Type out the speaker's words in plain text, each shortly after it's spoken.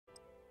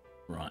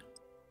Right.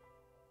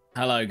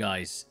 Hello,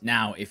 guys.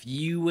 Now, if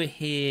you were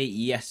here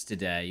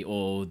yesterday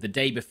or the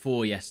day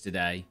before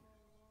yesterday,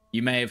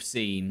 you may have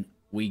seen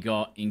we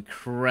got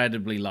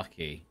incredibly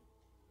lucky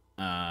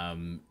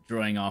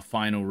during our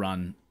final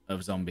run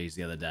of zombies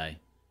the other day.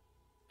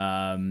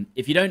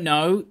 If you don't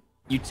know,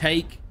 you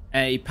take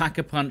a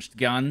pack-a-punched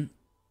gun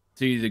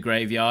to the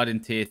graveyard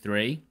in Tier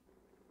 3.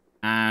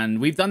 And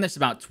we've done this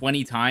about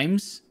 20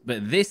 times.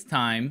 But this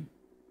time,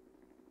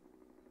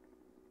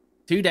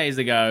 2 days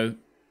ago,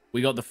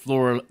 we got the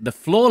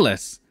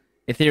flawless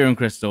Ethereum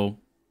Crystal.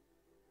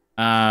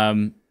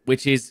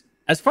 Which is,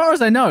 as far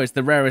as I know, it's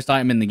the rarest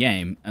item in the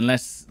game.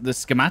 Unless the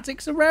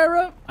schematics are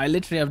rarer. I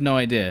literally have no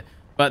idea.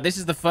 But this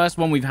is the first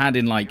one we've had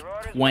in like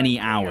 20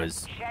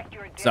 hours.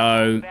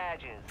 So,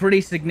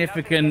 pretty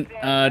significant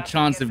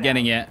chance of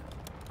getting it.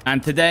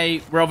 And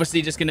today, we're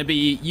obviously just going to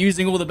be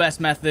using all the best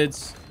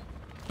methods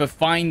for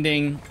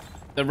finding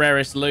the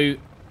rarest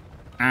loot.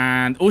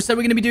 And also,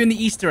 we're going to be doing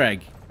the Easter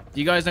egg. Do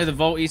you guys know the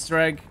Vault Easter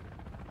egg?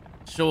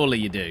 Surely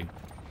you do.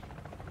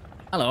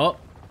 Hello.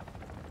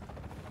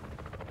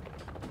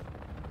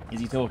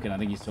 Is he talking? I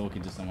think he's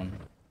talking to someone.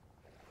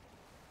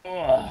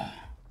 Ugh.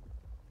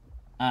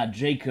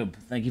 Jacob.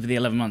 Thank you for the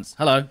 11 months.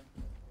 Hello.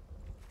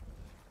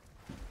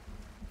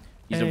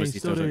 He's obviously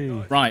still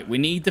talking. Right, we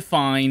need to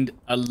find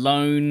the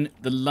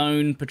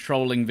lone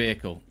patrolling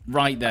vehicle.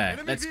 Right there.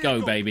 Let's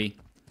go, baby.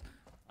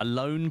 A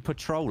lone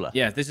patroller?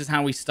 Yeah, this is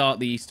how we start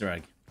the Easter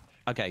egg.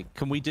 Okay,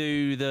 can we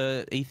do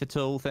the ether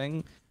tool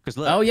thing? Because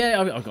look. Oh,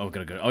 yeah. Oh,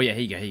 gotta go. Oh, yeah,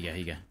 here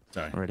you go.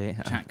 Sorry. Ready?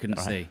 Chat couldn't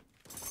see.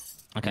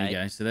 Okay. There you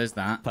go. So there's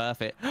that.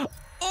 Perfect.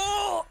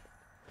 Oh!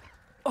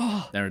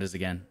 There it is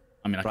again.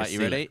 I mean, I can see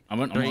you ready? it. I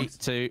won't. 3,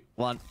 2,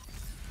 1.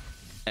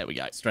 There we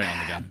go. Straight on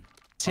the gun.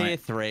 Tier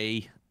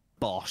 3.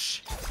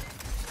 Bosh.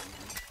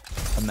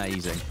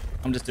 Amazing.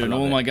 I'm just doing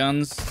all my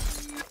guns.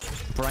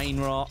 Brain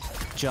rot.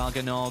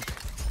 Juggernog.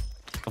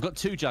 I've got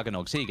 2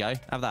 Juggernogs. Here you go.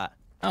 Have that.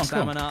 Oh,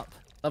 Salmon cool. up.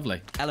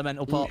 Lovely.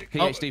 Elemental pop.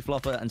 PhD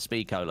flopper and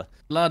speed cola.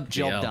 Blood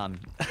job done.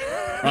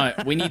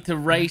 Right, we need to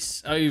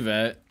race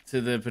over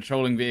to the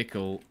patrolling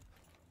vehicle.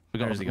 We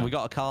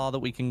got a car that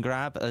we can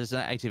grab as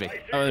an ATV.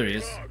 Oh, there he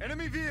is.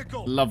 Enemy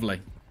vehicle.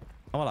 Lovely.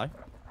 Oh, hello.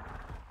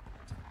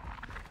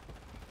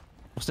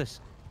 What's this?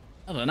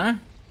 I don't know.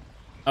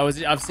 Oh, is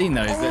it? I've seen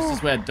those. This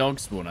is where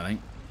dogs spawn, I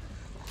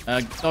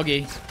think.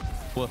 Doggy.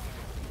 What?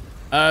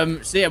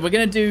 So yeah, we're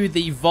gonna do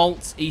the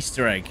Vault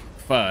Easter egg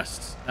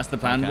first. That's the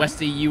plan. Okay.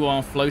 Westy, you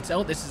are floating.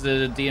 Oh, this is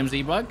a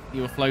DMZ bug.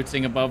 You are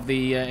floating above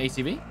the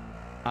ATV.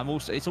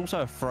 It's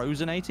also a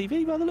frozen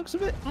ATV by the looks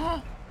of it.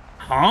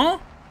 Huh?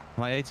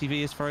 My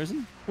ATV is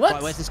frozen. What?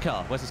 Right, where's this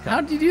car?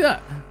 How did you do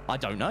that? I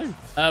don't know.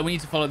 We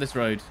need to follow this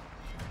road.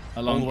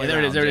 Along. All the way There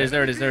it is. around,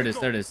 There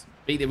it is.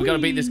 We gotta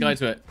beat this guy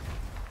to it.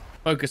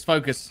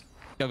 Focus.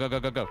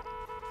 Go.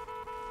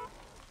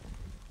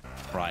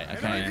 Right,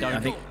 okay. I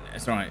think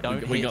it's all right.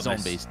 Don't we hit got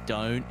zombies. this.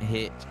 Don't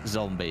hit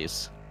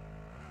zombies.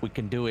 We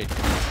can do it.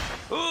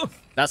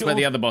 That's where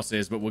the other boss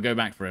is, but we'll go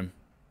back for him.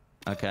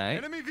 Okay.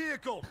 Enemy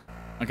vehicle.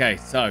 Okay,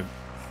 so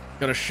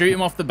gotta shoot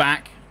him off the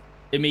back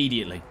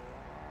immediately.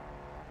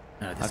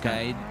 No, this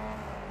Okay.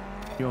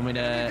 You want me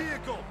Enemy to...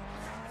 vehicle.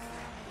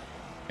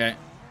 Okay,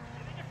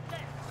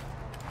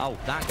 Oh,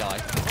 that guy.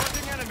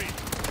 Marking enemy.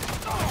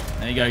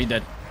 there you go. You're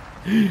dead.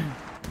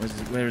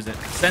 Where is it?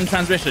 Send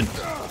transmission.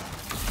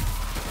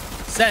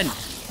 Send.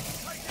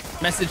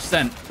 Message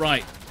sent.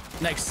 Right.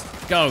 Next.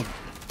 Go.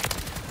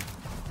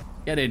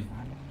 Get in.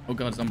 Oh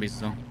god, zombies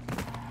as well.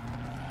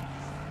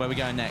 Where are we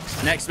going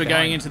next? Next, we're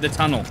going into the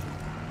tunnel.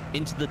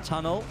 Into the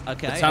tunnel.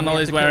 Okay. The and tunnel we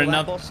have is to where kill that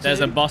another. boss There's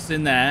a too? boss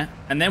in there,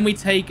 and then we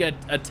take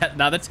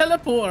now the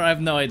teleporter. I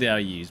have no idea how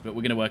to use, but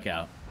we're gonna work it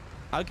out.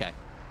 Okay.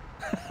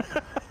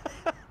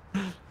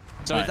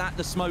 So Right. is that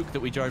the smoke that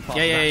we drove past?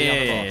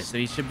 Yeah. So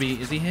he should be.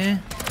 Is he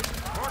here?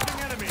 Marking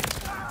enemy.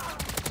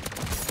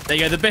 There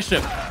you go. The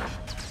bishop.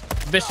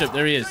 Bishop.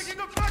 There he is.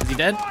 Is he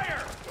dead?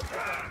 Fire.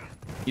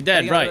 You're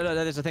dead, No, right?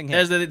 there's a thing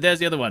here. There's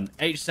the other one.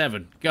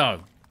 H7. Go.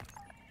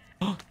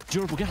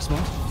 Durable gas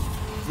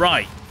mask.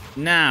 Right.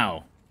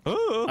 Now.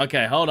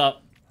 Okay, hold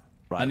up.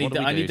 Right, I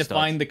need to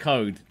find the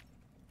code.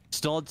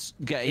 Stod's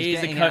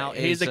Here's getting the out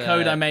Here's his, the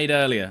code I made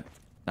earlier.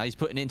 Now he's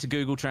putting it into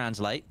Google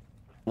Translate.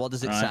 What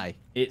does it Right. say?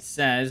 It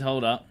says,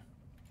 hold up.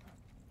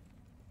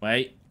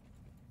 Wait.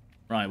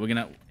 Right, we're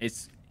gonna.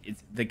 It's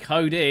the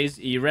code is.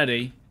 Are you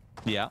ready?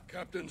 Yeah.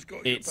 Captain's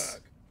got It's.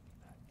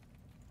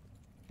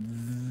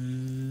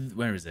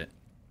 Where is it?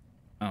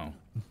 Oh.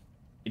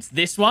 It's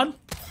this one.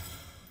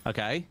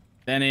 Okay.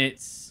 Then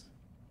it's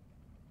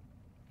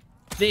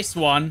this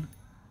one,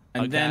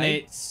 and then Okay.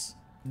 it's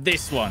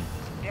this one.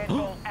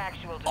 Oh,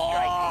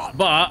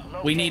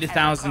 But we need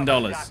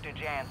 $1,000.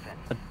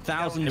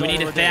 $1,000. We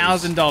need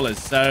 $1,000,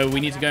 so we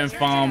need to go and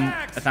farm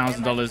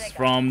 $1,000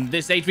 from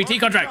this HVT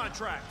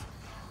contract.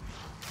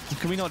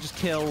 Can we not just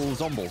kill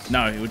zombies?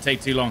 No, it would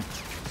take too long.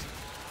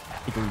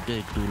 It will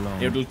take too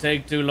long. It will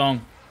take too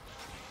long.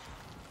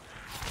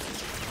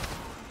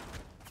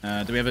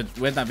 Do we have a?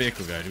 Where'd that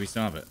vehicle go? Do we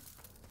still have it?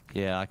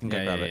 Yeah, I can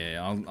go grab it.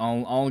 Yeah.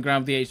 I'll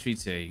grab the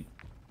HVT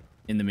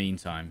in the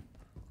meantime.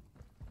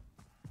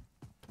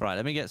 Right,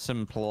 let me get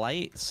some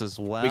plates as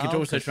well. We could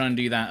also try and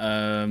do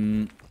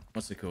that.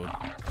 What's it called?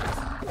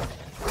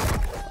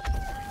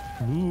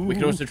 Ooh. We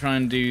could also try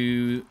and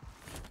do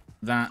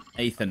that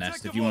Aether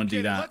nest if you want to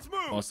do that. Let's move.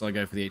 Whilst I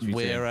go for the HV2.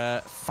 We're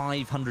at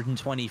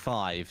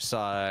 525,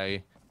 so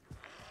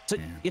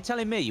you're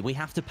telling me we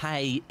have to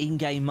pay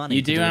in-game money?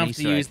 You to do an have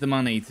Easter to egg? use the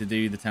money to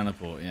do the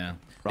teleport, yeah. Right,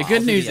 The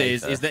good I'll do news the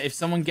is Aether. that if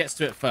someone gets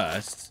to it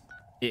first,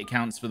 it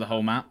counts for the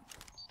whole map.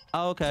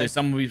 Oh, okay.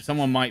 So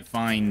someone might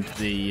find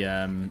the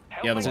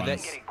other So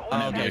ones. they-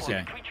 And it'll be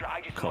okay. okay.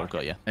 Cool,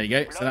 got you. There you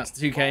go. So that's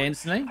 2k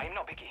instantly.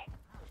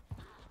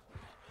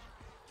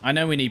 I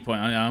know we need point.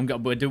 I know.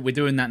 We're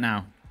doing that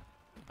now.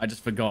 I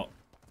just forgot.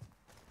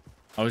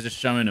 I was just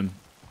showing them.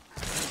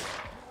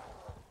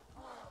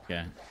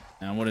 Okay.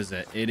 Now what is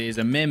it? It is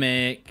a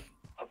mimic.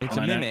 It's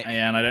a And I don't- mimic.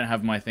 Yeah, and I don't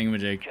have my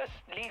thingamajig.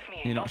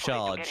 You're not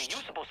charged.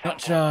 Not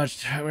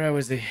charged. Where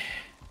was he?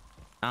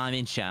 I'm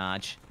in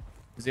charge.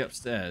 Is he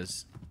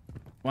upstairs?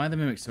 Why are the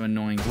mimics so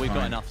annoying? to We've got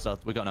find? enough, so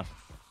we've got enough.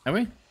 Have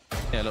we?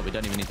 Yeah, look, we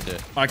don't even need to do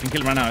it. Oh, I can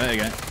kill him right now. There you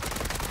go.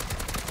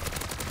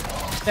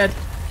 Dead.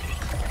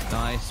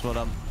 Nice, well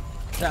done.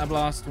 Shatter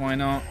blast. Why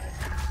not?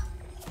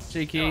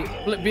 Cheeky.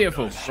 Look,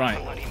 beautiful. Right.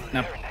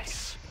 Now,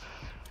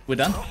 we're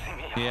done.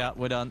 Yeah,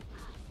 we're done.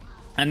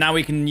 And now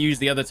we can use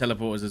the other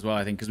teleporters as well,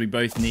 I think, because we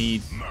both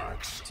need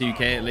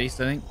 2k at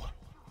least, I think.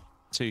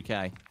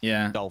 2k.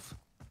 Yeah. Dolph.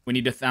 We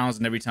need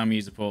 1,000 every time we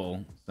use a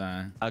portal.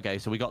 So, Okay,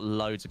 so we got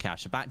loads of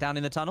cash. So back down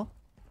in the tunnel?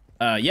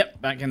 yep,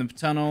 back in the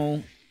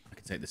tunnel. I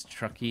can take this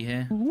trucky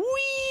here.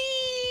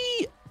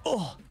 Whee!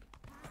 Oh,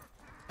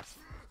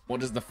 What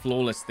does the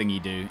flawless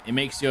thingy do? It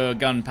makes your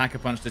gun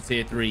pack-a-punch to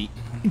tier 3.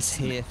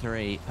 tier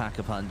 3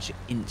 pack-a-punch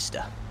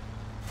insta.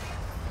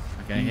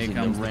 Okay, here Using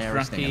comes the the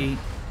rarest thing trucky.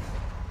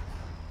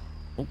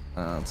 Oh,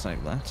 I'll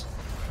take that.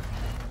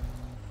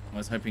 I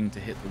was hoping to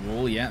hit the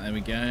wall. Yeah, there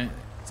we go.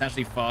 It's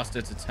actually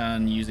faster to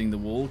turn using the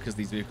wall because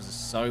these vehicles are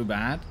so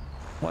bad.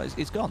 What,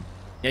 it's gone?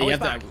 Yeah, Oh, you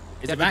it's have back. to. You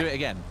Is have it to do it back?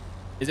 again.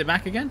 Is it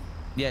back again?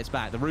 Yeah, it's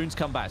back. The runes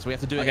come back, so we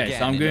have to do it Okay, again.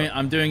 so I'm in going.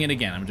 I'm doing it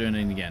again. I'm doing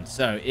it again.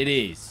 So it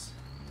is.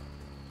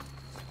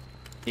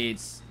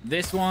 It's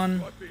this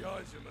one. Right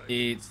behind you,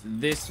 mate. It's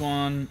this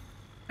one,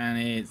 and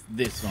it's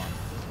this one.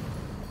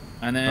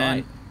 And then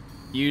Right.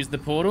 use the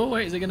portal.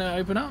 Wait, is it going to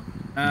open up?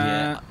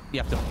 Yeah, you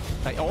have to.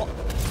 Hey, oh,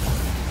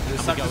 Does it we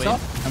suck go us in.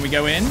 off? And we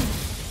go in.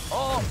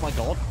 oh my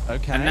God.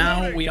 Okay. And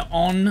now we are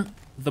on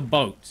the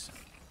boat.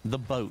 the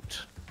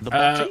boat. The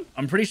boat.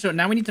 I'm pretty sure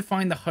now we need to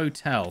find the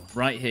hotel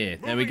right here.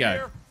 There we Moving go.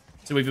 here.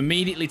 So we've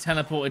immediately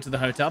teleported to the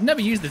hotel. I've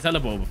never used the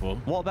teleport before.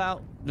 What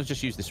about? Let's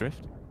just use this rift.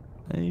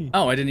 Hey.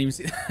 Oh, I didn't even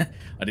see.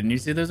 I didn't even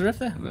see there was a rift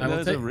there. I will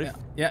There's a take- rift.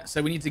 Yeah.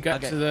 So we need to go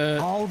Okay. to the.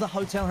 Oh, the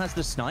hotel has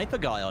the sniper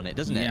guy on it,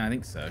 doesn't it? Yeah, I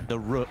think so. The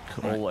Rook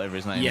or whatever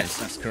his name Yes, is.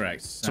 that's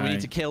correct. So we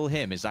need to kill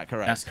him. Is that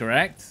correct? That's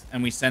correct.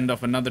 And we send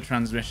off another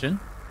transmission.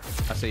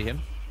 I see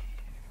him.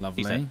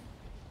 Lovely. dead.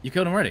 You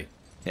killed him already?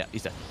 Yeah,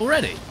 he's dead.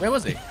 Already? Where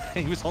was he?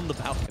 He was on the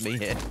balcony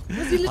here.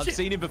 he legit? I've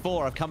seen him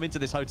before. I've come into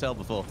this hotel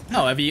before.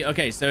 Oh, have you?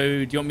 Okay, so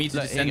do you want me to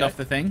Look, just here you send go. off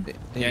the thing?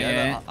 Here you go.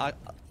 Yeah.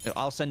 Look,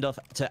 I'll send off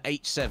to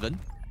H7.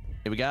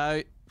 Here we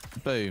go.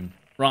 Boom.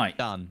 Right.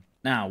 Done.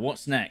 Now,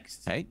 what's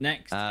next? Okay.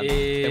 Next There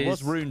is.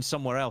 was runes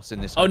somewhere else in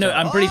this Oh no,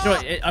 hotel. I'm pretty sure.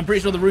 I'm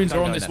pretty sure the runes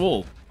Don't are on go this in there.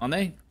 wall, aren't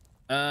they?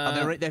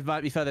 They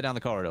might be further down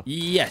the corridor.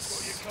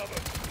 Yes.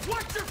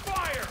 Watch your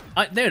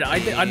fire. Dude,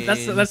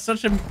 that's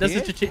such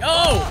a cheese.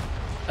 Oh,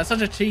 that's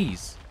such a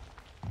cheese.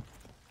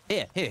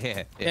 Here.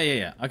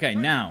 Yeah. Okay,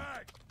 now,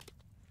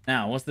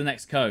 what's the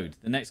next code?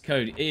 The next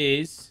code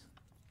is.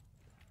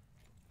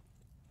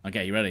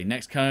 Okay, you ready?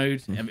 Next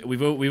code.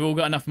 We've all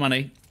got enough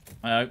money.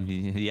 I hope.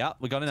 Yeah,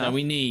 we got enough. So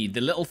we need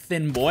the little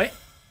thin boy,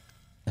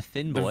 a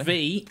thin the boy.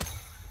 V,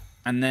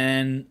 and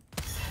then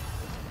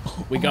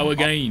we go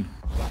again.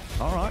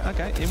 All right,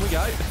 okay, in we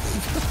go.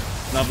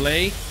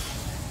 Lovely.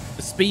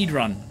 The speed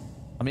run.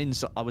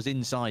 I was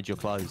inside your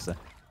clothes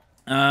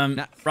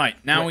there. Right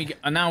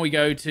now we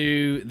go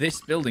to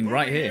this building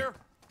right here.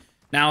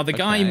 Now the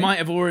guy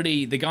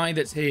the guy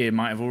that's here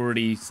might have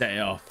already set it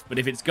off, but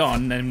if it's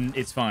gone, then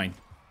it's fine.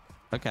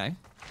 Okay.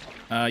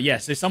 Yeah,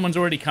 so someone's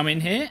already come in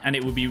here, and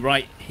it will be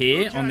right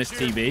here on this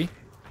TV.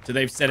 So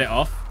they've set it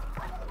off.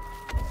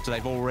 So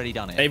they've already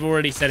done it. They've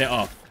already set it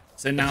off.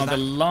 So now the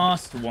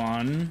last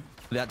one.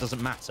 That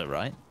doesn't matter,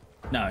 right?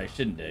 No, it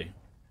shouldn't do.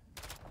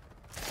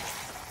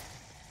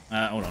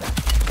 Hold on.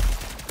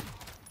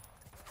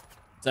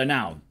 So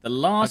now the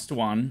last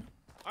one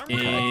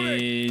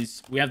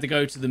is we have to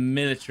go to the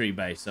military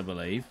base, I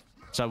believe.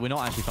 So we're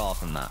not actually far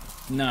from that.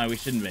 No, we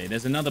shouldn't be.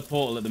 There's another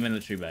portal at the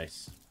military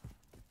base.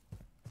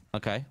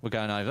 Okay, we're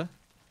going over.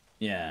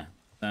 Yeah.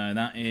 So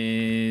that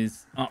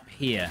is up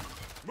here.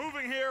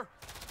 Moving here.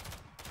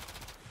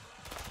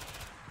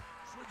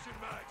 Switching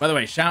back. By the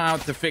way, shout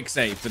out to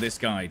Fixate for this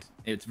guide.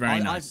 It's very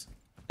nice.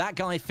 That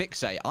guy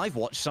Fixate, I've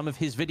watched some of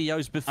his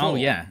videos before. Oh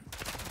yeah.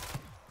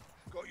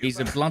 Got your He's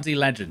a back. bloody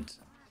legend.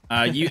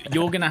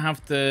 You're gonna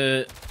have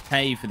to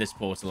pay for this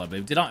portal, I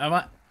believe.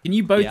 Can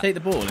you both Yeah. take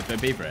the ball if I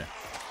pay for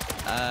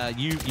it?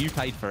 You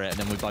paid for it, and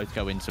then we both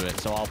go into it.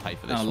 So I'll pay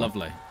for this. Oh, one.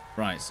 lovely.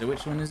 Right. So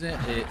which one is it?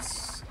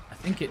 I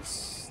think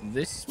it's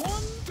this one.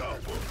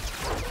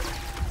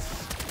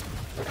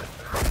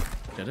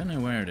 I don't know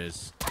where it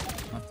is.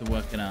 I'll have to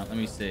work it out. Let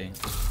me see.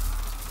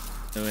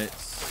 So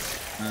it's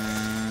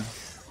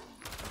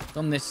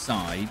on this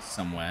side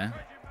somewhere.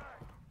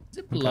 Is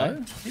it below?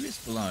 Okay. Maybe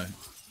it's below.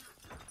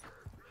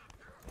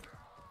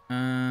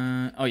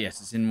 Oh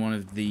yes, it's in one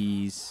of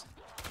these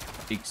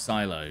big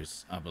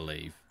silos, I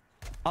believe.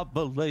 I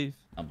believe.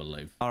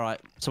 All right,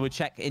 so we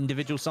check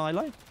individual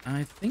silo.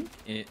 I think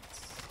it's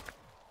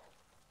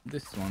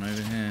this one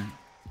over here.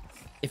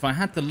 If I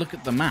had to look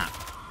at the map,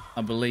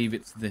 I believe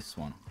it's this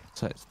one.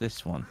 So it's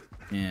this one.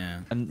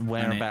 Yeah. And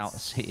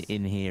whereabouts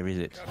in here is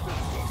it?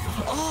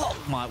 Oh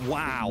my!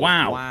 Wow!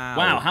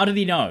 Wow! How did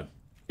he know?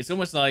 It's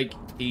almost like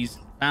he's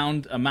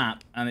found a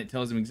map and it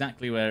tells him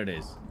exactly where it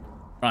is.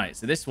 Right.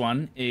 So this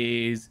one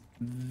is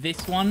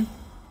this one.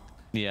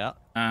 Yeah.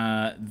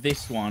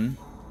 This one.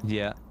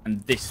 Yeah.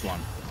 And this one.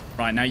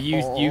 Right, now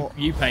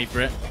you pay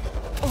for it.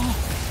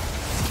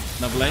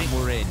 Lovely. And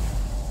we're in.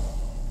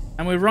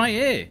 And we're right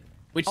here,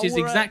 which is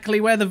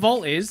exactly where the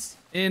vault is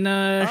in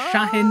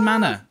Shahin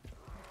Manor.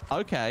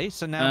 Okay,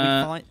 so now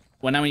we find...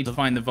 Well, now we need to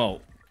find the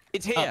vault.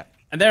 It's here.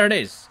 And there it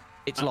is.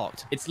 It's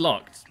locked. It's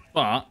locked,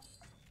 but...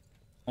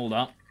 Hold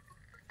up.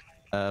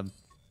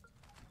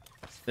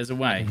 There's a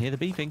way. I can hear the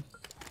beeping.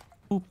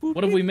 Boop, boop,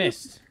 what have we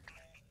missed?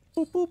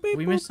 Boop, boop, beep, Have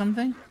we missed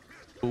something?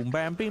 Boom,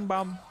 bam, bing,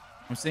 bam.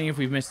 I'm seeing if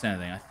we've missed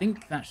anything. I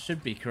think that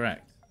should be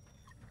correct.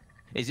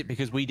 Is it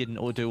because we didn't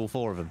do all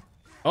 4 of them?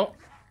 Oh.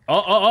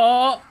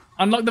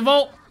 Unlock the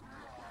vault.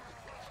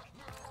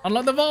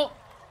 Unlock the vault.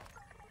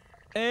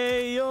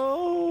 Hey,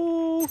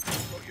 yo.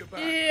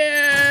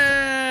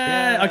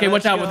 Yeah. Okay,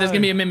 watch out. There's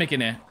going to be a mimic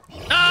in here.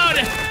 Oh,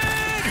 no.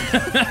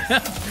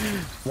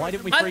 Why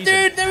didn't we freeze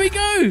dude, him? there we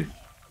go.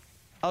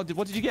 Oh,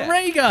 what did you get?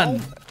 Ray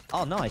gun.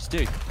 Oh, nice,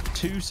 dude.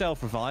 2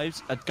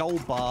 self-revives, a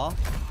gold bar,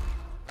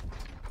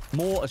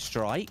 mortar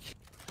strike.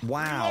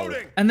 Wow.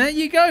 Reloading. And there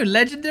you go.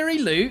 Legendary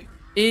loot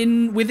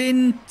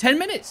within 10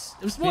 minutes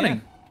this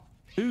morning.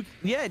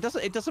 Yeah, it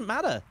doesn't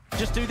matter.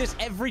 Just do this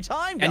every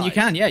time, guys. And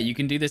you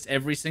can do this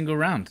every single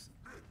round.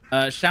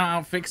 Shout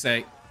out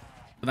Fixate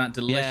for that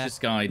delicious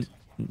guide.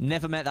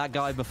 Never met that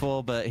guy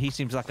before, but he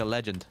seems like a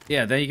legend.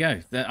 Yeah, there you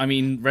go. I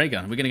mean,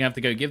 Raygun, we're going to have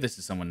to go give this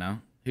to someone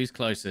now. Who's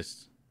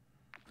closest?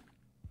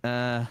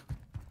 I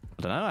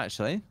don't know,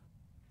 actually.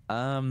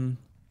 But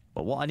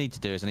what I need to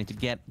do is I need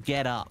to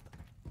get up.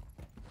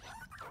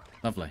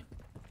 Lovely.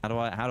 How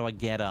do I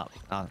get up?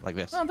 Like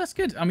this. Oh, that's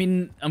good. I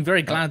mean, I'm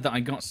very glad that I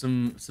got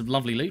some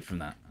lovely loot from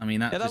that. I mean,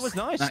 that was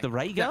nice. The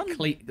ray gun.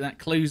 That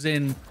clues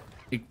in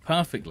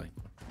perfectly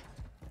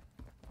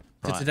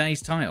to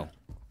today's tile.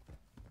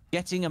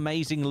 Getting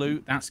amazing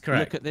loot. That's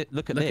correct. Look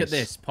at Look at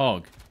this,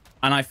 Pog.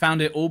 And I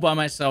found it all by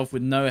myself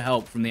with no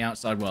help from the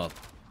outside world.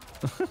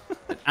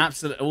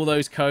 Absolutely, all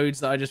those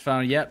codes that I just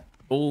found. Yep,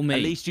 all me.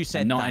 At least you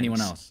said not thanks.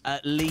 anyone else.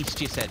 At least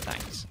you said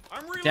thanks.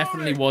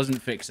 Definitely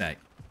wasn't Fixate.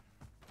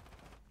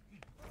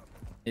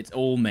 It's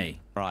all me.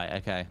 Right,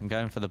 okay. I'm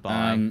going for the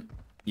buy.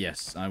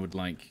 Yes, I would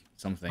like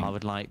something. I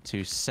would like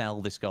to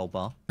sell this gold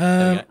bar.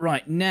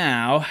 Right,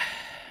 now...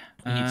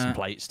 You need some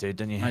plates, dude,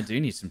 don't you? I do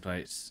need some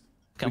plates.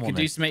 We Come on, could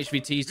do some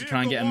HVTs to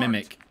try and get a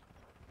mimic.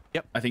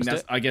 Yep. I think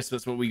I guess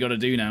that's what we got to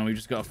do now. We've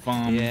just got to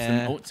farm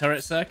some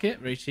turret circuit.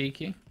 Very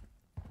cheeky.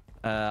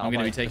 I'm going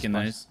to be taking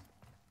those.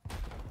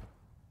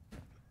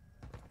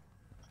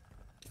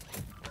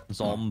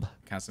 Zomb.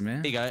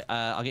 Casimir. Here you go.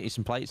 I'll get you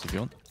some plates if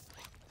you want.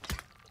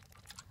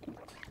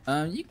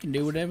 You can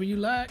do whatever you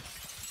like.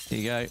 Here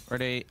you go.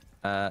 Ready?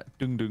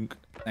 Dung dunk.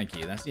 Thank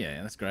you. That's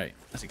great.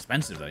 That's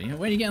expensive though.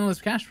 Where are you getting all this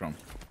cash from?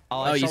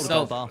 Oh, you sold a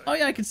gold bar. Oh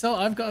yeah, I can sell.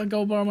 I've got a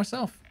gold bar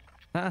myself.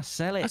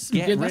 Sell it. That's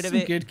some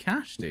good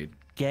cash, dude.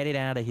 Get it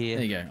out of here.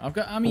 There you go. I've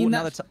got. I mean,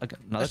 another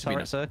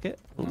turret circuit.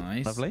 Ooh,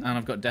 nice. Lovely. And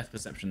I've got death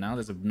perception now.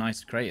 There's a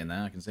nice crate in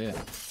there. I can see it.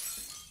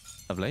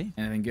 Lovely.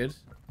 Anything good?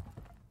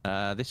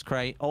 This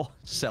crate. Oh,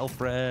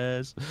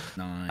 self-res.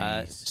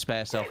 Nice.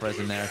 Spare self-res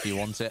in there if you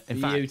want it. In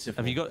fact,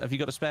 have you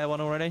got a spare one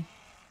already?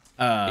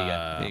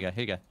 Here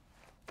you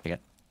go.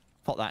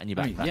 Pop that in your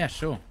backpack. Yeah,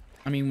 sure.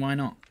 I mean, why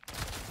not?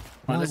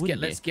 Right,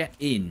 let's get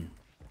in.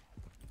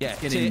 Yeah,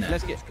 get in there.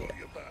 Let's get.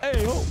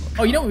 Hey,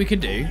 oh, you know what we could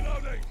do?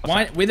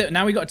 Why?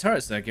 Now we got a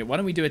turret circuit. Why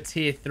don't we do a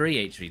tier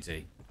 3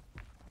 HVT?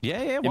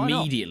 Yeah. Why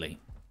immediately,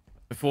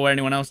 before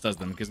anyone else does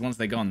them? Because once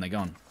they're gone, they're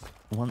gone.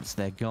 Once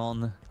they're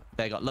gone,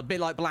 they're gone. A bit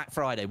like Black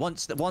Friday.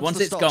 Once the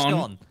it's stock's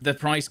gone, the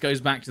price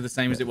goes back to the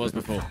same as it was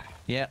before.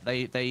 Yeah,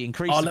 they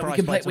increase the price.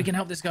 Oh, look, we can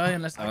help this guy.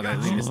 Unless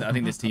I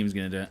think this team's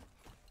gonna do it.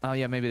 Oh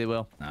yeah, maybe they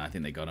will. No, I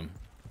think they got him.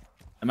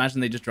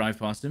 Imagine they just drive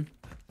past him.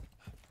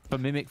 For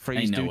Mimic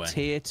Freeze, do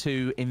tier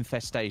 2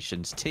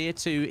 infestations. Tier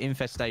 2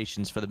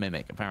 infestations for the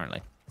Mimic,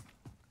 apparently.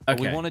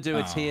 Okay. We want to do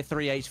a tier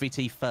 3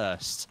 HVT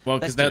first. Well,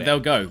 because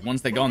they'll go.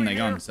 Once they're gone, they're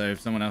gone. So if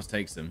someone else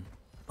takes them.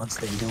 Once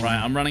they're gone. Right,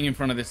 I'm running in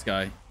front of this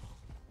guy.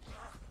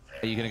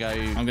 Are you going to go...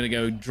 I'm going to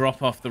go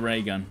drop off the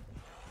ray gun.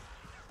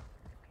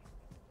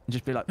 And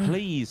just be like,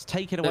 please,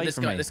 take it away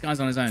from me. This guy's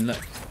on his own, look.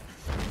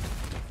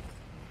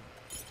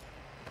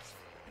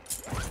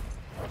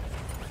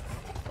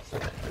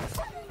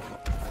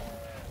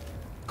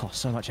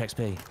 so much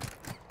XP.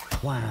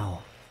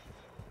 Wow.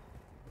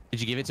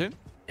 Did you give it to him?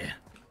 Yeah.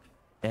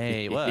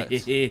 Hey, it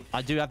works.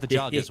 I do have the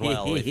jug as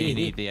well if you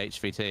need the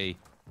HVT.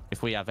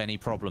 If we have any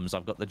problems,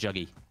 I've got the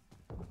juggy.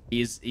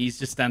 He's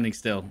just standing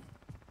still.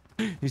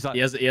 He's like,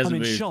 he hasn't I'm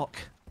in moved. shock.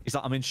 He's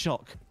like, I'm in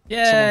shock.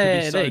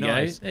 Yeah, so there you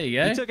nice. go. There you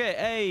go. He took it.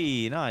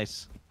 Hey,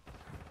 nice.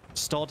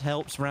 Stod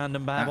helps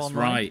random bab That's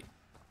online. right.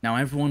 Now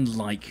everyone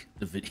like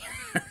the video.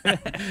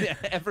 Yeah,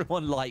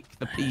 everyone like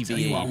the PvE. Tell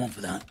you what I want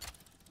for that.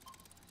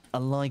 A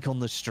like on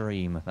the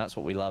stream. That's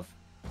what we love.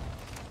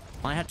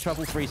 I had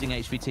trouble freezing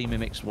HVT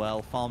mimics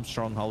well. Farm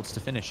strongholds to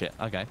finish it.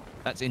 Okay.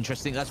 That's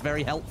interesting. That's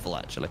very helpful,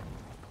 actually.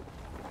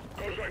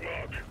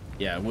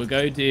 Yeah, we'll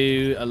go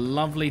do a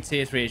lovely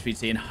tier 3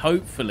 HVT, and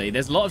hopefully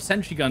there's a lot of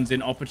sentry guns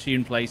in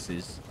opportune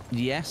places.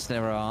 Yes,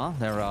 there are.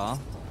 There are.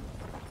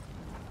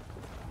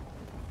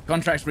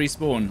 Contracts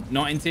respawn,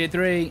 not in tier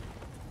 3.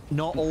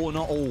 Not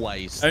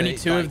always. Only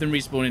two of them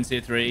respawn in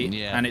tier 3,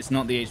 yeah. and it's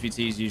not the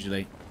HVTs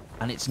usually.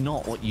 And it's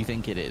not what you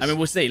think it is. I mean,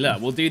 we'll see.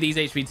 Look, we'll do these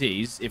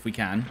HVTs if we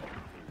can.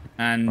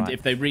 And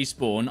if they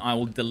respawn, I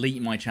will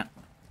delete my chat.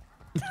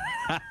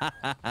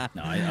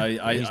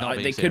 No,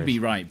 they could be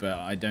right, but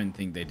I don't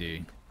think they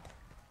do.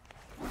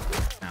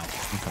 Ow.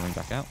 I'm coming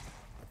back out.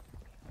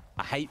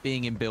 I hate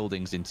being in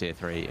buildings in tier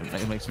 3.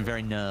 It makes me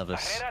very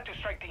nervous.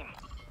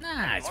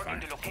 Nah, it's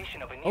fine.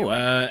 Oh,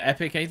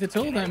 epic Aether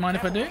tool. Don't mind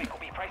if I do.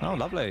 Oh,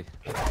 lovely.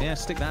 Yeah,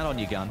 stick that on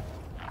your gun.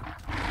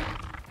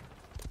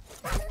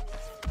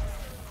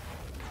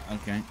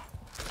 Okay.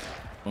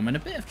 Well, I'm in a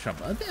bit of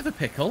trouble. A bit of a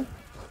pickle.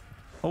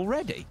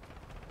 Already?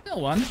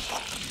 Little one.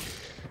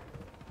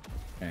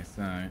 Okay,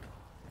 so...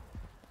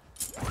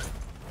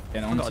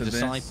 Get I've onto got a this.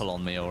 disciple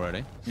on me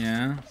already.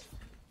 Yeah.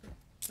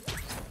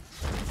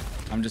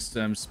 I'm just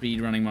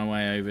speed running my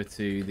way over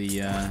to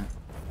the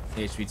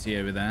HVT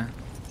over there.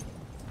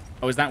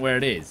 Oh, is that where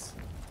it is?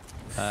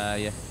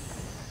 Yeah.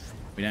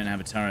 We don't have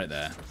a turret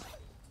there.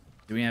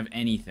 Do we have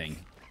anything?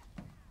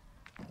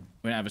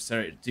 We don't have a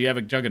turret. Do you have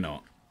a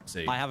juggernaut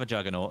suit? I have a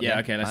juggernaut. Yeah,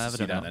 okay, let's just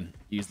do that then.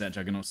 Use that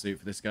juggernaut suit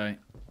for this guy.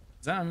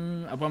 Is that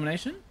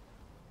Abomination?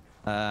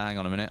 Hang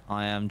on a minute.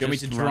 I am Do you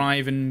want me to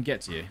drive and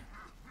get to you?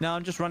 No,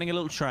 I'm just running a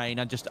little train.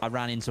 I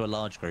ran into a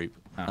large group.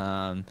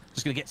 Oh.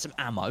 Just gonna get some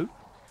ammo.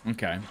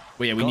 Okay.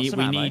 Well, yeah, we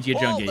need your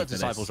juggy. Oh, the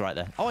disciple's right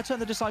there. Oh, I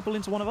turned the disciple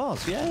into one of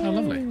ours. Yeah. Oh,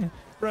 lovely.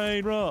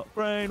 Brain rot,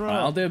 brain rot. Right,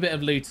 I'll do a bit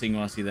of looting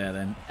whilst you're there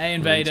then. Hey,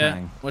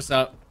 Invader. What's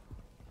up?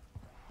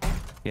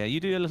 Yeah, you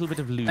do a little bit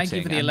of looting. Thank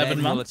you for the 11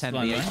 and months. We'll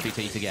attend the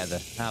HVT together.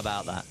 How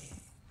about that?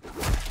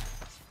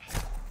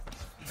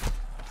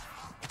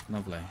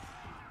 Lovely.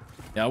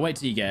 Yeah, I'll wait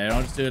till you get here.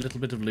 I'll just do a little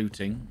bit of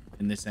looting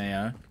in this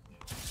AO.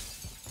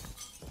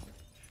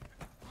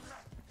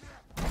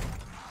 Ow.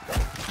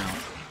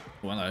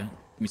 Oh, hello.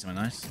 Give me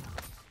something nice.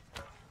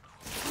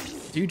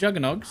 2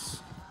 Juggernauts.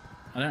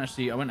 I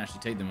won't actually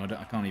take them. I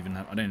don't even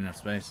have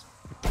space.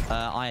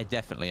 I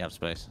definitely have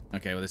space.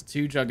 Okay, well, there's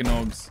 2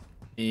 Juggernauts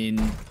in...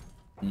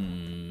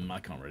 I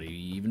can't really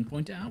even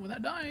point it out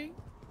without dying.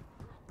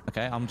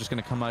 Okay, I'm just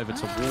going to come over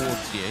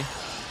towards you.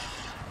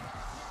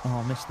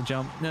 Oh, I missed the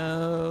jump.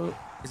 No.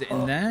 Is it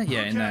in there?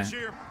 Yeah, in there.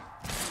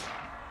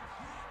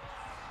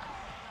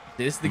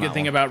 This is the good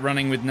thing about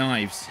running with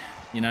knives.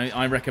 You know,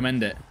 I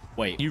recommend it.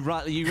 Wait. You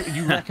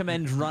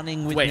recommend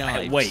running with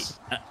knives? Wait.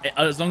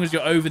 As long as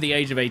you're over the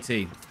age of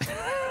 18.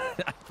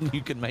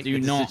 You can make the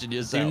decision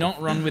yourself. Do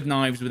not run with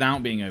knives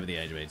without being over the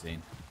age of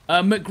 18.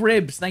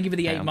 McGribs, thank you for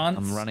the 8 months.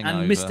 I'm running and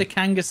over. Mr.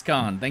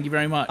 Kangaskhan, thank you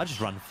very much. I just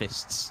run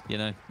fists, you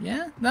know.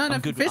 Yeah, no,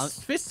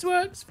 fists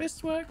works.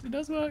 Fists works. It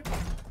does work.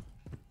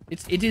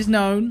 It is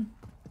known.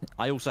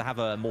 I also have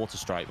a mortar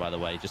strike, by the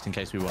way, just in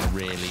case we want to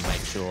really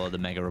make sure the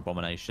Mega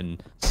Abomination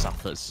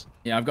suffers.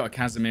 Yeah, I've got a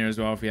Casimir as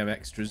well if we have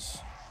extras.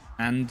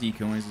 And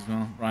decoys as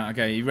well. Right,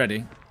 okay, you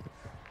ready?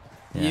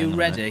 Yeah, you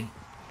ready?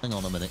 Hang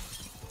on a minute.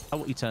 Oh,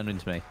 what, he turned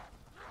into me.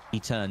 He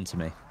turned to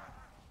me.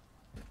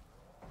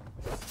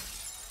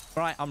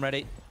 Right, I'm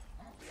ready.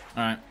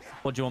 All right.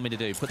 What do you want me to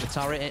do? Put the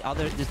turret in?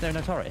 Is there no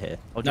turret here?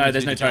 No,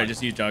 there's no turret.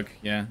 Just use Jug.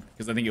 Yeah,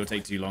 because I think it'll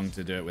take too long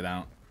to do it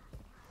without.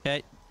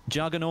 Okay.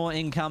 Juggernaut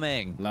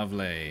incoming.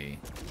 Lovely.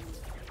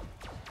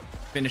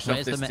 Finish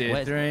off this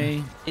tier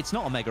 3. It's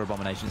not a Mega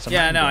Abomination. It's a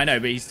yeah, no, I know,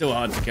 but he's still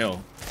hard to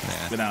kill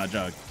without a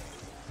Jug.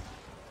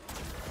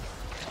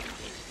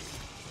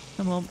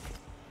 Come on.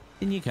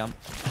 In you come.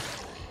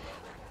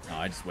 Oh,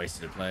 I just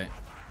wasted a plate.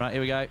 Right,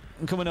 here we go.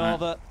 I'm coming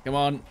over. Come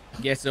on.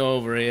 Get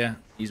over here.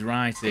 He's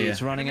right here.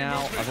 He's running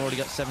out. I've already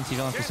got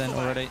 75%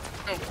 already.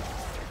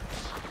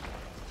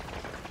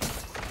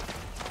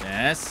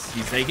 Yes,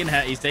 he's taking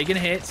hits. He's taking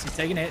hits.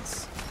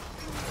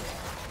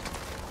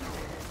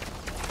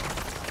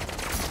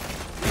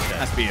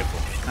 That's beautiful.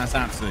 That's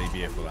absolutely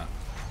beautiful. That.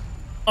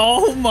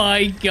 Oh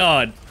my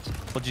god.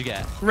 What'd you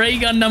get? Ray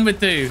gun number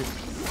 2.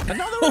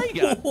 Another ray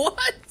gun.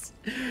 What?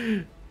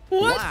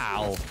 What?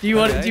 Wow. Do you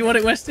want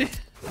it, Westy?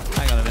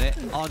 Hang on a minute.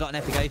 Oh, I got an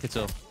epic Aether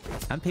tool.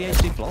 And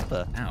PhD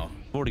flopper. Ow.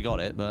 I've already got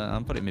it, but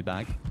I'm putting it in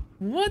my bag.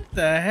 What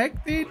the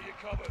heck, dude?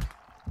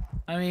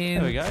 I mean,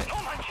 there we go.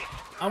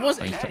 I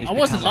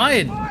wasn't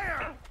lying.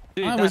 Do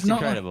Dude, I that's was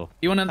not. incredible.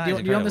 You want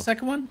the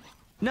second one?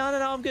 No,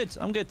 I'm good.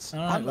 I'm good.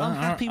 Right, I'm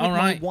happy with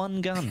my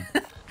one gun.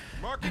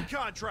 Marking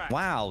contract.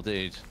 Wow,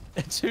 dude.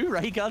 2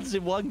 ray guns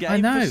in one game. I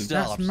know, for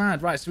that's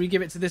mad. Right, so we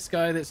give it to this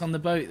guy that's on the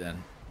boat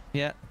then.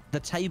 Yeah, the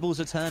tables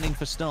are turning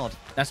for Stod.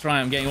 That's right.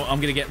 I'm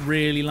gonna get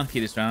really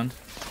lucky this round.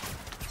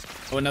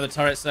 Oh, another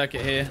turret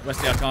circuit here.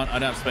 Wesley, I don't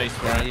have space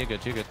for it. You're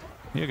good.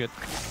 You're good.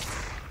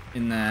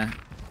 In there.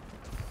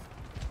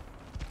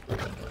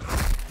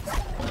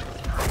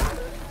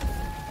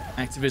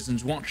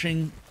 Activision's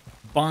watching.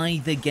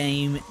 Buy the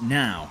game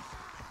now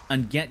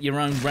and get your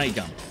own ray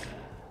gun.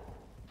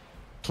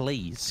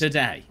 Please.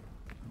 Today.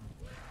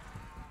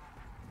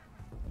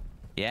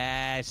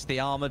 Yes,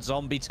 the armored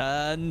zombie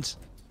turned.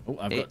 Oh,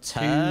 I've got 2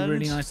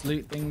 really nice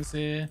loot things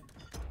here.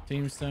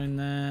 Tombstone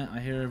there.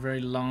 I hear a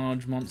very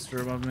large monster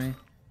above me.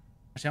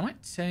 Actually, I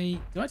might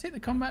take... Do I take the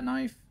combat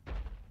knife?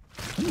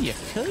 You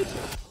could.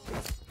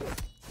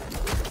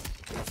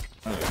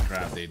 Oh,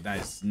 crap, dude.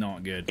 That is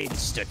not good.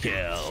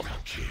 Insta-kill.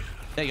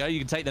 There you go. You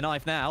can take the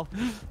knife now.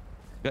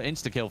 Got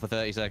insta-kill for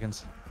 30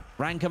 seconds.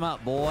 Rank him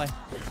up, boy.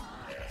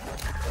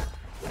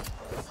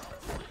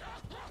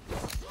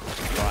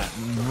 Right,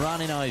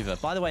 running over.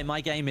 By the way, my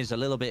game is a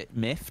little bit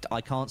miffed.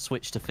 I can't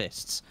switch to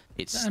fists.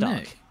 It's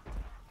stuck.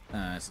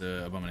 It's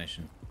an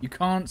abomination. You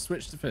can't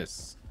switch to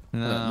fists.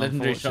 No, look,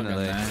 legendary shotgun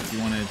there if you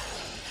wanted.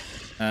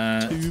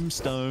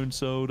 Tombstone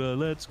soda,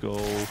 let's go.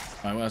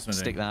 Right, what else am I doing?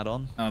 Stick that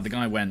on. Oh, the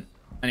guy went.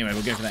 Anyway,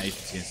 we'll go for that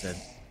HPT instead.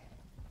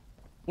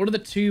 What are the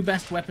 2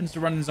 best weapons to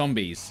run in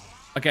zombies?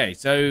 Okay,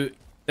 so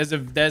there's a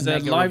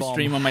live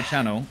stream on my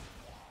channel,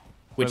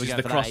 which is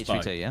the crossbow.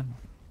 HPT, yeah?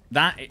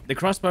 The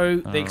crossbow,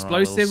 the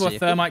explosive or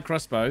thermite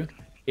crossbow,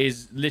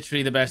 is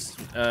literally the best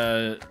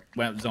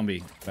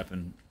zombie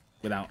weapon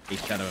without a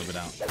shadow of a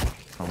doubt.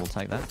 I will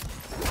take that.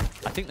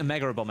 I think the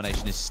Mega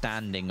Abomination is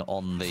standing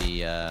on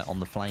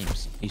the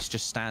flames. He's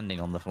just standing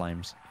on the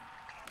flames.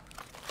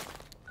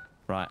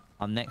 Right,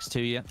 I'm next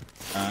to you.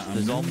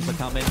 The zombies are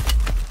coming.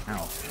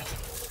 Ow.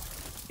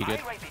 You good?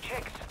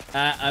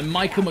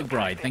 Michael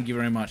McBride, thank you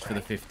very much for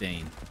the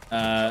 15.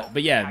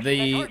 But yeah,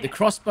 the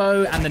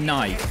crossbow and the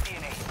knife.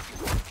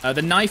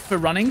 The knife for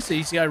running, so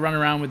you see I run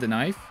around with the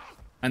knife,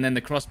 and then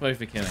the crossbow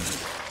for killing.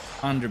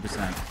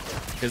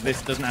 100%. Because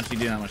this doesn't actually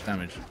do that much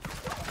damage.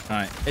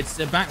 Alright, it's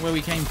back where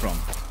we came from.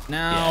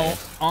 Now, yeah.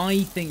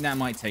 I think that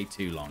might take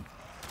too long.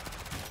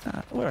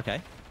 We're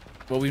okay.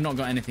 Well, we've not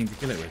got anything to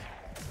kill it with.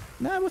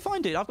 No, we're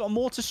fine, dude. I've got a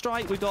mortar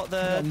strike. We've got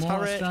the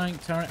turret.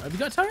 Turret. Have you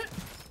got a turret?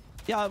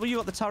 Yeah, well, you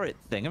got the turret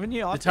thing, haven't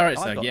you? The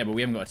turret's there, yeah, but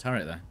we haven't got a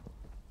turret there.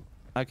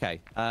 Okay.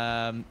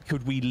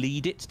 Could we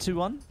lead it to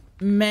one?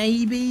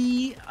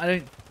 Maybe. I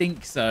don't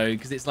think so,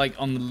 because it's like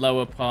on the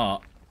lower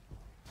part.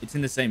 It's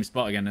in the same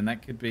spot again, and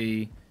that could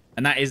be...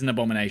 And that is an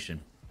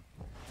abomination.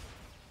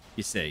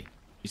 You see.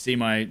 You see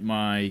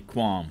my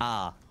qualm.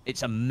 Ah,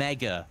 it's a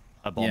mega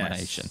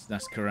abomination. Yes,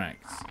 that's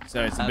correct.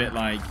 So it's a bit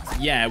like,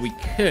 yeah, we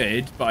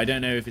could, but I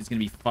don't know if it's going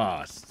to be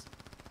fast.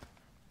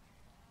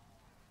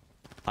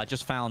 I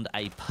just found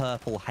a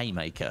purple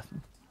haymaker.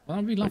 Well,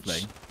 that'd be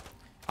lovely.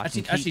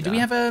 Actually, do we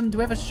have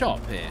a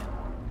shop here?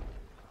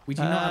 We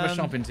do not have a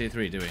shop in tier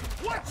 3, do we?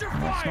 Watch your fire!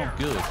 That's not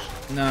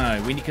good.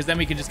 No, because then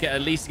we could just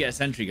at least get a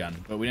sentry gun,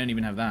 but we don't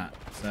even have that.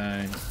 So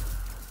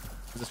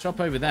there's a shop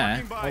over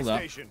there. Hold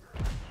up.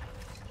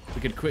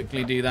 We could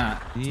quickly do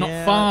that. It's not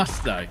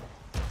fast though.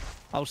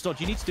 Oh,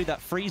 Stod, you need to do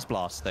that freeze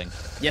blast thing.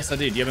 Yes, I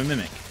do. Do you have a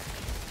mimic?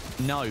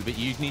 No, but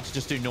you need to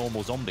just do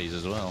normal zombies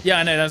as well. Yeah,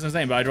 I know. That's what I'm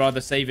saying. But I'd rather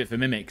save it for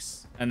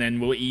mimics, and then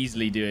we'll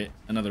easily do it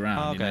another round.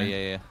 Oh, okay, you know?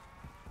 yeah.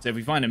 So if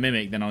we find a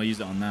mimic, then I'll use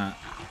it on that.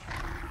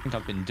 I think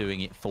I've been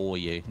doing it for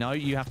you. No,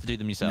 you have to do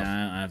them yourself. No,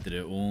 I have to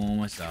do it all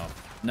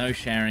myself. No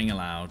sharing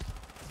allowed.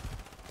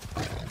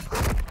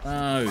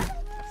 Oh.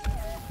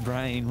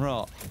 Brain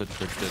rot. Good.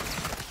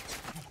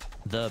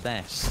 The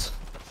best.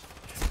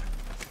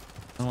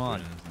 Come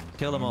on.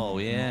 Kill them all,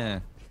 yeah.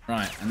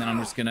 Right, and then I'm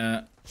just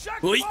gonna...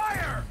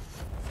 Fire!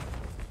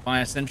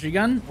 Buy a sentry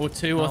gun, or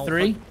 2 or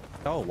 3.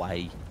 Go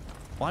away.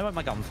 Why won't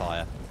my gun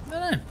fire? I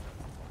don't know.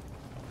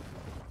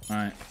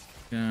 Right,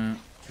 gonna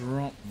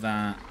drop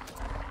that.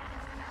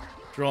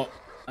 Drop.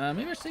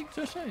 Maybe I should take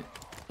a shot.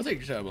 I'll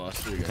take a shot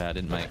blast. Okay, I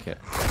didn't make it.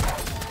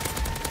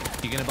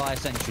 You're gonna buy a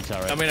sentry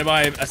turret? I'm gonna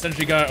buy a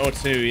sentry gun or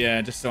 2,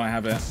 yeah, just so I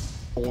have it.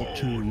 Or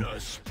 2.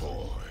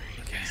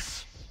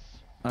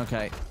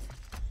 Okay.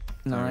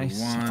 Nice.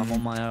 One. I'm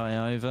on my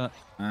way over.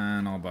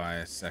 And I'll buy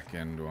a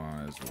second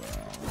one as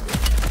well.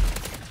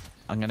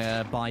 I'm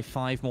gonna buy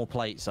 5 more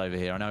plates over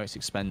here. I know it's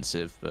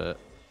expensive, but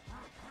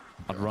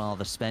I'd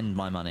rather spend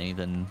my money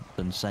than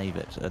save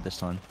it at this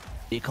time.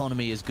 The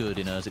economy is good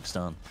in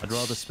Urzikstan. I'd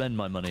rather spend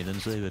my money than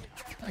save it.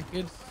 A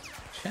good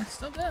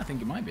chest up there? I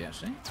think it might be,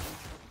 actually.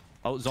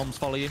 Oh, zombs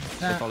follow you.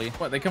 They follow you.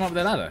 What, they come up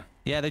the ladder?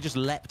 Yeah, they just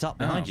leapt up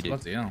behind you, dude.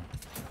 Bloody hell.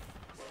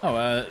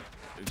 Oh,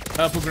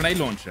 purple grenade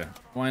launcher.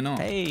 Why not?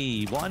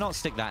 Hey, why not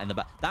stick that in the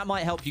back? That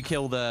might help you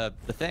kill the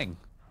thing.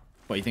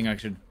 What, you think I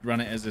should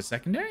run it as a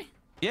secondary?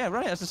 Yeah,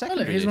 run it as a secondary.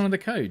 Oh, look, here's one of the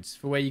codes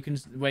for where you can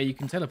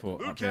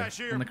teleport up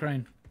here on the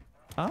crane.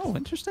 Oh,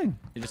 interesting.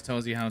 It just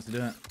tells you how to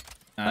do it.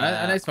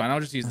 That's fine. I'll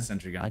just use the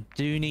sentry gun. I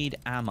do need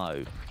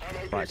ammo.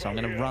 Right, so I'm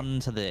going to run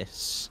to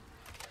this.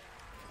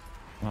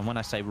 And when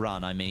I say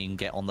run, I mean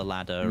get on the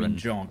ladder and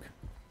jog.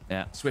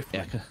 Yeah, Swiftly.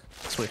 Yeah,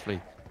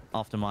 swiftly.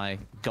 After my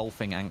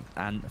golfing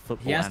and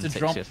football. He has to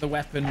drop shift. the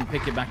weapon,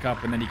 pick it back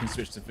up, and then he can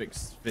switch to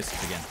fists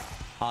again.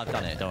 I've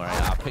done it. Don't worry.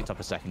 I've picked up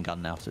a second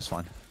gun now, so it's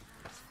fine.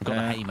 I've got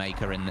a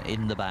haymaker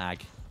in the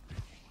bag.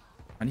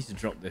 I need to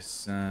drop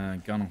this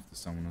gun off to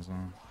someone as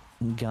well.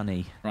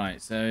 Gunny.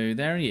 Right, so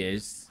there he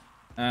is.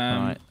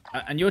 Right.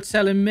 And you're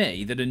telling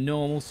me that a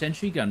normal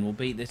sentry gun will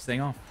beat this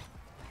thing off?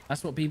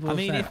 That's what people have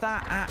said. if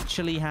that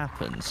actually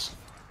happens,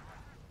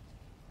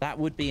 that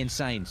would be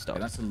insane stuff.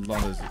 Yeah,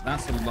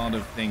 that's a lot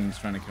of things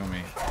trying to kill me.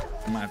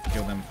 I might have to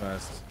kill them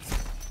first.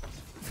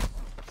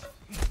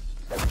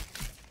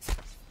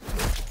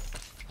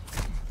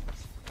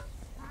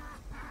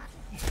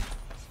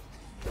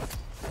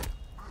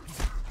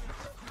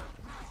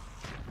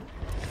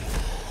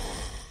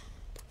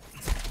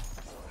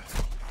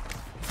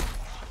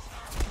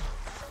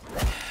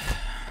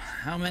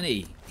 How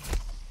many?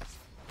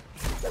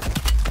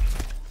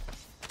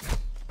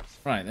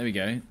 Right, there we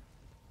go.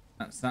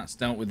 That's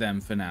dealt with them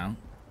for now.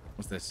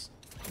 What's this?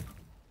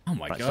 Oh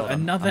my god,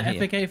 another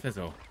epic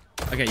aether.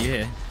 Okay, you're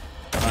here.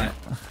 Right,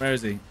 where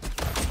is he?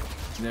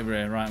 He's over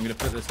here. Right, I'm gonna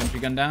put the sentry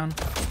gun down.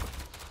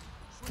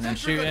 And then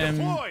shoot him.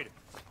 Deployed.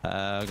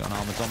 Got an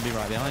armored zombie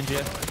right behind you.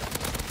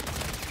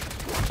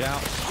 Watch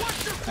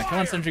out. Now, come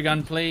on, sentry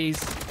gun, please.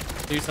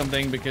 Do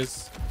something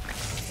because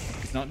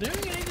he's not doing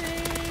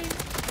anything.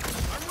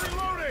 I'm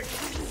reloading.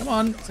 Come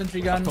on,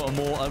 sentry gun. Put a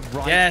mortar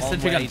right on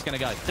sentry where gun. he's gonna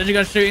go. Sentry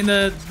gun shooting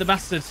the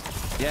bastard.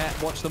 Yeah,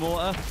 watch the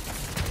mortar.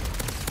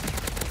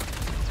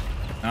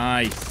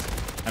 Nice.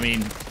 I mean,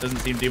 doesn't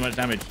seem to do much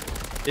damage.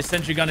 This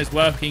sentry gun is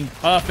working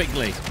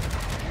perfectly.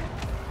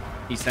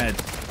 He said.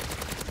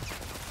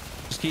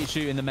 Just keep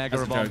shooting the mega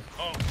That's a bomb. joke.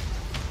 Oh.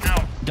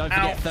 Ow. Don't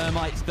Ow. forget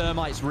thermites.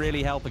 Thermites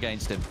really help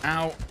against him.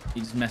 Ow.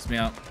 He just messed me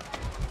up.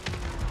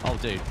 Oh,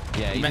 dude.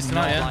 Yeah, he messed did him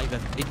up, not yeah? like the.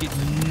 It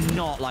did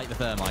not like the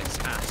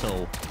thermites at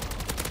all.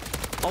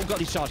 Oh god,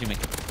 he's charging me.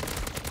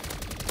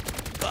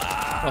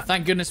 Well,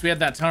 thank goodness we had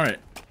that turret.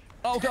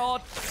 Oh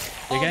god.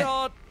 You Oh okay?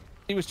 god.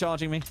 He was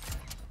charging me.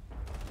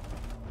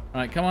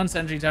 Right, come on,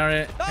 sentry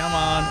turret. Come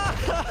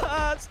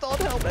on. Stop,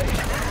 help me.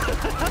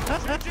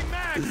 Switching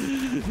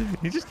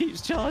mags. He just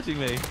keeps charging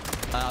me.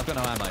 I've got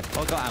no ammo.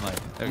 Oh, I've got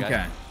ammo.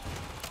 Okay.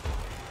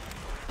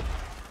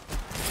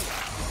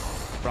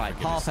 Right,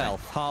 half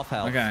health, half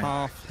health, Okay.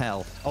 half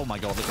health. Oh my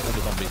god, look at all the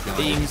zombies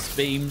behind me.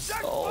 Beams.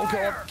 Oh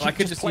god. Well, I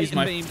could just use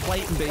my... beam,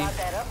 plate and beam. Got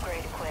that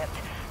upgrade equipped.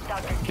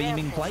 Dr. Beaming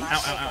Jensen plates? might Ow,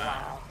 ow, take a ow,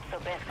 while, so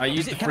best I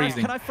used the Can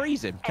freezing. I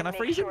freeze him? Can I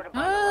freeze him?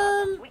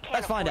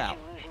 Let's find out.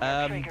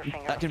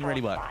 That didn't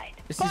really work.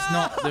 This is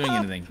not doing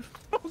anything.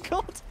 Oh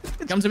god.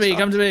 Come to me,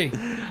 come to me.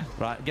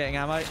 Right, getting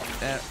ammo.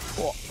 There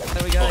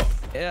we go.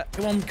 Yeah.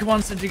 Come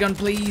on, sentry gun,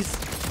 please.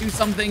 Do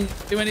something.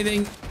 Do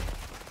anything.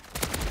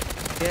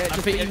 Yeah,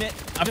 just beam it.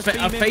 Just beam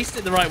I've him. faced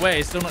it the right way.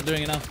 It's still not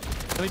doing enough.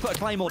 Let me put a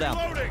claymore down.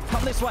 Reloading.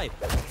 Come this way.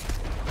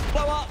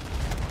 Blow up.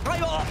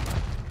 Claymore.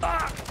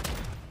 Ah.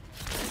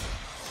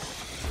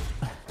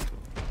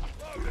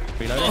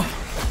 Reloading.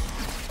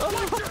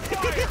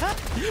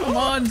 Come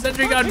on,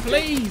 sentry gun,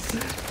 please.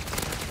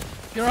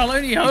 You're our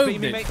only He's hope.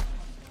 beaming me.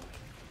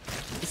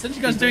 The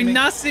sentry gun's doing beaming me.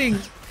 nothing.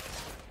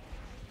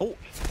 Oh,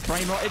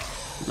 brain rotted.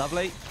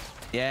 Lovely.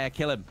 Yeah,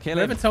 kill him. Kill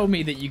Whoever him. told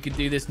me that you could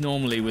do this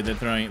normally with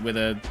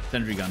a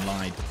sentry gun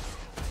lied.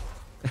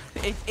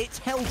 It's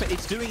helping.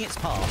 It's doing its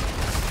part.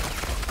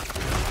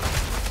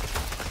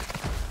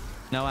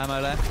 No ammo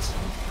left.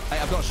 Hey,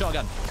 I've got a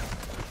shotgun.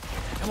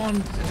 Come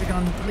on, sentry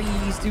gun,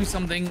 please do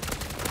something.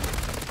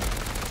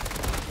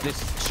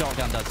 This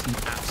shotgun does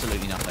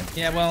absolutely nothing.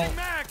 Yeah, well,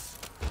 Max.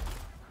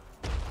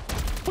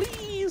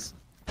 Please.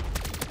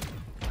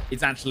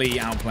 it's actually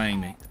outplaying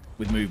me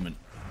with movement.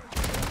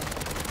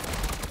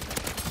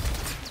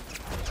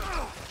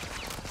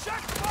 Check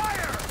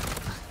fire.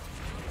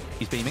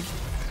 He's beaming.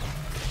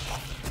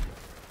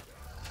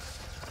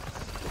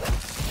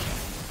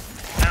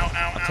 Ow,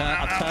 ow, I've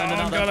turned oh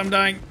another. god, I'm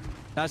dying.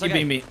 That's You okay.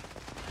 beat me.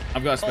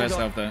 I've got a spare God.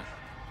 self though.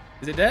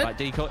 Is it dead? Right,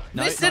 decoy.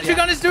 No, This not sentry yet.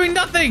 gun is doing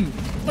nothing.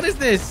 What is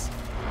this?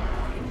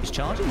 He's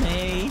charging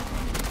me.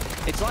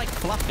 It's like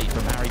Fluffy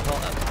from Harry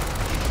Potter.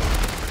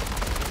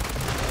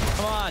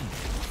 Come on.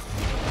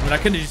 I mean, I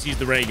could have just used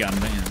the ray gun,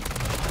 but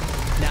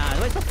yeah. Nah,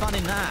 where's the fun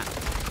in that?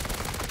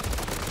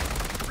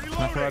 Can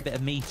I throw a Reloading. bit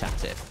of meat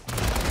at it?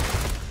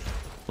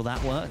 Will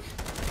that work?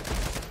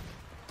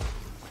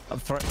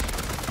 I've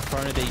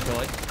thrown a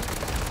decoy.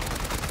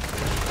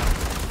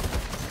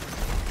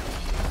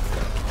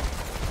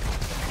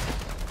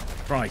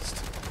 Christ.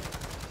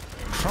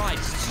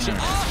 Christ.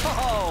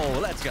 Oh,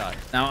 let's go.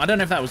 Now, I don't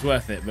know if that was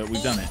worth it, but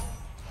we've done it.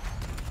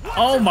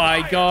 Oh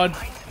my god.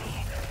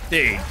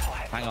 Dude,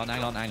 Hang on,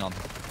 hang on, hang on.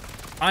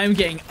 I am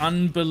getting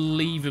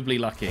unbelievably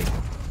lucky.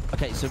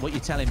 Okay, so what you're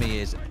telling me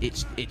is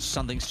it's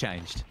something's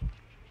changed.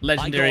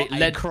 Legendary, I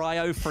got a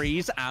cryo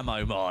freeze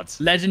ammo mod.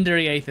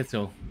 legendary aether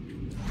tool.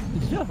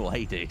 No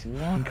way, dude. What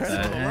the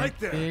Incredible. heck, Right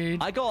there.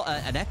 dude? I got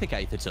an epic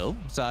aether tool,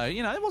 so,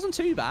 you know, it wasn't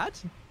too bad.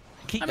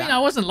 Keep I mean, that. I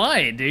wasn't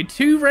lying, dude.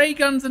 2 ray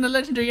guns and a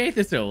legendary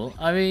aether tool.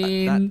 I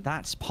mean...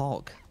 That's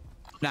Pog.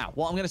 Now,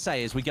 what I'm going to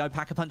say is we go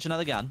pack-a-punch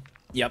another gun,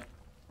 Yep.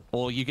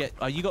 or you get...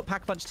 you got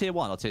pack-a-punch tier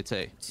 1 or tier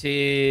 2?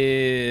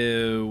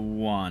 Tier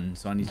 1,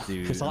 so I need to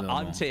do Because a little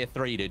I'm more. tier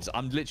 3, dude. So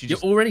I'm literally You're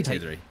just... already tier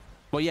 3.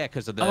 Well, yeah,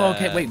 because of the... Oh,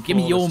 okay, wait. Give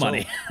me your flawless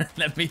money. tool.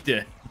 Let me do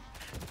it.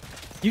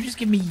 You just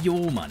give me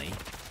your money,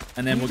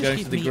 and then Can we'll you go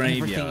just to give the me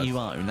everything graveyard. you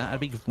own? That'd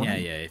be Yeah,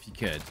 great. yeah, if you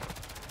could.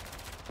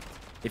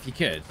 If you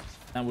could.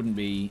 That wouldn't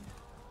be...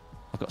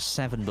 I've got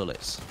 7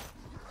 bullets.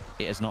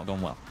 It has not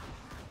gone well.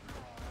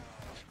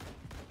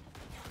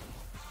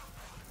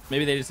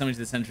 Maybe they did something to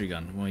the sentry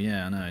gun. Well,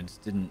 yeah, I know. It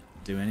just didn't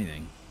do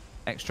anything.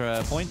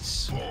 Extra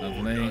points.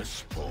 Lovely. Right,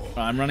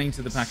 I'm running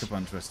to the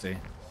pack-a-punch, Rusty.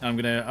 I'm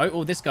gonna...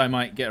 Oh, this guy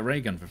might get a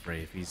ray gun for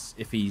free if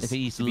he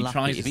lucky,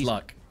 tries if his he's-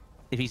 luck.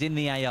 If he's in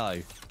the AO,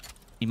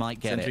 he might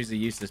get Sentries it. are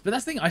useless. But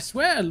that's the thing. I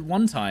swear,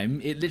 one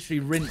time it literally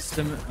rinsed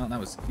them. Oh, that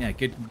was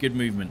good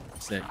movement.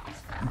 Sick.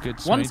 Good.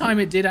 One smooth. time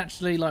it did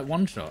actually like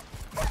one shot.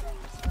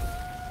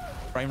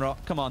 Frame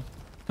rock. Come on.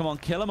 Come on.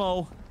 Kill them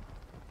all.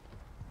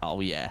 Oh,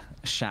 yeah.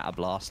 Shatter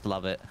blast.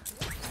 Love it.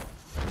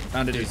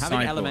 Found a Dude, new having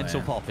sideboard elemental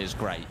there. pop is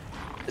great.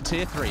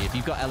 Tier 3, if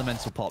you've got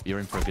elemental pop, you're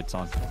in for a good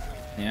time.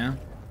 Yeah.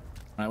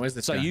 Right, where's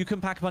this So guy? you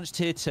can pack a punch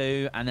tier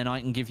 2, and then I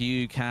can give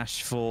you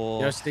cash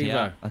for... Yo, Steve-o.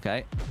 Yeah,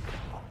 okay.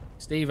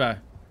 Steve-o.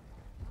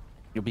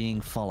 You're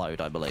being followed,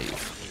 I believe.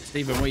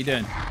 Steven, what are you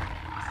doing?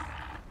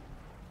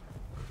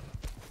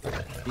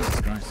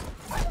 Jesus Christ.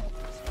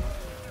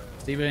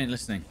 Steve ain't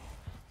listening.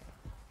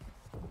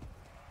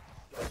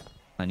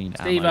 I need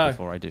Steve-o. ammo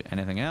before I do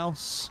anything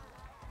else.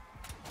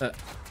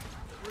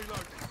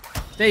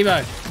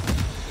 Steve-o.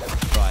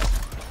 Right.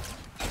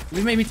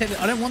 You made me take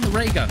the... I don't want the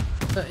ray gun.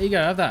 Here you go,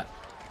 have that.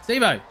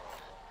 Steve-o.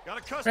 Got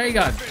a custom Ray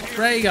gun. weapon here.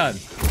 Ray gun.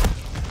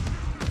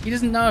 He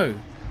doesn't know.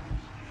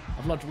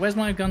 I've locked... Where's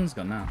my guns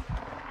gone now?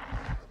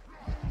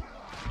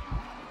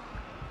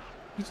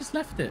 He just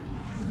left it.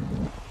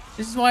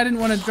 This is why I didn't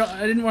want to drop.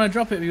 I didn't want to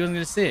drop it if he wasn't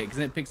going to see it, because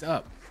then it picks it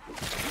up.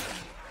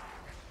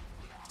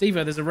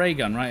 Steve-o, there's a ray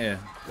gun right here.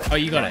 Oh,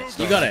 you got it.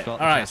 You got it. All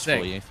the right, cash sick.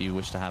 for you if you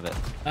wish to have it.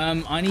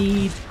 I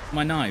need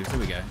my knives. Here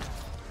we go.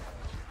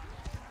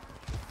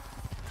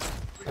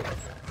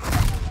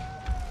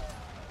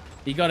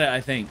 He got it, I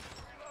think.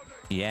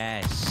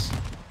 Yes.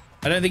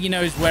 I don't think he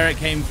knows where it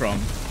came from,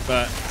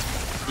 but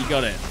he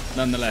got it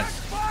nonetheless.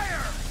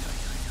 Fire!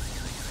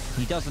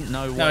 He doesn't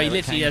know where No, he it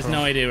literally came has from.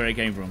 no idea where it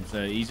came from,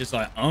 so he's just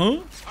like,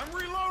 oh? I'm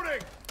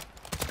reloading.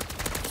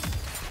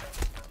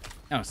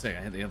 Oh, sick.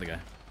 I hit the other guy.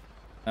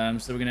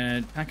 So we're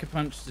gonna pack a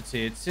punch to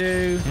tier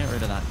 2, Get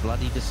rid of that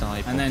bloody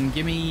disciple. and then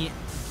give me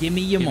your Give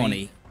me-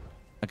 money.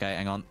 Okay,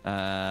 hang on.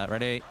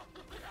 Ready?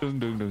 Dun,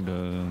 dun, dun,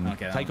 dun.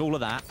 Okay, Take all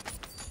of that.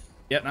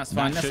 Yep, that's That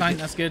fine. That's should fine. be-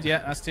 That's good. Yeah,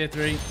 that's tier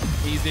 3.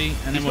 Easy, and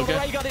then He's we'll got go.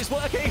 the ray gun. It's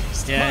working.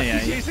 Yeah, yeah,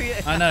 He's yeah. using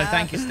it. I know.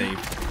 Thank you, Steve.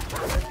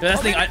 But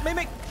that's the thing.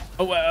 Mimic.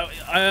 Oh,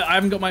 I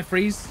haven't got my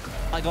freeze.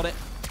 I got it.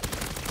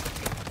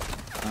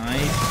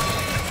 Nice.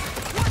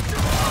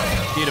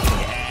 Beautiful.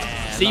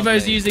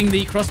 Steve-o's lovely. using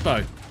the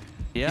crossbow.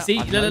 Yeah. You see?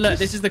 I've Look, look, look. noticed.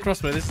 This is the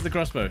crossbow. This is the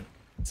crossbow.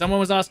 Someone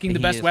was asking the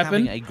He best is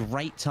weapon. having a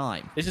great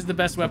time. This is the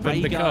best weapon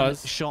Ray gun,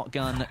 because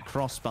shotgun,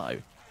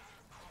 crossbow.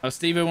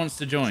 Steve-o wants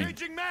to join.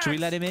 Changing mags. Should we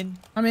let him in?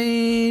 I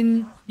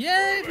mean,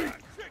 yeah,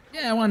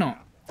 why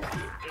not?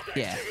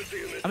 Yeah.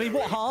 I mean,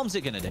 what harm's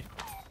it gonna do?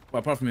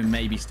 Well, apart from him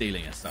maybe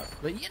stealing and stuff,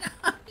 but you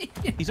know,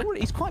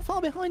 He's quite far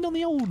behind on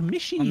the old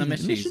mission. On the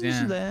missions,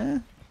 yeah.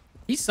 there.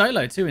 he's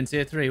solo too in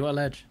tier 3. What a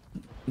ledge!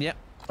 Yep.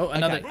 Oh,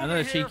 another Okay.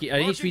 another cheeky.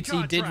 An Marking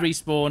HVT did contract.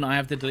 respawn. I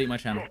have to delete my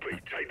channel.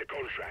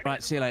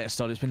 Right. See you later,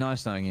 Stod. It's been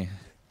nice knowing you.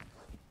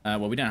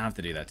 Well, we don't have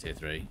to do that tier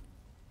 3.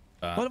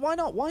 Well, why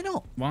not? Why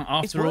not? Well,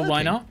 It's after all, why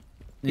working. not?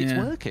 It's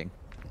Yeah. working.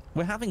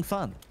 We're having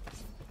fun.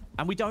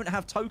 And we don't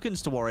have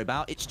tokens to worry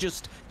about. It's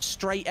just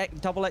straight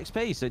double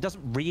XP, so it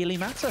doesn't really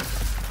matter.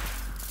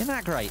 Isn't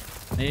that great?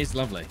 It is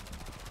lovely.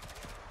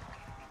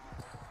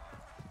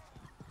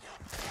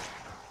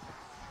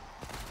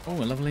 Oh,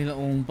 a lovely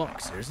little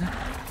box here, isn't it?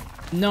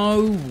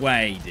 No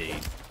way, dude.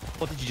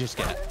 What did you just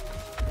get?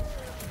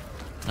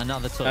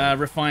 Another tool.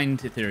 Refined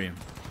Ethereum.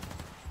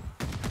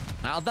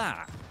 Out of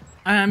that?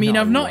 I mean,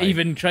 No I've not way.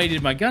 even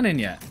traded my gun in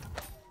yet.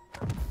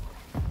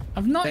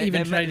 I've not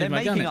even traded they're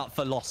my gun making in. up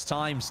for lost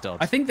time, Stod.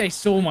 I think they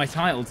saw my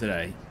title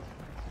today.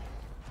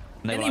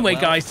 And they were Anyway,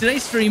 like, well, guys,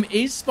 today's stream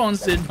is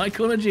sponsored by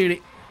Call of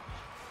Duty.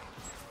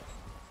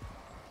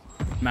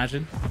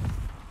 Imagine.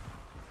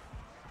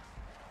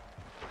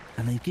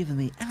 And they've given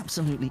me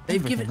absolutely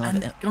They've everything given...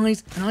 I've And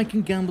guys, and I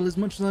can gamble as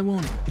much as I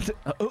want.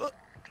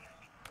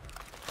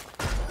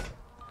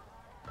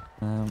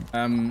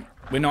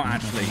 We're not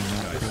actually,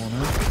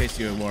 guys, in case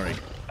you were worried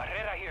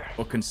Herrera here.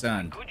 or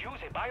concerned. Could use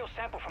a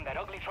biosample from that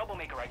ugly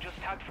troublemaker I just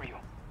tagged for you.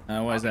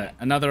 What is that?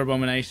 Another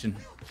abomination.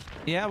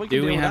 Yeah, we can Do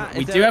deal we with have? that.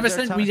 We Is do there- have a is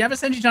there we have a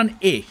sentry gun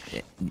ish.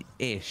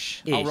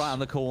 Ish. Ish. Oh, right on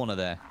the corner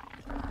there.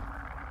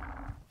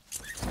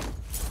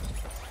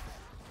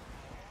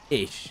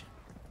 Ish.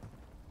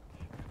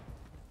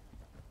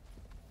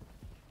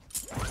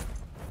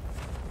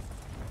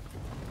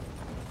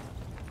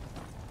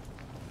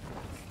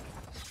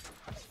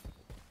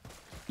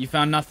 You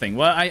found nothing.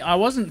 Well, I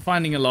wasn't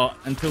finding a lot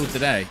until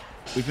today.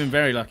 We've been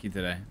very lucky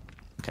today.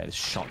 Okay, this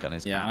shotgun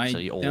is Yeah,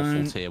 absolutely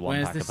awful tier 1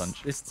 where's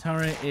pack-a-punch. This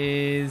turret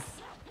is...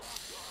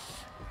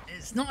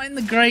 It's not in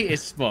the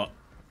greatest spot.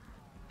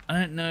 I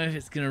don't know if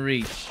it's going to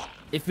reach.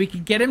 If we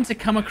could get him to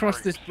come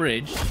across this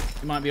bridge,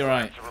 it might be all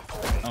right.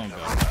 Oh,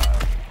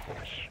 God.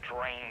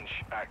 Strange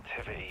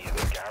activity in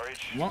the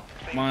garage. What?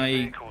 Seems My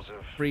vehicles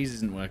have, freeze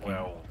isn't working.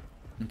 well,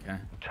 Okay.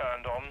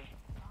 turned on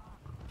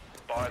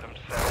by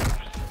themselves.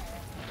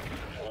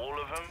 All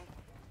of them.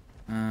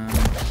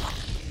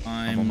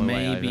 I'm on my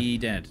way maybe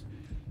dead.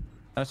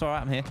 That's all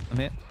right. I'm here. I'm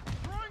here.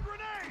 Throwing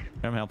grenade!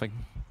 I'm helping.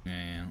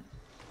 Yeah.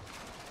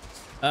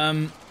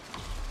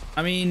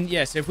 I mean,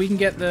 yeah, so if we can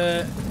get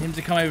him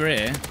to come over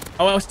here.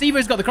 Oh, well,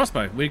 Steve-O's got the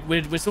crossbow.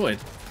 We're sorted.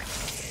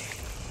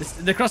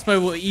 The crossbow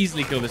will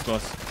easily kill this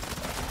boss.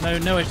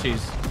 No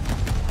issues.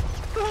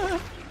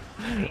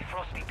 Hey,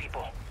 Frosty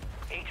people.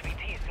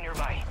 HVT is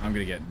nearby. I'm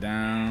gonna get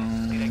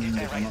down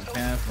if I'm not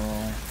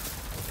careful.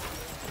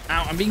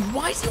 Ow,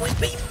 why is he always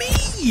being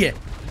me?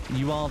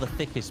 You are the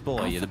thickest boy.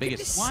 Oh, You're the for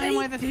biggest. goodness Why am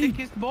I the dude.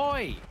 thickest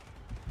boy?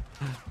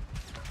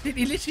 He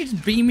literally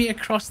just beamed me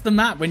across the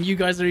map when you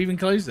guys are even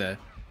closer.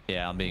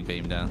 Yeah, I'm being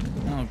beamed down.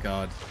 Oh,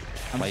 God.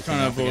 I'm just Waking trying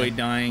to up avoid again.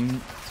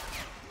 dying.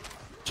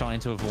 Trying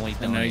to avoid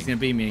Oh, no, he's dying. gonna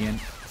beam me again.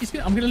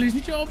 I'm gonna lose my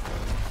job.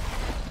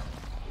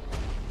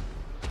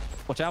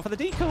 Watch out for the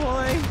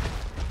decoy.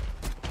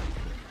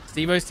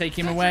 Steve-O's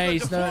taking him away.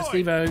 No,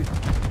 Steve-O.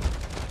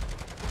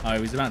 Oh,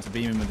 he was about to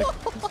beam him with the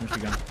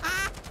submachine gun.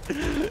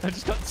 I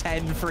just got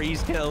 10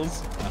 freeze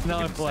kills. Oh, for No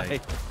goodness way.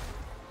 sake.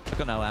 I've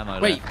got no ammo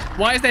Wait, left.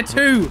 why is there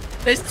two?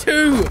 There's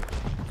two.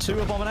 2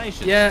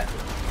 abominations. Yeah.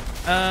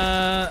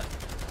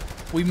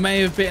 We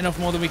may have bitten off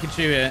more than we could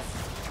chew here.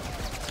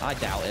 I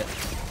doubt it.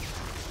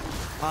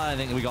 I don't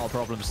think we got a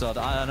problem, Sod.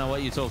 I don't know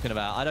what you're talking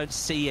about. I don't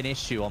see an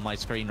issue on my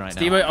screen right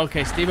now.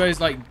 Okay, Steve-O's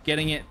like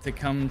getting it to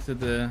come to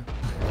the...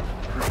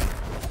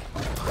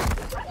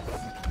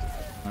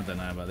 I don't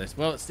know about this.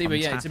 Well, Steve-O,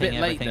 yeah, it's a bit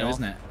tapping late though, everything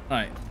isn't it?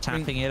 Right.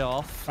 Tapping it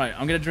off. Right,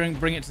 I'm gonna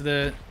bring it to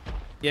the...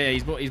 Yeah,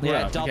 he's brought it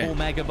Yeah, up. double Okay.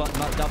 mega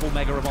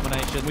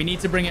abomination. We need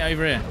to bring it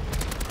over here.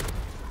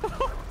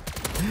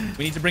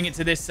 We need to bring it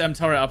to this turret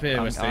up here.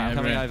 I'm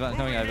coming here. over. I'm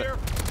coming over.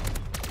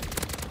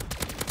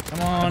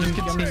 Come on, Just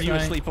come on,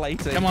 continuously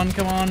plating. Come on,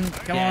 come on. Yeah,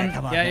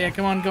 come on. Yeah,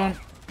 come on, go on.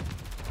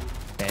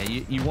 Yeah,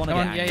 you want to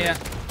Come get on, angry. yeah.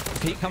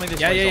 Keep coming this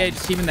Yeah, way. yeah, Tom.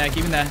 just keep him there,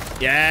 keep him there.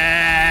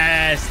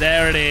 Yes,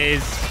 there it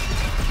is.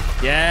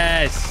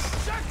 Yes.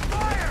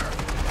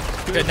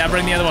 Good, now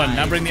bring the other one.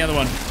 Now bring the other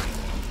one.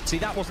 See,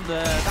 that wasn't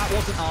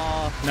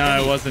our...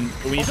 No, it wasn't.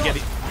 But we need to get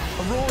it.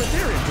 A raw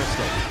Ethereum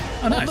crystal.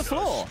 Oh, nice. On the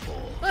floor.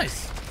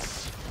 Nice.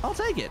 I'll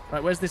take it.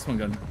 Right, where's this one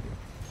gone?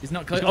 He's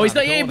not close. He's gone Oh, he's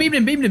around not. the Yeah,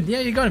 corner. beamed him. Yeah,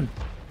 you got him.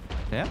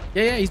 Yeah?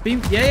 Yeah, he's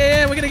beamed.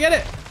 Yeah, we're gonna get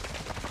it. Oh,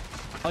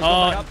 he's gone back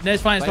Oh, up. no,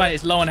 it's fine, it's Wait, fine. wait.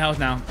 It's low on health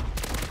now.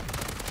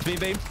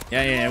 Beam.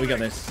 Yeah, we got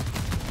this.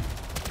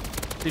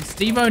 Dude,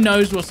 Steve-O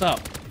knows what's up.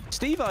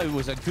 Steve-O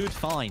was a good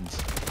find.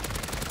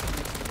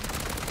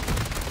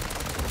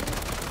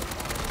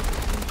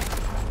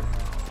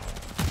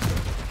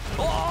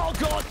 Oh,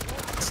 God!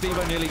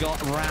 Steve-O nearly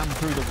got rammed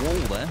through the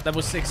wall there.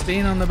 Level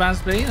 16 on the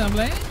Basby,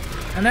 lovely.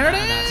 And there it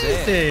And that's is,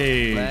 it.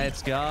 dude.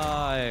 Let's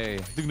go.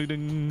 Ding, ding,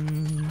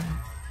 ding.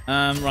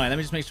 Right, let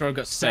me just make sure I've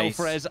got space.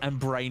 Self-res and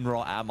brain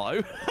rot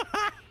ammo.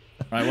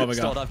 Right, what have we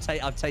got?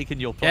 Stod, I've taken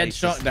your place.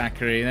 Headshot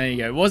daiquiri. There you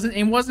go. It wasn't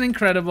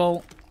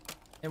incredible.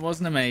 It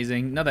wasn't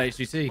amazing. Another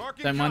HGC.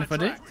 Marking Don't mind if I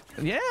do. contract.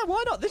 Yeah,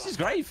 why not? This is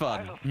great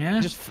fun. Yeah.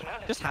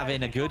 Just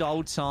having a good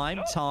old time,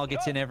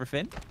 targeting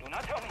everything. Do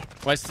not tell me.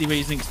 Why is Steve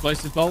using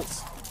explosive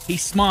bolts?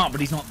 He's smart, but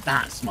he's not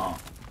that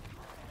smart.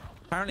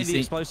 Apparently You the see-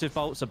 explosive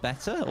bolts are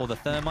better, or the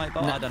thermite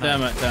bolt. I don't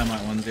know.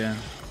 Thermite ones, yeah.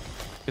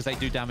 Because they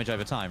do damage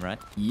over time, right?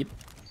 Yep.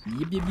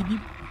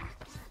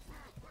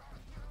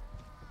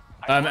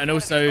 And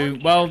also,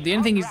 well, the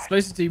only thing is it's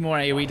supposed to do more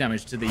AoE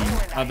damage to the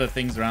other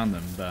things around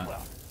them,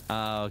 but...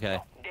 Oh, okay.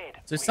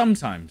 Dead. So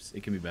sometimes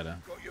it can be better.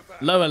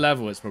 Lower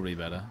level, it's probably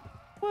better.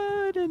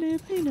 Wouldn't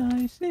it be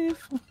nice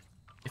if...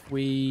 If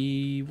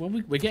we... Well,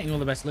 we're getting all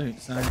the best loot,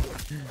 so...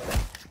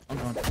 Oh,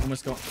 God.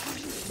 Almost got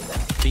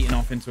beaten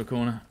off into a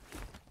corner.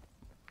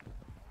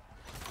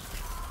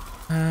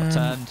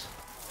 Turned.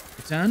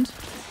 You turned?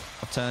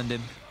 I've turned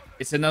him.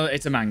 It's a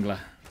mangler.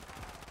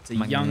 It's a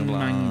young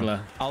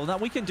mangler. Oh, no,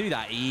 we can do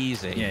that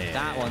easy. Yeah,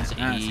 that yeah. one's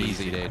That's easy,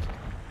 easy. dude.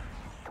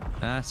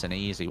 That's an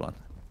easy one.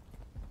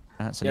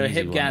 That's an Yo, easy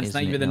Hip one, Gads, isn't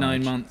thank you it, for the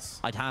 9 Nige? months.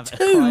 I'd have a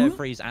 2? cryo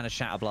freeze and a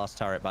shatter blast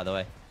turret, by the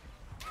way.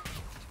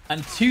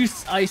 And 2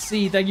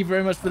 IC, thank you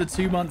very much for the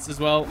 2 months as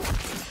well.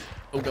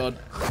 Oh, God.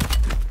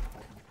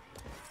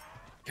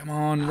 Come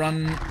on,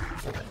 run.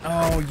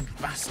 Oh, you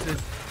bastard.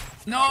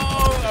 No,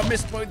 I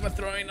missed both my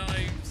throwing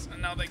knives,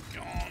 and now they're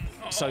gone.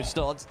 Oh. So,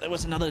 Stods, there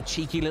was another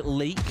cheeky little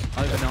leak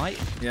overnight.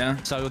 Yeah.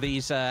 So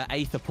these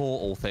Aether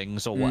Portal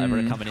things, or whatever,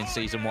 are coming in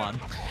Season 1.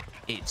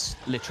 It's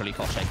literally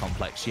Koche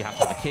Complex. You have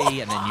to have a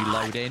key, and then you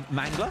load in.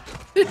 Mangler?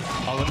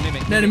 Oh, a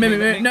Mimic. No,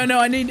 Mimic. No,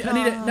 I need it.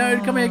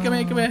 No, come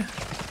here.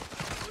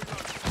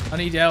 I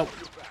need your help.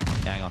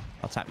 Yeah, hang on.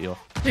 I'll tap you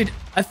off. Dude,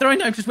 a throwing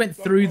knife just went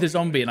through the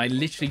zombie and I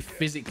literally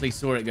physically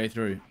saw it go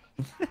through.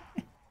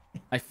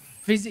 I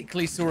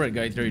physically saw it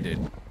go through,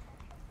 dude.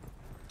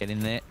 Get in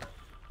there.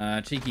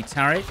 Cheeky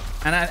turret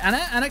and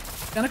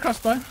a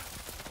crossbow.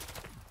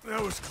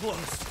 That was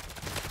close.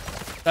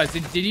 Guys,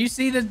 did you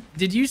see the?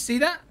 Did you see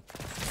that?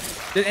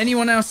 Did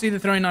anyone else see the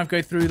throwing knife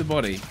go through the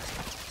body?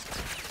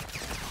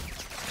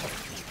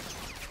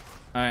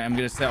 All right, I'm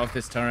gonna set off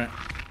this turret.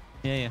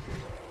 Yeah.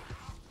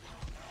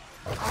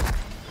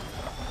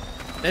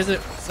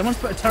 Someone's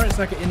put a turret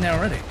circuit in there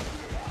already.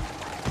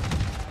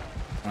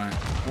 All right,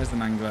 where's the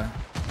mangler?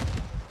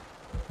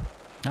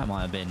 That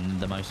might have been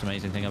the most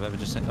amazing thing I've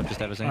ever seen.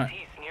 Right.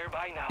 He's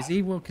nearby now. Is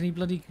he? Well, can he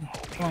bloody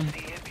come on? See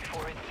it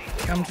before it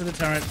sees Come to the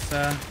turret,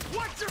 sir.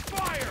 Watch your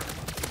fire!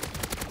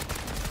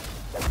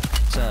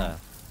 Sir,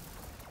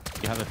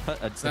 you have a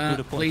Sir, good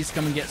point. please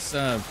come and get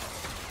served.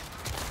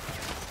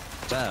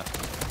 Sir,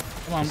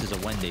 Come on, this is a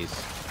Wendy's.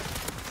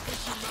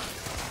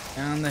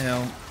 down the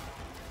hill.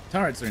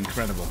 Turrets are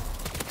incredible.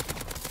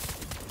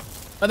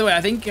 By the way,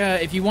 I think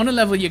if you want to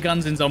level your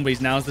guns in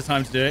zombies, now's the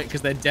time to do it,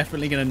 because they're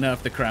definitely going to nerf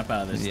the crap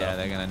out of this Yeah, stuff.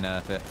 they're going to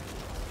nerf it.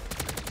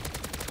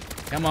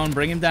 Come on,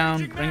 bring him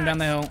down. Bring him down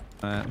the hill.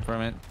 For a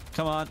minute.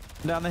 Come on,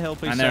 down the hill,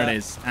 please, And there sir. it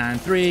is.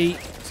 And 3,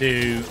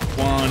 2,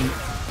 1.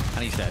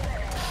 And he's dead.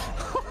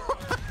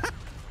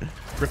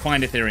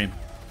 Refined Ethereum.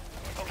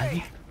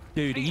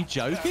 Dude, are you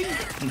joking?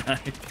 No.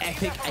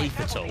 Epic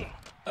Aethertol.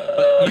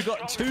 But you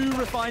got 2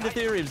 refined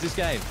Ethereums this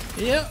game.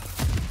 Yep.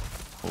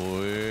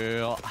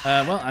 Well,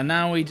 and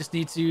now we just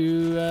need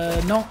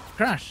to not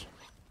crash.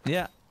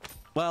 Yeah.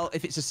 Well,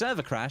 if it's a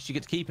server crash, you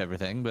get to keep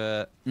everything,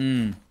 but...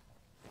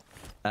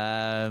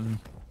 I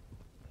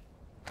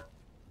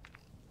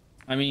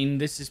mean,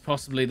 this is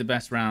possibly the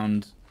best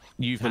round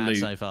You've for had loot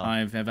so far.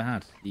 I've ever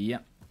had.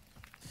 Yep.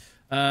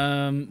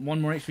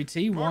 One more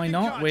HVT. Why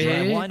not?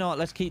 Yeah, why not?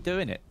 Let's keep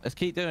doing it. Let's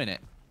keep doing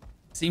it.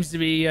 Seems to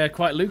be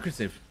quite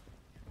lucrative.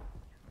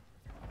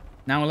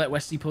 Now I'll let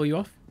Westy pull you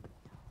off.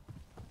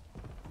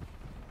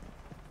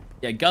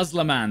 Yeah,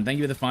 Guzzler Man. Thank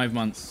you for the 5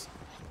 months.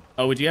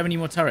 Oh, would you have any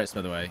more turrets,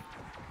 by the way? Do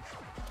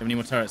you have any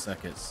more turret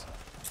circuits?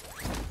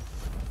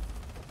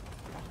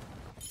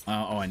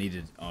 Oh, I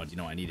needed... Oh, do you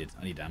know what I needed?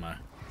 I need ammo. I'm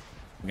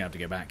gonna have to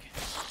go back.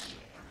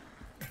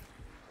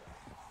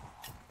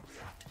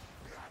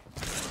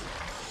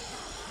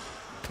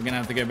 We're gonna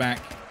have to go back.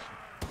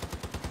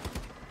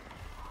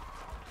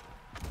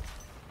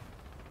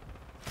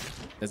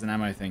 There's an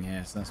ammo thing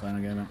here, so that's why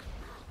I'm gonna go back.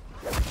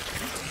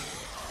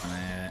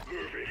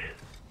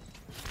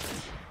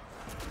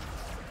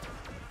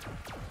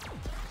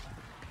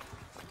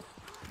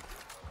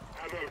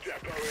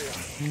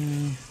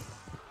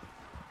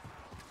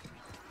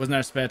 Wasn't there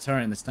a spare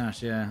turret in the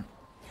stash? Yeah.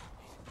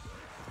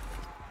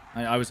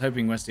 I was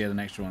hoping Westy had an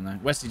extra one, though.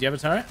 Westy, do you have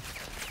a turret?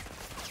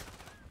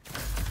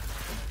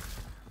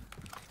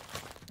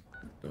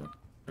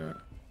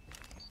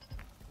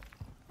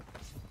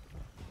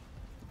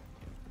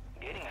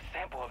 Getting a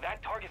sample of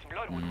that target's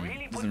blood would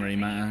really put Doesn't really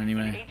the matter feed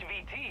anyway. in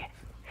HVT.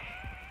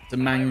 It's a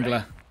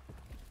mangler.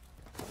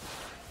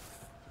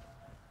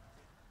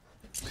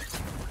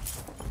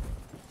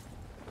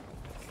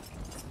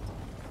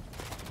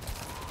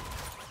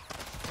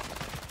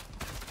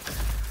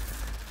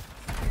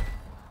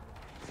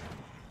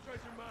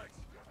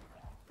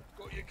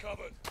 Got you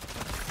covered.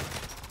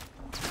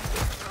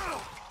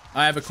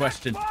 I have a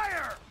question.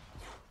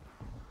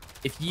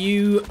 If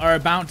you are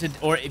about to,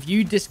 or if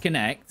you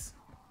disconnect,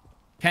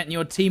 can't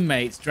your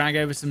teammates drag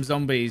over some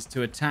zombies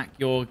to attack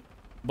your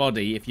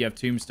body if you have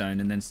tombstone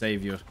and then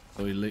save your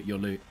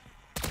loot?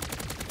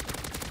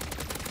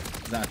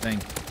 Is that a thing?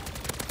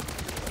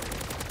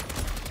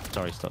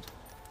 Sorry, Stud.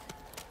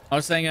 I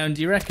was saying,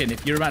 do you reckon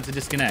if you're about to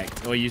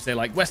disconnect, or you say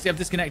like, Westy, I've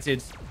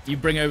disconnected, you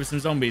bring over some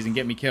zombies and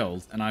get me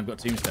killed, and I've got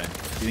tombstone?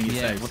 Do you think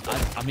it's safe?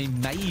 Well, I mean,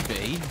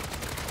 maybe.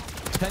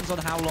 Depends on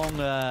how long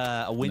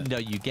a window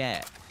you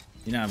get.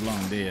 You don't have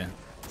long, do you?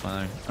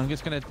 So I'm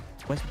just gonna.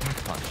 Where's the pack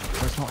punch?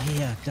 Oh, it's not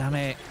here. Damn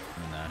it.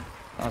 No.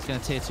 I was gonna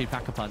tier 2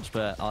 pack-a punch,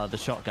 but the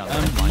shotgun.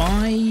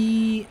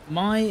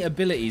 My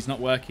ability's not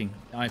working.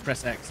 I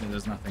press X and it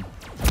does nothing.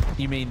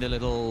 You mean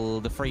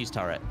the freeze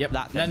turret? Yep.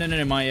 That No, thing.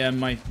 no.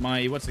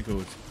 My what's it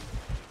called?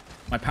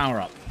 My power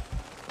up.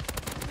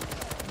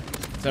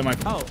 So my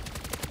it's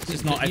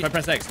just not. If I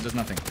press X, it does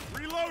nothing.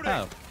 Reloading.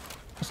 Oh,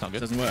 that's not It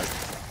good. doesn't work.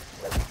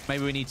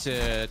 Maybe we need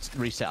to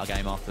reset our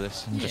game after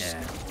this. And just...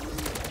 Yeah.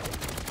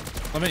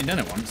 I've only done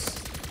it once.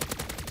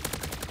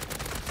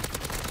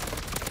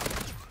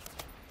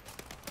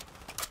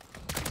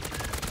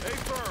 Stay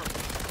firm.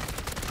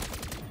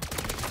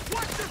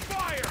 Watch your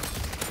fire.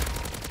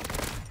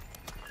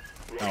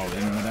 Oh,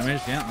 minimum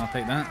damage. Yeah, I'll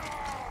take that.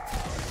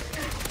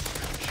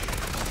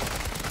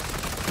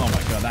 Oh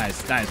my god, that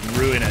is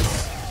ruinous.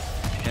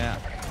 Yeah.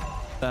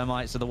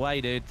 Thermites are the way,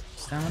 dude.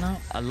 Stamina.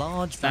 A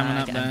large Stamina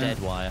bag and up there.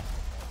 dead wire.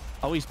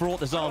 Oh, he's brought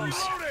the zombs.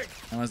 Reloading.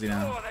 How is he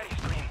now? Oh, that is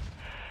green.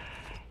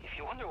 If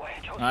you wonder why I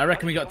chose I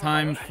reckon we got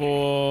time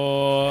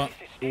for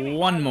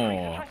one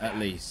more at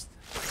least.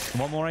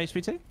 One more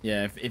HPT?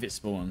 Yeah, if it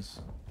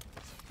spawns.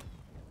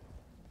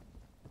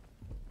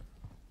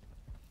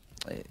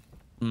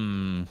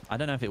 I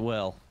don't know if it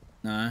will.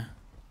 No.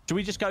 Should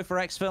we just go for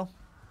exfil?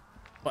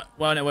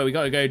 Well, no, wait, we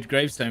got to go to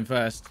Gravestone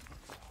first.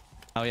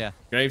 Oh, yeah.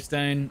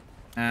 Gravestone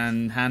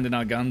and hand in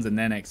our guns and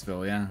then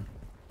exfil, yeah.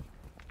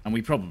 And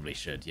we probably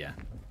should, yeah.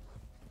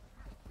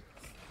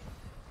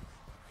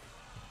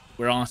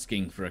 We're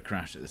asking for a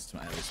crash at this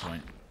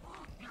point.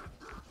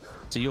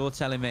 So you're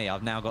telling me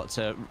I've got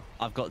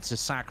to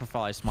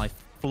sacrifice my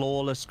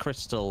flawless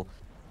crystal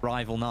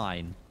rival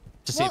 9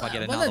 to see if I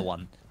get another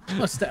one.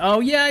 Oh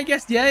yeah, I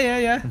guess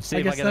yeah. See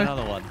if I get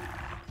another one.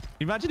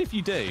 Imagine if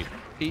you do.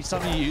 Each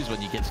time you use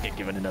one, you get to get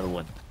given another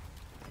one.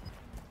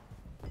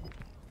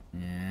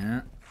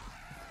 Yeah.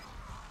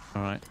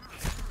 All right.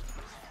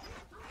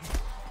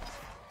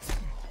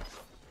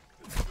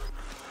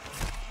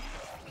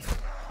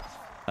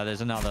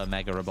 There's another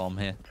mega bomb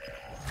here.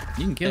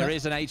 You can kill it. There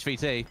is an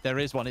HVT. There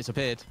is one. It's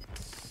appeared.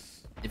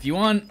 If you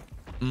want.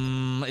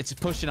 It's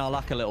pushing our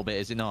luck a little bit,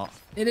 is it not?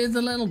 It is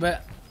a little bit.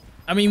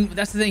 I mean,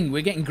 that's the thing.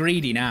 We're getting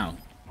greedy now.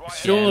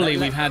 Surely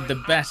we've had the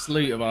best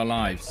loot of our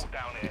lives.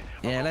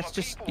 Yeah, let's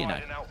just, you know.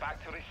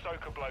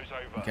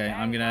 Okay,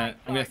 I'm gonna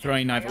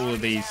throwing knife all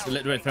of these.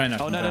 Throwing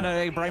knife. Oh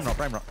no, brain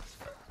rot.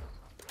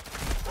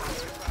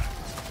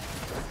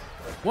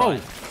 Whoa!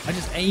 I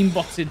just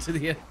aimbotted to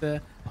the.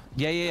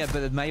 Yeah,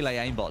 but the melee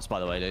aimbots, by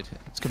the way, dude,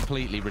 it's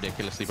completely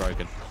ridiculously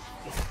broken.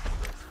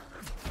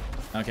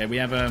 Okay, we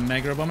have a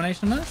mega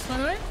abomination on us, by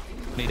the way.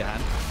 Need a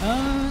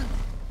hand.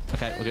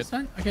 Okay, we're good.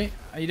 Fine. Okay,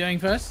 are you doing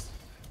first?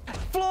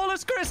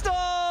 Flawless crystal!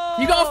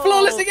 You got a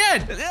flawless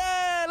again!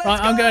 Yeah, let's Right,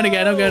 go! I'm going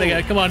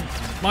again. Come on,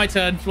 my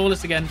turn.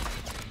 Flawless again,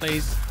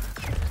 please.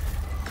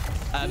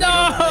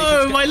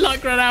 No, my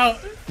luck ran out.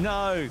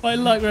 No. My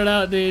luck ran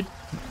out, dude.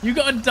 You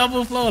got a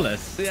double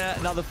flawless. Yeah,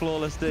 another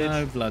flawless, dude.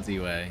 No bloody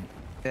way.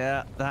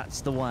 Yeah,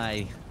 that's the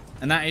way.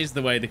 And that is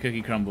the way the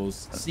cookie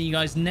crumbles. See you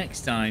guys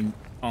next time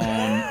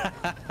on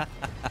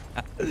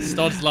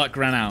Stod's luck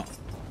ran out.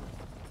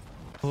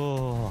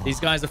 Oh. These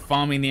guys are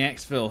farming the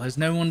exfil. Has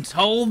no one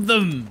told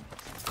them?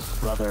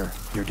 Brother,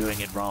 you're doing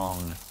it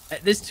wrong.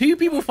 There's 2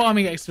 people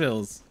farming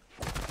exfils.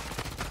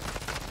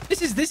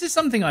 This is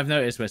something I've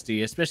noticed,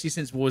 Westy, especially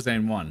since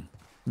Warzone 1.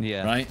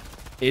 Yeah. Right?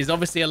 Is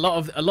obviously a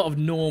lot of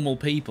normal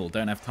people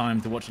don't have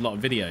time to watch a lot of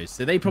videos.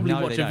 So they probably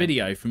watch a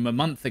video from a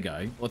month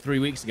ago or 3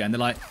 weeks ago and they're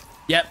like,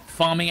 yep,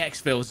 farming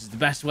exfils is the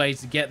best way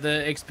to get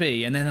the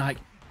XP. And then they're like,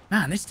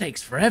 man, this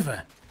takes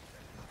forever.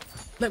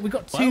 Look, we've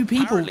got 2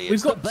 people.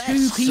 We've got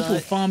 2 people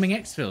farming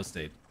exfils,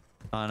 dude.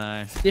 I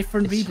know.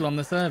 Different people on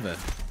the server.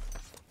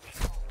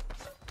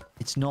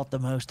 It's not the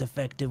most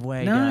effective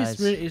way, No,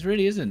 guys. it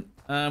really isn't.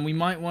 We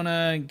might want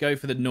to go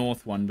for the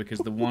north one because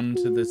the one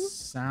to the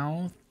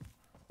south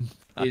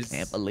is... I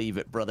can't believe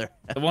it, brother.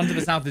 The one to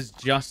the south is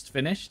just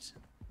finished.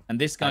 And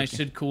this guy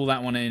should call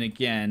that one in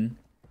again.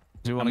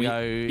 Do we want to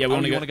go... Yeah, we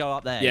want to go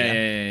up there?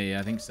 Yeah,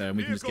 I think so. And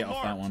we can just get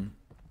off that one.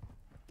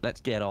 Let's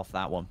get off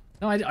that one.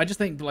 No, I just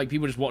think like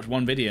people just watch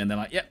one video and they're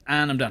like, yep,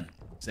 and I'm done.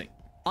 Sick.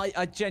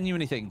 I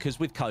genuinely think, because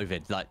with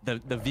COVID, like the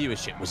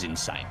viewership was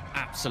insane.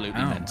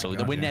 Absolutely mental.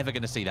 God, We're never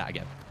going to see that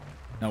again.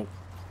 Nope.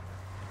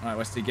 All right,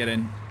 Westy, get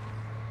in.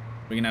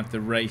 We're going to have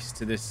to race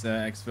to this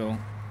exfil.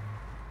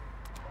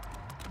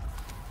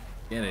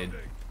 Get in.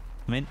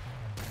 I'm in.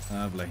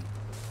 Lovely.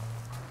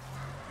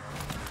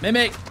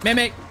 Mimic!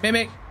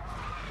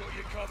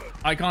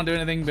 I can't do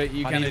anything, but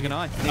you can. Can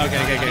I?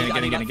 Okay,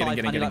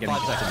 get in.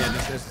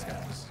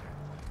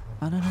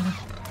 No.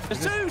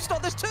 There's 2!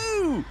 Stop, there's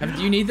 2!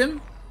 Do you need them?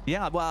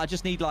 Yeah, well, I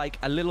just need, like,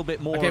 a little bit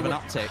more of an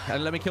uptick.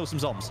 And let me kill some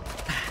zombies.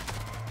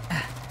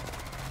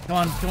 Come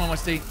on,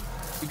 Westy.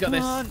 You got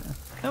this.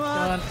 Come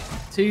on.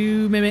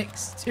 2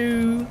 mimics.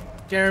 2.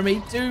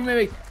 Jeremy, 2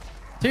 mimics.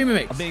 2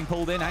 mimics. I'm being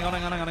pulled in. Hang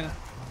on.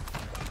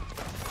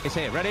 It's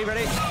here. Ready?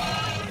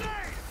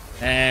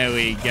 There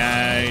we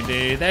go,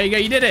 dude. There you go.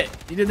 You did it.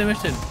 You did the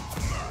mission.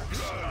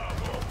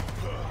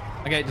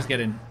 Okay, just get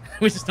in.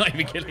 We're just not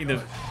even killing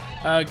them.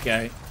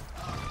 Okay.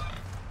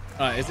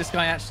 Alright, is this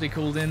guy actually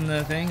called in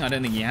the thing? I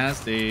don't think he has,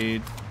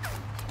 dude.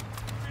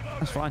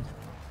 That's fine.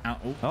 I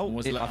fell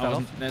off.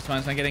 That's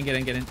fine. Get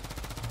in.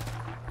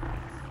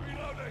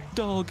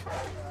 Dog.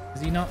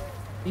 Is he not?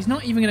 He's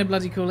not even going to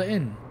bloody call it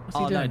in. What's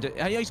he doing?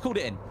 No. Yeah, he's called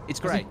it in. It's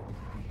great.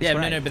 Yeah,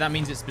 no, but that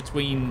means it's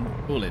between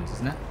call-ins,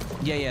 isn't it?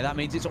 Yeah, that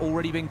means it's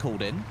already been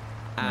called in.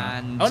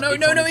 And oh, no,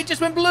 it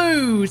just went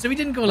blue, so we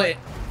didn't call it.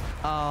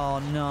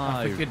 Oh, no.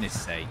 Oh, for goodness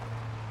sake.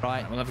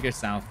 Right. We'll have to go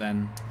south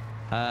then.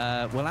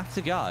 We'll have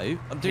to go.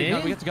 We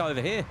have to go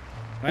over here.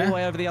 Where? All the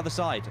way over the other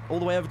side. All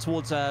the way over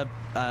towards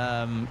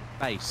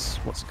base.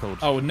 What's it called?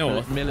 Oh,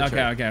 north.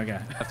 Military. Okay.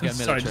 Have to go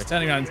Sorry, just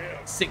turning around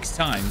 6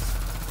 times.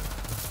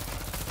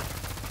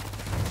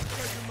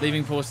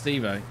 Leaving poor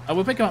Steve-O. Oh,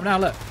 we'll pick him up now,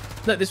 look.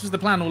 Look, this was the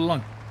plan all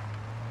along.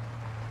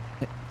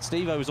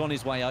 Steve-O was on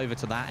his way over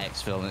to that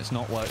exfil and it's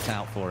not worked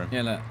out for him.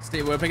 Yeah, look.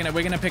 Steve, we're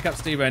going to pick up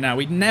Steve-O now.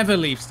 We'd never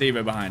leave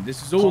Steve-O behind.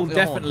 This is all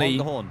definitely... Honk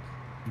the horn.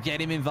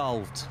 Get him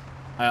involved.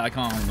 I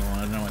can't hold the horn.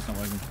 I don't know why it's not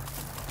working.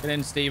 Get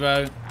in,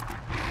 Steve-O.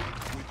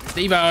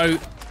 Steve-O.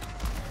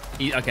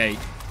 Okay.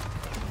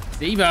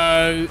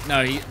 Steve-O.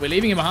 No, we're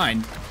leaving him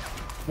behind.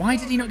 Why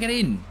did he not get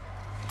in?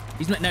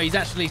 He's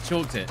actually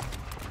chalked it.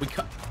 We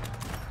cut.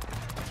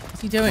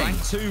 What's he doing?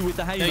 Rank 2 with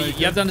the No, haymaker.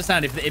 you have to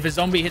understand, if a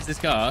zombie hits this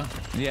car,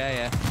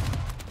 Yeah.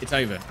 it's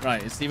over.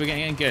 Right, see, we're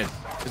getting good.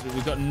 Because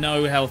we've got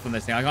no health on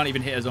this thing. I can't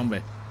even hit a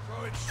zombie.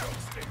 Throwing shock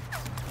stick.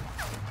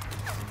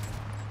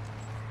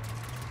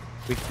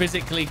 We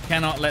physically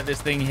cannot let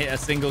this thing hit a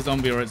single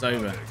zombie or it's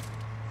over.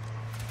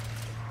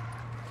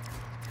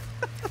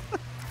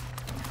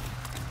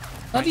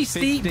 Bloody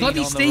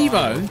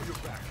Steve-O.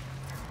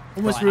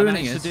 Almost Right, ruining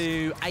I managed us. to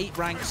do 8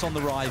 ranks on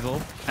the rival.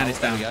 And it's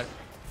there down.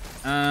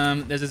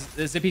 we go.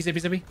 There's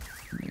Zippy.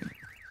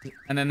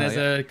 And then there's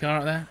a car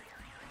up there.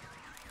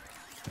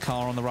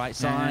 Car on the right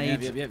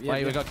side. Yep,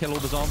 Wait, we got to kill all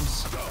the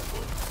zombies.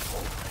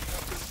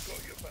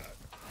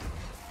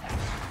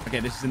 Okay,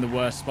 this is in the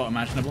worst spot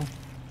imaginable.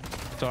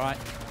 It's alright.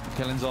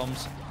 Killing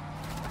zombies.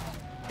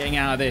 Getting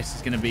out of this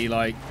is going to be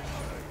like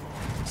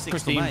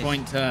Crystal maze.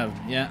 16-point turb.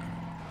 Yeah.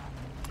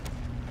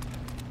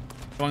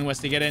 Come on,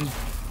 Westy, get in.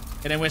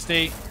 Get in,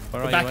 Westy.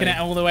 Where We're are backing you? it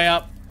all the way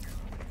up.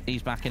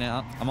 He's backing it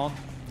up. I'm on.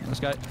 Let's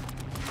go.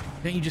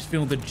 Don't you just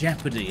feel the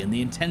jeopardy and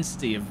the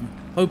intensity of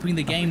hoping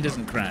the game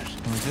doesn't crash?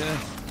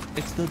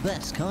 It's the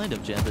best kind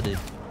of jeopardy.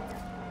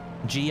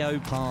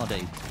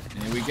 Geopardy.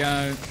 Here we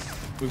go.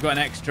 We've got an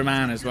extra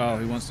man as well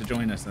who wants to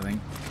join us, I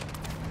think.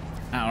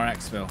 At our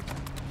exfil.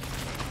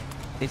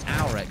 It's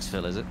our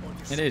exfil, is it?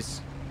 It is.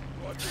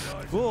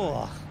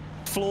 Whoa.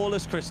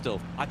 Flawless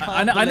crystal. I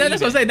can't I know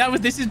that's what I'm believe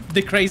saying. This is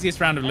the craziest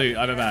round of loot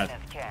I've ever had.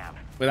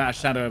 Without a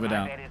shadow of a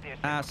doubt.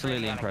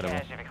 Absolutely incredible.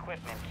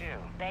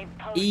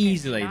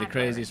 Easily the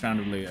craziest round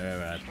of loot I've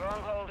ever had.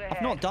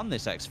 I've not done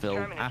this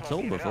exfil at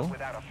all before.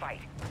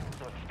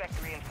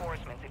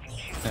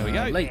 There we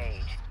go. Late.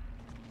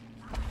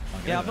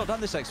 Yeah, I've not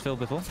done this exfil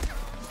before.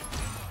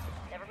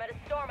 Never met a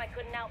storm I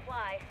couldn't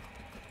outfly.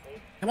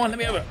 Come on, let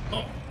me over.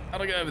 Oh, how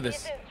do I get over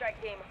this?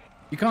 Strike team.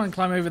 You can't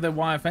climb over the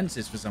wire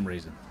fences for some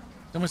reason.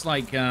 It's almost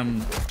like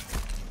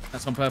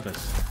that's on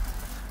purpose.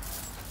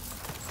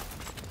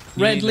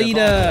 You Red need the leader.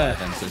 wire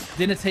fences.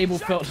 Dinner table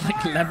felt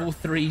like level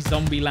 3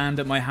 zombie land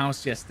at my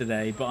house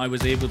yesterday, but I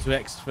was able to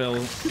exfil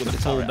with a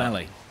full turret up.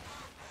 belly.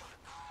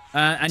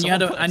 And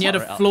Someone you put a had turret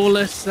a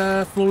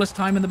up. flawless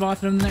time in the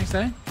bathroom the next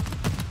day.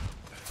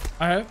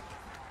 I hope.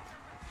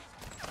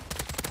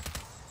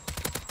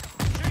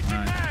 Changing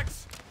Right.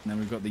 mags. And then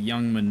we've got the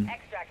young man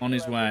Extract on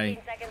his kilo, way.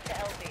 15 seconds to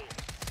LZ.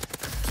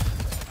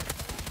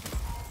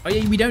 Oh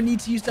yeah, we don't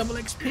need to use double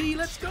XP.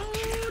 Let's go,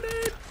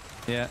 dude.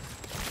 Yeah.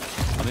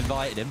 I've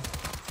invited him.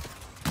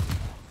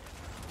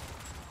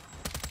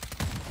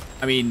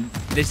 I mean,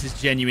 this has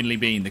genuinely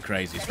been the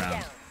craziest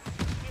round.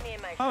 Do me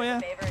and my Oh, yeah.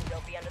 favor and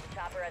don't be under the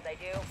chopper as I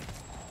do.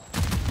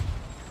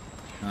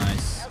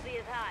 Nice. LZ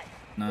is hot.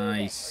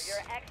 Nice. Or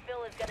your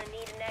exfil is gonna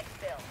need an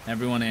exfil.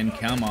 Everyone in,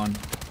 come on.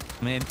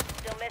 I'm in.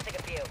 Still missing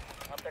a few.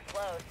 Hope they're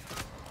close.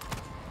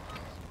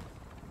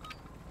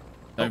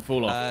 Don't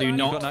fall off. Do You've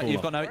not got no, fall you've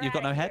off. got no, you've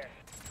got no head.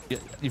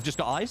 You've just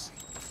got eyes.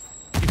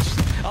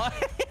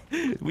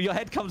 Well, your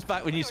head comes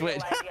back when you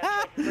switch.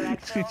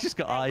 You've just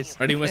got eyes.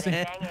 Ready, Weston?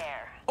 Dang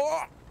air.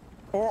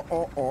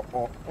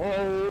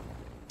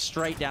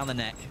 Straight down the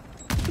neck.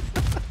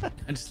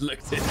 I just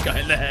looked at this guy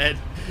in the head.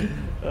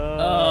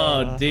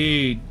 Oh,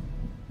 dude.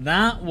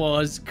 That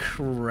was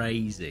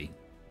crazy.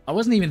 I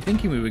wasn't even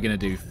thinking we were going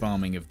to do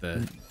farming of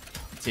the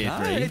tier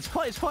 3. It's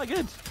quite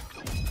good.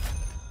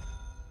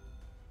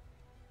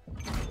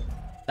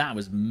 That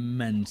was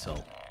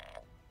mental.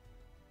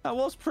 That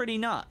was pretty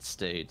nuts,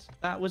 dude.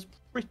 That was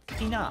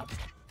pretty nuts.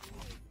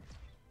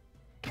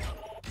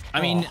 I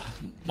mean,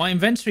 my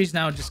inventory's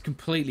now just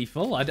completely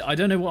full. I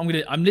don't know what I'm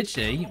going to... I'm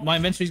literally... My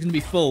inventory's going to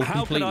be full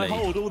completely. How can I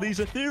hold all these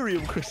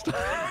Ethereum crystals?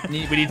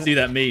 We need to do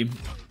that meme.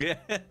 Yeah.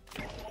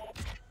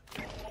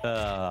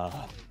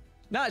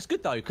 No, it's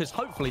good though, because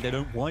hopefully they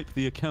don't wipe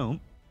the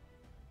account.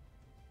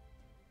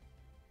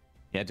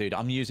 Yeah, dude,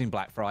 I'm using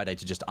Black Friday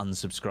to just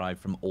unsubscribe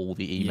from all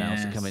the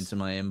emails that come Yes. into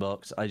my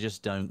inbox. I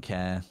just don't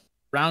care.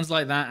 Rounds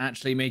like that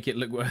actually make it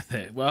look worth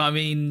it. Well, I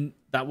mean,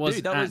 that was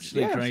Dude, that was-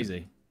 actually yeah,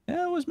 crazy.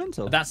 Yeah, it was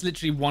mental. That's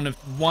literally one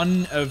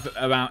of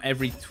about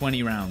every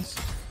 20 rounds.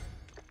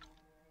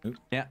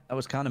 Yeah, that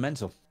was kind of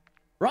mental.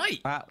 Right.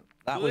 That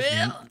was.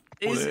 Well,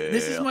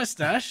 this is my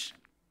stash.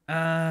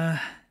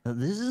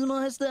 This is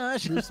my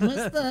stash. This is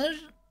my stash.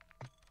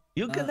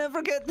 You can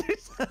never get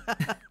this.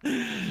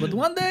 But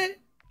one day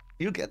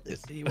You get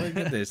this. you will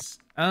get this.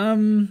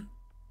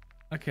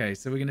 Okay,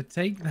 so we're gonna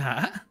take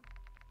that,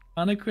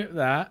 unequip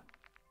that.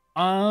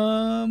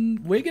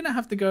 We're gonna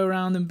have to go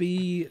around and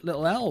be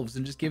little elves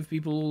and just give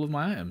people all of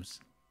my items.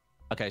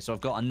 Okay, so I've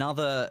got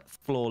another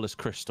flawless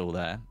crystal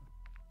there.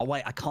 Oh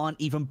wait, I can't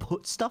even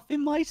put stuff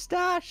in my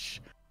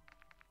stash.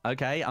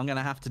 Okay, I'm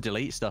gonna have to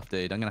delete stuff,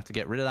 dude. I'm gonna have to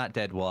get rid of that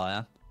dead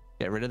wire,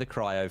 get rid of the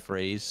cryo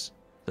freeze,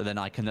 so then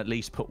I can at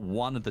least put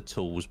one of the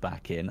tools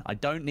back in. I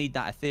don't need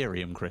that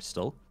Ethereum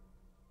crystal.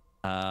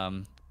 So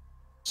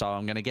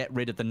I'm gonna get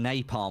rid of the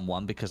napalm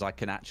one because I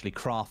can actually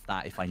craft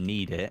that if I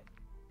need it,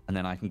 and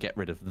then I can get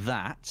rid of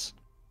that.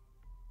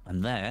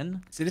 And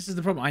then See, this is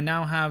the problem.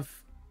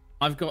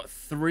 I've got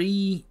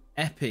 3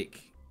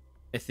 epic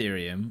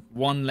Ethereum,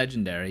 1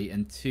 legendary,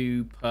 and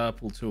 2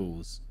 purple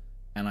tools.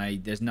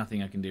 And there's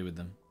nothing I can do with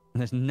them.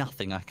 There's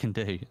nothing I can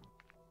do.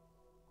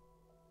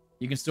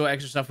 You can store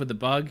extra stuff with the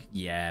bug?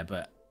 Yeah,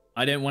 but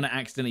I don't want to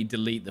accidentally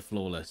delete the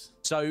flawless.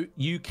 So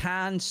you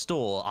can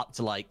store up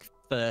to like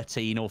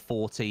 13 or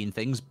 14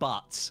 things,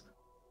 but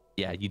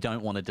yeah, you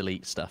don't want to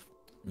delete stuff.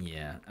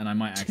 Yeah, and I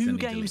might 2 accidentally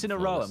games delete in a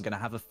row, flawless. I'm going to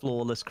have a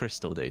flawless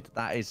crystal, dude.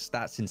 That's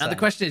insane. Now the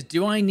question is,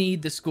 do I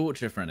need the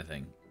Scorcher for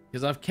anything?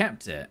 Because I've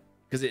kept it,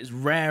 because it's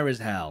rare as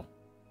hell.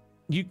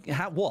 You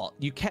what?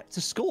 You kept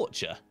a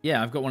Scorcher?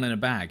 Yeah, I've got one in a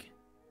bag.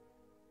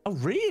 Oh,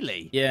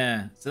 really?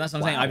 Yeah, so that's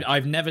what I'm Wow. saying.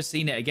 I've never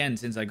seen it again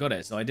since I got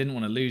it, so I didn't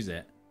want to lose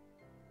it.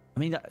 I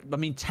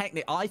mean,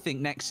 technically, I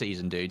think next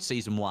season, dude,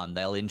 season 1,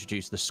 they'll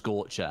introduce the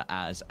Scorcher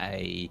as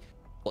a,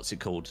 what's it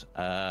called?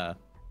 A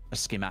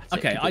schematic.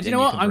 Okay, do you know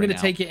what? I'm going to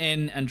take it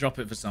in and drop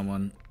it for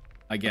someone,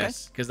 I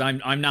guess, because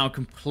I'm now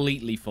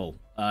completely full.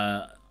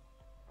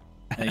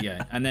 There you go.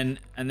 And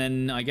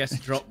then I guess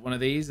drop one of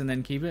these and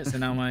then keep it. So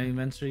now my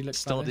inventory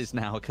looks like Stod this. is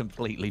now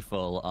completely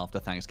full after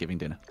Thanksgiving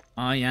dinner.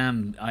 I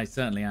am. I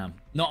certainly am.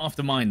 Not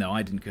after mine though.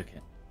 I didn't cook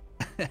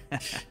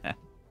it.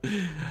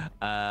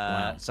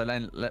 Wow. So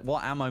then,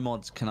 what ammo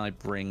mods can I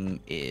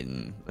bring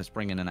in? Let's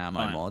bring in an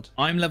ammo mod.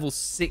 I'm level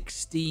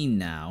 16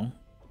 now.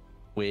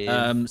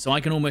 With so I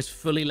can almost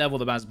fully level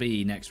the Baz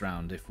B next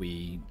round if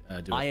we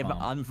do a farm.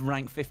 I'm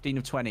ranked 15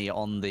 of 20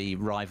 on the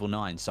rival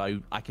 9,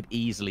 so I could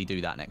easily do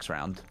that next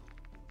round.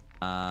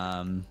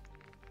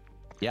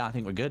 Yeah, I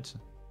think we're good.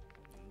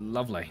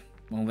 Lovely.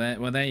 Well,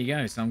 there you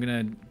go. So I'm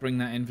gonna bring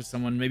that in for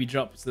someone. Maybe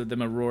drop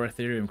them a raw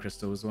Ethereum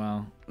crystal as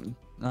well.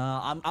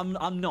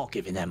 I'm not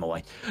giving them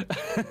away.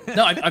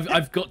 No,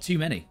 I've got too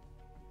many.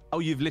 Oh,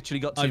 you've literally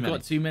got too many. I've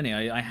got too many.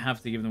 I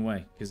have to give them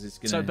away because it's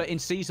gonna. So, but in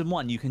season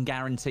 1, you can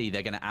guarantee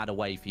they're gonna add a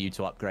way for you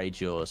to upgrade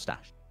your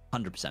stash.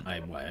 100%. I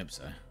hope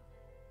so.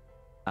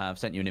 I've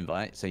sent you an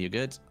invite, so you're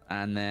good.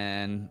 And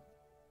then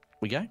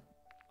we go.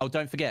 Oh,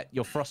 don't forget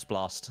your Frost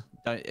Blast.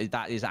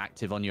 That is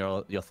active on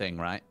your thing,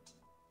 right?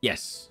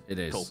 Yes, it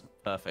is. Cool.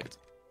 Perfect.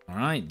 All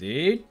right,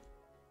 dude.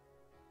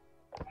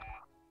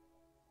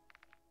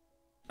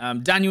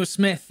 Daniel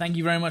Smith, thank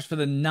you very much for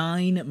the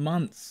 9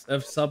 months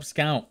of Sub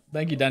Scout.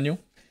 Thank you, Daniel.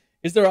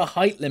 Is there a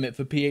height limit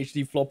for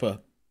PhD Flopper?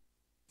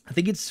 I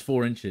think it's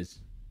 4 inches.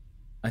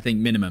 I think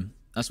minimum.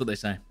 That's what they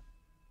say.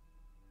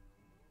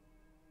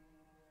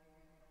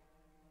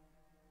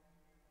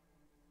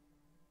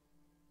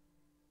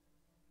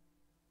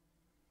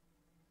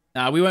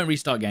 We won't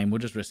restart game. We'll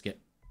just risk it.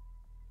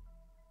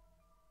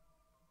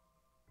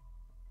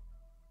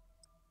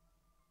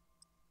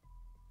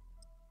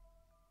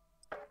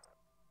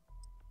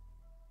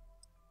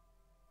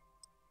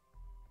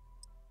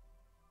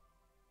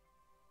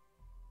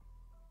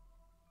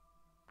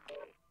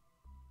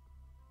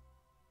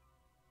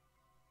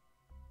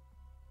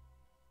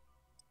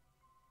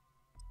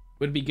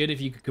 Would it be good if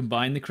you could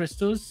combine the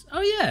crystals?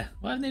 Oh yeah,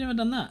 why haven't they never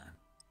done that?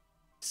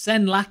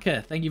 Sen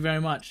Lacquer, thank you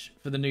very much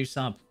for the new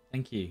sub.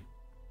 Thank you.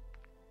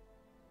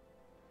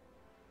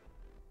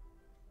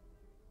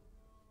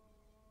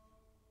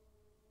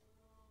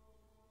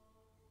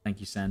 Thank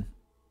you, Sen.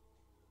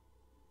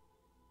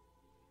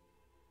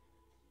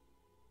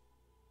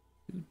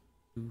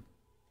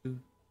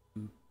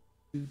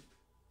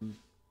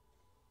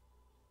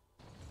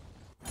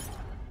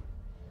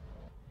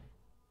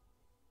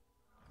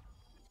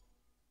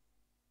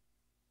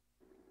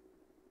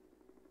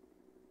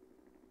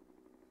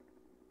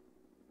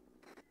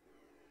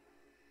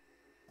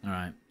 All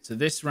right. So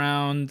this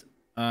round,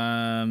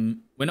 we're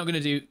not going to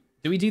do...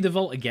 Do we do the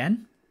vault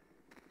again?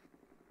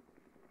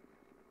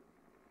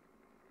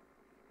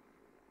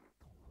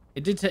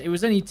 It did. It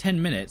was only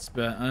 10 minutes,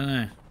 but I don't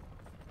know.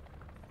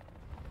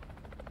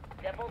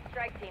 Devil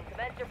strike team,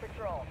 commence your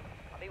patrol.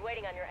 I'll be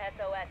waiting on your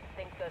SOS if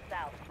things go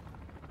south.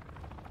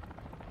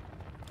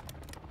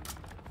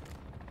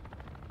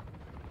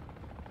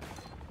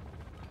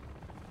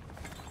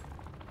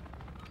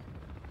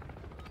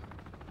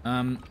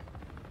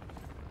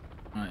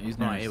 Right, who's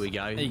Right, next? here we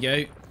go. There you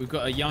go. We've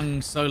got a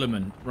young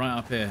Solomon right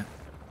up here.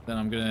 That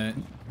I'm gonna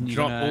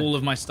drop all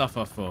of my stuff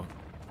off for.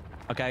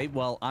 Okay,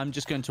 well, I'm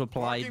just going to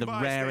apply the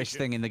rarest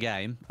thing in the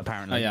game,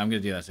 apparently. Oh yeah, I'm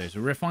gonna do that too.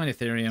 So refine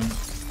Ethereum,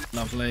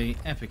 lovely,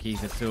 epic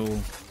ether tool,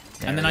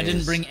 and then it I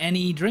didn't is. bring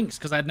any drinks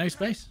because I had no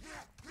space.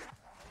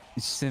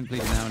 You simply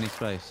didn't have any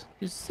space.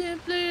 It's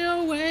simply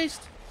a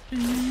waste.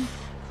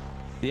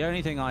 The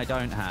only thing I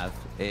don't have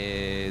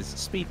is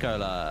speed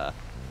cola.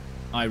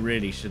 I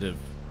really should have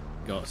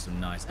got some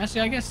nice.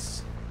 Actually, I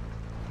guess.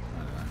 I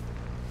don't know.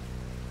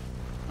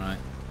 All right.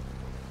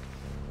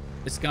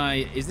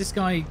 This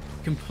guy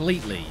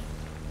completely?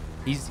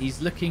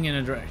 He's looking in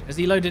a direction. Has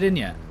he loaded in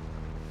yet?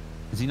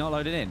 Is he not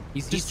loaded in? He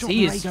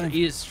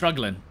is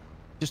struggling.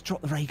 Just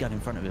drop the ray gun in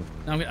front of him.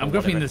 I'm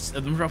dropping this.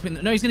 I'm dropping.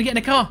 No, he's gonna get in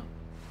a car.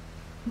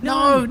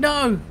 No,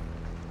 no.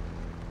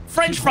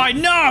 French fry,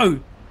 no.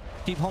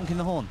 Keep honking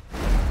the horn.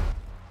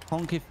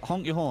 Honk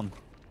your horn.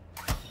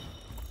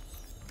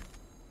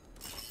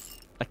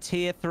 A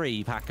tier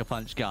 3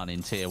 pack-a-punch gun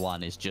in tier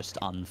 1 is just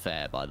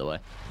unfair, by the way.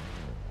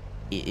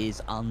 It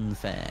is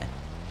unfair.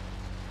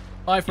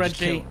 Bye, You just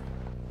Frenchie.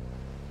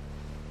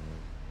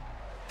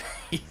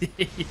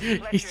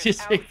 He's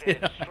just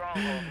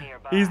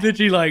he's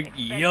literally like,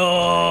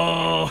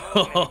 yo.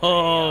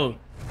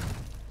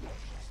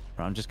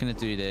 Right, I'm just gonna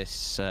do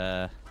this.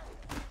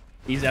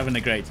 He's having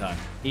a great time.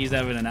 He's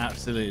having an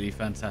absolutely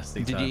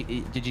fantastic time.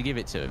 Did you give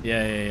it to him?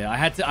 Yeah.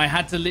 I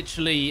had to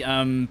literally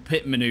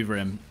pit maneuver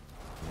him,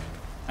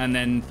 and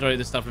then throw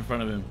the stuff in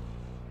front of him.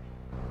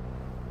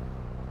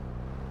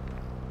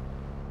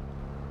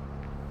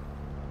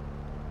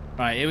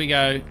 Right, here we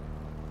go.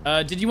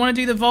 Did you want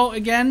to do the vault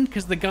again?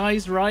 Because the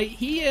guy's right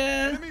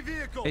here. Enemy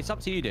vehicle. It's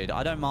up to you, dude.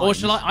 I don't mind. Or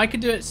shall I? I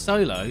could do it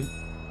solo,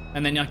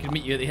 and then I could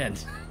meet you at the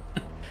end.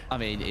 I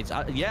mean, it's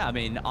yeah. I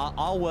mean,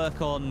 I'll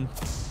work on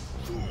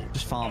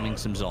just farming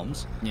some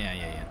zombs.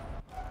 Yeah.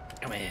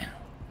 Come here.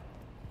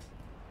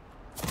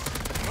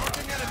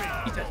 Marking enemy.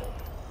 He's dead.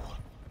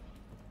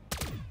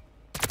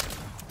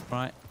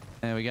 Right,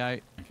 there we go.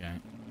 Okay.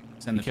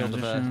 Send the Killed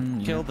transition.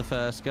 Yeah. Killed the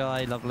first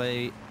guy.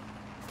 Lovely.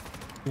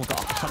 We've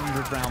got a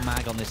 100-round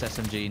mag on this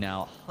SMG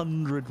now.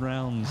 100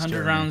 rounds. 100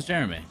 Jeremy. rounds,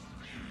 Jeremy.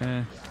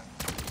 Yeah.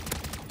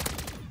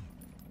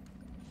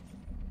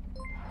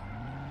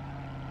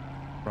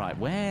 Right,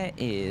 where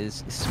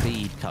is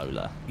Speed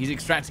Cola? He's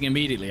extracting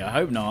immediately. I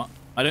hope not.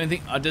 I don't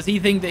think. Does he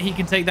think that he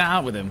can take that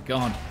out with him?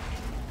 God,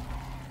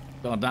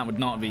 that would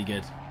not be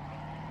good.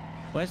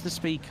 Where's the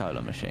Speed Cola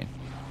machine?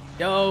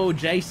 Yo,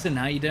 Jason,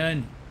 how you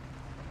doing?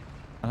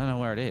 I don't know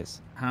where it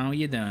is. How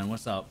you doing?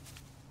 What's up?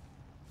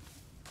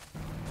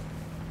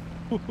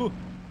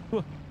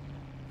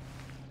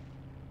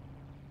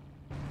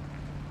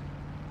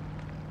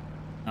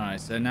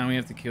 Alright, so now we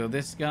have to kill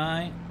this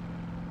guy.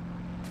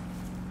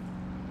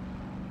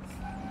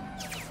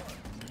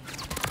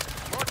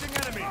 Marking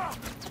enemy.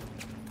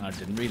 Oh, I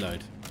didn't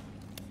reload.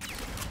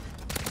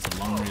 It's a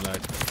long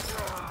reload.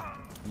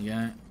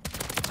 Yeah.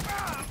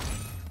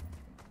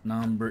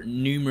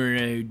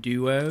 Numero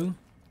duo.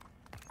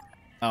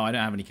 Oh, I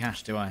don't have any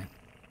cash, do I?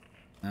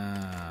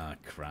 Ah,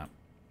 crap.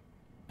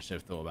 I should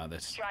have thought about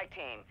this. Strike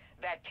team,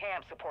 that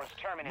camp supports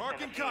terminus in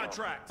Marking the field.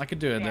 contract. I could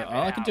do it.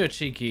 I could do a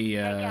cheeky.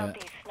 Take out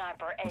these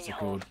sniper what's it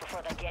a-holes called?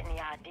 before they get any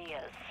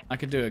ideas. I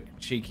could do a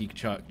cheeky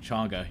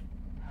chargo.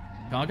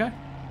 Cargo?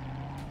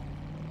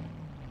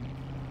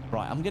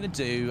 Right, I'm going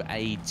to do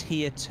a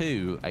tier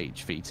 2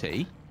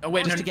 HVT. Oh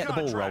wait, just no, to get the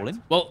ball contract.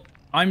 rolling. Well,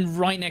 I'm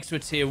right next to a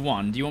tier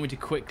 1. Do you want me to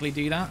quickly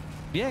do that?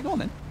 Yeah, go on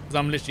then. Because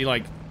I'm literally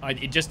like,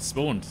 it just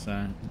spawned,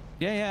 so.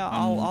 Yeah,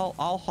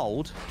 I'll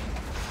hold.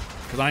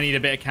 Because I need a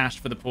bit of cash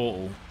for the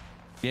portal.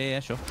 Yeah,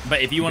 sure.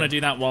 But if you want to do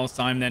that whilst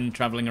I'm then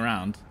traveling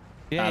around,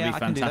 Yeah, that'd yeah, be I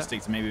can do that.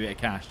 fantastic to maybe a bit of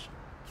cash.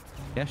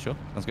 Yeah, sure.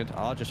 That's good.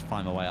 I'll just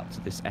find my way up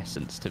to this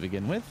essence to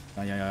begin with.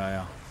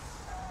 Yeah.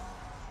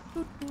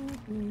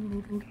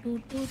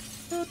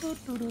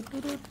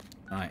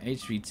 Alright,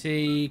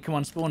 HVT. Come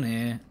on, spawn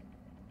here.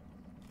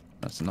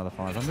 That's another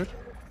 500.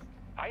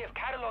 I have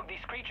cataloged these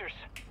creatures.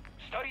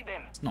 Studied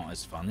them. It's not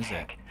as fun, is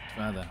it? It's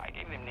further. I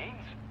gave them names.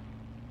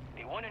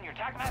 The one on your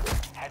tag map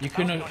has You a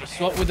can bounty on its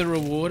swap head. with a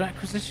reward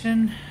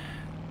acquisition.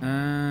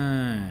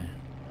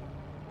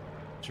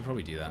 Should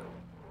probably do that.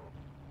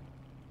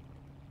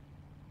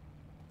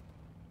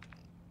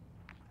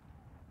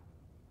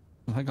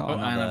 I got Oh,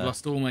 and another... I've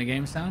lost all my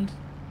game sound.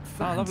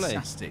 Oh, lovely.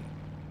 Fantastic.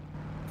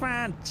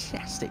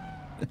 Fantastic.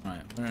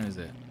 Right, where is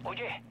it? Oh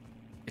yeah.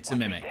 It's a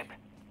mimic.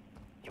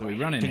 So we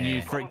run in Can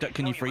here. you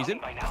can you freeze it?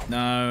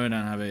 No, I don't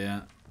have it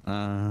yet.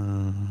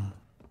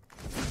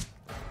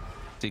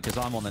 See, because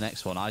I'm on the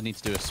next one, I need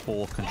to do a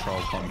spore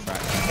control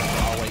contract.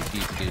 I'll wait for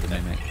you to do the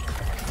mimic.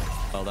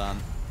 Well done.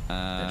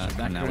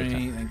 And now we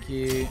can... Thank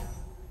you.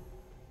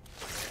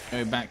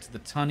 Go back to the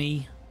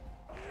tunny.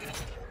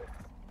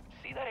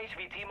 See that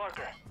HVT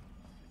marker?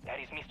 That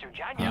is Mr.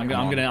 January.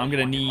 Yeah, I'm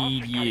gonna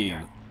need you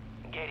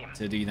Get him.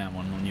 to do that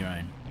one on your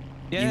own.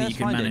 Yeah, you that's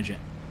can fine, manage dude.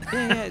 it.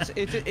 Yeah,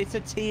 it's a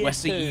tier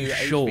Wesley, 2 are you HV.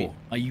 sure?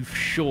 Are you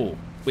sure?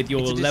 With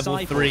your It's a level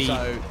disciple, 3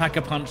 so-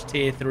 Pack-a-Punch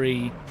tier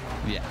 3.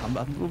 Yeah,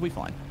 we'll be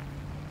fine.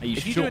 Are you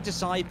If you sure? do a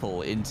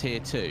disciple in tier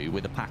 2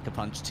 with a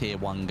Pack-a-Punch tier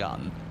 1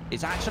 gun,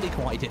 it's actually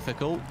quite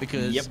difficult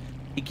because Yep.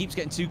 he keeps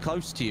getting too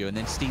close to you and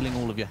then stealing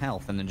all of your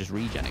health and then just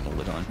regenning all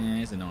the time. Yeah,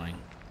 it's annoying.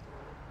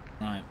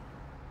 Right.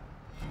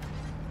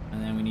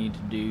 And then we need to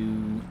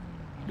do...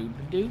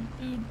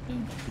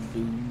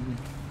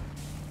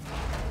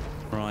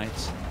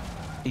 Right.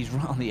 He's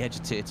right on the edge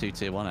of tier 2,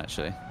 tier 1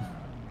 actually.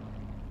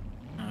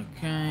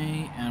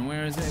 Okay, and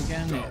where is it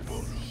again?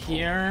 It's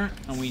here,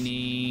 and we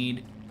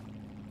need...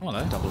 Oh,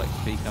 hello. Double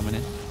XP coming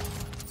in.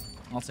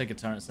 I'll take a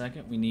turret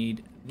second. We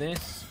need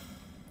this.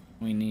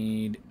 We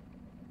need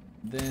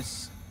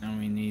this, and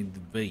we need the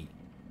beat.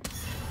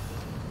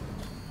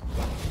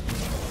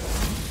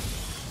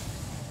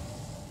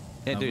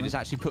 Yeah, Lovely. dude, it's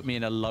actually put me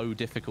in a low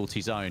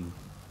difficulty zone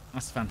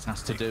That's to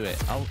fantastic. do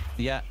it. Oh,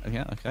 yeah,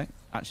 okay.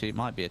 Actually, it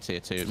might be a tier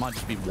 2. It might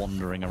just be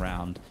wandering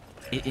around.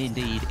 It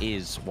indeed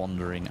is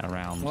wandering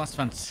around. Well, that's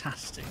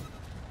fantastic.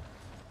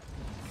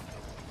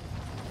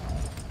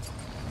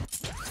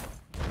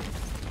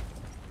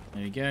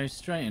 There we go,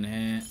 straight in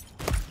here.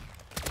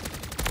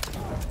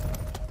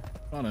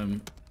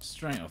 bottom,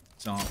 straight off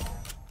the top.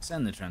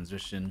 Send the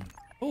transition.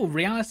 Oh,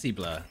 reality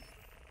blur.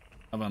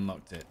 I've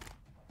unlocked it.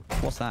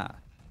 What's that?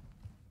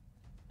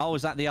 Oh,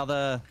 is that the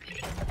other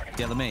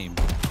meme?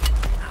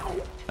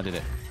 I did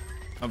it.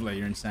 Pablo,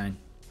 you're insane.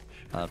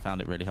 I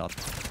found it really hard.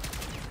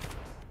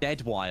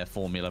 Dead wire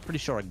formula. Pretty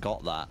sure I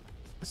got that.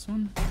 This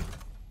one?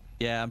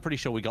 Yeah, I'm pretty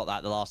sure we got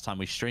that the last time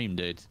we streamed,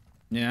 dude.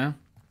 Yeah.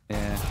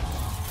 Yeah.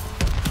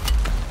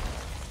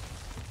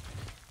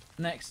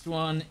 Next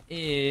one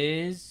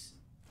is...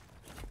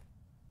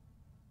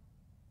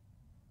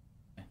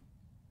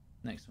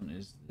 Next one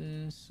is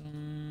this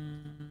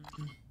one.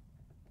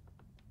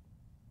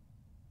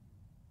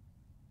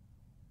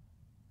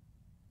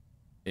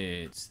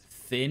 It's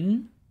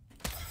thin.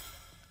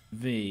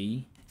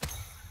 V.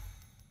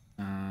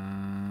 That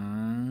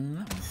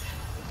one.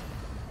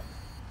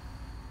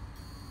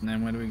 And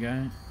then where do we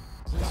go?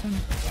 Is this one?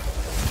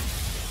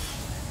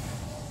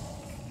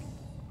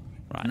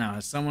 Right. No,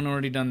 has someone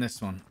already done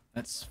this one?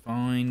 Let's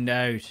find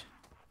out.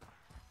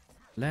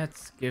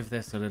 Let's give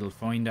this a little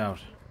find out.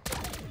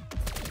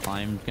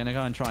 I'm gonna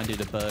go and try and do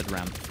the bird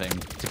ramp thing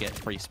to get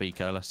free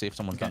speaker. Let's see if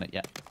someone's done it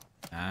yet.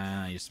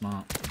 Ah, you're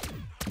smart.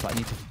 But I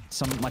need to.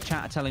 My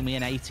chat are telling me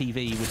an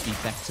ATV would be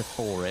better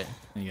for it.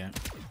 There you go.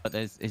 But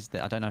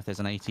I don't know if there's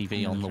an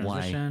ATV on the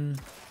way.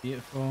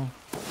 Beautiful.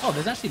 Oh,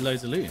 there's actually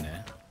loads of loot in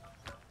here.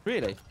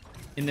 Really?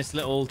 In this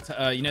little,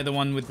 you know, the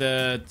one with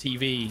the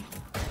TV.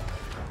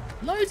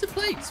 Loads of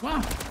plates.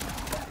 Wow.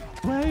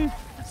 Whoa.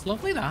 That's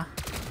lovely, that.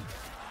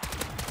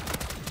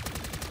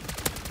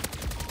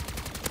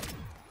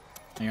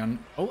 Hang on.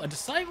 Oh, a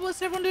disciple?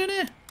 What's everyone doing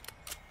here?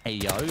 Hey,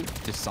 yo,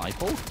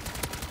 disciple.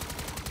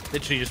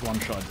 Literally just one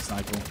shot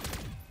disciple.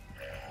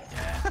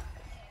 Yeah.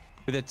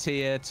 With a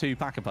tier 2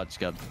 pack-a-punch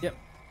gun. Yep.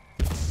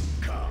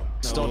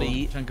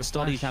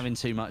 Stoddy's having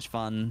too much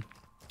fun.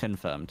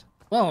 Confirmed.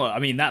 Well, I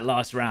mean, that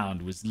last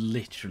round was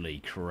literally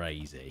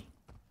crazy.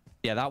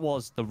 Yeah, that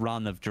was the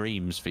run of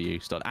dreams for you,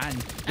 Stod. And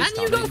And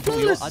you got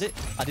flawless. I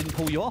didn't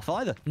pull you off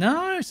either.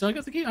 No, so I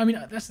got the key. I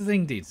mean, that's the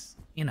thing, dudes.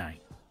 You know,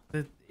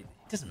 it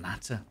doesn't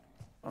matter.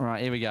 All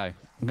right, here we go. I'm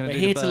gonna We're do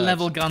here the to birds.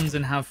 level guns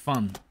and have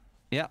fun.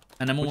 Yeah.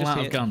 And I'm We're all just out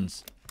here- of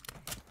guns.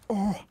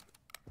 Oh.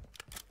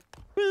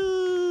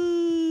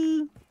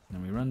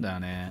 Then we run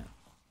down here.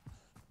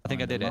 I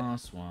think I did it.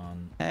 Last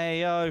one.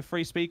 Hey, yo,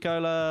 free speed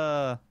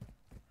cola.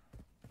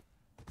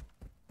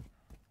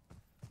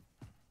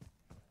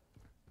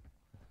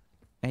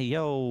 Hey,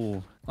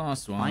 yo.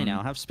 Last one. I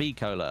now have speed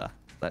cola.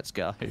 Let's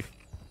go.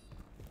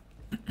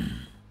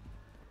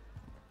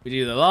 We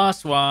do the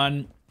last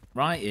one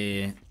right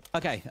here.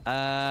 Okay,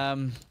 Yeah.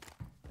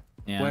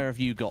 where have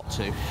you got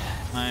to?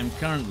 I'm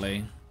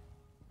currently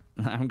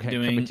I'm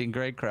committing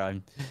great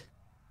crime.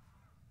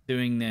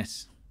 doing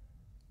this.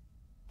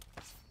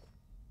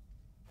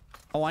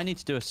 Oh, I need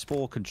to do a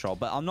spore control,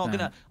 but I'm not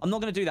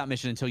gonna do that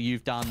mission until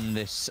you've done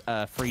this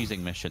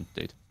freezing mission,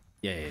 dude.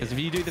 Yeah. Because if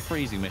you do the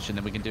freezing mission,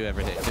 then we can do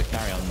everything. Just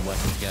carry on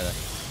working together.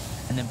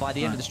 And then by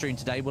the end of the stream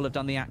today, we'll have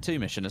done the Act 2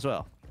 mission as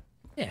well.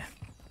 Yeah.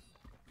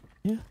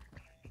 Yeah.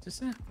 Is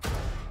this it?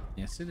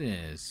 Yes, it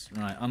is.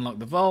 Right, unlock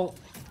the vault.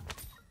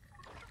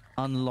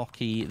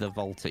 Unlocky the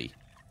Vaulty.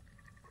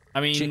 I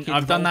mean, Chicken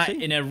I've done that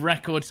vaulty? in a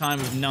record time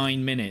of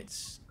 9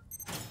 minutes.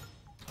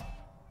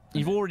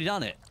 You've already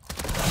done it.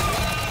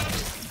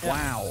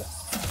 Wow.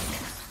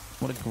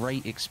 What a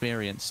great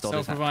experience, Stod.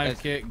 Self-revive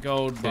kit,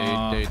 gold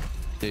bar.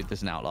 Dude,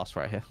 there's an Outlast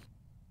right here.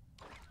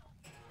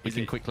 We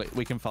can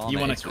farm it. You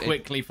want to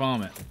quickly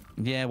farm it?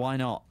 Yeah, why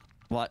not?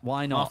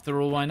 Why not?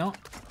 After all, why not?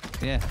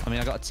 Yeah, I mean,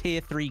 I got a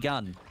tier 3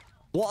 gun.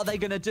 What are they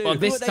gonna do? Well,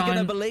 Who are they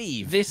gonna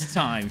believe? This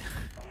time.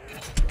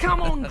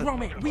 Come on,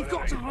 Gromit, we've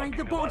got to hide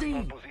the body.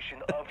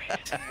 Position of your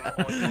team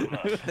on Who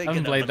are they I haven't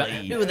gonna played that.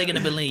 believe? Who are they going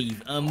to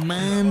believe? A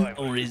man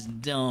or his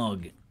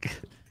dog?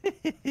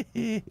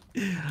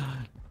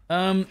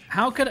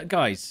 How could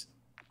guys?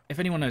 If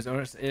anyone knows,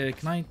 or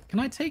can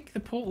I take the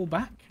portal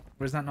back?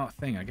 Or is that not a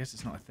thing? I guess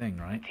it's not a thing,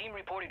 right? team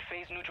reported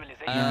phase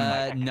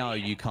neutralization. No,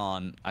 you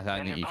can't. I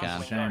don't think you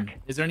can. Shame.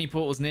 Is there any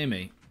portals near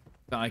me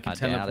that I can I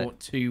doubt teleport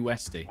to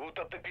Westy? Boot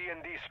up the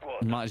P&D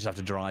squad. You might just have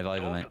to drive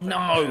over, mate.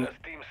 No!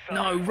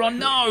 No, run,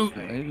 no!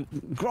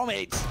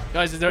 Gromit!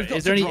 Guys, is there We've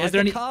got to drive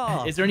the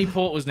car. any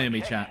portals near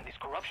me, chat? This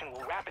corruption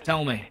will rapidly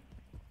Tell me. spread.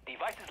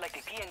 Devices like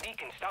the P&D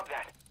can stop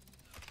that.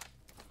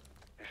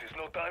 This is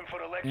no time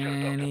for a lecture,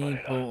 Any Dr.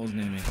 Varela. portals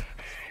near me?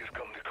 Here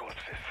come the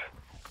corpses.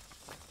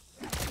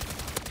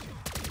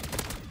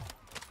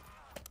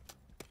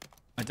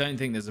 I don't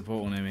think there's a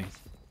portal near me,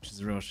 which is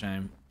a real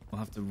shame. We'll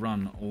have to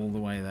run all the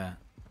way there.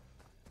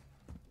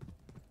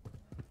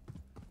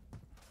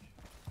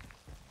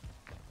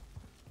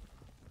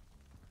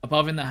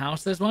 Above in the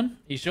house, there's one?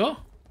 You sure?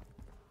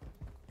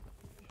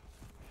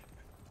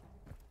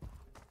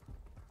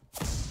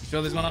 You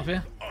sure there's one up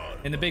here?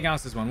 In the big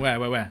house, there's one.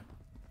 Where?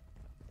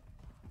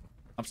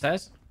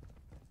 Upstairs?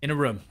 In a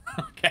room.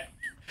 Okay.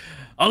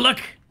 I'll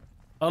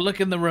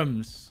look in the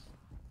rooms.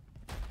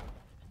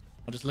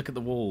 I'll just look at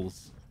the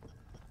walls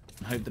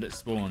and hope that it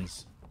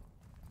spawns.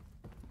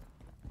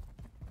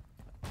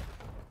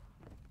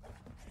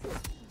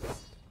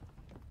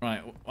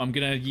 Right, I'm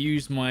going to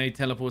use my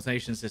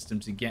teleportation system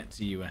to get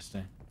to you,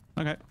 Esther.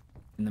 Okay.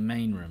 In the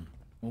main room.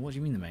 Well, what do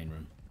you mean the main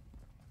room?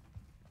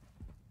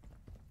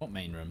 What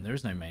main room? There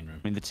is no main room.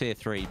 I mean, the tier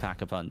 3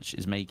 Pack-a-Punch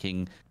is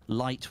making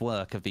light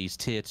work of these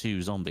tier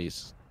 2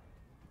 zombies.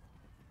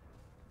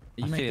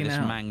 Are you I fear making this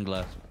out?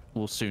 mangler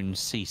will soon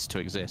cease to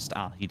exist.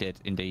 Ah, he did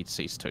indeed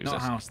cease to exist.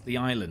 Not house, the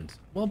island.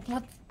 Well,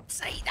 blood,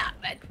 say that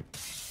then.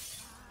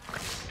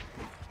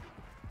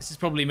 This is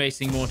probably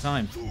wasting more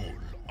time. The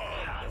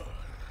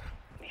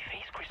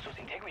phase crystal's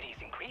integrity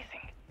is increasing.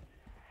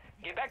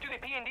 Get back to the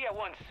P&D at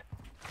once.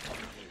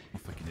 Oh,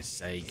 for goodness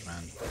sake,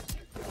 man.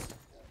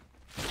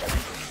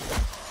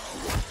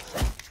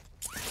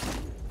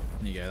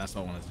 There you go, that's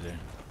what I wanted to do.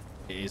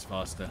 It is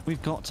faster.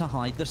 We've got to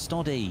hide the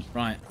stoddy.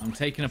 Right, I'm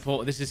taking a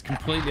portal. This is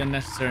completely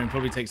unnecessary and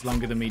probably takes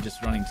longer than me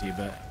just running to you,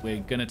 but we're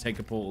going to take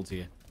a portal to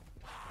you.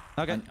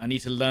 Okay. I need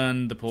to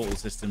learn the portal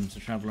system to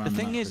travel around The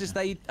thing map is quicker.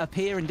 they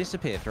appear and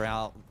disappear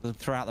throughout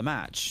the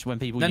match when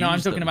people No, use I'm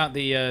talking them. about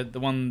the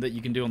one that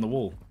you can do on the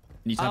wall.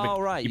 You type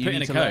Oh, right, You you put in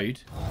need a to learn- code.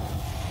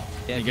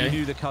 Yeah, you you go.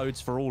 knew the codes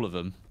for all of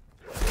them.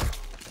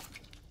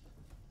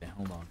 Yeah,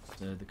 hold on.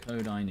 So the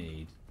code I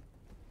need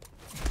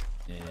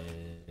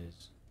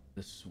is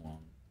this one.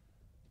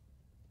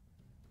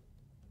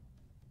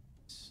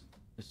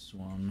 This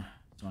one.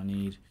 So I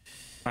need...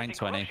 Rank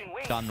 20.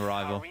 Gun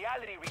arrival.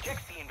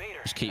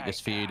 Just keep this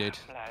feuded.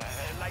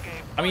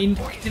 I mean,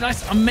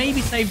 I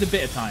maybe saved a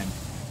bit of time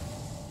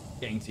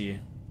getting to you.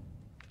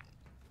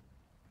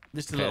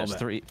 Just a Okay, little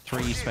there's bit.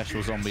 three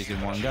special zombies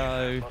in one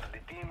go. But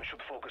the team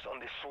should focus on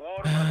the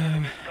swarm of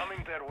enemies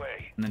coming their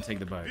way. And then take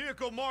the boat.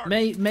 Vehicle marked.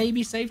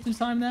 Maybe save some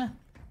time there.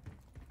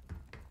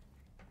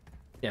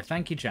 Yeah,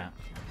 thank you, chat.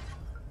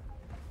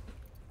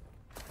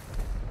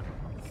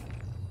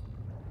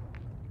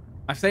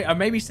 I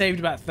maybe saved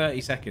about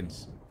 30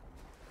 seconds.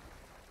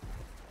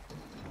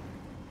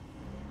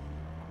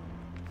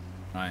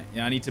 Right,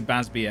 yeah, I need to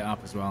Basby it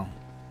up as well.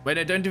 Wait,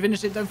 no, don't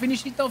finish it, don't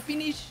finish it, don't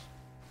finish.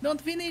 Don't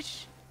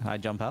finish. I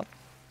jump out.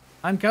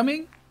 I'm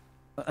coming.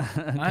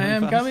 I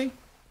am fast. coming.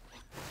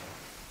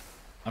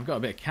 I've got a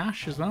bit of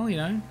cash as well, you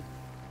know.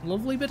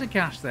 Lovely bit of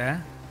cash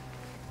there.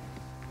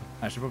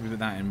 I should probably put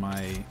that in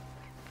my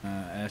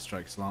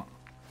airstrike slot.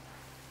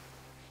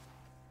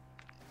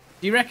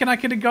 Do you reckon I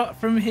could have got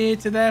from here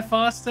to there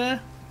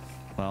faster?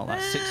 Well,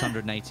 that's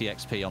 680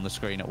 XP on the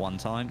screen at one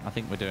time. I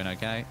think we're doing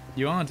okay.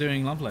 You are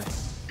doing lovely.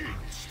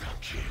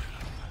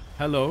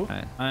 Hello,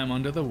 Okay. I am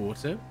under the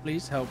water.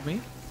 Please help me.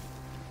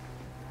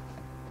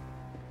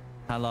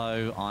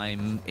 Hello,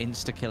 I'm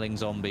insta-killing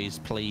zombies.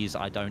 Please,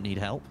 I don't need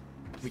help.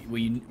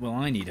 Well,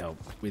 I need help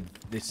with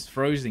this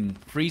freezing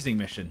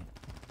mission.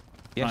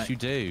 Yes, Right. you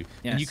do.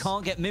 Yes. And you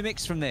can't get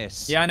mimics from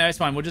this. Yeah, I know, it's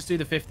fine. We'll just do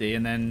the 50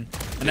 and then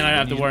I don't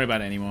have to worry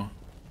about it anymore.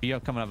 You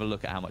come and have a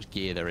look at how much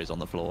gear there is on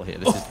the floor here.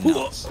 This is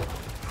nuts.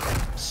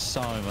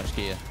 So much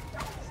gear.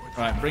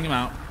 Right, bring him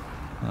out.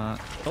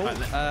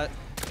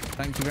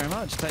 Thank you very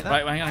much. Take that.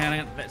 Right, hang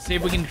on. Let's see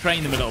if we can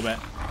train them a little bit.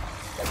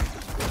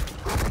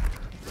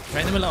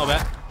 Train them a little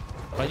bit.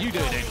 Right, you do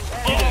it, dude.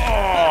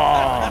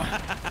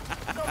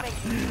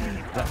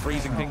 Does that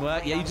freezing thing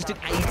work? Yeah, you just did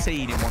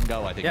 18 in one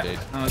go, I think, Yeah, dude.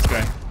 oh, that's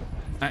great.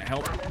 Right,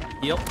 help.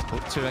 Heal.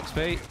 Oh, 2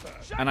 XP.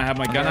 And I have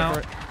my gun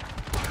out.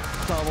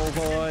 Double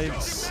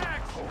points.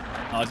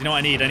 Oh, do you know what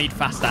I need? I need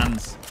fast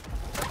hands.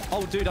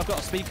 Oh, dude, I've got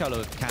a speed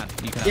cola can.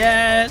 You can have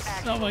Yes!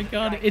 Oh my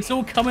god. It's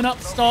all coming up,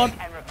 Stod.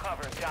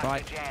 it.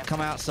 Right,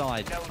 come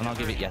outside, and I'll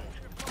give it you.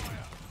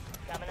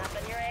 Coming up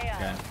in your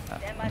AI.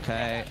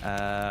 Okay.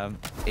 Okay,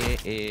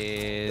 it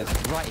is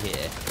right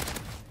here.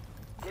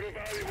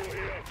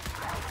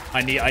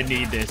 I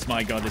need this.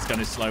 My god, this gun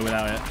is slow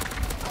without it.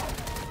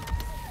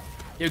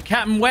 Yo,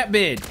 Captain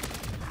Wetbeard.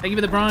 Thank you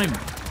for the prime.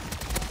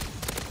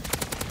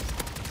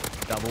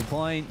 Double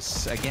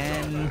points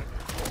again.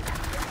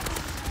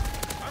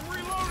 I'm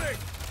reloading.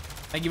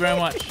 Thank you very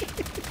much.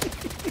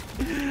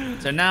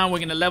 So now we're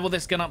going to level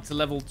this gun up to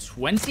level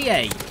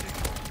 28.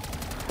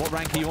 What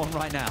rank are you on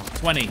right now?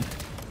 20.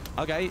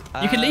 Okay.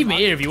 You can leave me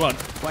here if you want.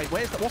 Wait,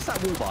 what's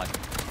that wall by?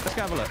 Let's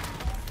go have a look.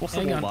 What's the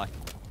Hang wall on. by?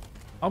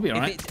 I'll be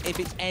alright. If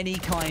it's any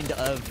kind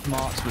of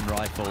marksman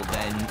rifle,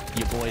 then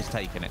your boy's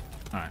taking it.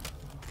 Alright.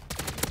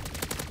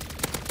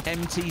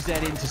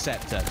 MTZ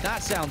Interceptor.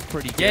 That sounds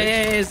pretty good. Yeah,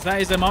 it is.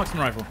 That is a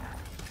marksman rifle.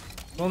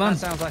 Well done. That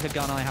sounds like a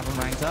gun I haven't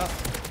ranked up.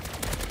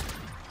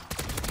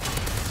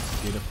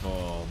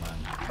 Beautiful, man.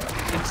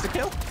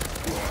 Insta-kill?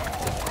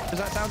 Does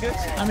that sound good?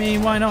 I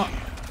mean, why not?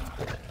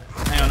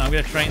 Hang on, I'm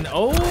going to train...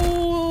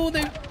 Oh,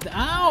 they...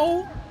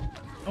 Ow!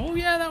 Oh,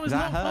 yeah, that was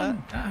That not fun.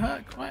 hurt? That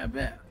hurt quite a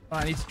bit.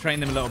 Right, I need to train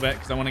them a little bit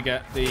because I want to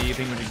get the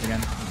thingamajigs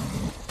again.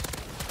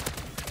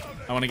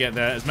 I want to get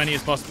there as many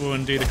as possible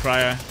and do the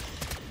cryo.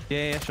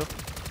 Yeah, sure.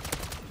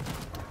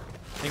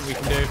 I think we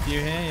can do a few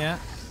here, yeah.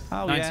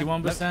 Oh,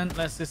 91%.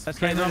 Let's just Let's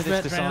train get them rid up of a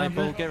this bit. Train them up a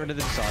disciple. bit. Get rid of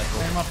the Train disciple.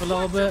 them up a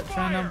little bit.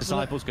 Train them up.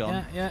 Disciple's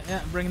gone.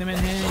 Yeah. Bring them in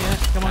here. Yeah.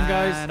 Come on,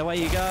 guys. And away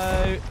you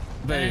go.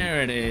 Boom.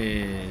 There it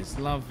is.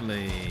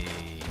 Lovely.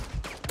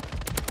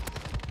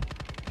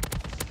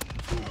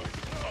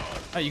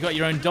 Oh, you got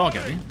your own dog,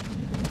 have you?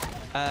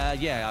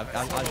 Yeah,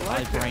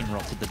 I brain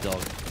rotted the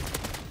dog.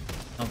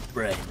 I've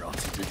brain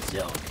rotted the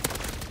dog.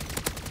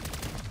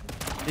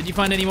 Did you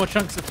find any more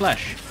chunks of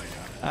flesh?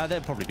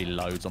 There'll probably be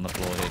loads on the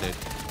floor here, dude.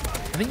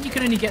 I think you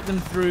can only get them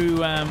through,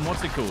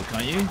 what's it called,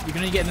 can't you? You can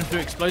only get them through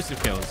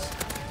explosive kills.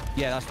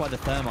 Yeah, that's why the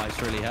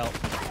thermites really help.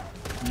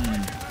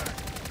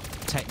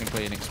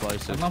 Technically an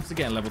explosive. I'd love to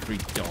get a level 3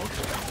 dog.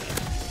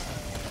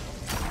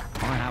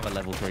 I have a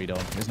level 3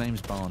 dog. His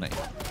name's Barney.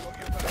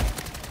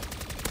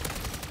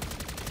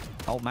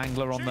 Old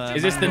Mangler on the...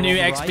 Is this the new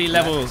XP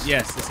levels?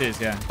 Yes, this is,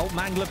 yeah. Old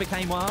Mangler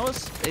became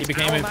ours? He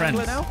became a friend.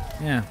 Now?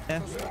 Yeah.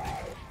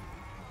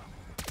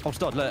 Oh,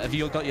 Stod, look, have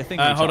you got your thing?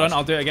 Hold on,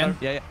 I'll do it again.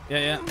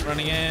 Yeah.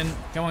 Running in.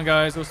 Come on,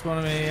 guys, all spawn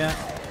on me, yeah.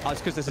 Oh,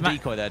 it's because there's a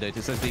decoy there, dude.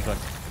 It says decoy.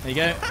 There you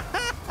go.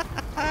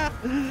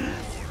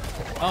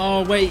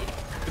 Oh, wait.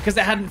 Because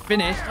it hadn't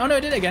finished. Oh, no,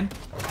 it did it again.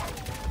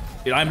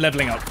 Dude, I'm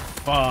leveling up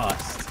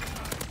fast.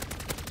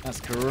 That's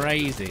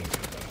crazy.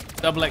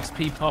 Double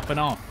XP popping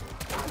off.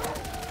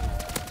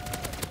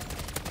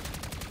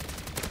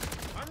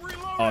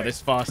 Oh,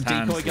 this fast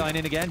hands. Decoy going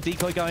in again.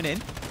 Decoy going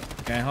in.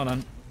 Okay, hold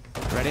on.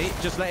 Ready?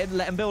 Just let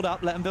him build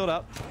up. Let him build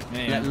up.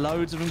 Yeah. Let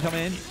loads of them come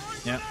in.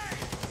 Yeah.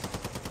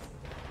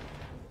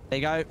 There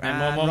you go.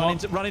 And more.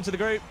 run into the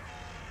group.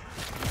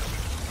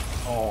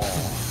 Oh.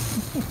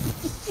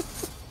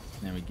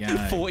 There we go.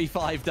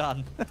 45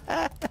 done.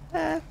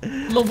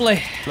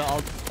 Lovely.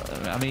 Look,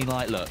 I mean,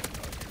 like, look.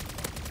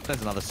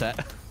 There's another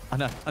set. I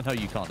know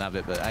you can't have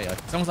it, but hey.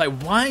 Someone's like,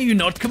 why are you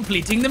not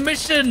completing the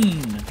mission?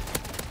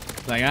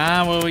 It's like,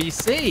 well, you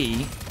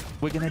see,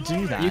 we're gonna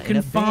do that. You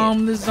can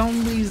farm the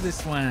zombies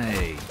this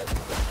way.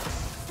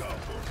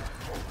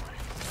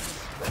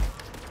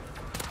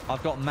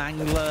 I've got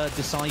Mangler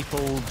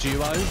Disciple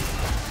duo.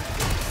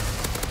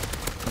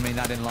 I mean,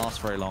 that didn't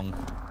last very long.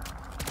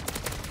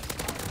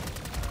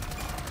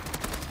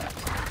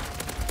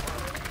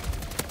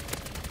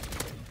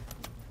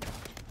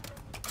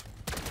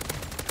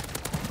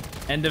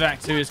 End of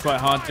Act 2 is quite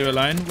hard to do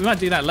alone. We might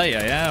do that later,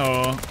 yeah?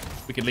 Or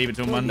we could leave it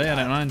till Monday, I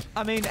don't mind.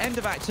 I mean, end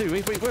of Act 2,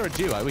 we're a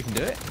duo, we can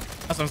do it.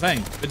 That's what I'm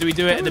saying. But do we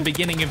do it at the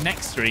beginning of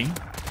next stream?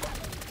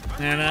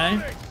 You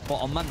know?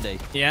 What, on Monday?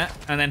 Yeah,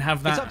 and then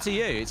have that... It's up to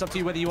you. It's up to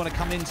you whether you want to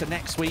come into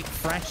next week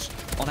fresh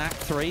on Act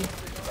 3.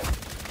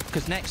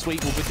 Because next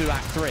week we'll do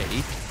Act 3.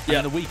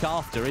 And the week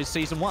after is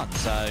Season 1.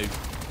 So,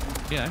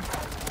 you know,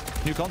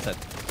 new content.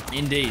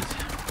 Indeed.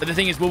 But the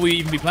thing is, will we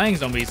even be playing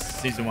Zombies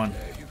Season 1?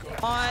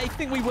 I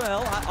think we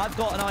will. I've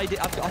got an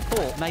idea. I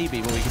thought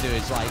maybe what we could do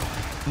is like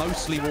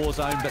mostly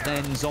Warzone, but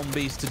then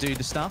zombies to do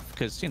the stuff.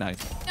 Because, you know.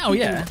 Oh,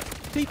 yeah.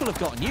 People have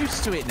gotten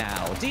used to it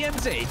now.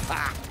 DMZ.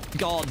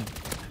 Gone.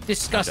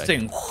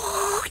 Disgusting.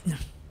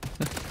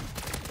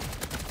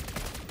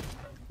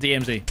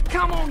 DMZ.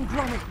 Come on,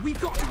 Gromit, we've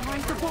got to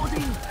hide the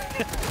body.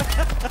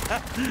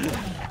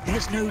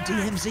 There's no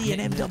DMZ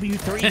in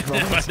MW3,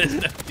 Gromit. There's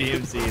no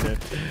DMZ though.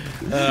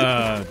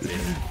 Oh,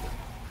 dear.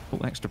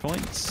 All extra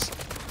points.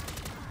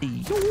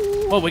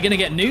 Well, we're going to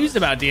get news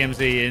about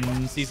DMZ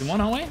in Season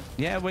 1, aren't we?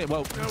 Yeah,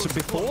 well,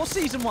 before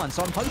Season 1,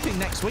 so I'm hoping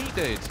next week,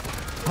 dude.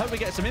 Hope we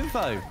get some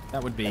info.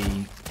 That would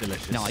be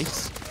delicious.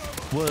 Nice.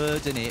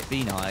 Wouldn't it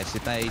be nice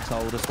if they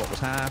told us what was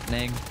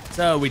happening?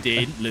 So we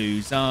didn't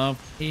lose up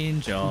in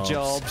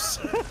jobs.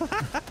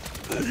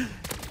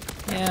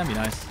 Yeah, that'd be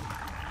nice.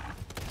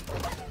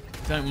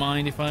 Don't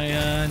mind if I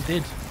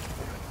did.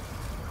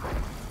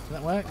 Does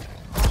that work?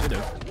 Should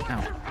have.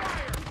 Ow.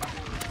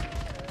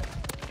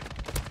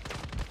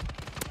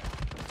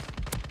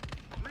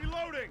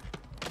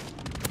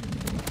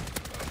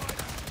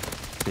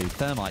 Dude,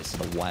 thermites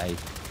are the way.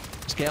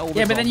 Just get all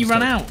the but then you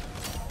run out.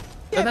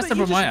 Yeah, that's the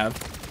problem I have.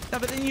 No,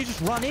 but then you just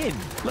run in.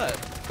 Look,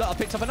 I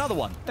picked up another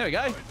one. There we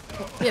go.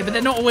 Yeah, but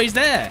they're not always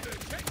there.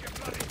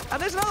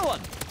 And there's another one.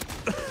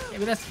 Yeah,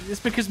 but it's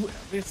because...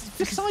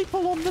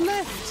 Disciple on the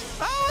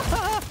left.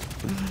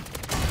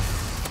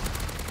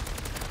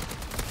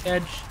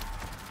 Edge.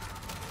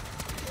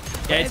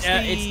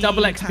 Yeah, it's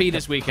double XP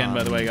this weekend,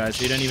 by the way, guys.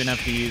 So you don't even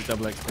have to use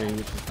double XP,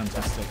 which is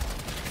fantastic.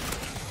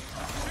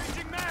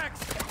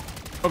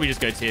 Probably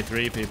just go tier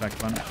 3 if you're back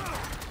fun.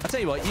 I'll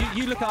tell you what,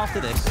 you look after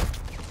this.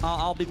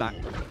 I'll be back.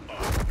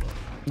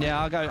 Yeah,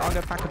 I'll go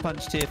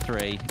Pack-a-Punch tier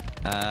 3.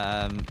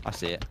 I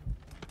see it.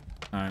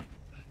 Alright.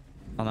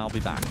 And I'll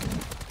be back.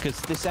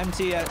 Because this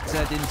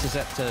MTZ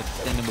Interceptor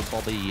thing with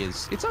Bobby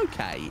it's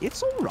okay.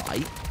 It's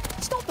alright.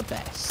 It's not the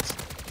best.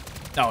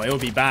 Oh, it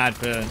would be bad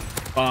for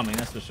farming,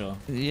 that's for sure.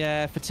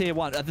 Yeah, for tier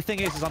 1. The thing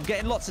is I'm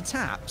getting lots of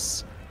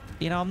taps.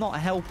 You know, I'm not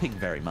helping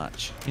very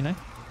much, you know?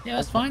 Yeah,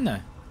 that's fine, though.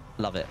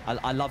 Love it.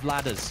 I love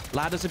ladders.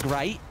 Ladders are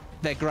great.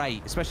 They're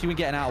great, especially when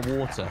getting out of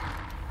water.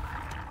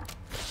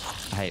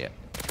 I hate it.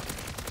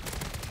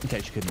 In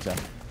case you couldn't tell.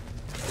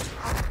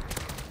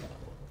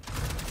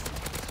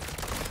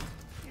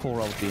 Poor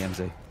old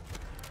DMZ.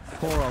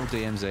 Poor old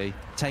DMZ.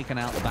 Taken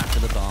out the back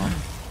of the barn.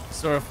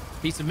 Saw a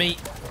piece of meat.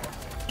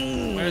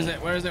 Where is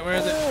it? Where is it? Where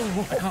is it?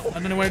 I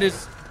don't know where it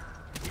is.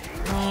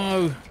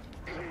 No.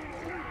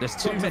 There's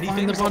too many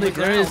things on the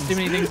ground. There is too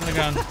many things on the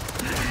ground.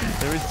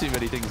 There is too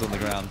many things on the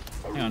ground.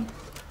 Hang on.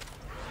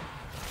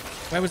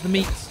 Where was the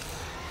meat?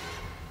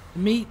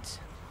 Meat.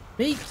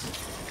 Meat.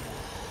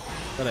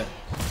 Got it.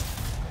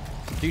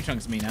 2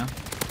 chunks of meat now.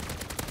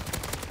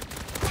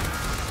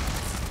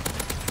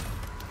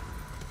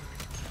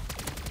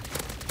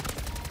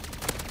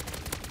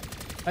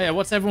 Oh yeah,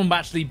 what's everyone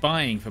actually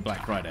buying for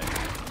Black Friday?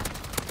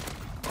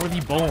 What have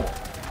you bought?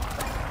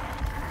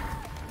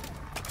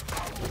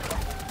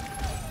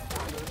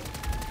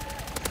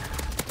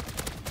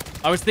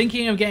 I was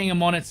thinking of getting a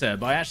monitor,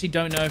 but I actually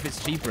don't know if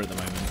it's cheaper at the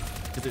moment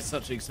because it's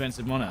such an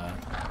expensive monitor.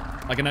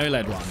 Like an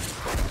OLED one.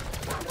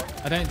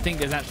 I don't think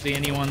there's actually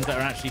any ones that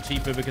are actually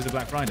cheaper because of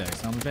Black Friday,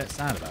 so I'm a bit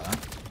sad about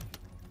that.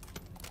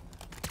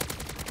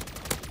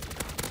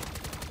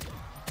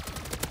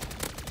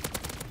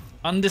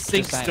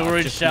 Undersink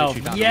storage shelf.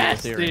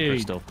 Yes, dude.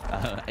 Crystal,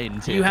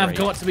 in tier You have 3.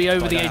 got to be over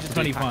So the I age don't of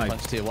have to do 25.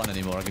 Punch tier 1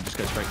 anymore. I can just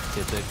go straight to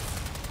tier 2.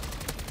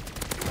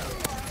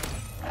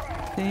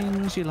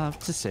 Things you love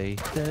to see.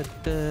 Da,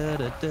 da,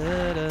 da,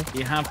 da, da.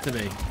 You have to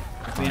be.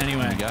 That's the only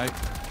way. There you go.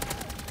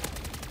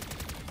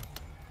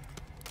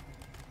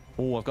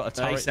 Oh, I've got a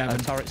 37.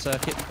 turret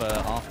circuit for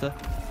after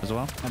as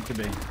well. Have to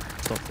be.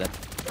 Stop there.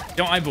 You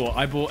know what I bought?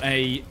 I bought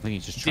a I think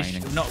he's just dish,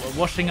 training. not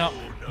washing up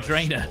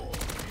drainer.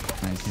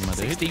 Thank you, my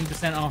dude.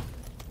 16% off.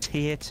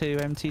 Tier 2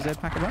 MTZ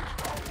pack of lunch.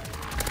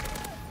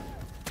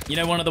 You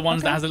know, one of the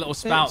ones that has a little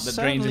spout that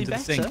drains into the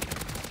Certainly sink. better.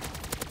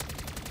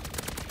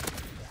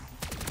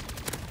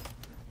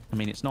 I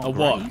mean, it's not A great.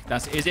 what?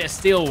 That's, is it a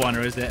steel one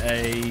or is it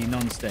a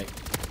non-stick?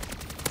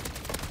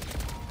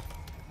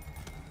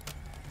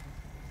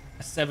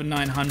 A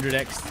 7900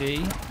 XT.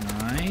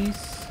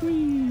 Nice.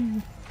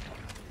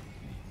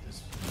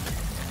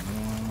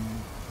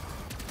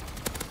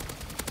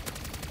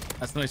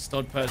 That's the most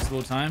stod purchase of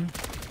all time.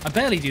 I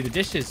barely do the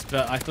dishes,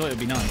 but I thought it would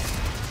be nice.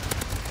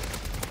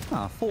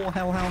 Ah, 4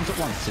 hellhounds at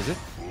once, is it?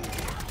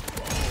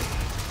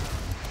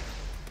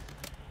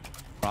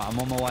 Right, I'm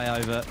on my way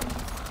over.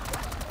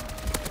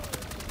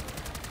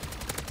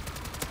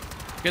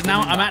 Because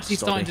now I'm actually Stoddy.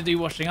 starting to do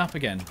washing up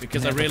again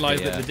because I Never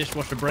realised that fear. the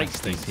dishwasher breaks Westies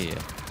things here.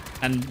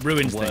 and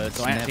ruins things. Words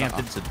So I actually never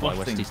have to uttered by wash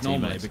Westies things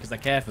normally teammates. because I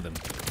care for them.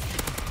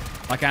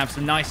 Like I have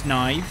some nice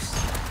knives.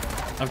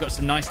 I've got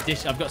some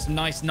nice I've got some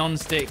nice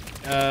non-stick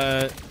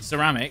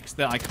ceramics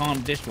that I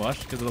can't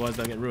dishwash because otherwise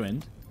they'll get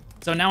ruined.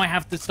 So now I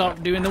have to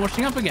start doing the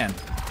washing up again.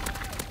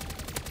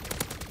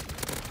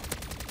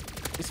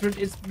 It's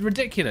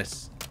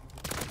ridiculous.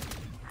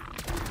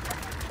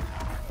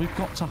 We've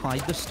got to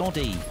hide the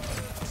stoddy.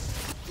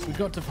 We've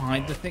got to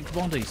hide the thick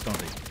body,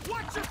 Stoddy.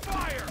 Watch your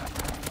fire!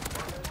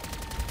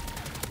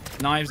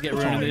 Knives get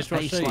ruined in the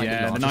Face dishwasher. slightly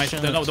Yeah, the larger nice,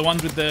 shirt. the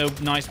ones with the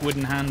nice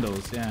wooden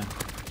handles. Yeah.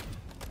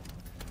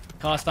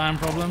 Cast iron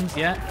problems.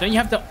 Yeah. Don't you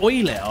have to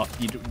oil it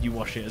after you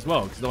wash it as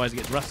well? Because otherwise it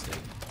gets rusty.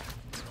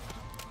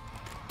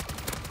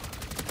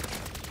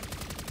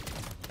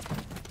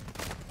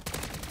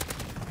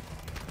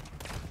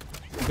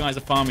 You guys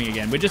are farming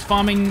again. We're just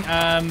farming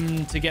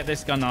to get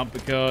this gun up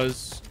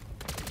because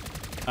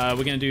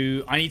we're gonna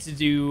do. I need to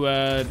do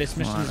this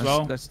mission Right, as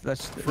well. Let's gear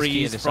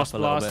Freeze, this frost up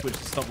a little blast, bit. which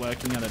has stopped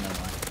working. I don't know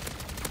why.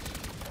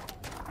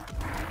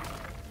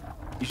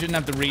 You shouldn't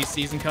have to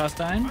re-season cast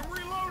iron. I'm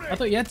reloading! I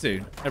thought you had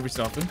to every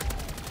so often.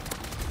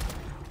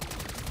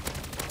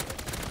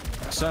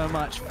 So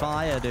much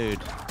fire, dude.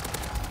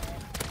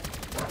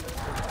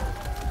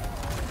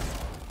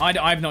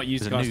 I've not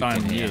used There's a cast nuke iron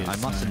in in here. years. I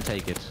mustn't so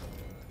take it.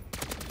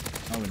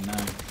 I wouldn't know.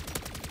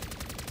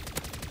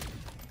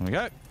 There we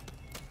go.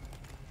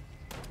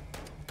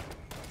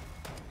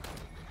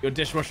 Your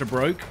dishwasher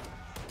broke.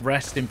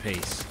 Rest in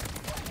peace.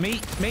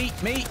 Meat.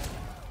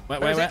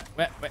 Where?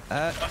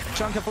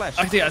 Chunk of flesh.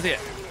 I see it.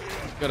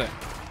 Got it.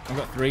 I've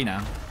got 3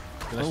 now.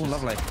 Oh, Delicious.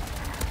 lovely.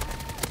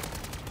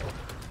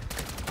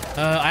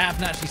 I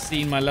haven't actually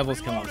seen my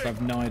levels come up, so I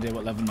have no idea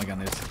what level my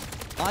gun is.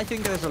 I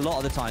think there's a lot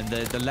of the time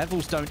the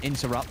levels don't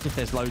interrupt if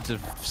there's loads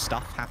of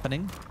stuff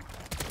happening.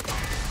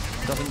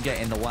 It doesn't get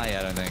in the way,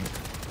 I don't think.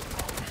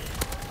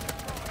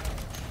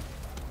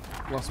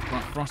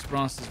 Frost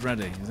blast is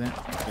ready, is it?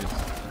 Good.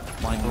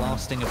 My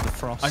blasting of the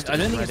frost. I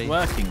don't think ready. it's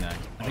working though.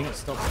 I think it's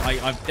stopped.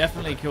 I've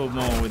definitely killed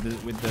more with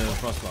the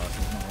frost blast.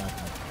 It's not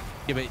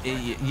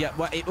working. Yeah,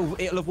 but well,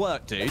 it'll have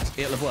worked, dude.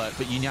 It'll have worked,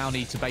 but you now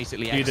need to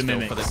basically Do the exfil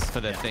mimics. for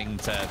the thing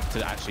to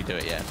actually do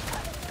it. Yeah.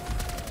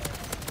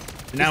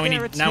 Now we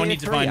Is there a need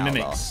to tier find 3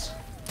 mimics. Outlast?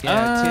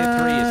 Yeah, tier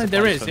 3 is the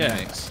There place is, for yeah.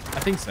 mimics. I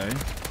think so.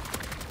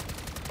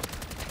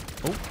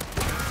 Oh,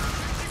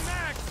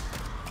 Max!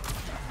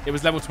 it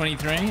was level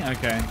 23.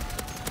 Okay.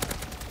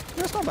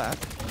 That's not bad.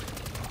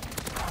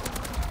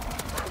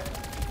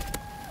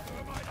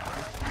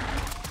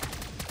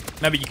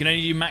 No, but you can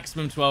only do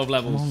maximum 12 Come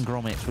levels. on,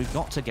 Gromit. We've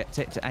got to get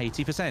it to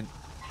 80%.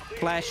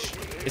 Flesh.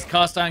 Is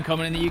cast iron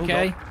common in the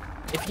UK?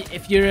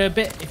 If you're a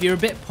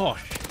bit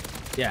posh,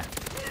 yeah.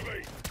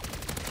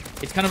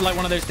 It's kind of like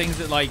one of those things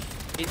that like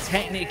it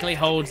technically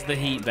holds the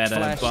heat better,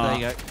 Flesh, but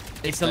there you go.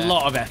 it's a there.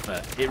 lot of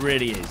effort. It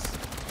really is.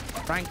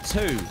 Rank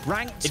 2.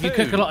 Rank 2. If you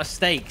cook a lot of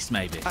steaks,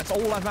 maybe. That's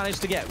all I've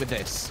managed to get with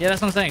this. Yeah,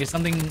 that's what I'm saying. Has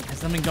something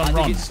gone I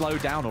wrong? think it's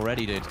slowed down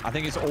already, dude. I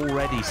think it's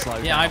already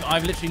slowed Yeah, down.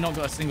 I've literally not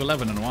got a single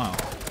level in a while.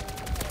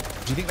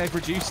 Do you think they've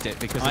reduced it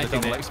because of the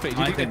double XP? Do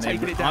you think they've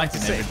taken it down to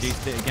 6? They've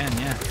reduced it again,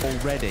 yeah.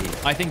 Already?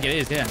 I think it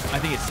is, yeah. I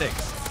think it's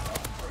 6.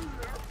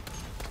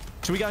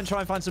 Should we go and try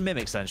and find some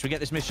mimics then? Should we get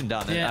this mission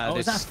done? Yeah.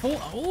 Is that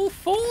 4th? Oh,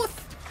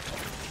 4th?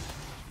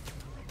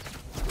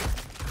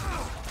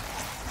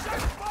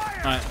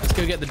 Alright, let's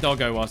go get the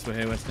doggo whilst we're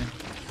here, Westy.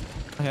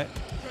 Okay.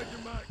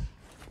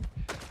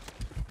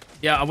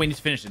 Yeah, we need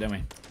to finish it, don't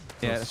we?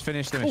 Yeah, let's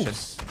finish the mission.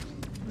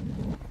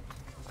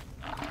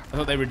 I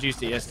thought they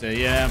reduced it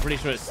yesterday. Yeah, I'm pretty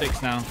sure it's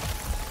 6 now.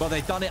 Well,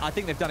 they've done it. I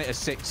think they've done it as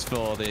 6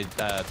 for the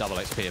double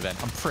XP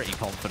event. I'm pretty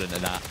confident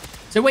in that.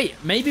 So wait,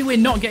 maybe we're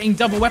not getting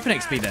double weapon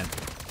XP then?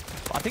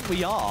 I think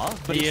we are,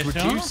 but it's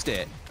reduced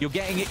it. You're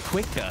getting it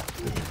quicker.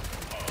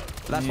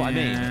 That's what I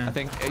mean. I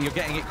think you're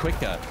getting it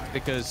quicker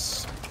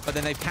because, but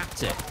then they've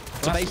capped it.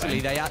 So basically,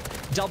 they add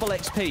double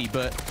XP,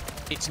 but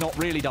it's not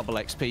really double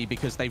XP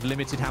because they've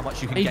limited how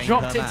much you can gain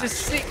per match. They dropped it to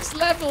 6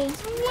 levels.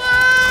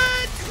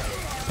 What?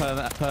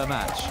 Per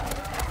match.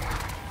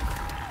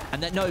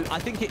 And then, no, I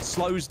think it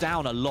slows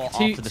down a lot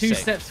after the 6. 2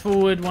 steps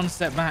forward, 1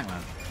 step back,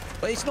 man.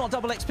 But it's not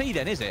double XP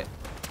then, is it?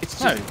 It's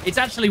just... No, it's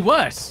actually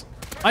worse.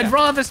 I'd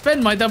rather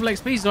spend my double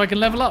XP so I can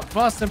level up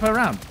faster per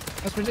round.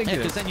 That's ridiculous. Yeah,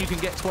 because then you can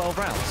get 12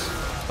 rounds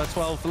for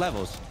 12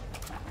 levels.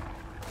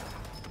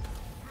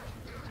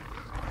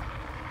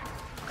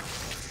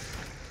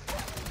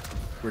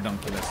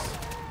 Redonkulous.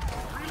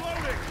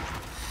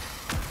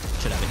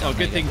 Should have it Oh,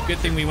 good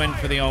thing we went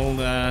for the old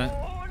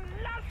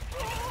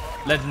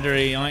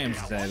legendary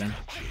items today then.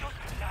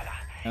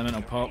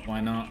 Elemental pop, why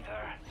not?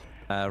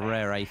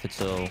 Rare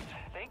aethyl,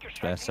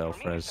 spare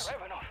self-res.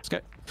 Let's go.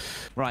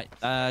 Right,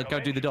 go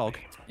do the dog.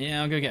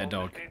 Yeah, I'll go get a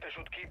dog.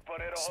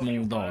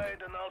 Small dog.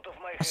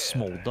 A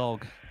small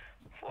dog.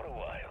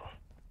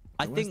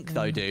 I think,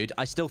 though, dude,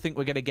 I still think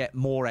we're going to get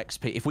more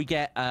XP. If we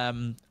get,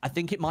 I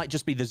think it might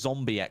just be the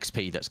zombie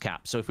XP that's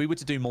capped. So if we were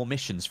to do more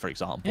missions, for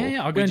example,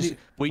 yeah, I'll go and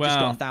we just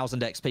got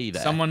 1,000 XP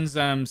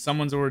there.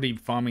 Someone's already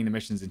farming the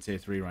missions in tier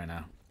 3 right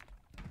now.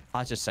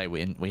 I just say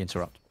we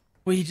interrupt.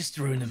 Well, you just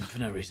ruin them for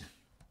no reason.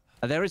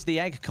 There is the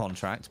egg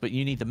contract, but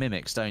you need the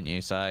mimics, don't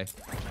you? So. I'm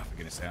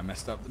going to say I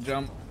messed up the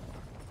jump.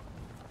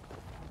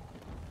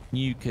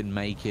 You can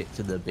make it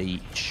to the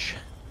beach.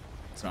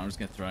 So I'm just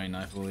going to throw a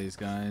knife all these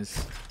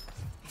guys.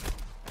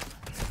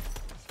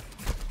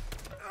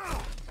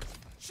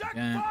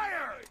 Yeah.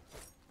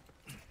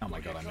 Oh my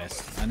god, I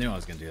missed. I knew I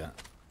was going to do that.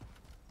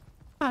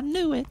 I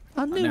knew it.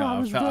 I knew I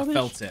was rubbish. I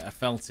felt it. I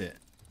felt it.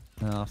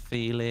 I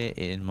feel it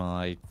in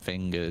my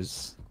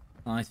fingers.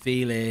 I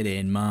feel it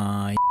in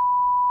my...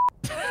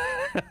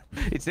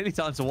 It's nearly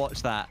time to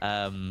watch that.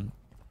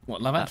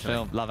 What, Love Actually?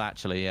 Film. Love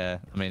Actually, yeah.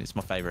 I mean, it's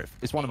my favourite.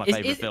 It's one of my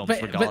favourite films,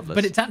 regardless.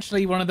 But it's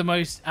actually one of the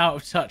most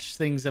out-of-touch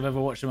things I've ever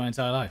watched in my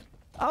entire life.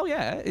 Oh,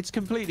 yeah. It's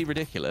completely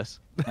ridiculous.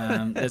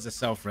 There's a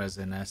self-res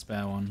in there,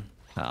 spare one.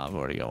 Oh, I've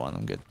already got one.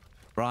 I'm good.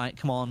 Right,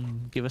 come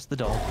on. Give us the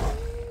dog.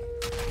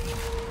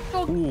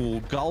 Ooh,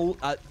 gold.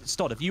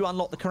 Stod, have you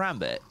unlocked the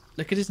karambit?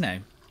 Look at his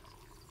name.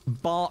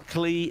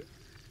 Barkley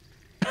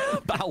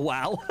Bow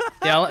Wow.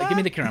 Yeah, give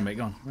me the karambit.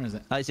 Go on. Where is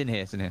it? It's in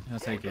here. It's in here. I'll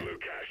take it.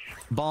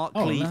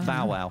 Barkley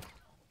Bow Wow.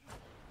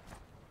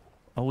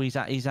 Oh, he's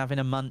having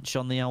a munch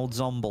on the old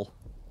zomble.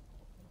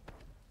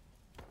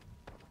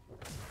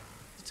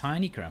 It's a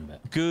tiny karambit.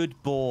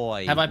 Good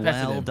boy. Have I petted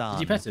him? Well done.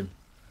 Did you pet him?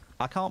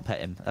 I can't pet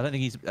him. I don't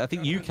think he's... I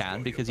think you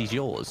can because he's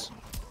yours.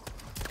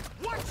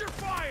 Watch your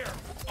fire!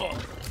 Oh.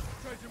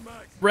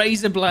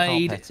 Razor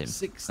Blade, I can't pet him.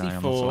 64. No,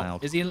 I'm not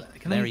allowed. Is he?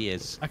 There he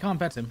is. I can't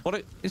pet him.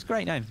 What? It's a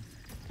great name.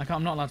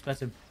 I'm not allowed to pet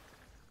him.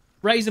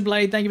 Razor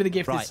Blade, thank you for the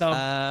gifted Right.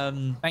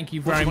 sub. Thank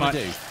you very much.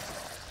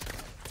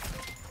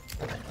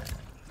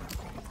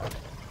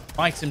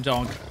 Item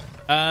dog.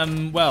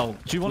 Well.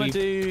 Do you want to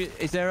do?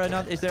 Is there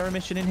a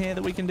mission in here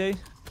that we can do?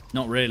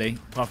 Not really,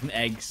 apart from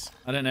eggs.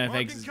 I don't know if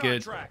eggs is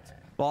good.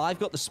 Well, I've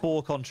got the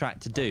spore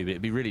contract to do, but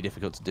it'd be really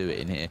difficult to do it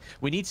in here.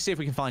 We need to see if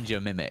we can find you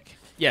a mimic.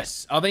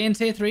 Yes. Are they in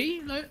tier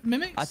 3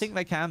 mimics? I think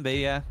they can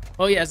be, yeah.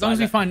 Oh yeah, as long as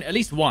we find at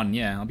least one,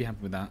 yeah, I'll be happy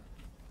with that.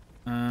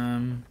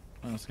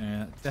 What else can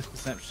I get? Death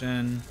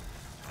perception.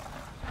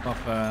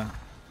 Buffer.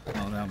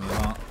 That'll help me a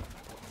lot.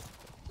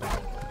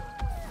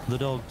 The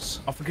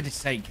dogs. Oh, for goodness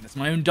sake, that's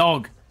my own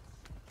dog.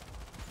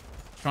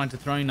 Trying to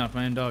throw knife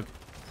my own dog.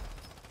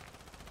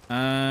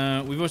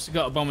 We've also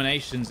got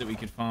abominations that we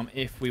could farm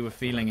if we were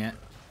feeling it.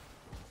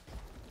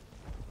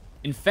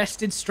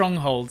 Infested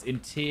strongholds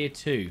in tier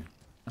 2.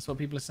 That's what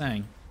people are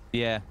saying.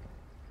 Yeah.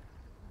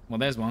 Well,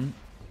 there's one.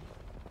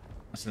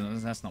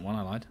 That's not one,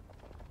 I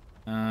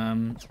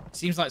lied.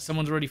 Seems like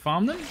someone's already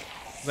farmed them.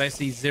 I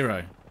see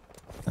 0.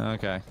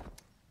 Okay.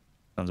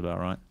 Sounds about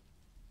right.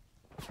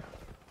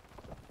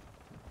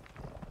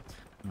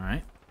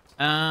 Alright.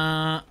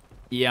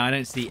 Yeah, I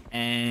don't see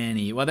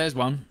any. Well, there's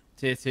one.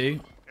 Tier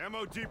 2.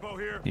 Ammo depot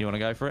here. You want to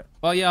go for it?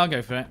 Well, yeah, I'll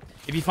go for it.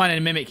 If you find a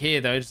mimic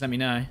here, though, just let me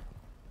know.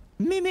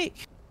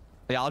 Mimic?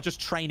 Yeah, I'll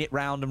just train it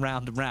round and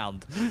round and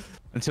round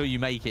until you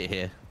make it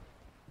here.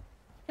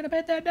 Gonna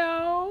pet that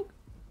dog?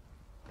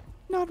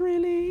 Not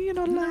really. You're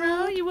not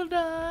allowed. You will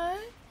die.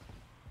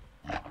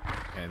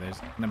 Okay,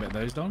 can I bet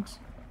those dogs?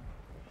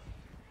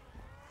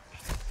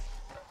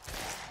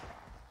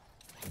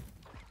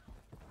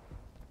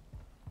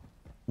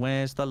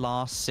 Where's the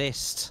last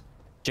cyst,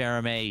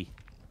 Jeremy?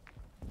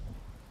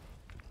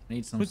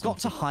 Need some. We've got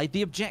to hide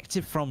the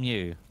objective from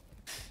you.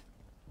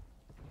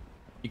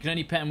 You can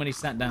only pet him when he's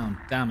sat down.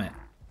 Damn it.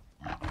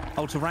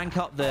 Oh, to rank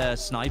up the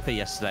sniper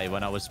yesterday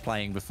when I was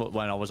playing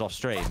when I was off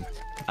stream,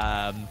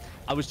 I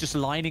was just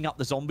lining up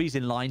the zombies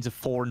in lines of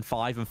 4 and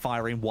 5 and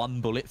firing one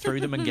bullet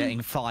through them and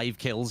getting 5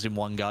 kills in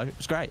one go. It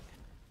was great.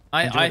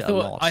 I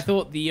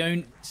thought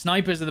the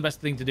snipers are the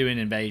best thing to do in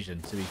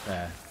Invasion, to be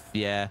fair.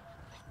 Yeah.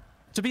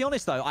 To be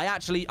honest though,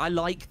 I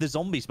like the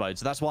zombies mode,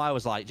 so that's why I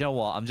was like, you know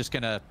what, I'm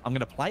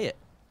gonna play it.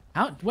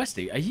 How,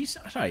 Westy, are you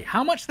sorry?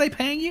 How much are they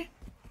paying you?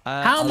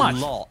 How much? A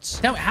lot.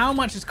 Tell me, how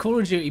much is Call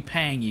of Duty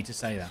paying you to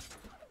say that?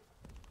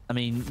 I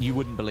mean, you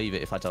wouldn't believe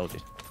it if I told you.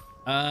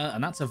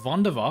 And that's a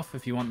Vondervoff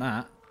if you want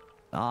that.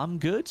 I'm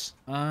good.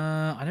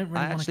 I don't really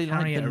want to actually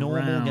carry like it the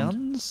normal around.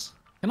 guns.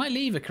 Can I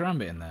leave a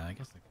karambit in there? I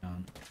guess I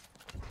can't.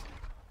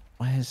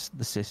 Where's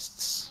the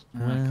cysts?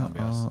 No, Where it can't be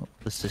us. are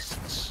the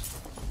cysts?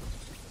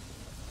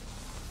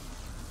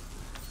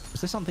 Was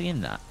there something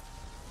in that?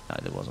 No,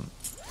 there wasn't.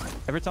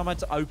 Every time I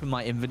open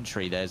my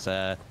inventory, there's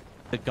the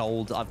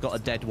gold. I've got a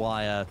dead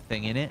wire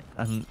thing in it,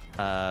 and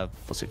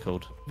what's it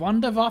called?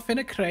 Vondervoff in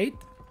a crate.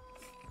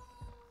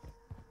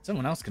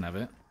 Someone else can have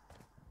it.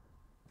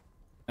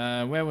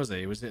 Where was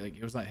he? Was it like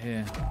it was like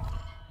here?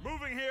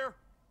 Moving here.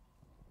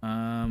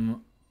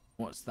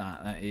 What's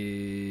that? That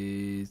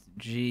is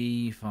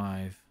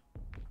G5.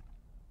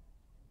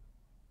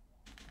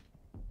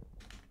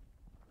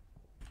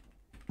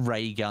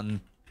 Ray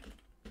gun.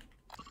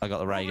 I got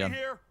the ray gun.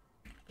 Here.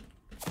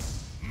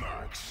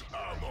 Max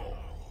ammo.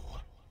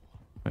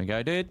 There we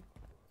go, dude.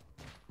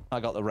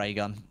 I got the ray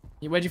gun.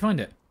 Where'd you find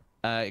it?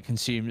 It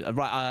consumed.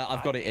 Right,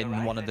 I've got it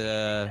in one of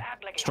the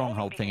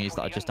stronghold thingies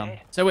that I've just done.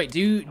 So wait,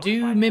 do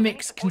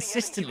mimics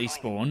consistently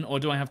spawn, or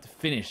do I have to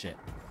finish it?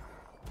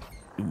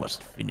 You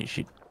must finish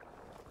it.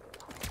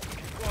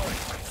 Do not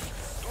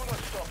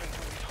stop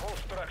until this whole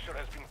structure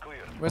has been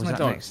cleared. Where's Was my that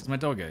dog? next? Is my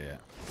dog here yet?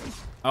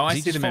 Oh, I Does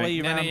he see the just follow mimic.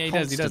 you Yeah, around yeah, he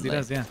does,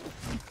 constantly? yeah.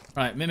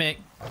 Right, mimic.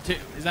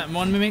 Is that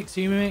one mimic?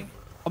 Two mimic?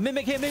 Oh,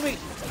 mimic here, mimic!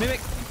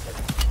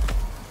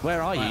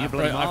 Where are you? Right, You're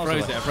bloody I miles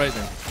froze away. it, I froze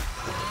it.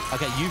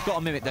 Okay, you've got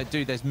a mimic.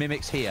 Dude, there's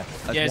mimics here.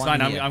 There's Yeah, it's one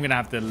fine. here. I'm gonna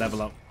have to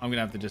level up. I'm gonna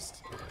have to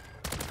just.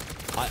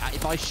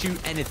 If I shoot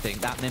anything,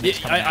 that mimic's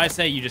coming I out.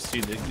 say you just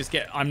do this. Just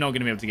get. I'm not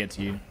gonna be able to get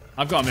to you.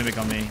 I've got a mimic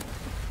on me.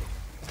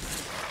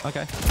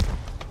 Okay.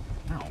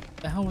 Ow! What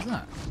the hell was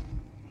that?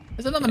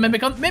 There's another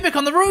mimic on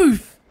the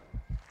roof.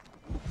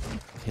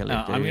 Kill it, No,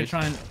 I'm gonna dude.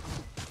 try and.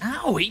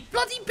 Ow! He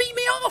bloody beat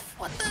me off.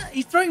 What the?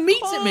 He's throwing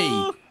meat at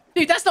me.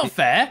 Dude, that's not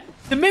fair.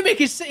 The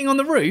mimic is sitting on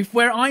the roof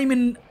where I'm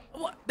in.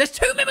 What? There's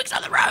 2 mimics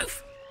on the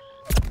roof.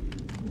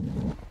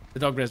 The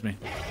dog res me.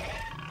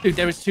 Dude,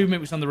 there is 2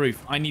 mimics on the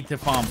roof. I need to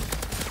farm.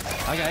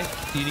 Okay.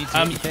 You need to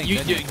get your thing,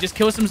 don't you? Just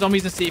kill some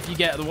zombies and see if you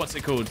get the what's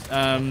it called?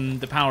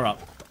 The power up.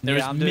 There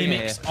is I'm doing it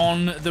mimics here.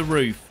 on the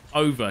roof.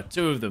 Over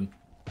 2 of them.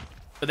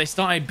 But they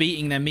started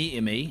beating their meat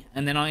at me,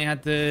 and then I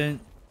had to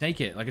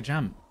take it like a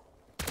champ.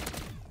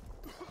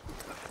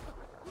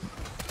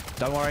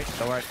 Don't worry.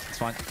 It's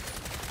fine.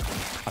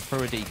 I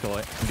threw a decoy.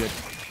 I'm good.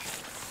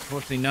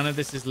 Unfortunately, none of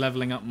this is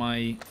leveling up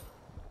my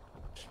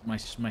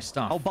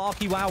stuff. Oh,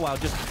 Barky Wow Wow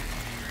just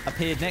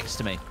appeared next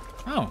to me.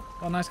 Oh,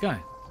 what a nice guy.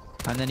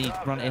 And then he's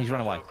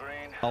run away.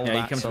 Oh, Yeah, he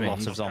that's comes a to me. lot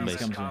He of zombies.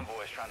 comes to me.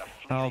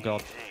 Oh,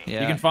 God.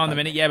 Yeah. You can farm them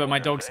in it, yeah, but my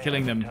dog's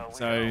killing them,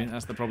 so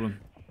that's the problem.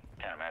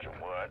 Can't imagine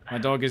what. My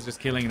dog is just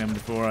killing them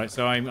before I...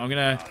 So I'm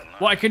gonna...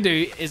 What I could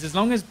do is, as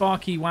long as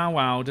Barky Wow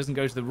Wow doesn't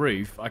go to the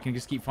roof, I can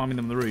just keep farming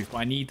them on the roof, but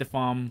I need to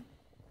farm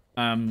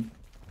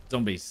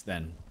zombies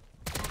then.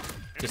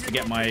 Just to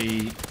get my...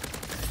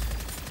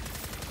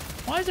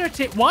 Why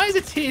is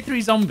a tier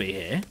 3 zombie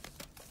here?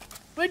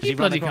 Where'd Did you he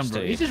run bloody come across from?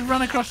 to He you? just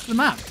run across the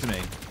map to me.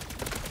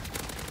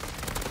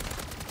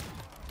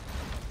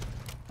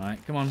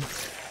 Alright, come on.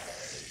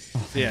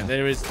 So yeah,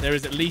 there is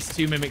at least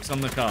 2 mimics on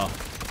the car.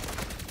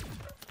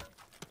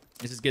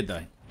 This is good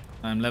though.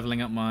 I'm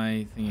leveling up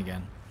my thing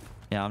again.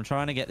 Yeah, I'm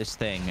trying to get this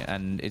thing,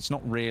 and it's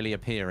not really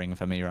appearing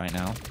for me right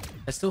now.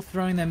 They're still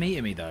throwing their meat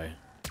at me though.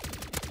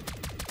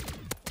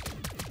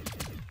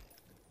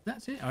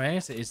 That's it. Oh, I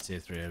guess it is tier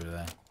 3 over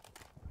there.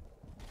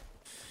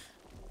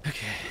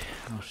 Okay,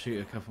 I'll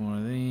shoot a couple more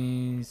of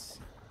these.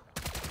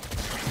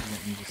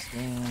 Let me just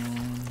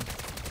spawn.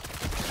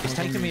 It's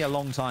taken me a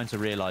long time to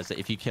realize that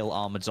if you kill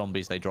armored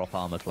zombies, they drop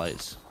armor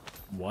plates.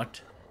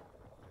 What?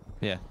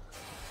 Yeah.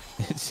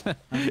 It's, did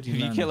if you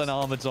you learn kill this? an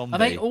armored zombie... Are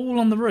they all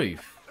on the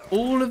roof?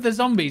 All of the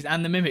zombies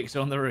and the mimics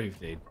are on the roof,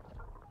 dude.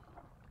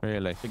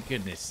 Really? For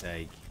goodness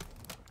sake.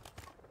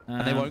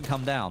 And they won't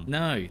come down?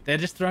 No, they're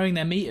just throwing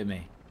their meat at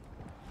me.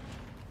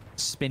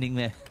 Spinning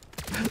their...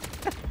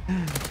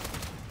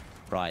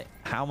 Right,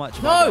 how much...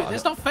 have I No, got?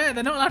 that's not fair.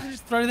 They're not allowed to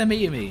just throw their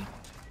meat at me.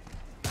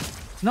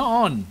 It's not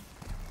on.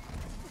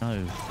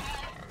 No.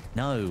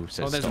 No, Oh,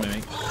 says there's a stop.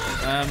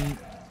 mimic.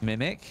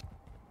 Mimic?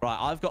 Right,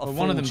 I've got a Well, full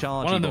one of them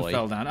chargy boy.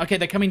 fell down. Okay,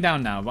 they're coming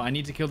down now, but I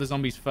need to kill the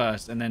zombies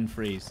first and then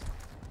freeze.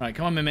 Right,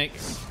 come on,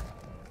 mimics.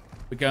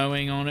 We're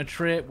going on a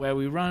trip where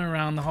we run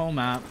around the whole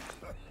map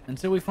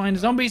until we find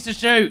zombies to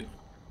shoot.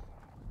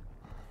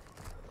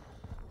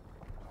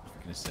 For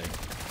goodness sake.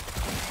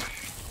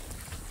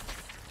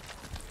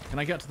 Can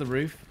I get up to the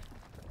roof?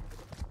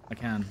 I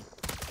can.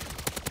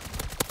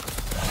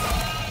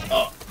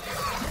 Oh.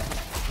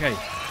 Okay.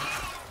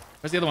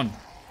 Where's the other one?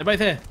 They're both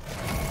here.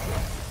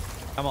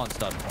 Come on,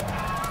 stud.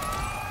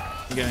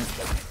 You going?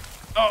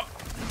 Oh.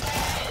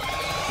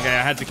 Okay,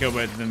 I had to kill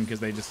both of them because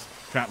they just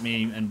trapped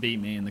me and beat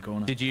me in the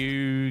corner. Did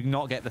you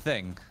not get the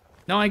thing?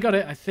 No, I got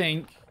it, I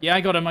think. Yeah,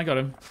 I got him.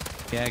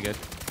 Yeah, good.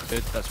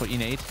 Good. That's what you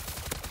need.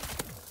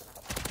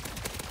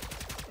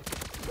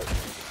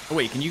 Oh,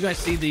 wait, can you guys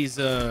see these,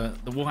 the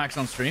wall hacks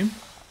on stream?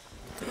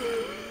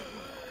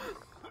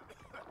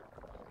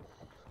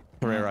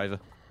 Career over.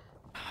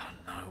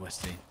 No,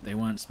 Westy. They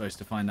weren't supposed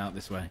to find out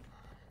this way.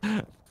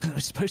 We're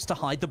supposed to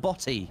hide the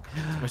body.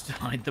 Supposed to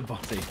hide the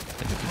body.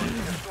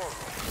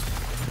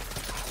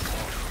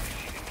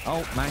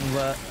 Oh,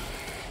 Mangler.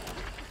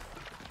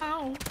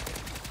 Ow.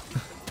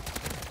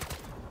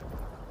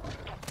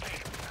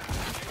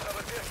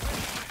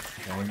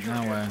 Okay,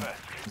 now where?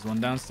 There's one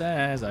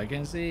downstairs. I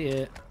can see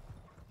it.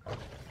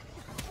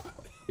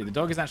 Yeah, the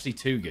dog is actually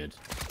too good.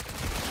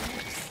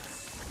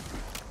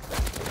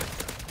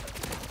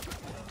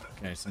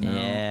 Okay, so now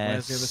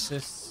where's the other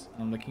cysts?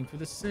 I'm looking for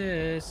the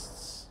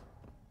cysts.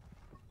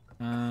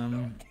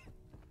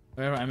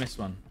 Where I missed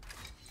one?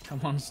 Come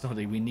on,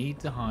 Stoddy. We need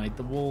to hide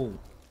the wall.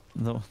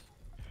 No.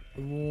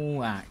 The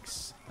wall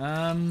axe. What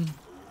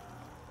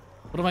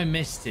have I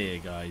missed here,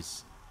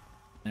 guys?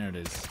 There it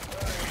is.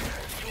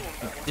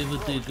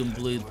 Activity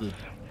completed.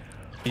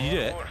 Did you do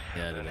it?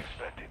 Yeah, I did it.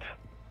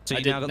 So I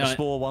you did- now got no, the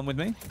spore one with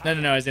me?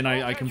 No, as in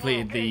I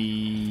completed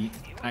the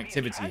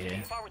activity here.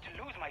 If I were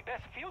to lose my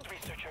best field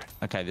researcher.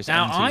 Okay, this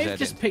Now, MTZ I've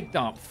just picked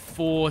up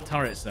 4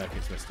 turret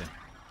circuits, Weston.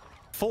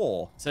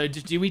 4. So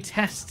do we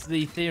test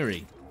the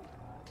theory?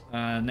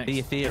 Next, The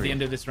at theory. the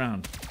end of this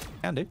round.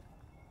 Can do.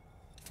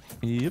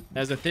 Yep.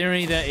 There's a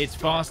theory that it's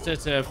faster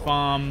to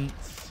farm.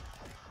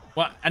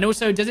 What? And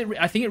also, does it?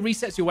 I think it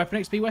resets your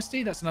weapon XP,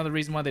 Westy. That's another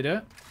reason why they do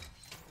it.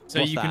 So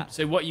What's you can. that?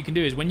 So what you can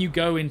do is when you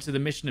go into the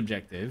mission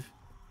objective,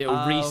 it will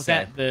Oh,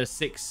 reset okay. the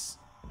 6.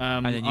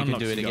 And then you can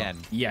unlocks do it you got. again.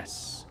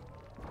 Yes.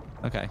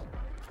 Okay.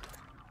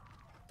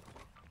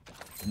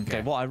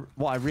 Okay. What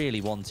I really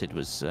wanted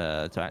was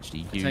to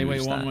actually use Tell you what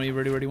you want. that. What you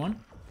really want.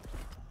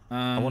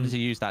 I wanted to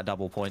use that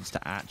double points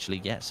to actually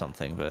get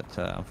something, but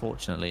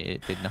unfortunately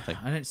it did nothing.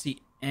 I don't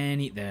see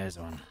any. There's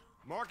one.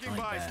 Marking Right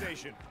buy there.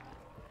 station.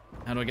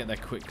 How do I get there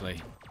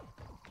quickly?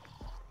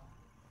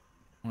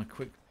 I want a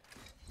quick.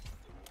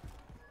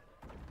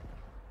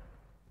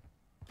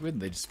 It's weird that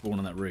they just spawn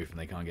on that roof and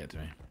they can't get to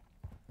me.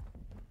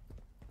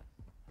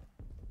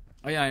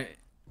 Oh yeah,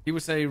 people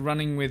say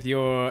running with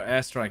your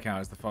airstrike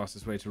out is the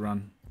fastest way to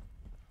run,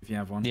 if you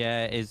have one.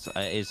 Yeah, it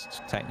is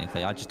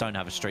technically. I just don't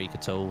have a streak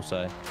at all,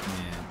 so. Yeah.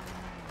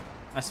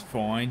 That's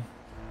fine.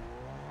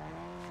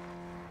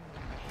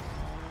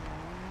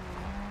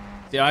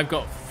 See, I've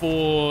got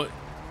 5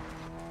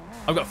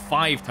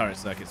 turret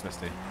circuits,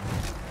 Westy.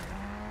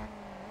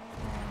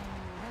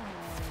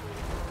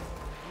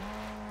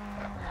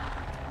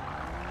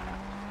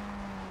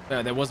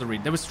 There was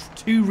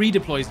 2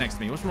 redeploys next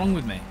to me. What's wrong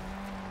with me?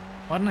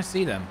 Why didn't I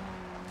see them?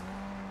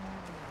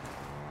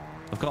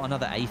 I've got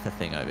another Aether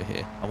thing over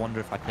here. I wonder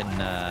if I can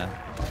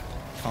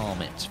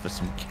farm it for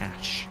some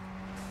cash.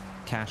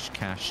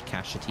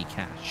 Cashity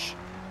cash.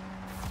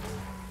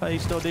 Hey,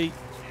 Stoddy.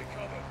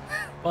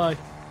 Bye.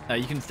 No,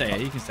 you can stay here.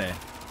 You can stay here.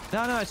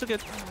 No, it's all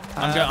good.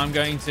 I'm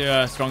going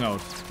to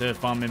Stronghold to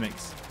farm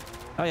mimics.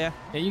 Oh, yeah.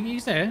 Yeah, you can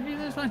stay here. Yeah,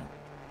 that's fine.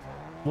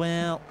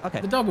 Well, okay.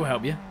 The dog will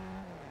help you.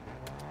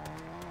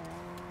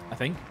 I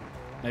think.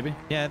 Maybe.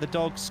 Yeah, the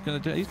dog's gonna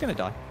do. He's gonna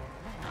die.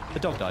 The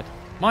dog died.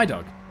 My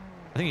dog.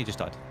 I think he just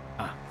died.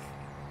 Ah.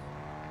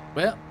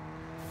 Well.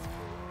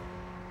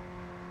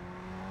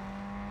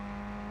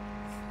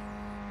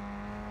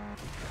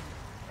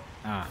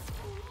 Ah.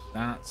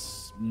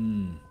 That's...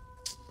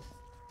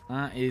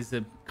 That is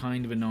a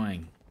kind of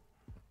annoying.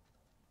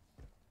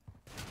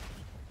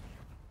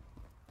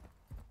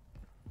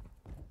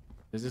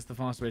 Is this the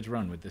fast way to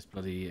run with this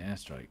bloody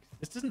airstrike?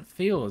 This doesn't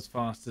feel as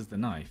fast as the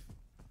knife.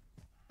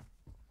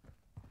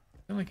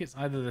 I feel like it's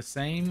either the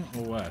same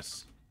or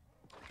worse.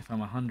 If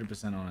I'm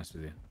 100% honest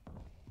with you.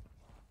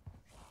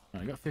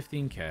 Right, I got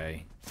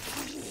 15k.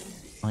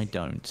 I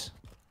don't.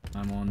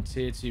 I'm on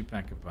tier 2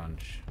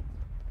 Pack-a-Punch.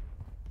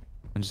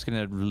 I'm just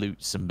gonna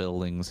loot some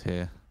buildings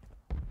here.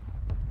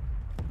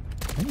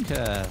 I think,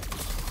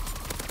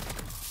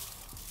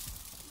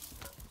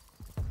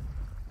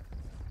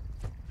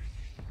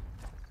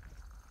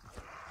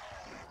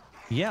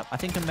 Yep, I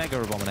think a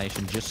Mega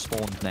Abomination just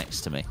spawned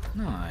next to me.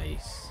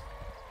 Nice.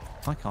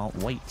 I can't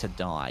wait to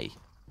die.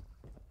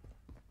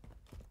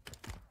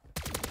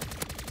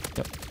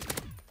 Yep.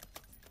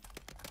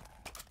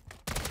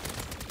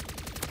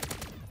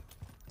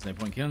 There's no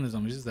point killing the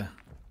zombies, is there?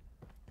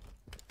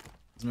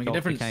 Doesn't make a Dog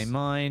difference. became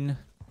mine.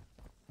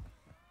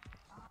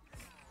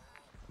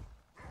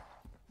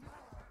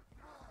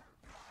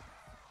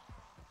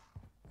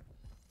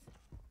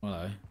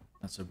 Hello.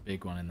 That's a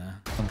big one in there.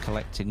 I'm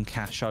collecting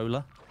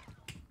cashola.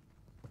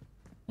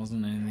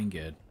 Wasn't anything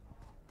good.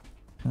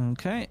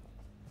 Okay.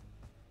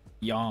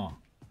 Yeah.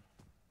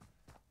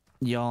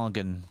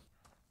 Jargon.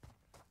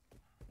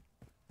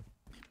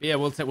 Yeah,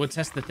 we'll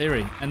test the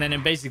theory, and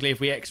then basically, if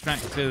we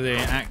extract to the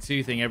Act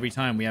 2 thing every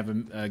time we have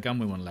a gun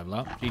we want to level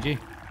up, GG.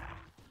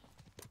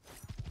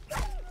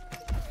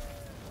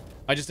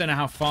 I just don't know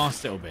how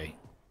fast it'll be.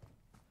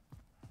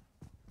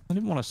 I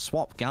didn't want to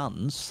swap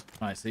guns.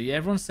 Right, so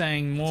everyone's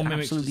saying more It's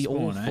mimics to absolutely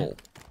spawn, awful.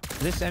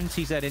 This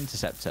MTZ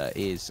interceptor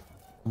is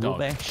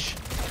rubbish.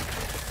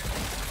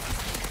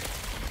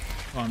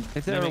 Come on,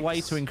 Is there a way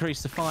mimics. to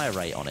increase the fire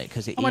rate on it?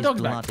 Because it Oh, my is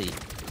dog's back. bloody.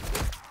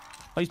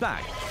 Oh, he's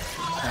back.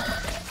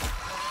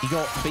 He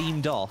got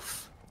beamed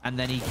off, and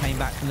then he came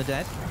back from the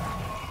dead.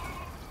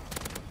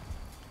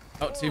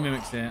 Oh, 2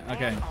 mimics here.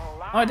 Okay.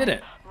 Oh, I did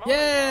it.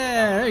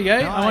 Yeah, there you go.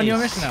 I'm on your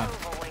Nice. mission now.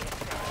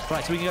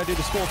 Right, so we can go do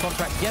the sport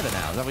contract together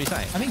now. Is that what you're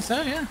saying? I think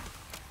so, yeah.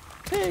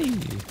 Hey,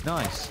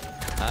 nice.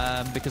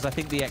 Because I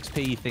think the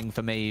XP thing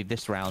for me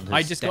this round has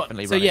I just got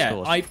definitely so run yeah. its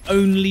course. I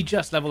only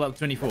just leveled up to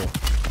 24,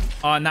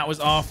 and that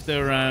was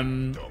after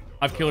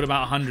I've killed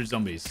about 100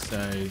 zombies.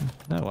 So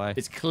No way.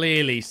 it's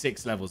clearly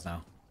 6 levels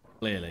now.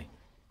 Clearly,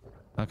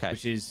 Okay.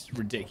 which is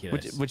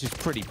ridiculous. Which is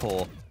pretty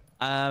poor.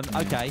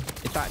 Okay,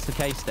 if that's the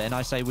case, then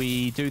I say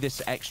we do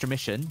this extra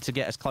mission to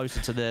get us closer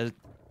to the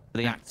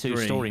Act 2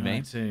 3, story. Me,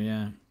 Act 2,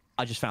 yeah.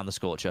 I just found the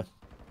Scorcher.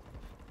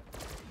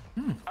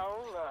 Oh,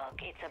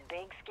 look. It's a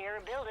big, scary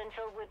building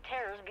filled with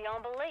terrors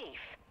beyond belief.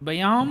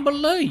 Beyond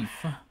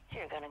belief.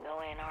 You're gonna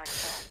go in,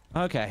 aren't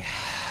you? Okay.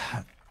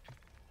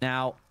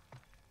 Now,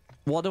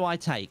 what do I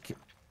take?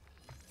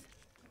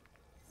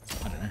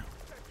 I don't know.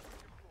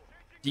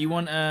 Do you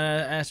want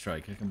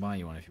airstrike? I can buy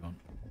you one if you want.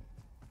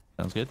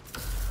 Sounds good.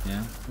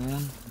 Yeah, come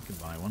on. I can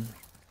buy one.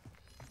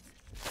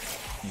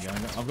 There you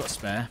go. I've got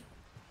spare.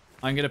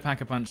 I'm gonna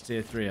pack a punch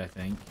tier 3, I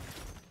think,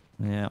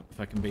 Yeah. if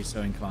I can be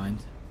so inclined.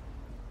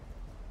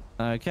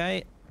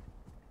 Okay.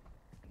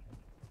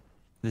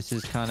 This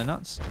is kind of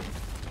nuts.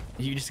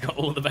 You just got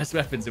all the best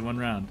weapons in one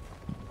round.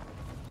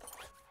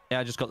 Yeah,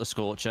 I just got the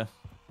Scorcher.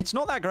 It's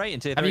not that great in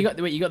tier 3. Have you got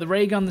the wait? You got the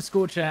ray gun, the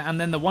scorcher, and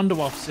then the wonder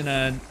wafts in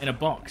a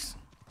box.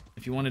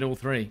 If you wanted all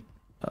 3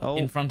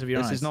 in front of your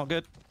eyes. This is not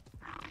good.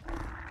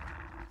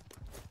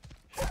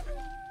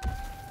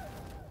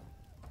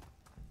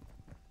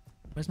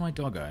 Where's my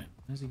doggo?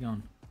 Where's he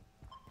gone?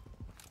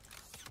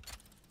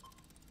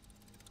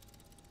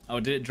 Oh,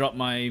 did it drop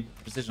my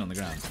precision on the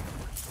ground?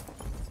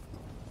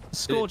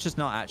 Scorcher's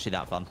not actually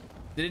that fun.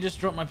 Did it just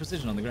drop my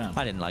precision on the ground?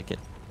 I didn't like it.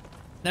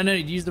 No,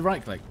 use the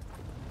right click.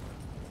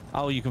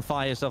 Oh, you can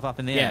fire yourself up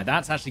in the air. Yeah,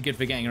 that's actually good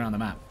for getting around the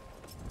map.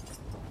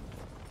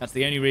 That's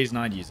the only reason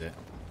I'd use it.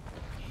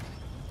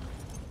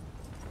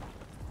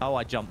 Oh,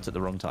 I jumped at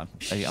the wrong time.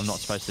 I'm not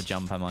supposed to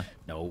jump, am I?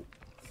 No.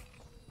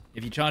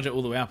 If you charge it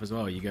all the way up as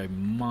well, you go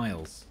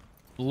miles.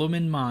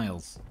 Bloomin'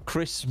 miles.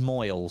 Chris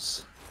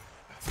Moyles.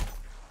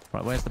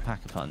 Right, where's the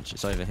Pack-a-Punch?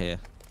 It's over here.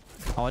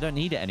 Oh, I don't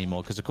need it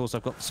anymore because, of course,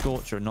 I've got the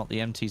Scorcher and not the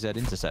MTZ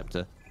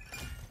Interceptor.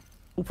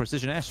 Oh,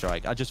 precision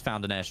airstrike. I just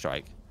found an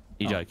airstrike. Are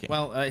you joking?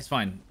 Well, it's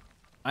fine.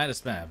 I had a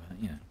spare, but,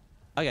 you know.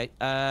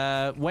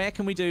 Okay, where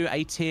can we do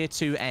a tier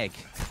 2 egg?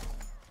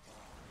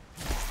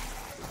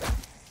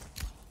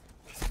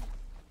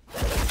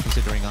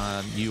 Considering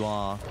you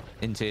are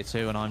in tier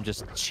 2 and I'm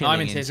just chilling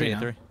I'm in tier 3 now.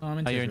 3. Oh, I'm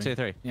in Oh, tier you're in 3. tier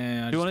 3?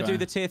 Yeah, Do you want to do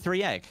the tier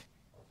 3 egg?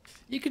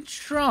 You could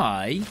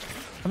try.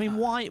 I mean,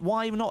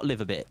 why not live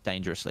a bit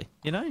dangerously,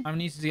 you know? I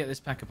need to get this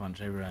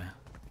Pack-a-Punch over there.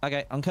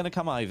 Okay, I'm going to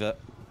come over.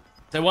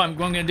 So what I'm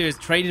going to do is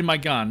trade in my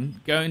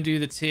gun, go and do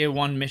the tier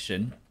 1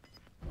 mission.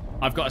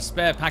 I've got a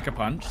spare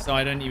Pack-a-Punch, so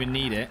I don't even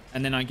need it.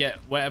 And then I get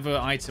whatever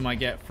item I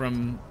get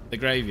from the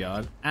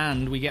graveyard,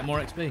 and we get more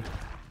XP.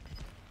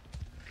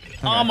 Okay.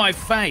 Oh, my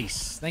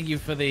face. Thank you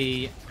for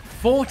the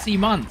 40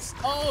 months.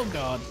 Oh,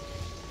 God.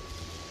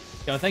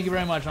 Yo, thank you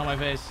very much on my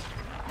face.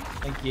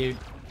 Thank you.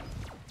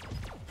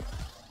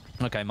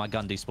 Okay, my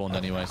gun despawned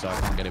anyway, so I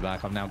can't get it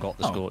back. I've now got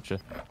the Scorcher.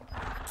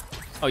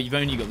 Oh, you've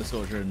only got the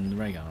Scorcher and the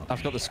ray gun.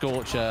 I've got the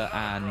Scorcher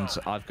and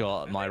I've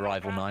got my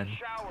Rival 9,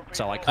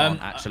 so I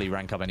can't actually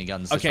rank up any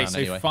guns this round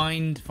anyway.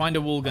 find a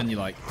wall gun you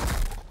like,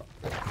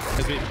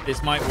 because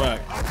this might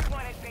work.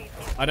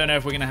 I don't know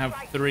if we're gonna have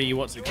 3.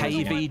 What's it called?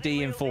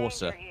 KVD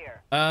Enforcer.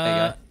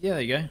 Yeah, there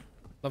you go.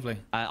 Lovely.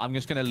 I'm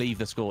just gonna leave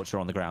the Scorcher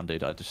on the ground,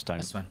 dude. I just don't.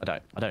 That's fine. I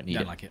don't need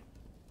Don't it. like it.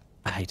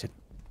 I hate it.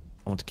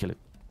 I want to kill it.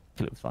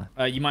 Kill it with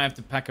fire. You might have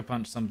to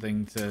Pack-a-Punch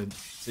something so you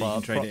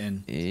can trade it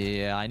in.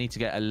 Yeah, I need to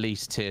get at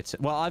least tier 2.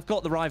 Well, I've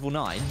got the Rival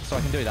 9, so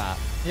I can do that.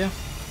 Yeah.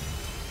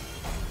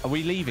 Are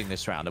we leaving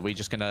this round? Are we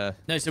just gonna...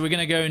 No, so we're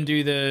gonna go and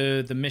do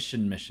the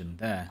mission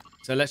there.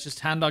 So let's just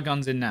hand our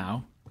guns in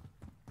now.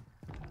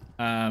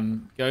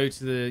 Go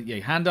to the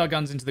hand our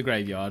guns into the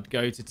graveyard.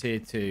 Go to tier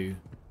 2.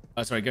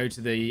 Go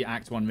to the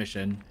Act 1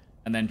 mission,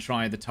 and then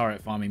try the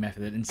turret farming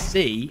method and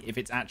see if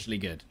it's actually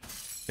good.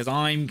 Because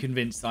I'm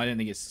convinced I don't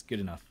think it's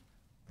good enough.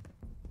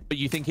 But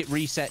you think it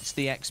resets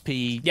the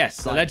XP?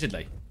 Yes,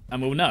 allegedly.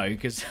 And we'll know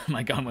because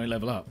my gun won't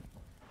level up.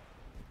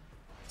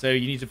 So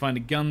you need to find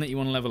a gun that you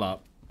want to level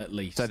up. at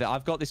least. So that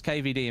I've got this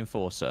KVD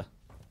Enforcer.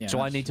 Yeah, so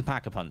I need to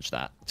Pack-a-Punch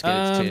that to get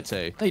it to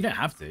tier 2. No, you don't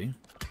have to. You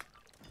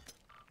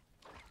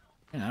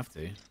don't have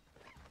to.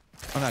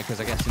 Oh no, because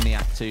I guess in the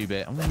Act 2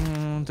 bit,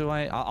 do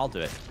I? I'll do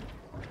it.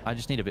 I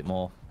just need a bit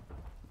more.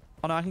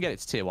 Oh no, I can get it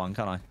to tier 1,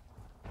 can't I?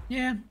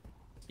 Yeah.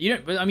 You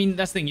don't. But I mean,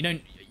 that's the thing. You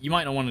don't. You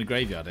might not want to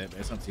graveyard it, but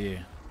it's up to you.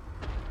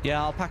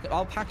 Yeah, I'll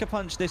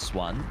Pack-a-Punch this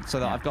one so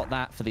that I've got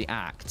that for the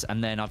Act,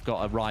 and then I've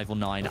got a Rival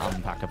 9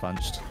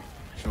 unpack-a-punched.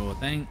 Sure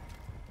thing.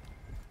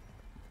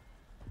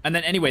 And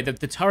then anyway, the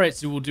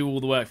turrets will do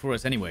all the work for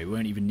us anyway. We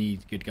won't even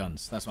need good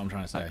guns. That's what I'm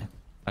trying to say.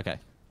 Okay.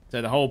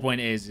 So the whole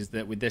point is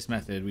that with this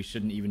method, we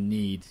shouldn't even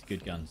need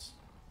good guns.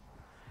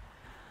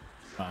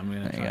 Right, I'm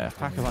gonna there you go.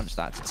 Pack-a-punch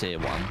that to tier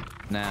 1.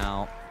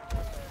 Now,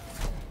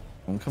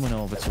 I'm coming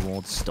over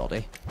towards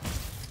Stoddy.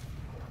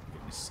 For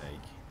goodness sake.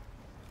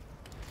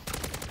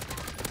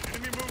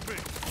 Enemy movement.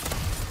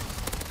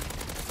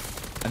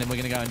 And then we're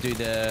going to go and do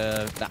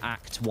the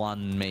Act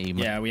 1 meme.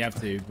 Yeah, we have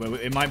to. Well,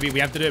 it might be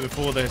we have to do it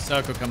before the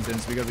circle comes in,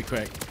 so we got to be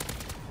quick.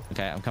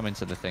 Okay, I'm coming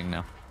to the thing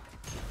now.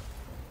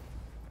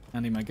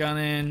 Handing my gun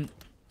in.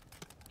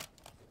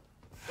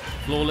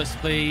 Flawless,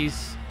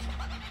 please.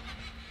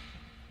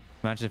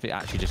 Imagine if it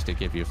actually just did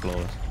give you a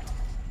flawless.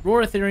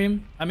 Raw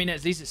Ethereum. I mean,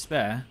 at least it's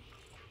spare.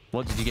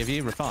 What did you give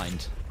you?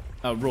 Refined.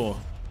 Oh, raw.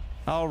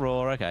 Oh,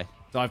 raw. Okay.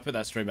 So I've put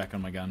that straight back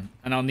on my gun.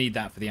 And I'll need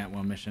that for the Act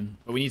 1 mission.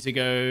 But we need to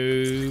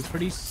go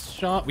pretty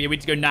sharp. We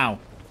need to go now.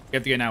 We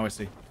have to go now,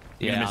 Wesley.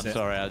 Yeah, I'm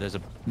sorry.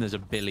 There's a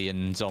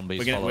billion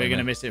zombies We're following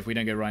gonna me. miss it if we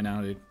don't go right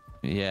now, dude.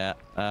 Yeah.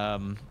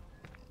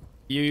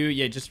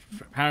 You just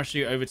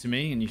parachute over to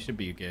me and you should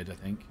be good, I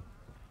think.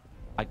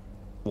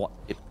 What?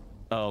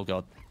 Oh,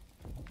 God.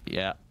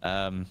 Yeah.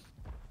 I'll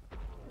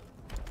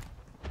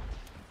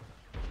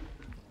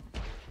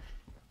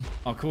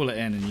call it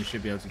in and you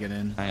should be able to get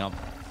in. Hang on.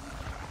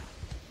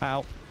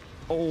 Ow.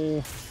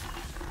 Oh.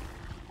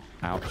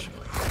 Ouch.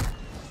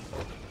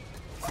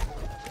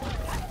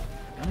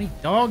 How many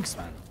dogs,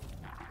 man?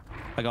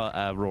 I got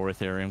a raw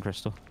Ethereum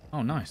crystal.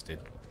 Oh, nice, dude.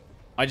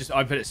 I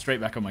put it straight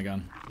back on my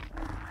gun.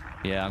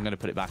 Yeah, I'm going to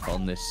put it back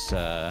on this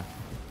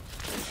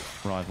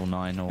Rival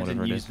 9 or I whatever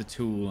didn't it use is. the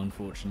tool,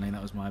 unfortunately.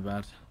 That was my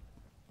bad.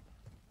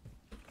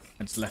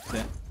 I just left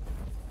it.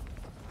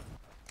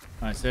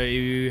 Alright,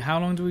 so how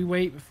long do we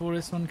wait before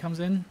this one comes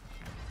in?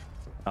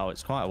 Oh,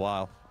 it's quite a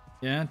while.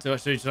 Yeah, so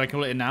should I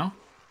call it in now?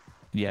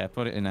 Yeah,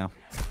 put it in now.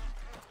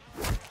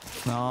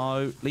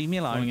 No, leave me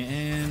alone. Pulling it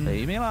in.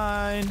 Leave me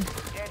alone.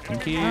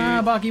 Thank you.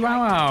 Ah, Barky Wow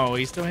Wow.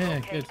 He's still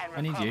here. Good.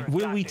 I need you.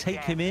 Will we take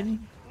him in?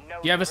 Do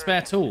you have a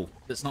spare tool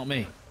that's not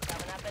me?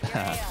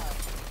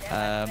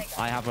 I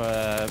have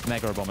a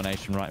Mega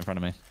Abomination right in front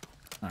of me.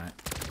 Alright.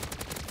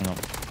 Hang on.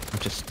 I'm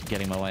just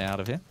getting my way out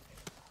of here.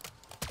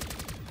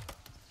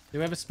 Do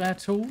you have a spare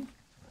tool?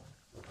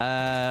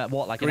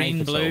 What, like Green,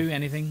 an blue, Aether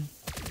anything?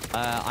 tool?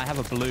 I have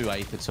a blue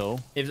Aether tool.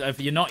 If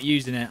you're not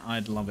using it,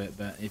 I'd love it,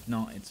 but if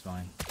not, it's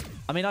fine.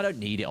 I mean, I don't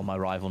need it on my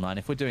Rival 9.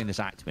 If we're doing this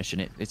Act mission,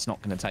 it's not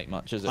going to take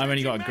much, is it? I've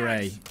only got a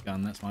grey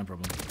gun. That's my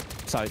problem.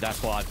 So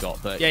that's what I've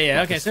got. But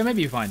Yeah. Okay, so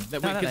maybe you're fine. no,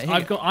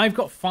 I've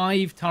got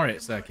 5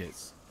 turret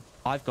circuits.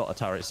 I've got a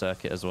turret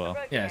circuit as well.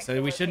 Yeah,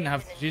 so we shouldn't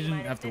have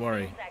to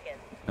worry.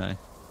 No.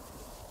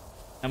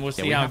 And we'll Yeah,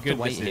 see we how have good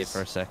to wait this here is.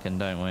 for a second,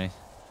 don't we?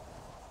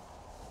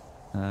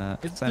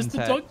 Does send the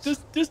dog,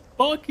 just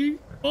Barky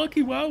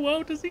Wow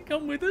Wow, does he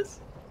come with us?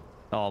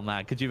 Oh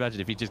man, could you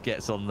imagine if he just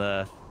gets on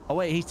the? Oh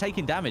wait, he's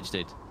taking damage,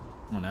 dude.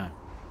 Oh no.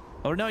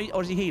 Oh no,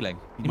 or is he healing?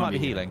 He might be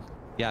healing.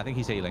 Yeah, I think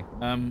he's healing.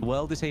 The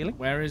world is healing.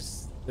 Where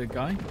is the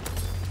guy?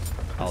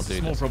 I'll It's do a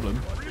small this.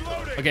 problem.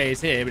 Okay,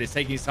 it's here, but it's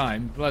taking his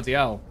time. Bloody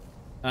hell.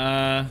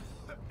 We're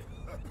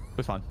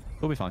fine.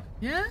 We'll be fine.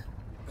 Yeah?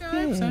 I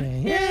hope so.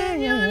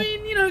 Yeah, I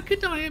mean, you know,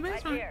 could die here, but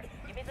it's fine. I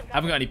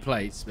haven't got any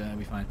plates, but it'll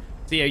be fine.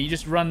 So yeah, you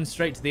just run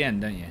straight to the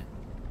end, don't you?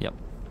 Yep.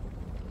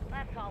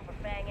 Last call for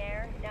Fang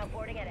Air. Now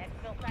boarding at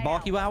Exfil site.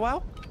 Barky Wow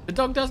Wow. The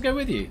dog does go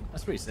with you.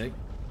 That's pretty sick.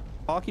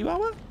 Barky Wow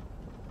Wow.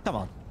 Come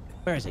on.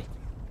 Where is he?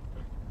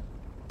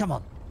 Come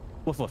on.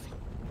 Woof woof.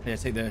 Yeah,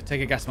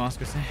 take a gas mask,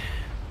 Chrissy.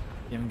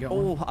 You haven't got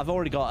one. Oh, I've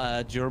already got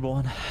a durable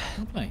one.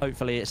 Lovely.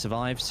 Hopefully it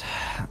survives.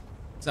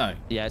 So,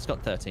 Yeah, it's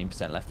got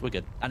 13% left. We're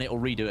good. And it'll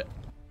redo it.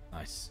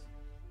 nice.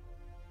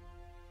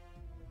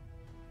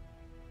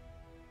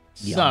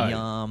 Yum,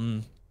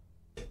 yum.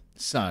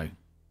 So,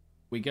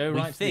 we go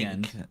right to the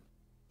end.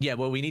 Yeah,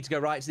 well, we need to go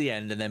right to the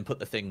end and then put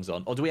the things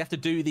on. Or do we have to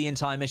do the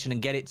entire mission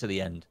and get it to the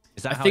end?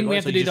 Is that I how think it we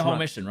works, have to or you do the just whole run-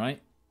 mission, right?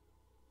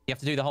 You have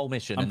to do the whole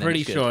mission. I'm and then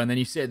pretty it's good. sure, and then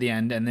you sit at the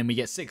end, and then we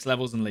get 6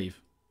 levels and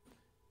leave.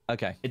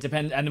 Okay. It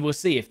depends, and we'll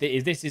see if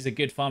this is a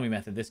good farming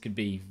method. This could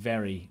be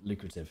very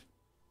lucrative.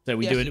 So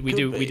we Yes, do it it. We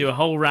could be. do a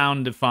whole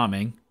round of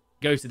farming.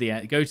 Go to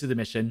the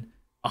mission.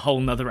 A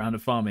whole nother round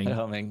of farming.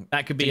 Farming.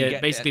 That could So be you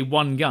get- basically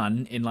one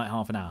gun in like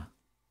half an hour.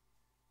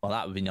 Well,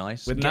 that would be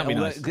nice. Wouldn't that be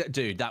all nice?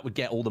 Dude, that would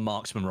get all the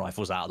marksman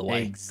rifles out of the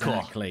way.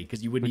 Exactly,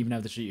 because you wouldn't even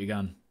have to shoot your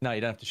gun. No,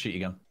 you don't have to shoot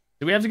your gun.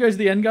 Do we have to go to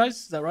the end, guys?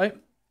 Is that right?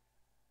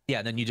 Yeah,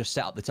 and then you just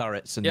set up the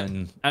turrets and Yeah.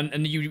 then...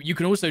 And you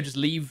can also just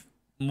leave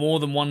more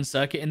than one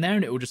circuit in there,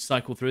 and it will just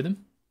cycle through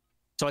them.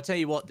 So I tell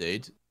you what,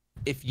 dude.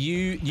 if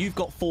you've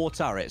got 4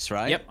 turrets,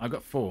 right? Yep, I've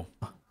got 4.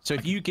 So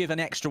if you give an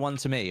extra one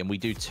to me and we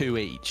do 2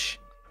 each.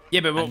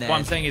 Yeah, but what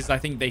I'm saying is I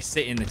think they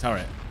sit in the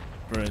turret.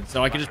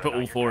 So I can just put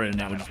all 4 in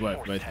and it will just work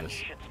for both of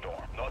us.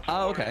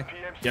 Oh, okay.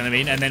 You know what I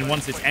mean? And then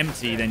once it's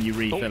empty, then you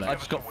refill it. I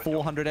just got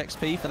 400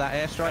 XP for that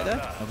airstrike there.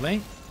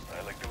 Lovely.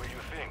 I like the way you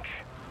think.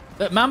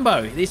 Look,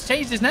 Mambo. He's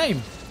changed his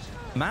name.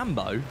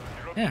 Mambo?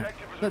 Yeah.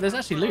 Look, there's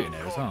actually loot in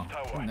there as well.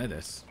 I didn't know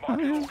this. I'm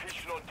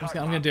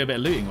going to do a bit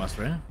of looting whilst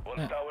we're here.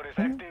 Yeah.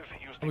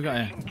 What we got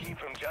here?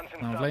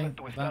 Lovely.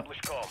 What's that?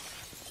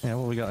 Yeah,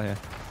 what we got here?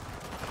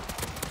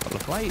 Couple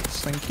of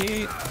plates, thank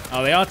you.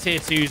 Oh, they are tier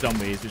 2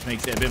 zombies, which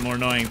makes it a bit more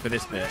annoying for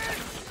this bit.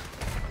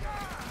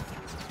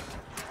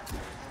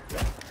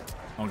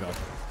 Oh god.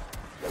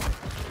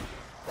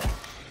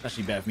 It's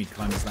actually better for me to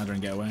climb this ladder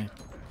and get away.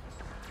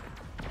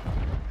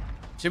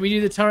 Should we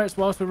do the turrets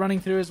whilst we're running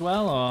through as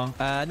well, or?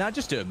 No,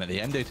 just do them at the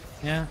end, dude.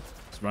 Yeah.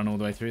 Let's run all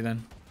the way through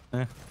then.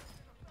 Yeah.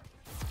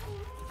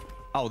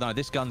 Oh no,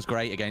 this gun's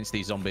great against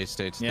these zombies,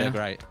 dude. Yeah. They're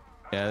great.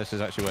 Yeah, this is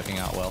actually working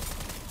out well.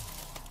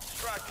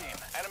 Track team,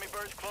 enemy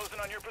birds closing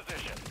on your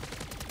position.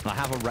 I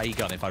have a ray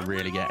gun if I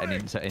really get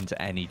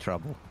into any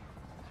trouble.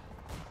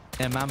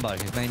 Yeah, Mambo.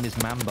 His name is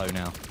Mambo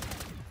now.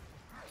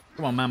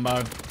 Come on,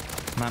 Mambo.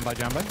 Mambo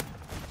Jambo.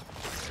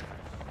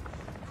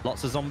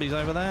 Lots of zombies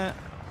over there.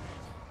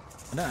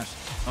 I don't actually...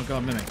 Oh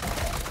god, Mimic.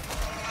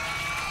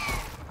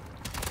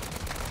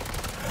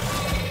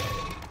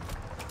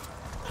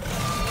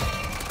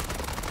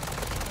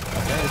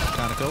 Okay, this is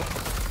kind of cool.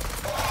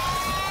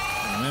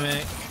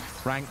 Mimic.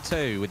 Rank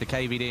 2 with the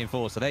KVD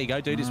Enforcer. There you go,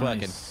 dude. It's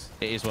working. Nice.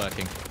 It is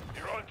working.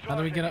 How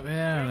do we get up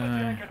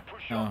here?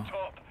 Oh.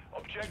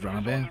 Just run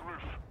up here.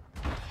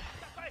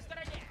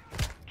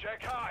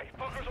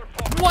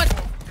 What?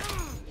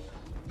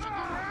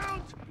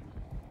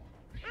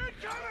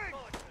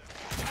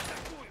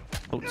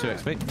 Oh, 2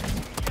 XP.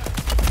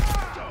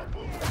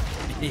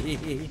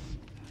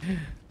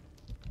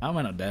 How am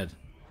I not dead?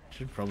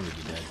 Should probably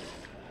be dead.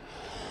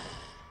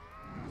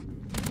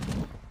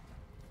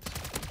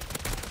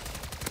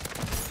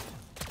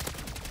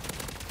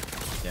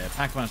 Yeah,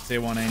 Pack-a-Punch tier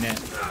 1 ain't it?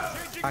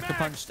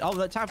 Pack-a-Punch. Oh,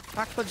 the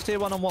Pack-a-Punch tier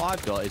 1 on what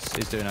I've got is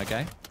doing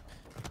okay.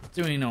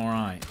 Doing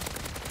alright.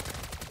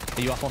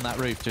 Are you up on that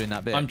roof doing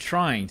that bit? I'm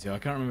trying to. I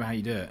can't remember how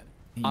you do it.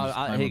 Here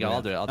you go.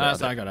 I'll do it. I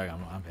got it.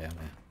 I'm here.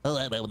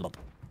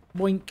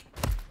 Boink.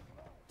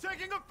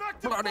 Taking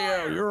effective Bloody fire!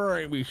 hell, you're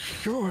over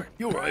short.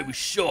 You're over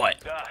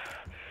short.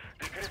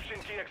 Decryption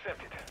key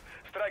accepted.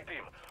 Strike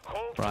team,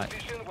 hold Right.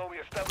 position while we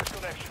establish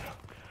connection.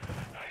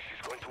 This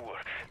is going to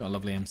work. Got a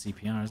lovely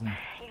MCPR, isn't it?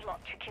 You lot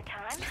took your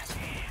time.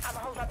 I'm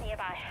hold up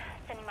nearby.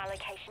 Sending my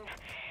location.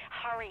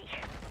 Hurry.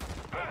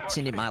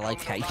 Sending my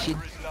location.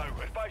 Now,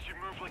 advise you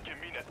move like you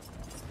mean it.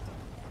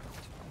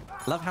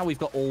 Love how we've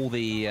got all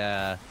the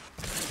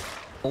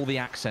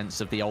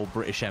accents of the old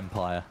British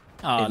Empire.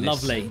 Oh, in this.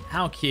 lovely.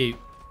 How cute.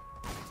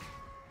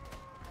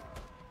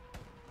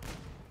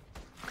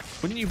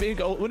 Wouldn't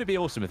it be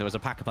awesome if there was a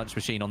Pack-a-Punch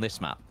machine on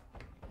this map?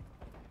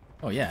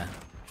 Oh, yeah.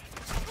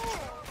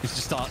 Just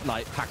to start,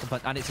 like,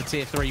 Pack-a-Punch, and it's a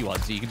tier 3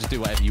 one, so you can just do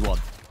whatever you want.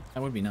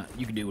 That would be nice.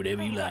 You can do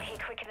whatever you like. Got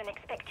here quicker than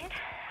expected.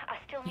 I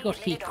still You got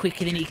here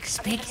quicker than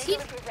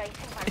expected?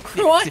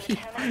 What?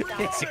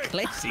 It's a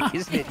classic,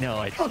 isn't it,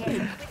 Nige?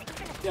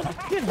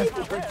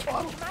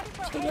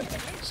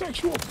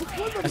 Sexual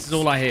proclivity. This is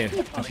all I hear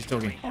when she's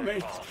talking. I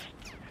mean,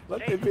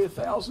 let there be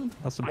 1,000.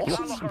 That's some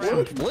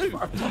blue.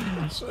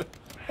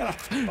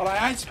 But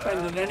I ain't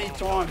spending any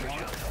time on it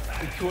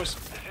because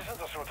This isn't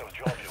the sort of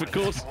job you Of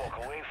course.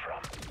 walk away from.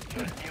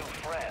 Your new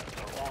friends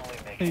will only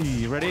make Hey,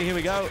 you ready? Here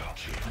we go.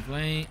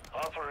 Lovely.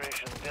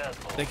 Operation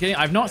Death Mode. Okay,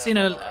 I've not seen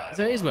a...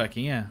 So it is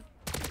working, yeah.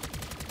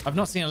 I've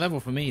not seen a level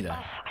for me, though.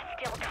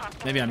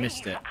 Maybe I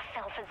missed it.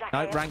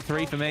 No, rank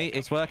 3 for me.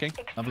 It's working.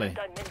 Lovely.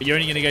 But you're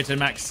only going to go to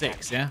max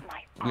 6, yeah?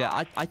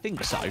 Yeah, I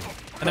think so. And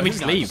then we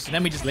just leave. And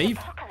then we just leave.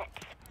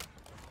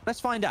 Let's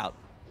find out.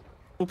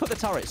 We'll put the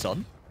turrets on,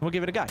 and we'll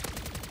give it a go.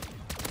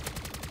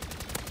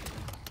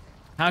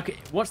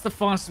 What's the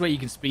fastest way you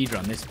can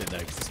speedrun this bit, though?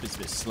 Because this bit's a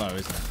bit slow,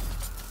 isn't it?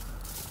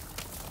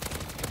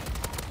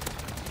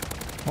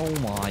 Oh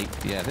my...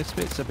 Yeah, this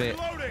bit's a bit...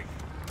 Loading!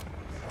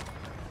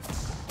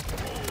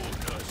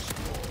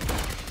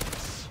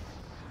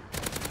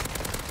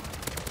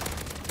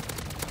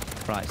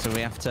 Right, so we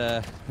have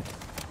to...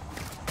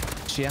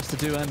 She has to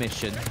do her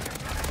mission.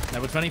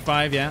 Level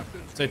 25, yeah.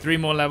 So 3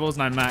 more levels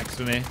and I'm max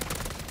for me.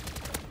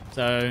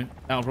 So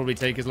that'll probably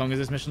take as long as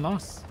this mission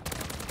lasts.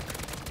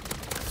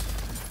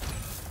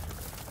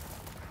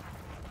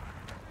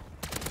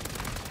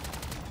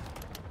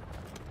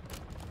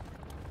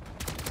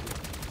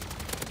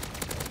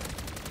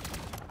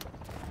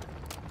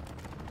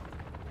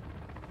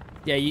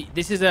 Yeah,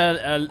 this is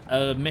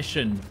a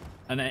mission,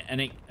 an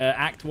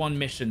Act 1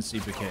 mission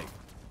super kick.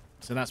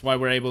 So that's why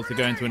we're able to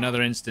go into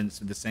another instance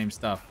with the same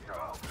stuff.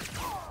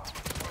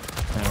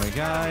 There we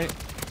go.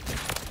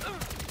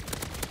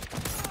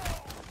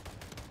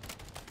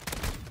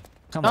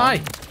 Come on.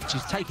 Hi.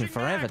 She's taking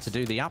forever to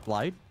do the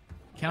upload.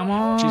 Come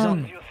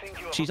on.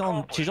 She's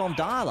on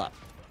dial-up.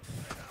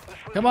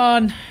 Come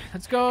on,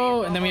 let's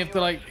go. And then we have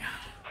to like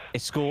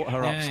Escort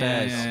her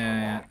upstairs.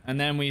 Yeah. And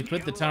then we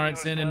put the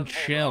turrets in and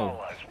chill.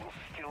 Allies will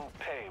still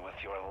pay with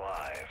your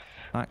lives.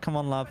 All right, come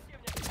on, love.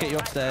 Let's get you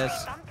upstairs.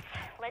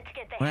 Let's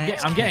get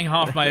the I'm getting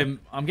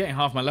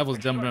half my levels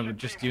done by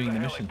just doing the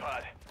mission.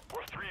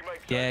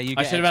 Yeah, you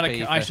I get should have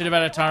XP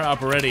had a turret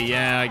up already.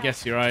 Yeah, I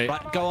guess you're right.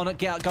 Right, go on, go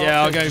Yeah,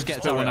 I'll upstairs, go just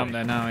get put one turret up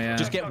there now. Yeah.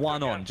 Just get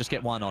one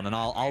on, and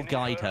I'll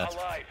guide her.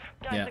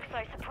 Don't Yeah. look so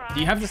surprised. Do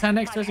you have the stand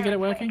next to us to get it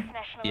working?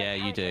 National Yeah,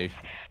 you do. intelligence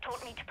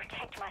taught me to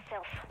protect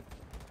myself.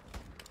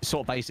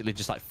 Sort of basically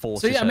just like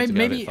forces So yeah, her to go a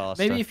maybe bit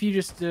faster. maybe if you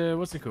just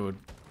what's it called?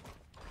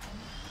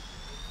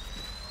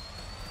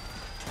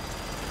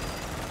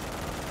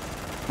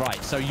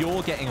 Right, so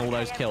you're getting all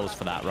those kills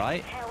for that,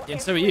 right?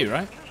 And so are you,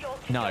 right?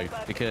 No,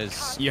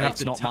 because You have it's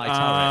to not my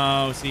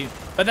turret. Oh, see,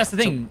 but that's the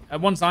thing.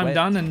 Once I'm where-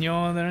 done and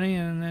you're there,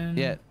 and then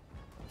Yeah.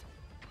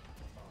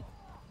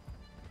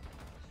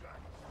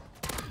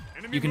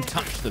 you can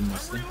touch them.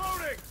 Mostly.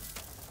 Reloading.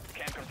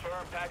 Can't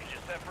confirm package is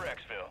set for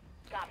exfil.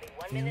 Copy.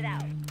 1 minute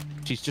out.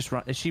 She's just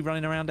is she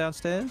running around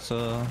downstairs?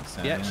 Or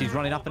So, yeah, yeah. she's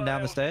running up and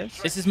down the stairs.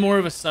 This is more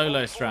of a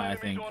solo strat, I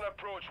think.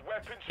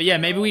 But yeah,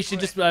 maybe we should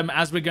just,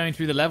 as we're going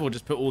through the level,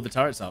 just put all the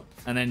turrets up,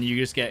 and then you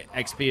just get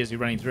XP as you're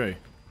running through,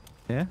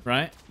 Yeah.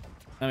 right?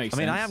 That makes I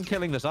mean, sense. I am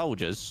killing the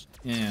soldiers.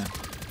 Yeah.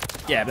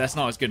 Yeah, but that's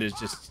not as good as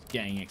just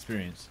getting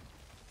experience.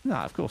 No,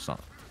 of course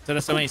not. So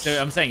that's what I mean.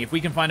 So I'm saying if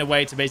we can find a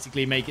way to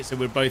basically make it so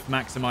we're both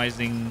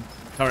maximizing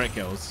turret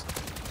kills.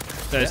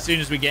 So as soon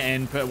as we get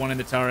in, put one in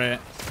the turret.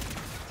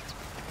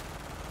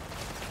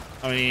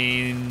 I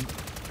mean,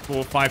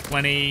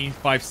 520,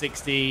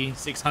 560,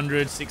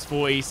 600,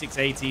 640,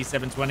 680,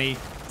 720,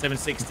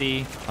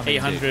 760,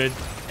 800,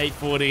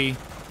 840.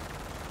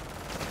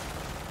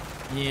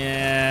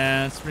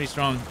 Yeah, it's pretty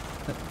strong.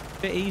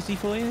 Bit easy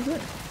for you, is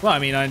it? Well, I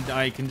mean,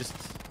 I can just...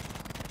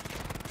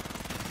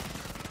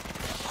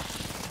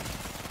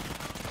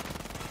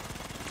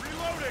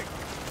 Reloading.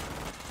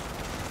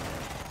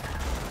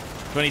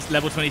 20,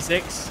 level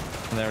 26.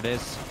 There it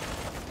is.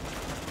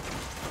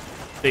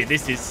 Dude,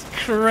 this is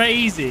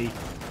crazy.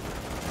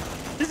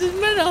 This is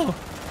mental.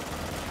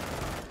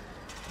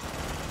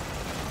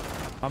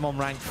 I'm on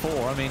rank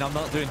 4. I mean, I'm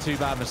not doing too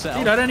bad myself.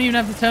 Dude, I don't even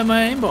have to turn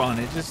my aimbot on.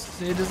 It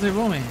does it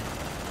for me.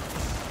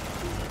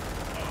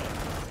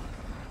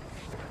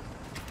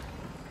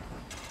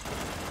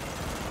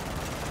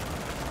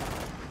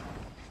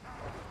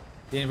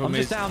 The only I'm problem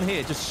just is, down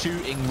here, just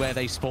shooting where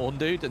they spawn,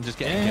 dude, and just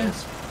getting Yeah.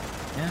 kills.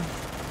 yeah.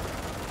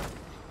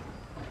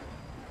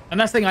 And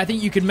that's the thing. I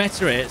think you could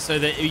meta it so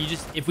that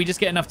if we just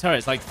get enough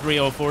turrets, like 3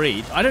 or 4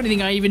 each. I don't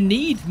think I even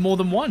need more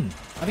than one.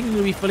 I think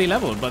we'll be fully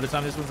leveled by the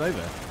time this one's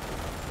over.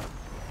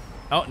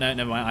 Oh no,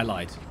 never mind. I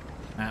lied.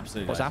 I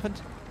absolutely. What's lied.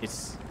 happened?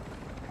 It's.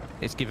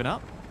 It's given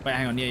up. Wait,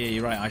 hang on. Yeah,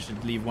 you're right. I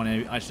should leave one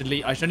in. I should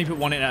only put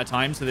one in at a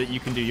time so that you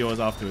can do yours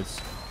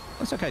afterwards.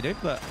 That's okay,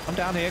 dude. Look, I'm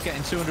down here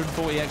getting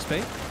 240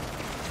 XP.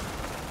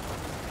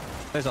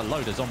 There's a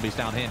load of zombies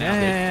down here now,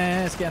 dude. Yeah,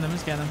 let's get them.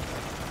 Let's get them.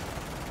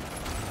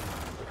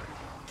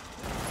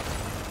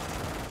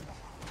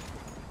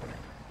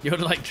 You're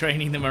like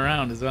training them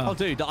around as well. Oh,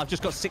 dude, I've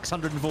just got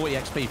 640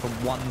 XP from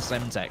one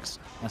Semtex.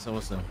 That's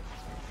awesome.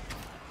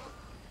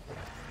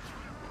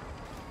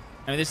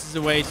 I mean, this is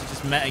a way to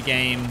just meta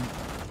game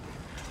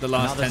the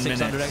last Another 10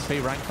 600 minutes.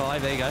 XP, rank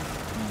 5. There you go.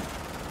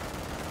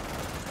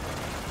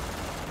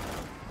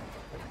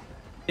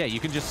 Yeah, you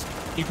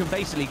can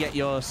basically get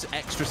your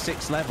extra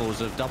 6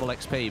 levels of double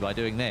XP by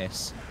doing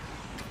this.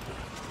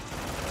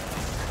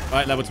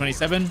 Right, level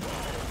 27.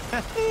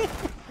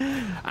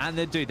 And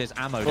then, dude, there's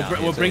ammo down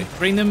here We'll too.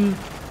 bring them.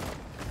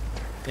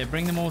 Yeah,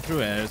 bring them all through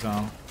here as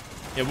well.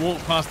 Yeah, walk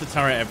past the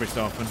turret every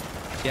so often.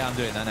 Yeah, I'm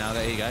doing that now.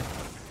 There you go.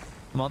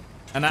 Come on.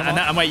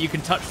 And wait, you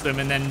can touch them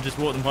and then just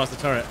walk them past the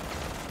turret.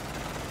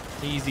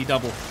 Easy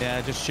double.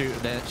 Yeah, just shoot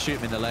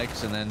them in the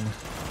legs and then...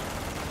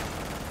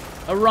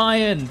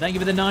 Orion, thank you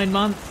for the 9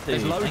 months.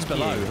 There's dude. loads Thank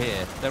below you.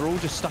 here. They're all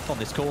just stuck on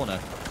this corner.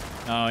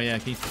 Oh yeah,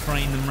 can you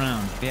train them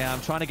round? Yeah, I'm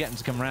trying to get them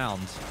to come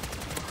round.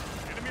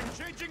 Enemy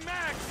changing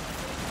mags.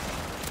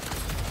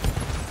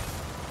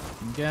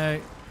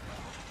 Go.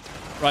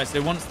 Right,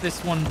 so once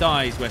this one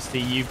dies, Westy,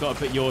 you've got to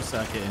put your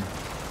circuit in.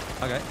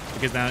 Okay.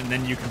 Because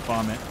then you can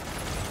farm it.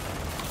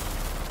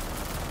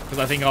 Because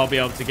I think I'll be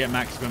able to get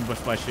maximum bush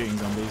by shooting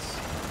zombies.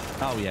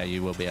 Oh, yeah,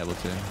 you will be able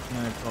to.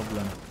 No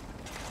problem.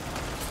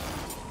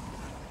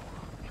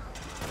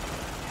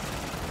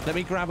 Let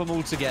me grab them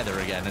all together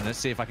again and let's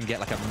see if I can get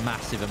like a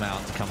massive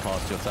amount to come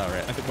past your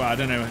turret. Well, I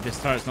don't know.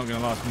 This turret's not going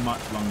to last much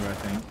longer, I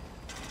think.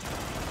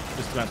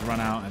 Just about to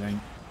run out, I think.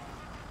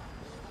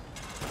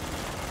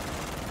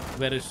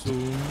 Very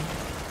soon.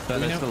 But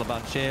there's know- still a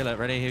bunch here. Look,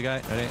 ready? Here you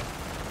go. Ready?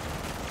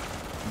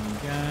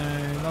 There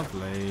you go.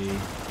 Lovely.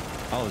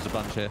 Oh, there's a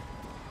bunch here.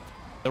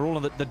 They're all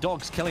on the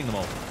dog's killing them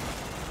all.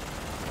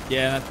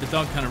 Yeah, the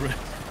dog kind of...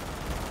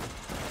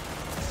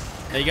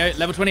 There you go.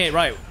 Level 28,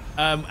 right.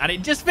 And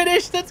it just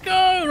finished. Let's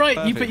go. Right,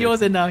 you Perfect, put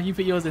yours in now. You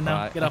put yours in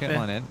now. Right, Get I'll up get here.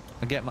 mine in.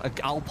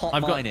 I'll pop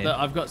I've mine in. got,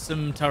 I've got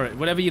some turret.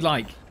 Whatever you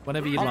like.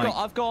 Whatever you like.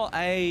 I've got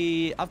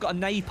a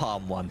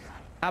napalm one.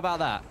 How about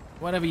that?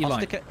 Whatever you I'll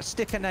like.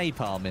 stick a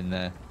napalm in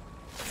there.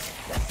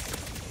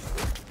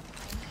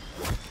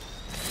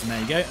 And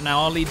there you go.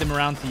 Now I'll lead them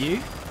around to you.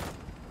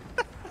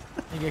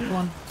 There you go, come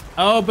on.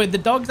 Oh, but the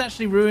dog's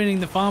actually ruining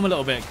the farm a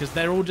little bit because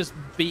they're all just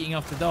beating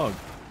off the dog.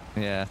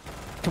 Yeah.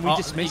 Can we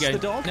dismiss the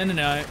dog? No, no,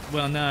 no.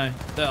 Well, no.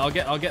 I'll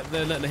get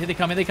the. Here they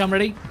come. Here they come.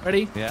 Ready?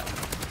 Ready? Yeah.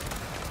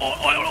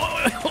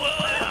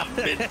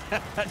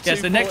 Yeah.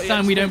 So next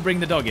time we don't bring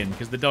the dog in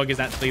because the dog is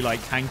actually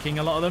like tanking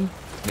a lot of them.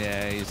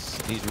 Yeah,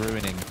 he's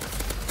ruining.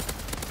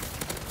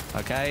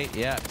 Okay.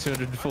 Yeah.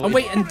 240. Oh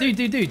wait, and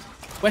dude,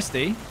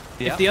 Westy.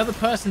 Yeah. If the other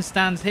person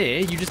stands here,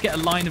 you just get a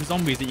line of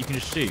zombies that you can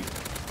just shoot.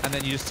 And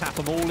then you just tap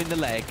them all in the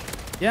leg.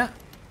 Yeah.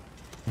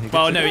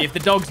 Well, no. If the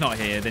dog's not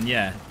here, then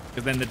yeah.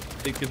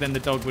 Because then the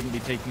dog wouldn't be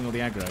taking all the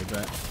aggro,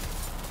 but...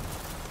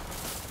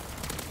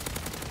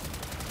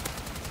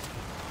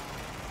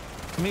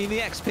 I mean, the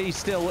XP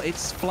still,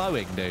 it's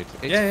flowing, dude.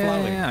 It's yeah,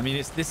 flowing. Yeah. I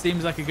mean, this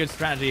seems like a good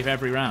strategy for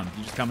every round.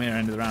 You just come here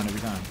end of the round every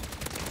time.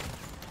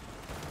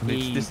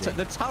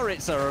 The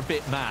turrets are a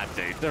bit mad,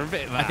 dude. They're a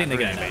bit mad. I think they're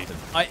going to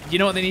nerf. You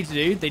know what they need to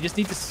do? They just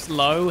need to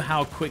slow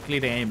how quickly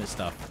they aim at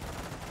stuff.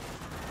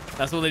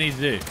 That's all they need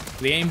to do.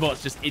 The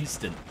aimbot's just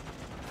instant.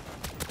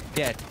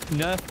 Yeah,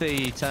 nerf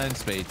the turn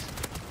speed.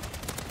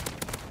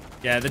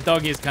 Yeah, the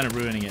dog is kind of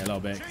ruining it a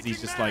little bit because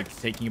he's just like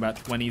taking about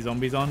 20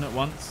 zombies on at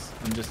once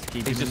and just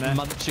keeping He's them just there.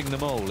 munching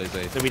them all, is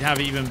he? So we'd have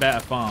an even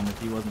better farm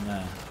if he wasn't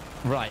there.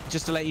 Right,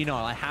 just to let you know,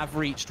 I have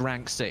reached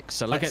rank 6,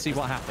 so let's see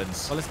what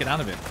happens. Well, let's get out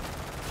of it.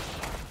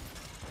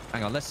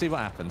 Hang on, let's see what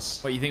happens.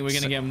 What, you think we're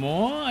going to get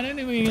more? I don't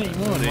think we're going to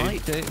get more,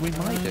 dude. We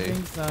might do. I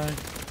think so.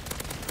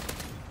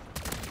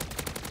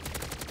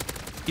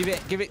 Give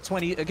it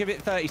 20, give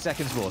it 30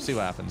 seconds more, see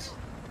what happens.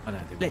 I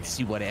don't think Let's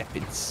see what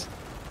happens.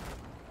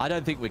 I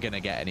don't think we're going to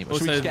get any more.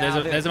 Also,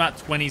 there's about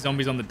 20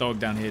 zombies on the dog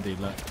down here, dude,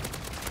 look.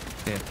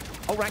 Yeah.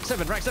 Oh, rank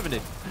 7,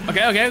 dude.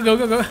 Okay, go.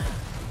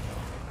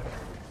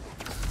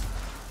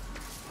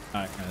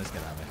 Alright, let's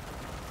get out of here.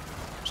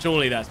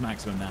 Surely that's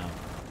maximum now.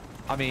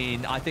 I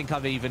mean, I think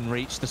I've even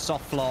reached the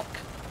soft lock.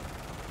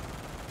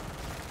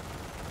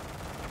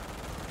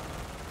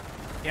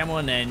 Come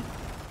on then.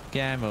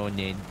 Come on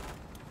in.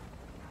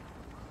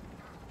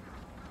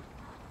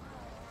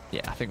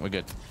 Yeah, I think we're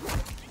good.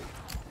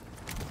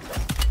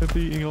 They're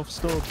beating off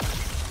Stod.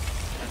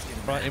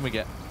 Right, in we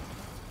get.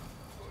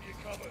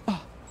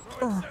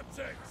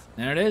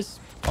 There it is.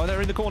 Oh,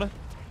 they're in the corner.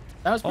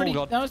 That was pretty.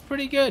 God. That was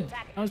pretty good.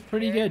 That was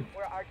pretty good.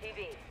 We're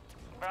RTV.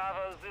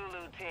 Bravo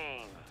Zulu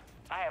team.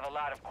 I have a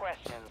lot of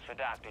questions for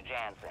Dr.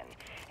 Jansen,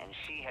 and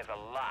she has a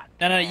lot.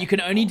 No, you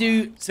can only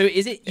do. So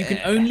is it? You can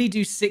only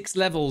do 6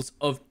 levels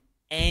of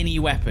any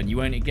weapon. You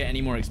won't get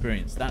any more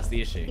experience. That's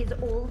the issue.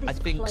 I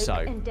think so.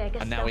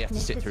 And now we have to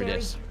sit through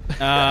this.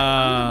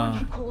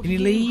 Can you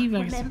leave?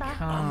 I guess I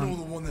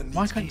can't.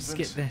 Why can't you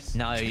skip this?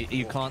 No,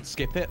 you can't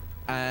skip it,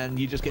 and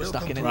you just get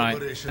stuck in it.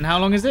 Right. And how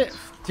long is it?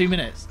 2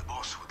 minutes.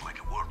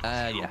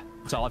 Yeah.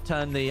 So I've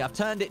turned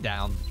it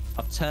down.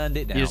 I've turned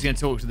it down. You're just gonna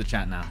talk to the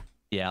chat now.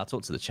 Yeah, I'll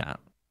talk to the chat.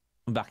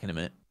 I'm back in a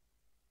minute.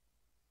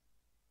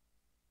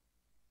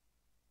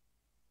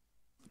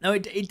 No,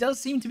 it does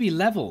seem to be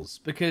levels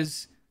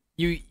because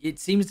it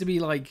seems to be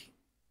like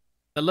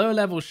the lower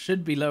levels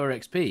should be lower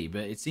XP,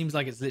 but it seems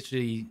like it's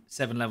literally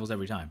 7 levels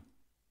every time,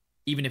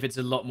 even if it's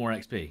a lot more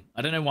XP.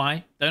 I don't know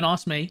why. Don't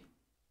ask me.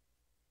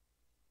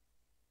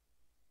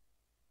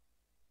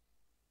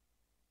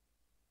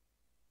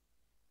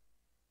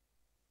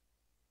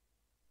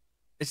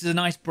 This is a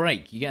nice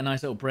break. You get a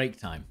nice little break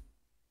time.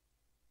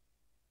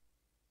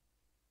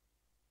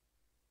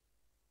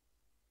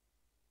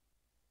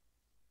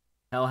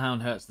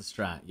 Hellhound hurts the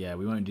strat. Yeah,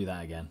 we won't do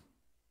that again.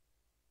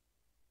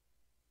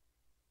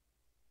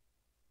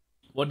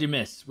 What do you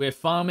miss? We're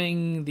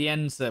farming the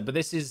Enser, but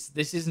this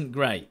isn't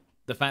great.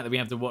 The fact that we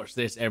have to watch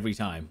this every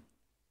time.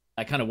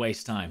 That kind of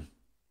wastes time.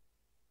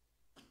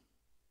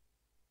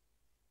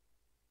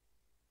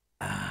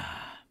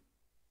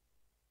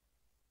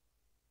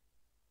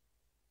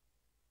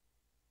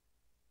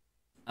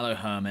 Hello,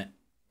 Hermit.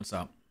 What's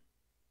up?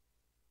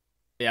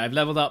 Yeah, I've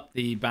leveled up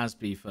the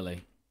Basby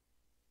fully.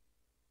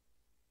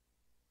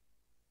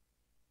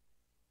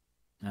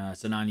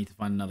 So now I need to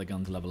find another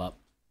gun to level up.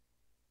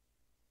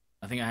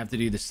 I think I have to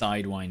do the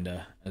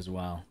Sidewinder as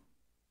well.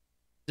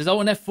 Does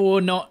Alt and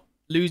F4 not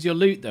lose your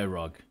loot though,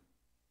 Rog?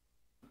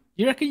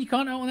 You reckon you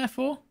can't Alt and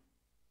F4?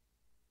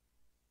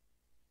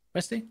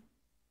 Westy?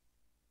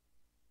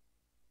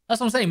 That's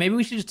what I'm saying. Maybe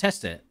we should just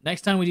test it.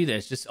 Next time we do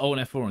this, just Alt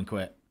and F4 and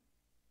quit.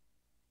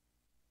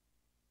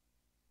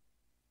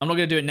 I'm not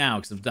going to do it now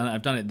because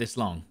I've done it this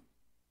long.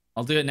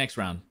 I'll do it next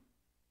round.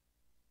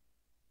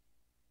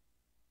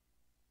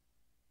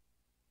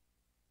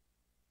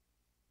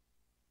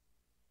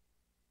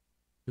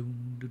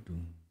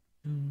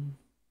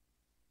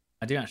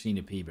 I do actually need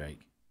a pee break.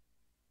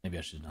 Maybe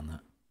I should have done that.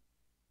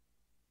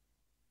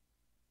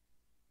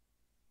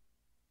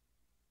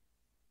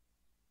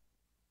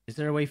 Is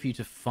there a way for you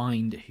to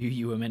find who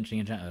you were mentioning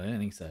in chat? I don't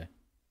think so.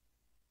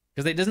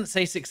 Because it doesn't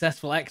say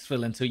successful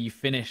exfil until you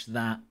finish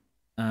that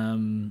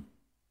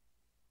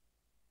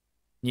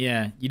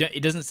Yeah, you don't. It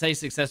doesn't say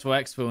successful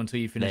exfil until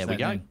you finish There that we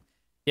go. thing.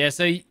 Yeah,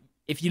 so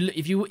if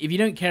you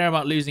don't care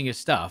about losing your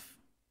stuff,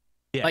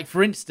 Yeah. like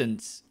for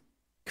instance,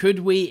 could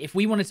we, if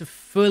we wanted to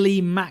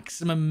fully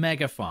maximum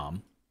mega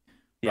farm,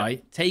 Yeah.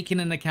 right, take in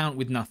an account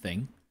with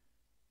nothing,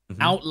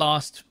 Mm-hmm.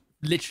 outlast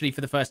literally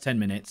for the first 10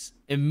 minutes,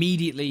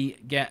 immediately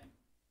get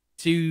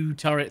 2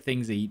 turret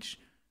things each,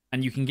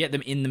 and you can get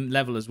them in the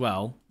level as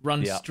well.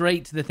 Run Yeah.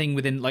 straight to the thing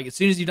within, like as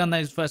soon as you've done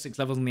those first 6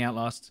 levels on the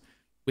outlast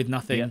with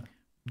nothing. Yeah.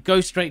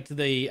 Go straight to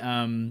the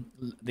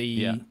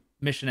Yeah.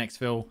 mission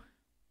exfil,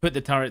 put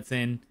the turrets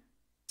in,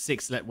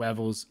 6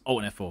 levels,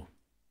 alt F4.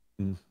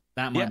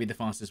 That might Yeah. be the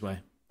fastest way.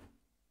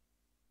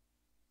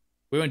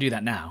 We won't do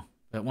that now,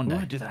 but one day.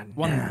 won't do that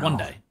one now.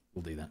 day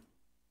we'll do that.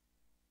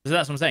 So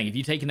that's what I'm saying. If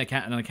you take an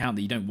account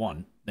that you don't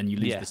want, then you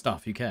lose Yeah. the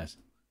stuff. Who cares?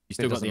 You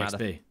still got the doesn't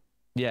matter. XP.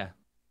 Yeah.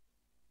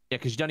 Yeah,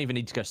 because you don't even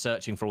need to go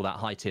searching for all that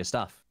high tier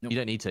stuff. Nope. You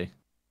don't need to.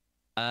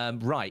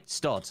 Right,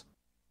 Stod.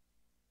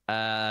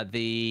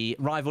 The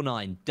Rival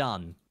 9,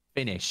 done.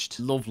 Finished.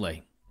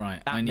 Lovely.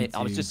 Right. I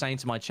was just saying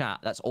to my chat,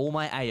 that's all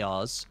my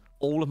ARs,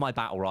 all of my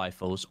battle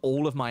rifles,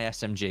 all of my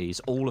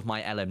SMGs, all of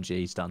my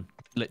LMGs done.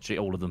 Literally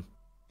all of them.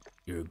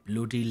 You're a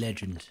bloody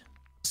legend.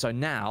 So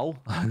now,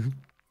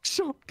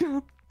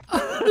 shotgun.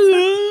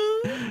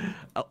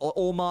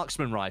 or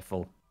marksman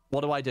rifle.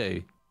 What do I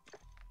do?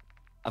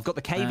 I've got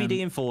the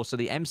KVD Enforcer,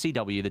 the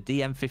MCW, the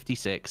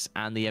DM56,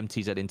 and the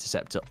MTZ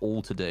Interceptor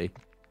all to do.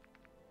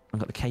 I've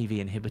got the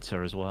KV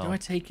Inhibitor as well. Do I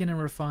take in a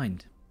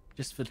refined?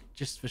 Just for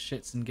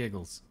shits and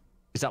giggles.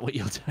 Is that what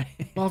you're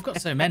doing? Well, I've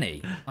got so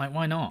many. Like,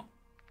 why not?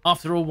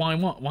 After all, why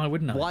not? Why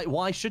wouldn't I?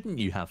 Why shouldn't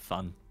you have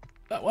fun?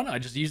 But why not? I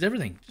just use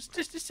everything.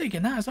 Just take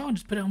in that as well. And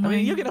just put it on my. I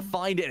mean, you're gonna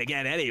find it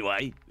again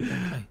anyway.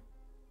 There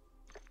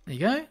you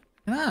go. Look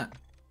at that.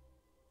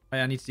 Oh,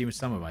 yeah, I need to do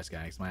some of my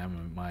skags.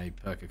 My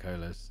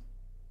Perca-Colas.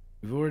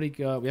 We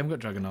haven't got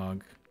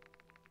Dragonog.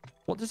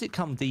 What does it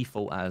come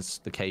default as,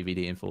 the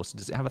KVD Enforcer?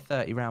 Does it have a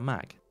 30-round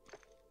mag?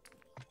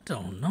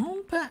 Don't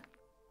know, but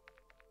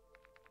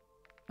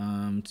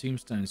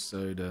Tombstone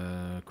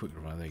Soda, Quick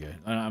Revive. There you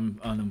go.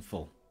 I'm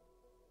full.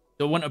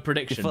 So I want a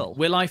prediction. You're full?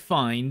 Will I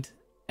find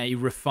a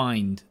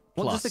refined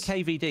What plus? does the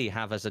KVD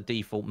have as a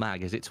default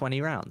mag? Is it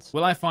 20 rounds?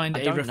 Will I find I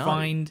a don't know.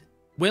 refined?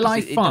 Will I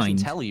It find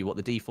doesn't tell you what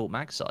the default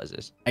mag size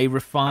is. a That's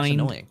refined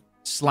annoying.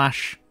 /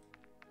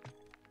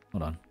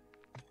 Hold on.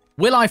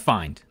 Will I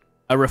find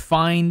a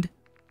refined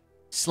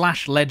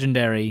 /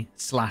 legendary /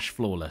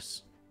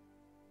 flawless?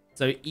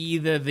 So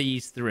either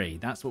these 3.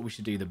 That's what we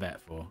should do the bet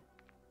for.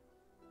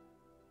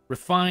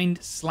 Refined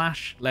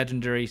 /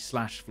 legendary /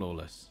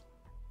 flawless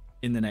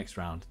in the next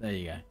round. There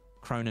you go.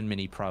 Cronin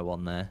Mini Pro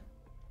on there.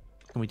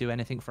 Can we do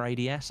anything for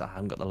ADS? I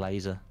haven't got the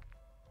laser.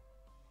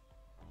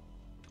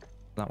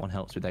 That one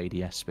helps with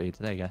ADS speed.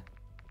 There you go.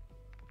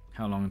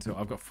 How long until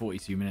I've got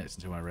 42 minutes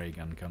until my ray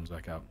gun comes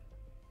back up?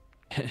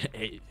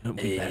 we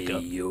back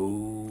up.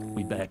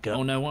 We back up.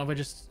 Oh no, what have I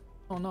just...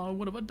 Oh no,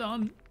 what have I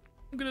done?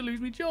 I'm gonna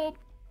lose my job.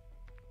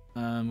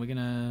 We're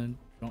gonna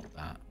drop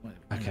that.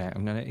 Okay,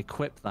 I'm going to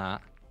equip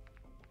that.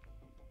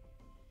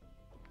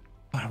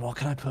 Right, what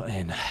can I put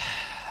in?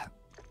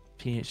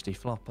 PhD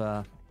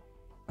flopper.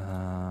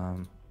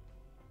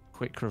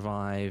 Quick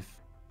revive.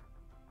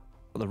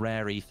 Got the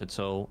rare ether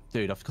tool.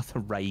 Dude, I've got the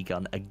ray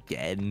gun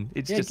again.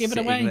 It's Yeah, just give it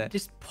sitting away. there.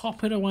 Just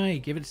pop it away.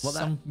 Give it to Well,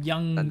 some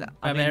young I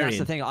barbarian. mean, that's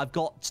the thing. I've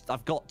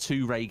got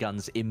 2 ray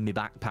guns in my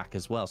backpack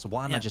as well. So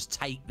why don't I just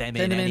take them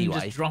Send in him anyway?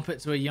 Just drop it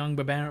to a young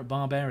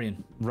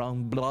barbarian.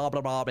 Wrong, blah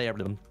blah blah blah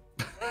blah.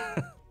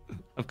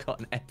 I've got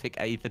an epic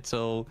aether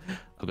tool.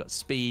 I've got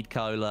speed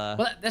cola.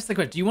 Well, that's the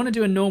question. Do you want to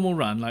do a normal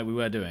run like we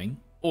were doing,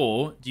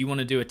 or do you want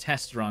to do a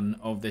test run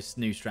of this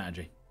new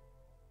strategy?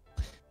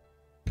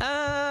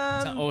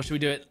 Or should we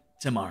do it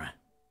tomorrow?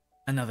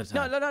 Another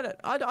time. No.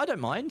 I don't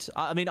mind.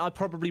 I mean, I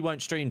probably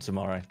won't stream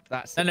tomorrow.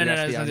 That's No.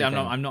 that's the only thing.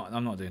 I'm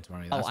not doing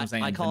tomorrow. That's what I'm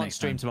saying. I for can't next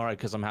stream time. tomorrow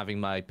because I'm having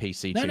my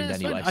PC No, tuned that's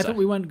anyway. fine. I so- thought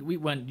we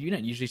weren't. You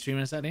don't usually stream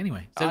on a Saturday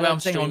anyway. So I don't I'm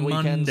saying on stream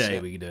weekends, Monday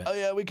yeah. we can do it. Oh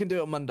yeah, we can do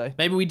it on Monday.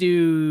 Maybe we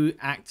do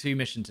Act 2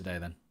 mission today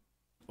then.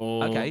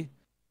 Or Okay.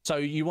 So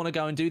you want to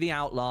go and do the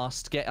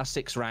Outlast, get our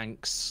 6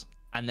 ranks,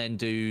 and then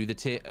do the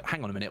tier.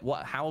 Hang on a minute.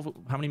 How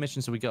many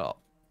missions have we got?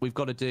 We've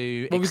got to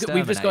do. Well, we've just got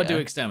to do Exterminator.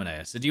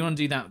 Exterminator. So do you want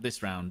to do that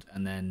this round,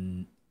 and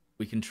then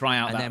we can try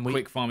out And that then we-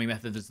 quick farming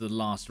method as the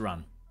last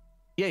run?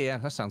 Yeah,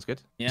 that sounds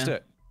good. Yeah. Let's do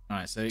it. All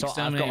right. So So I've got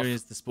Exterminator a-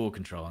 is the spore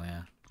control.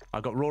 Yeah.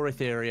 I've got raw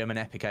Ethereum, an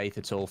epic aether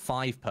tool,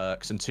 5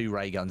 perks, and 2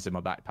 ray guns in my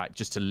backpack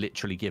just to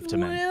literally give to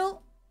men.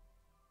 Well,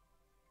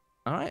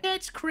 All right.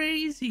 that's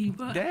crazy.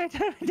 But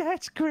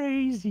That's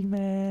crazy,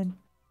 man.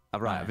 All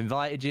right, I've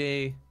invited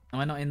you. am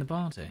I not in the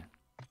party?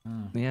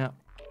 Yeah,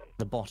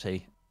 the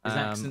botty. His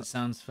accent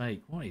sounds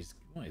fake. What is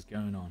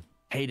going on?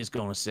 Haters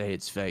gonna say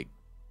it's fake.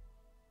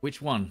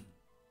 Which one?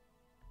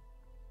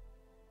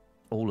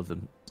 All of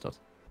them. Stop.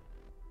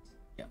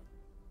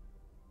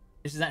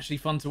 This is actually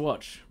fun to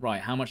watch.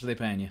 Right. How much are they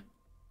paying you?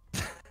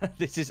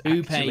 This is Who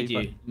actually paid you,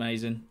 fun.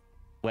 Mason?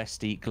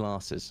 Westy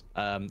glasses.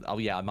 Oh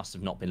yeah, I must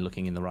have not been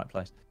looking in the right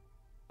place.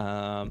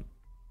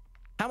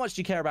 How much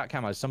do you care about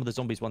camos? Some of the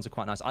zombies ones are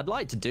quite nice. I'd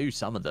like to do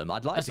some of them.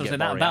 I'd like to get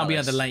that'll be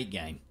at the late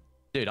game.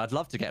 Dude, I'd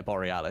love to get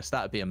Borealis.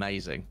 That would be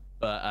amazing.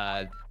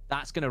 But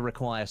that's going to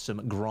require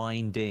some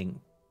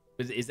grinding.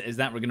 Is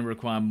that going to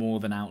require more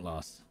than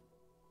Outlast?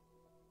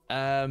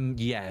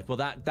 Yeah. Well,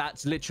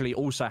 that's literally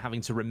also having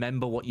to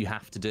remember what you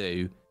have to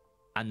do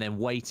and then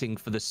waiting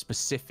for the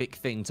specific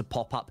thing to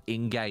pop up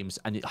in games.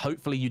 And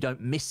hopefully you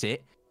don't miss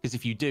it. Because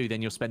if you do,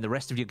 then you'll spend the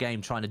rest of your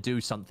game trying to do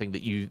something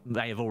that you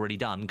may have already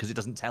done because it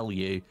doesn't tell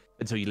you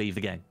until you leave the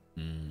game.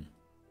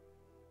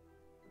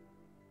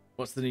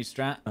 What's the new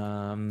strat?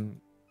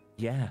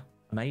 Yeah,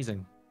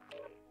 amazing.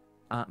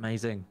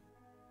 Amazing.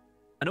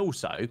 And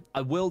also,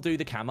 I will do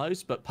the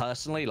camos, but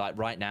personally, like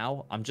right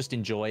now, I'm just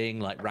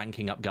enjoying like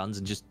ranking up guns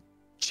and just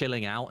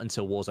chilling out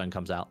until Warzone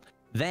comes out.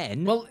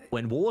 Then,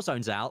 when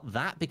Warzone's out,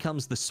 that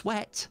becomes the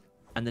sweat,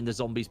 and then the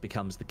zombies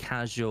becomes the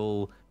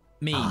casual...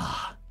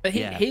 But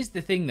here's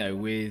the thing, though,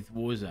 with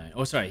Warzone.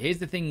 Oh, sorry. Here's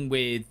the thing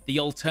with the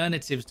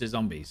alternatives to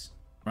zombies,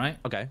 right?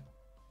 Okay.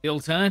 The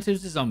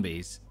alternatives to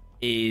zombies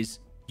is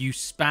you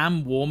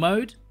spam war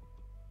mode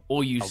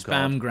or you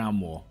spam ground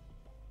war.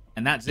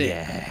 And that's it.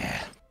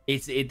 Yeah.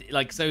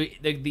 So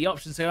the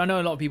option. So I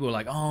know a lot of people are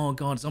like, oh,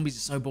 God, zombies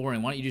are so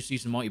boring. Why don't you just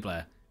use some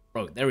multiplayer?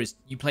 Bro,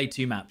 you play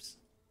 2 maps.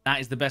 That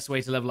is the best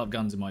way to level up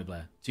guns in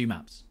multiplayer. 2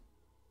 maps.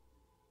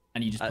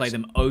 And you just play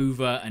them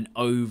over and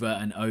over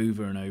and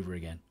over and over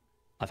again.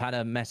 I've had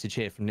a message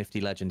here from Nifty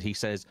Legend. He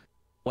says,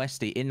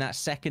 Westy, in that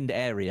second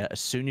area,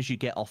 as soon as you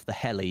get off the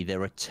heli,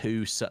 there are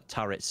 2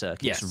 turret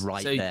circuits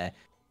there.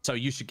 So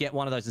you should get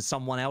one of those and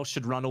someone else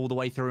should run all the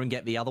way through and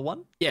get the other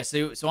one? Yeah,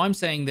 so I'm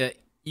saying that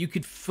you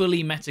could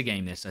fully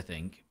metagame this, I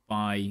think,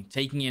 by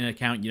taking into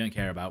account you don't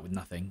care about with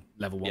nothing,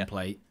 level 1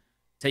 plate,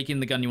 taking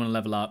the gun you want to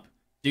level up,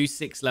 do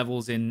 6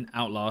 levels in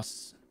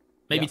Outlasts,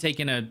 maybe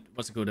taking a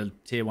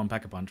tier 1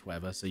 pack-a-punch,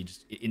 whatever, so you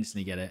just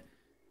instantly get it.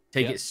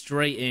 Take it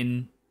straight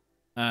in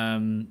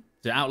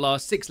to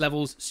Outlast, 6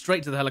 levels,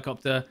 straight to the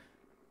helicopter,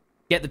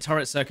 get the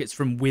turret circuits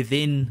from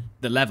within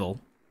the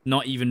level,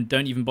 don't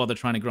even bother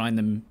trying to grind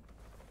them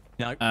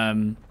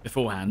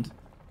beforehand.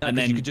 No, and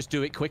then you could just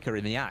do it quicker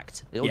in the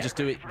act. It'll just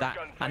do it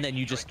and then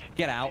you just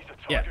get out,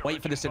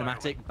 wait for the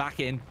cinematic, back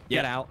in,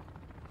 get out,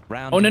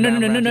 round. Oh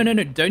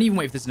no! Don't even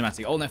wait for the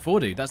cinematic. Alt F4,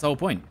 dude. That's the whole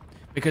point.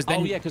 Because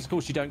then, because of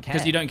course you don't care.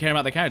 Because you don't care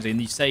about the character,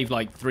 and you save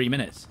like 3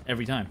 minutes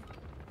every time.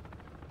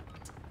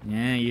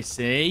 Yeah, you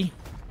see.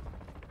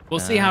 We'll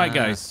see how it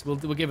goes. We'll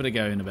give it a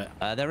go in a bit.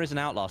 There is an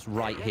Outlast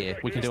right here.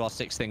 We can do our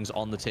 6 things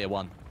on the tier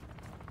 1.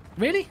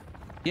 Really?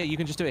 Yeah, you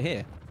can just do it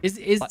here.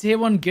 Is tier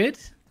 1 good?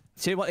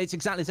 Tier 1, it's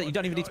exactly that. You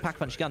don't even need to pack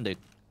punch your gun, dude.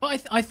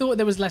 But I thought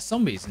there was less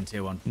zombies in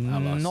tier 1.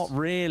 Not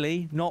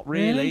really.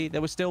 Really? There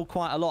was still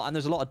quite a lot, and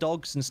there's a lot of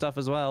dogs and stuff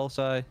as well.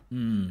 So, I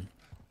mean,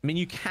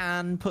 you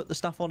can put the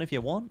stuff on if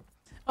you want.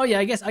 Oh yeah,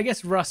 I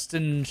guess Rust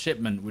and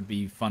Shipment would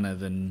be funner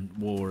than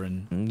War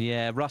and.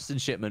 Yeah, Rust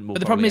and Shipment will. But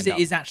the problem is, it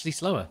is actually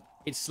slower.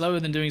 It's slower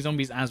than doing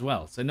zombies as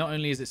well. So not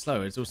only is it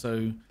slower, it's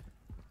also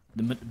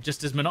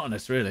just as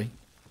monotonous, really.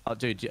 Oh,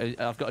 dude,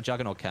 I've got a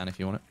Juggernaut can if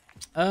you want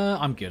it.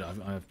 I'm good.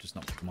 I've just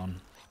not put them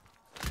on.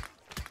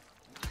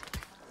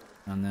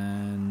 And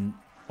then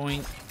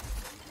point,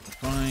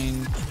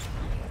 find.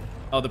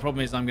 Oh, the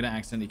problem is I'm going to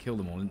accidentally kill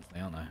them all instantly,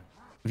 aren't I?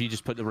 If you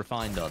just put the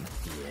refined on.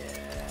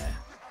 Yeah.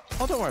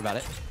 Oh, don't worry about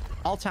it.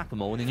 I'll tap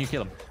them all and then you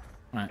kill them.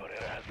 Right.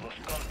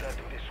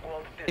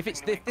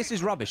 If this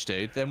is rubbish,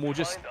 dude, then we'll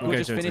just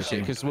finish it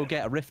because we'll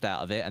get a rift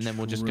out of it and then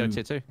we'll just go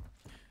tier 2.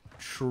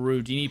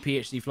 True. Do you need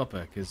PhD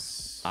flopper?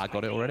 Because I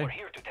got it already.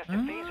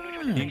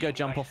 You can go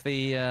jump off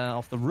the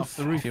roof.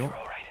 If you want.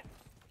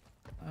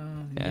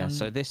 Yeah.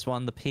 So this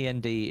one, the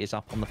PND is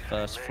up on the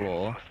 1st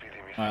floor. All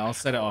right, I'll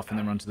set it off and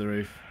then run to the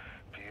roof.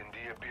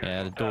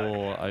 Yeah, the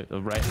door,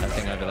 that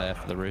thing over there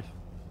for the roof.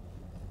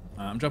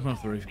 I'm jumping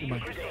off the roof.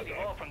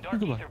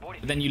 Goodbye.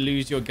 But then you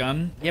lose your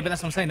gun. Yeah, but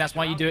that's what I'm saying. That's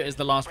why you do it as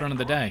the last run of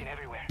the day.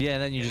 Yeah,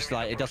 then you just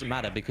it doesn't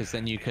matter because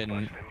then you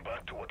can.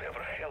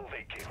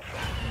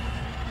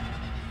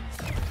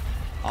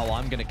 Oh,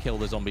 I'm gonna kill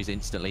the zombies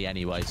instantly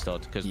anyway,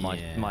 Stod, because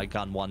my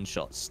gun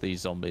one-shots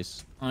these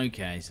zombies.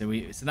 Okay, so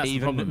that's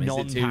even the problem.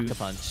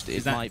 non-pack-a-punched.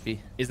 It might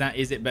be. Is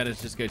it better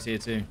to just go tier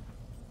 2?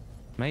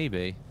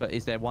 Maybe, but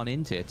is there one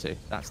in tier 2?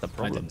 That's the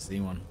problem. I didn't see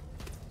one.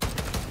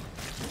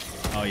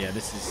 Oh yeah,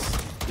 this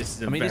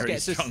is a very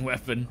strong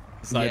weapon.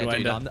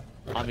 Sidewinder. Yeah,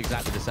 dude, I'm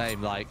exactly the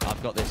same. Like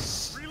I've got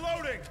this.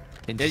 Reloading.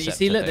 You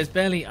see, look, there's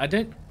barely. I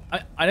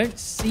don't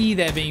see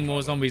there being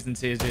more zombies than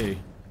tier 2.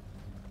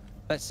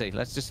 Let's see.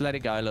 Let's just let it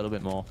go a little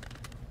bit more.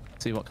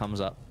 See what comes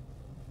up.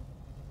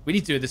 We need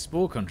to do the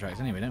spore contract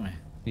anyway, don't we?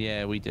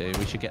 Yeah, we do.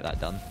 We should get that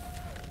done.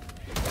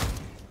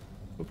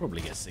 We'll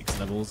probably get 6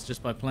 levels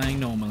just by playing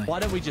normally. Why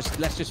don't we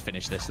let's just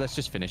finish this. Let's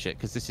just finish it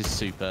because this is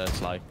super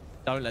slow.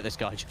 Don't let this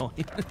guy join.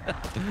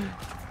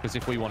 Because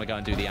if we want to go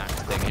and do the act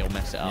thing, he'll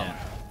mess it up. Yeah,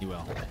 he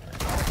will.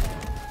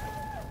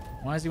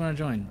 Why does he want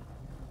to join?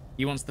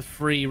 He wants the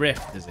free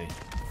rift, does he?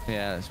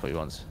 Yeah, that's what he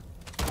wants.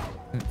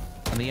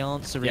 And the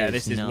answer is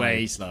this is no.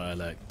 way slower,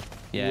 look.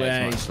 Yeah,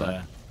 way it's much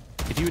slower.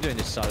 If you were doing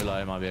this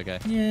solo, it might be okay.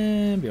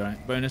 Yeah, it'd be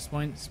alright. Bonus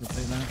points, we'll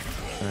take that.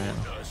 Yeah.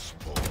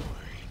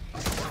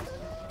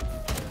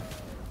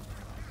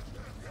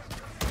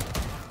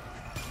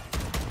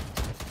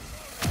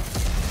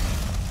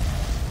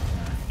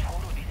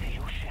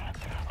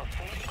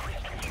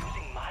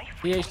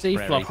 PhD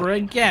Very flopper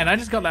again. I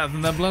just got that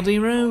from the bloody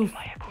roof.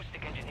 My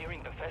acoustic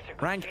engineering professor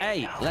could Rank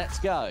say 8. Let's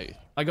go.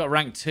 I got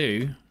rank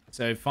 2,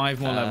 so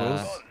 5 more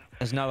levels.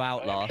 There's no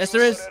Outlast. Yes,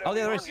 there is. Oh,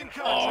 yeah, there is.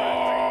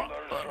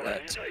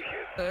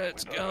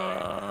 Let's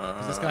go.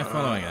 Is this guy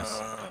following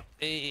us?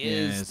 He Yeah,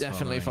 is he's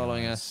definitely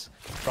following us.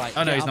 Right.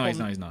 Oh no, get he's up not. on- He's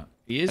not. He's not.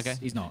 He is. Okay.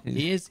 He's not.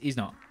 He is. He's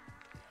not.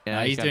 Yeah,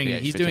 No, he's got doing.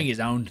 PH He's 15. doing his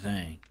own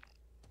thing.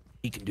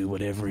 He can do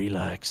whatever he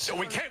likes.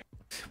 We can't.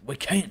 We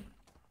can't.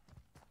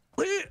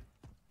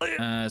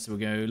 So we'll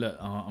go. Look,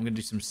 I'm gonna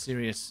do some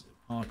serious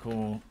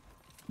hardcore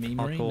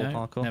memery. Hardcore,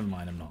 No, hardcore. never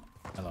mind. I'm not.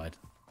 I lied.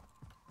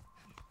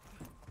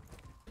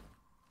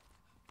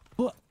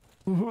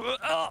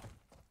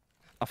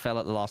 I fell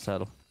at the last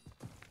hurdle.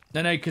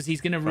 No, because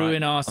he's gonna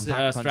ruin our I'm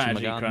back punching my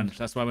strategy gun. crunch.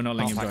 That's why we're not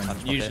letting I'll him back join.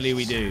 punch my Usually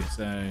we fists.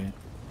 do. So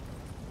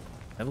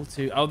level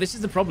 2. Oh, this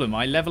is the problem.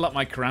 I level up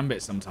my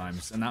karambit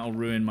sometimes, and that'll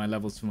ruin my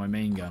levels for my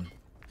main gun.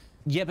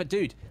 Yeah, but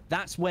dude,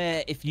 that's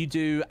where if you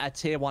do a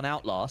tier 1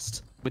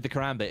 Outlast with the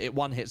Karambit, it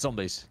one-hit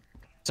zombies.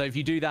 So if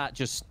you do that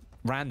just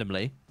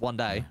randomly one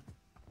day,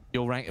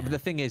 you'll rank. But the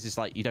thing is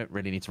like you don't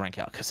really need to rank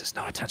out because there's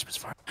no attachments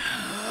for it.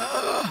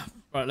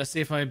 Right, let's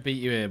see if I beat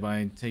you here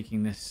by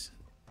taking this.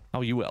 Oh,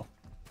 you will.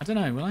 I don't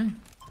know, will I?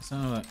 So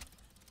look.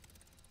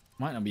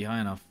 Might not be high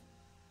enough.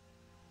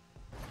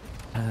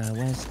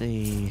 Where's the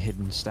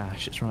hidden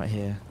stash? It's right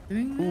here.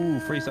 Ooh,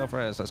 free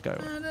self-res. Let's go.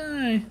 I don't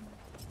know.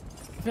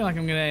 I feel like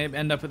I'm gonna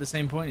end up at the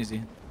same point as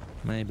you.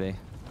 Maybe.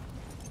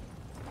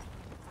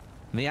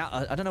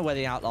 I don't know where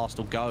the Outlast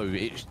will go.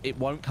 It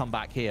won't come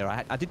back here.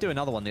 I did do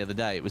another one the other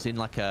day. It was in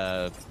like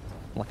a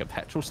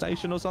petrol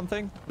station or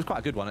something. It was quite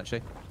a good one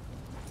actually.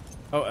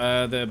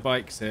 Oh, the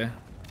bikes here.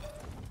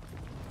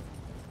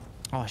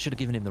 Oh, I should have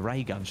given him the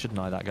ray gun, shouldn't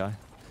I? That guy.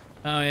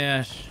 Oh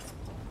yeah.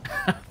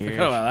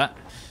 Forgot about that.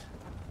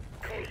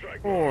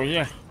 Oh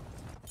yeah.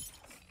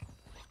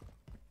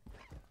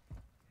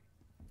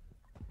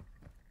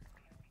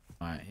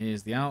 Alright,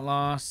 here's the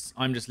Outlast.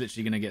 I'm just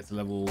literally gonna get to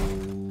level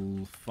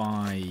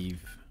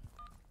 5.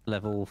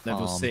 Level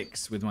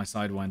 6 with my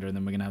Sidewinder, and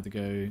then we're gonna have to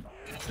go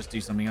just do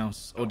something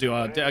else. Or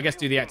I guess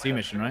do the Act 2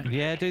 mission, right?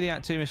 Yeah, do the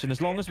Act 2 mission.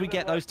 As long as we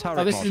get those turret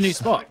Oh, this is a mods. new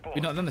spot.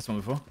 We've not done this one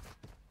before.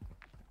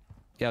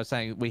 Yeah, I was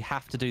saying we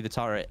have to do the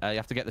turret. You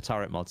have to get the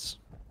turret mods.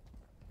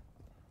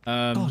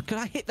 Um, Could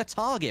I hit the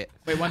target?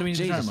 wait, why do we need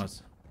the Jesus. turret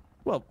mods?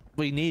 Well,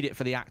 we need it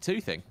for the Act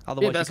 2 thing.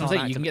 Otherwise, Yeah, that's what I'm saying.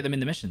 You can activate- get them in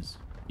the missions.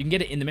 You can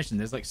get it in the mission.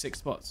 There's like 6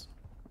 spots.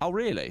 Oh,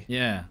 really?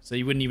 Yeah, so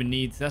you wouldn't even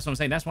need. That's what I'm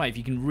saying. That's why if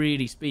you can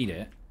really speed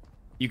it,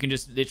 you can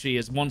just literally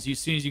as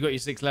soon as you got your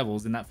 6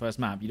 levels in that first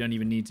map, you don't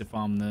even need to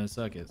farm the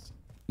circuits.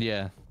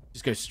 Yeah.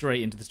 Just go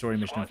straight into the story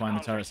mission and find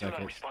the turret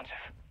circuits. Responsive.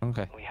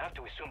 Okay. We have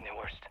to assume the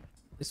worst.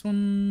 This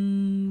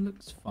one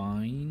looks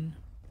fine.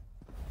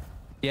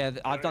 Yeah,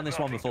 I've done this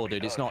one before,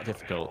 dude. It's not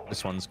difficult.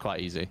 This one's quite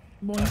easy.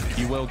 Boy.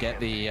 You will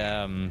get the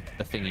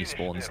thingy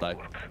spawns though.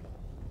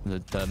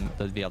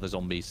 The other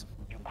zombies.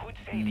 You could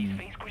say these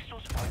phase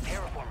crystals are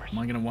terraformers. Am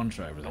I gonna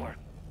one-shot everything?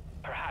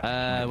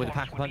 Perhaps. With a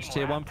pack punch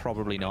tier 1,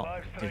 probably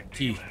not.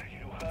 Key.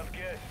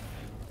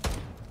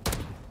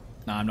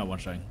 Nah, I'm not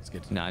one-shotting. It's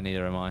good. No,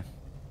 neither am I.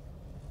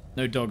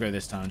 No doggo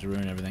this time to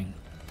ruin everything.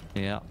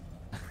 Yeah.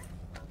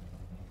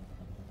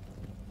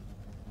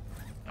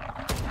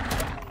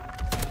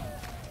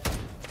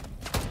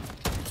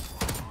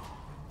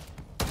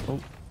 Oh,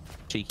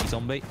 cheeky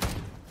zombie.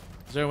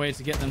 Is there a way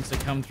to get them to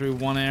come through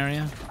one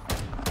area?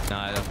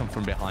 No, they'll come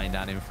from behind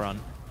and in front.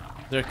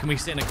 Can we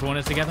sit in a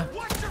corner together?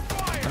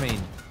 I mean,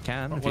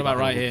 can. What about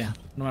right here?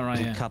 What about right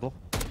here? Cuddle.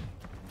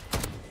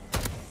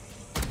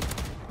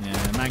 Yeah,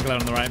 Mangler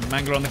on the right.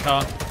 Mangler on the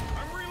car.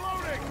 I'm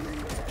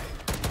reloading.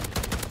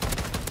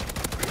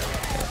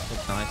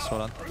 Nice, well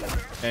done.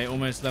 Okay,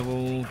 almost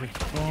level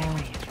 54.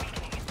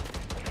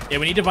 Yeah,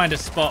 we need to find a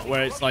spot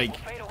where it's like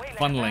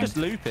funneling. Just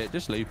loop it,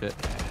 just loop it.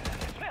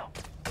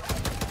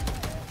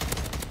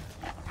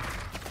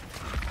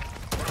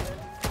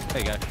 There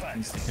you go.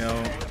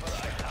 Insta-kill.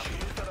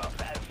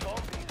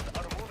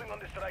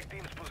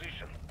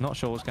 Not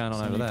sure what's going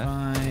on over there.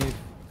 75.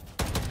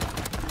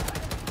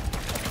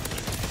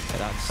 Get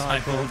that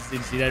Cycle. cycle.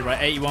 Insta dead, right?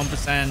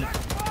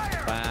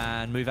 81%.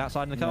 And move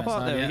outside in the car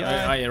park. There we go.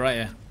 Right here, right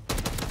here.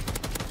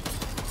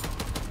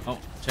 Oh,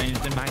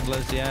 changed him.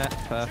 Manglers, yeah.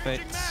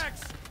 Perfect.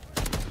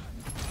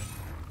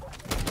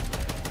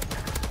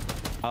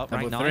 Oh, Level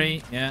rank 9.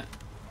 3, yeah.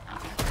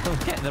 We're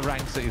getting the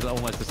ranks at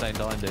almost the same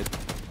time, dude.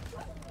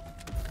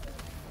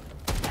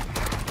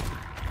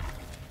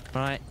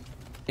 Right.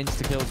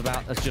 Insta-kill's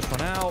about has just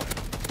run out.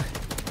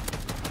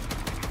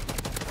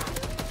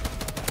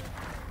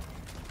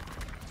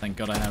 Thank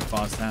God I have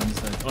fast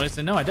hands. Oh,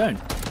 listen, no, I don't.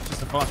 It's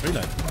just a fast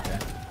reload. Okay.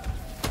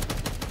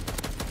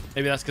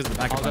 Maybe that's because of the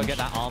back. I'll go get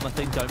that armor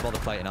thing. Don't bother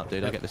plating up,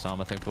 dude. I'll get this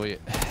armor thing for you.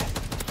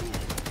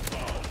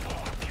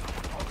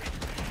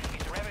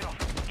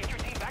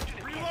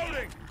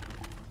 Reloading.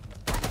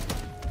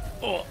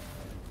 Oh.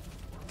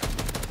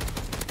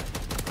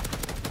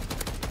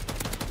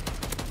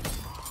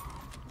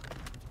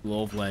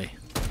 Lovely.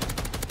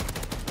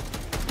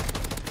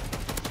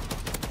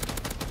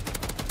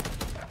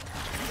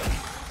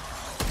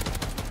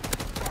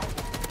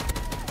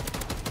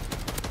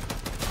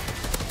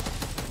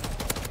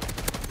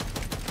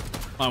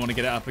 I want to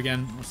get it up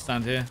again. I'll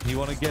stand here. You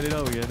want to get it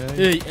up again,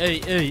 eh?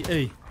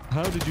 Hey.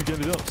 How did you get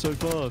it up so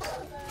fast?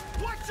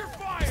 Watch your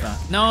fire!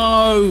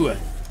 No!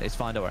 It's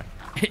fine, don't worry.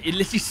 It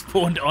literally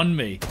spawned on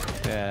me.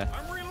 Yeah.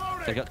 I'm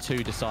reloading! They got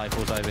 2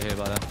 disciples over here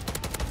by then.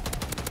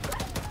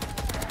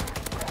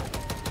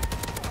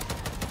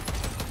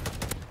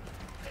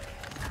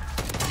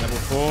 Level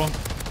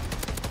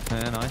 4.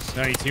 Yeah, nice.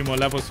 Only 2 more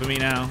levels for me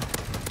now.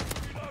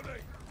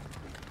 Reloading!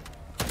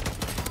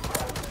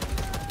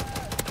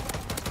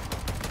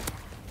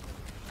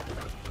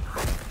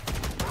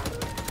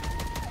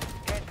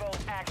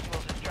 Deadbolt actual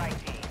to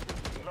strike team.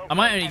 I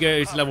might only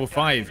go to level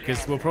 5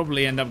 because we'll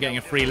probably end up getting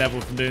a free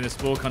level from doing the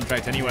spore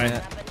contract anyway.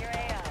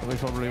 Yeah. We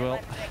probably will.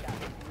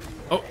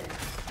 Oh,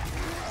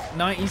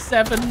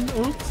 97.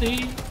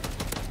 Oopsie.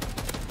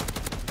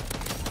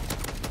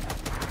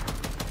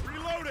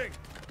 Reloading!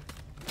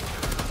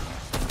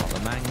 Got the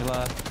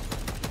mangler.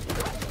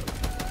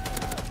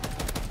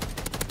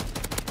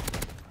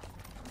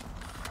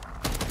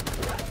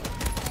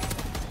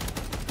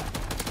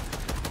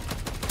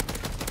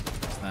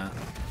 What's that?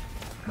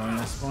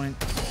 Bonus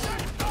points.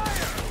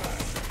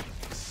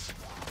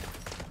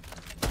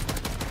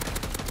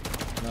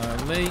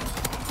 Lovely.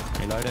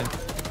 Reloading.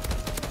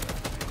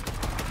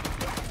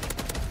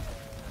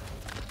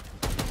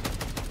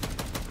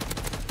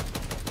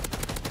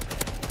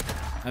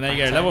 And there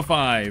you go, level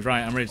 5.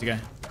 Right, I'm ready to go.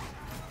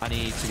 I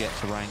need to get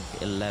to rank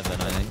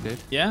 11, I think, dude.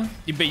 Yeah?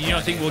 But you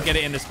don't think we'll get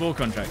it in the spore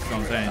contract, is what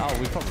I'm saying? Oh,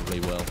 we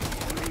probably will.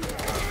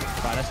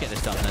 Right, let's get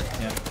this done then.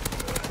 Yeah.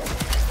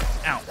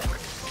 Ow.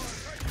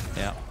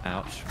 Yeah,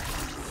 ouch.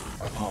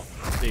 Oh,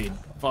 dude.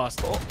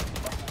 Fast. Oh.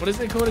 What is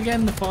it called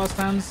again? The fast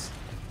hands?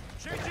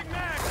 Changing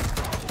mag!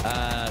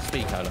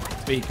 Speed cola.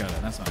 Speed cola,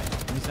 that's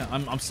right.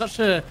 I'm such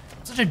a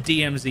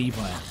DMZ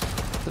player.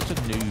 Such a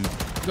noob.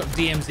 I've got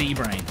DMZ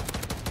brain.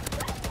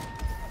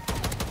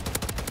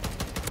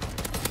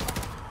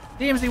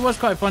 DMZ was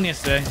quite fun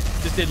yesterday.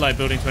 Just did like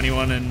Building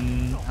 21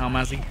 and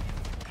Almazy.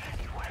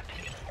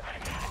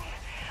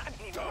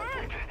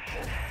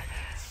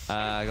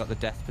 I got the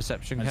death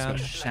perception I card.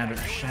 just got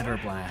Shatter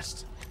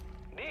Blast.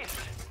 This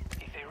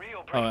is a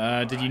real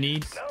Oh, did you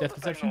need death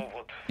perception?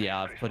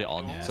 Yeah, I've put it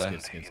on. Yeah, so.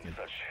 it's good.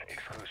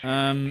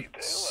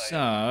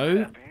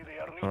 So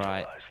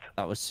Right,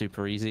 that was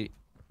super easy.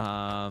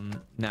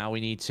 Now we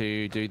need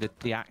to do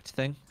the act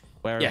thing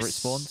wherever yes. it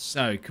spawns.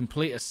 So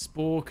complete a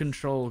spore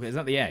control. Is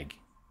that the egg?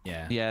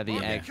 Yeah. Yeah, the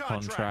Okay, egg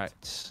contract.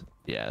 contract.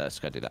 Yeah, let's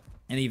go do that.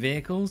 Any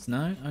vehicles?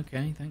 No.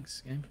 Okay.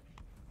 Thanks, game.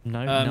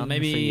 No, none for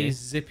Maybe you.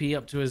 zippy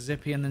up to a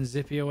zippy and then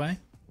zippy away.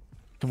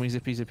 Can we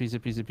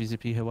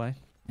zippy away?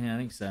 Yeah, I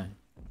think so.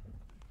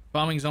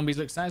 Farming zombies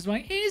look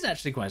satisfying. It is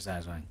actually quite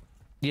satisfying.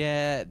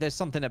 Yeah, there's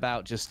something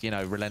about just,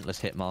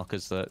 relentless hit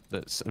markers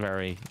that's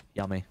very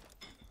yummy.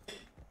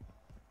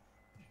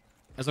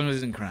 As long as it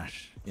doesn't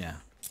crash. Yeah.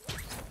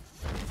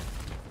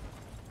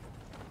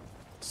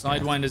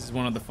 Sidewinders is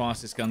one of the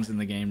fastest guns in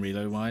the game,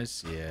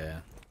 reload-wise. Yeah.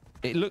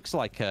 It looks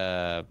like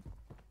an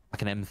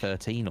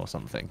M13 or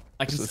something.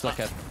 I can It's like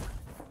a...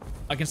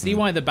 I can see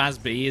why the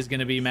Baz-B is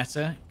going to be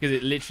meta, because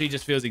it literally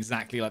just feels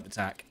exactly like the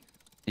TAC.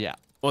 Yeah.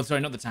 Oh,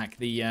 sorry, not the TAC,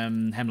 the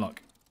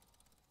Hemlock.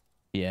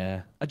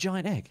 Yeah. A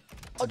giant egg.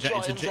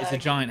 It's a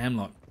giant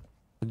Hemlock.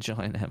 A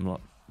giant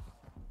hemlock.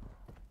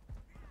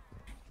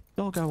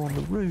 Doggo on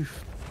the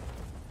roof.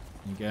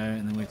 There you go,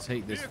 and then we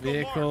take this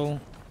vehicle.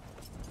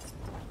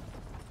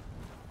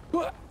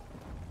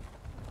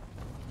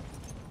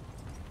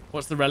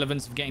 What's the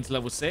relevance of getting to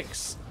level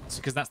 6?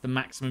 Because that's the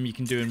maximum you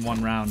can do in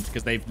one round,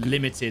 because they've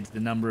limited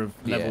the number of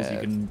levels you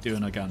can do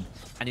in a gun.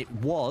 And it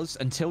was,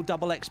 until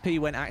double XP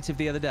went active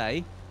the other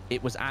day,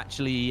 it was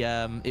actually,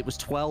 it was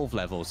 12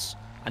 levels.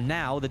 And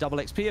now the double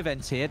XP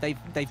events here,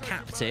 they've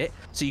capped it,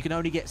 so you can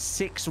only get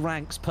 6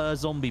 ranks per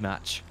zombie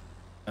match.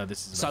 Oh,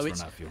 this is about to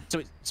run out of fuel.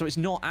 So it's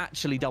not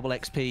actually double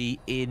XP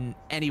in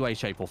any way,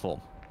 shape, or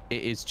form.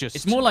 It is just.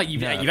 It's more like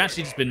you've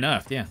actually just been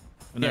nerfed, yeah,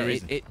 for no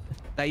reason.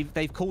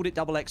 They've called it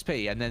double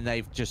XP, and then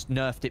they've just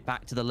nerfed it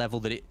back to the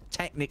level that it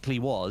technically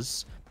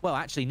was. Well,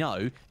 actually,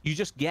 no. You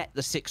just get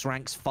the 6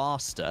 ranks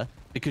faster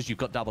because you've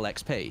got double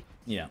XP.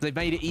 Yeah. They've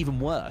made it even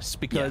worse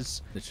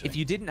because literally. if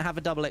you didn't have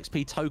a double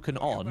XP token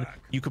on,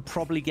 you could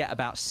probably get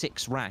about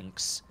 6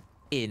 ranks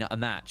in a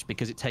match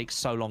because it takes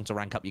so long to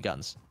rank up your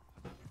guns.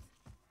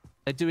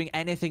 They're doing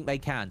anything they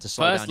can to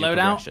slow First down your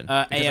loadout, progression.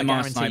 AMR Because I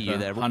guarantee sniper, you,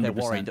 they're 100%.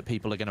 worried that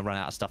people are going to run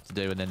out of stuff to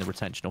do and then the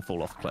retention will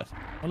fall off the cliff.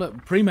 Oh,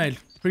 look, pre-made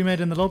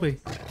in the lobby.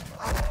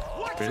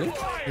 Really?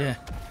 Yeah.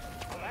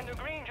 Commander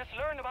Green just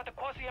learned about the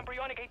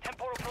quasi-embryonic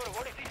atemporal proto.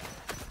 What is this?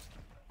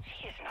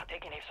 She is not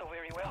taking it so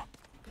very well.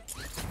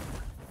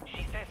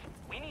 She says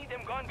we need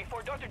them gone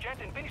before Dr.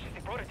 Jansen finishes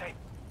the prototype.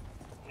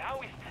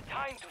 Now is the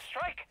time to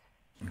strike.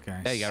 Okay.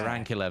 There you go,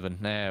 rank 11.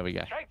 There we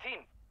go. Strike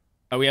team.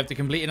 Oh, we have to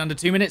complete it under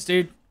 2 minutes,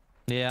 dude.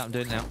 Yeah, I'm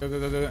doing it now.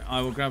 Go.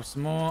 I will grab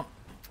some more.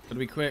 Gotta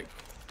be quick.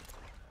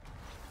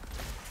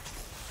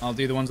 I'll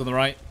do the ones on the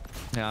right.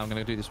 Yeah, I'm going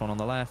to do this one on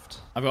the left.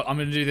 I'm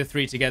gonna do the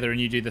 3 together,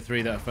 and you do the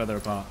 3 that are further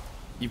apart.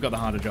 You've got the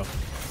harder job.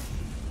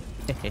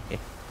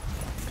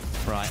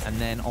 Right, and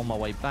then on my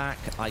way back,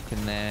 I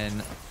can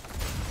then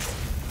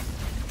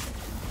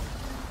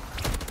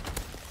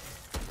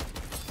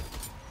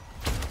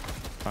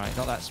Right,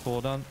 got that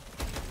spore done.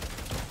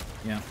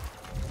 Yeah.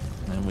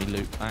 And we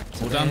loop back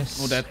to All done.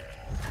 this. All dead.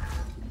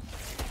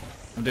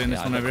 I'm doing this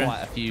Yeah, one I've over got here.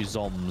 quite a few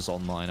zombs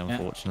on mine,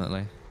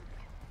 unfortunately.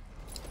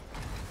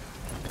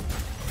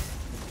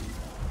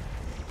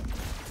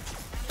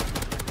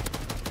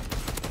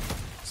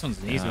 This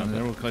one's an easy one.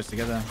 They're all close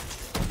together.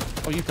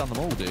 Oh, you've done them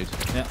all, dude.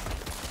 Yeah.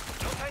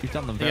 You've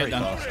done them very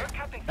done. fast.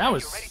 That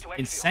was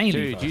insanely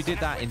Dude, fast. you did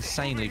that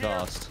insanely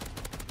fast.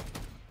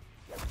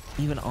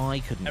 Even I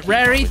couldn't. keep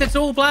Rare up with ether it.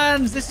 tool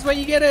plans. This is where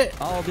you get it.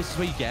 Oh, this is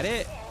where you get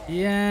it?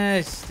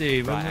 Yes,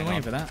 dude. Right, I've been hang waiting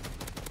on. for that.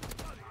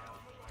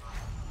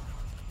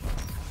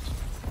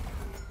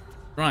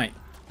 Right.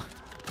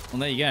 Well,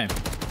 there you go.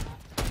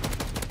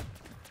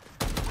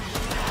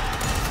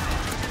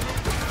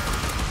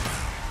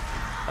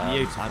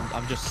 Beautiful.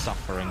 I'm just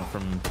suffering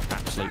from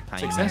absolute pain.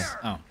 Success? here.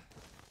 Oh.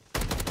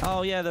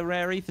 Oh, yeah, the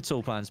rare ether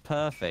tool plan's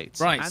perfect.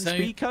 Right, and so-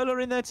 speed cola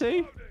in there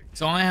too?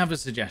 So I have a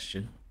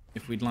suggestion,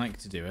 if we'd like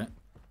to do it,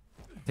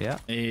 Yeah.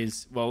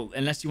 is, well,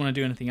 unless you want to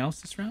do anything else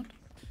this round.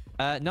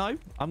 No,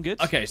 I'm good.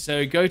 Okay,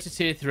 so go to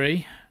tier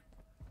 3.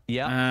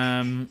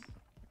 Yeah.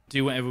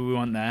 Do whatever we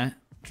want there.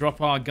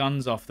 Drop our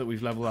guns off that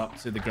we've leveled up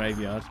to the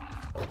graveyard.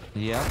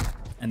 Yeah.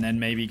 And then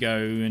maybe go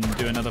and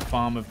do another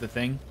farm of the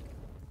thing.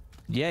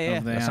 Yeah,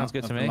 Of the that sounds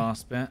good to of me. the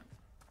last bit.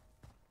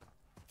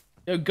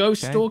 Yo,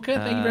 Ghost Okay. Stalker,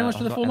 thank you very much for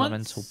I've the got 4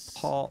 elemental months.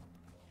 pot.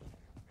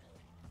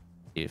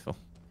 Beautiful.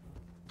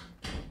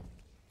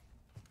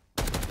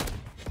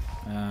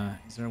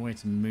 Is there a way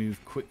to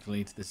move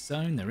quickly to the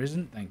zone? There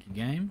isn't. Thank you,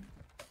 game.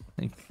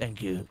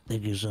 Thank you.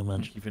 Thank you so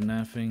much. Thank you for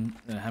nerfing,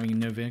 having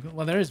no vehicle.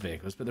 Well, there is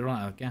vehicles, but they're all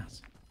out of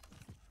gas.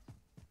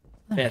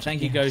 Yeah,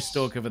 thank you, Ghost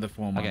Stalker, for the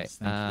 4 Okay, months.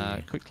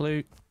 Thank you. quick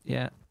loot.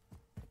 Yeah.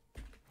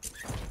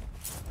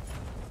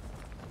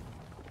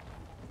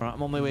 Right,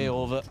 I'm on my way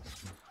over.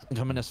 I'm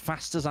coming as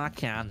fast as I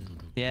can.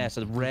 Yeah,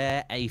 so the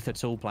rare aether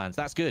tool plans.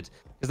 That's good,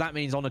 because that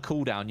means on a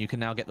cooldown you can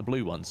now get the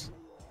blue ones.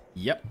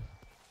 Yep.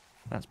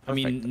 That's I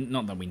perfect. mean,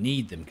 not that we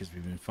need them because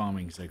we've been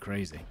farming so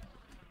crazy.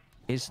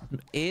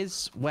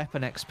 Is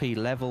weapon XP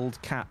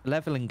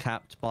leveling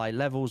capped by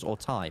levels or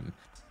time?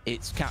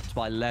 It's capped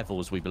by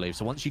levels, we believe.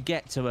 So once you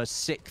get to a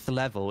 6th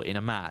level in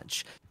a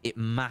match, it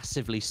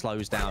massively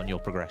slows down your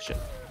progression.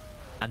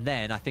 And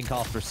then I think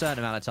after a certain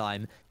amount of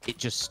time, it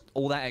just,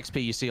 all that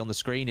XP you see on the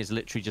screen is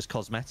literally just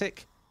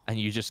cosmetic, and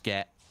you just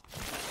get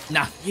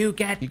Nah, you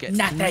get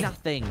nothing.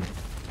 nothing.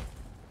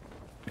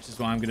 Which is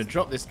why I'm going to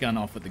drop this gun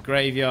off at the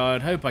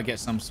graveyard. Hope I get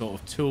some sort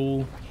of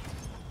tool.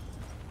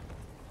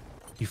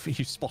 You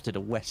spotted a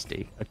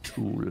Westie, a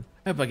tool.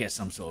 Hope I get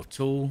some sort of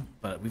tool.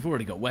 But we've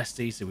already got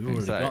Westie, so we've already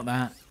Exactly. got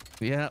that.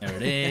 Yeah. There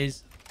it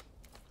is.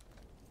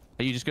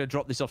 Are you just going to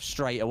drop this off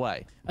straight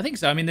away? I think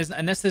so. I mean,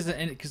 unless there's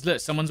because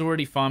look, someone's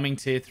already farming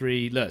tier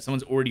 3. Look,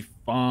 someone's already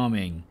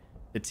farming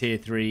the tier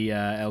 3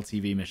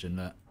 LTV mission.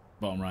 Look,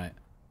 bottom right.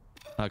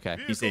 Okay.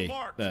 You see,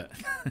 marked. look.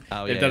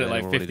 Oh, They've yeah, done it they're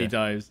like already 50 doing-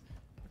 times.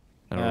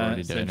 They're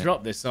already So doing it.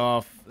 drop this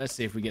off. Let's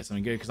see if we get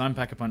something good because I'm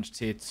Pack-a-Punch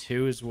tier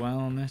 2 as well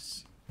on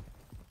this.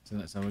 So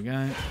that's how we go.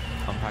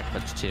 I'm packed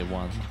up to tier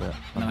 1, but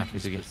I'm No, happy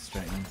just to put get. it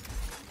straight in.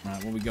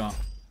 Right, what we got?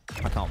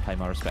 I can't pay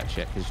my respects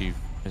yet because you've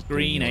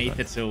Green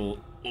Aether tool.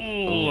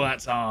 Oh,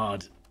 that's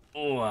hard.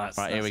 Oh, that's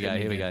Right, here we that's go, gonna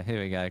here be we good. go,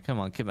 here we go. Come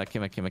on,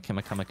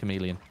 come a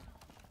chameleon.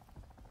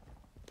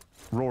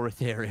 Raw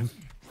Ethereum.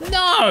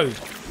 No!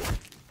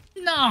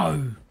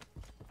 No!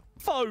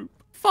 Foe.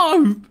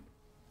 Foe!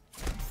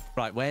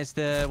 Right, where's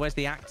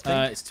the act thing?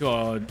 It's to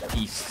our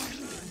east.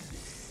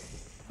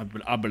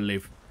 I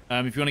believe.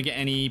 If you want to get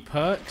any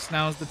perks,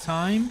 now's the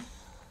time.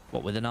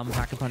 What, with an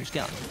Pack-a-Punch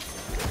gun?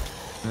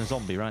 And a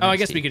zombie, right? Oh, I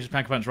guess we could just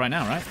Pack-a-Punch right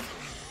now, right?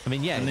 I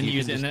mean, yeah. And then you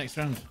use can it in the just-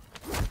 next round.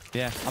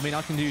 Yeah, I mean,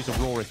 I can use a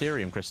raw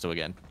Ethereum crystal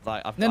again.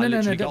 Like, No, I no,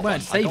 literally don't got worry. one.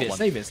 I Save got it, one.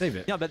 save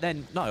it. Yeah, but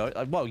then no.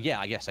 Well, yeah,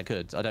 I guess I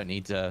could. I don't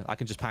need to. I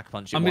can just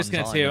Pack-a-Punch it. I'm just one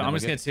gonna time tier. and then I'm we're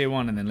just gonna good. tier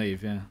 1 and then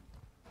leave. Yeah.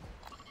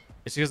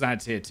 It's because I had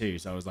tier 2,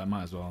 so I was like,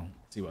 might as well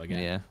see what I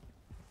get. Yeah.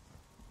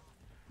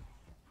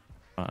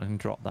 Right, I can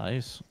drop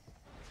those.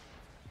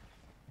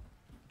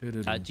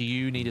 Do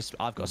you need a?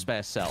 I've got a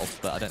spare self,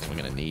 but I don't think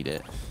we're gonna need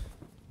it.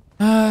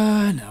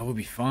 No, we'll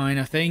be fine.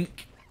 I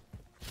think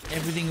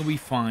everything will be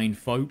fine,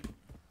 folk.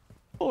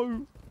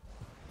 Oh.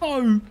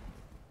 Oh.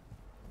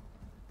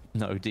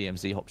 No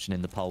DMZ option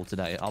in the poll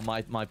today.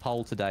 My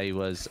poll today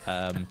was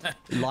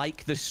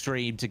like the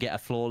stream to get a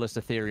flawless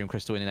Ethereum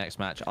crystal in the next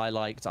match. I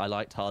liked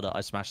harder.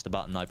 I smashed the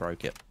button. I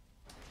broke it.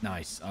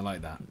 Nice. I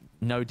like that.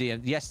 No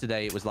DM.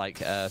 Yesterday it was like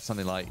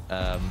something like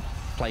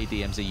play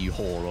DMZ you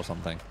whore or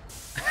something.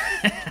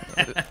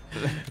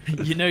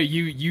 You know,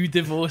 you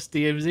divorced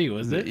DMZ,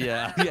 was it?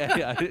 Yeah.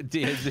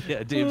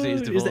 DMZ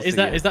is divorced.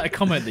 Is that a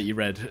comment that you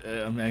read?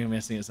 I'm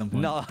guessing at some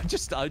point. No, I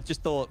just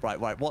thought right.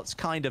 What's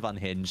kind of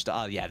unhinged?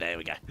 Oh yeah, there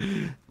we go.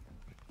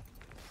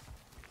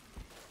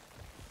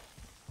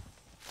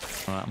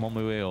 All right, I'm on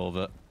my way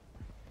over.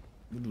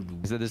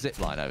 Is there the zip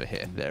line over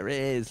here? There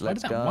is.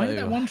 Let's go. Why did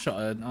that one shot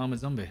an armored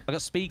zombie? I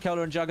got Speed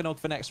Cola and Juggernog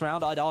for next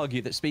round. I'd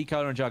argue that Speed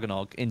Cola and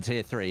Juggernog in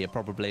tier 3 are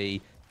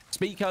probably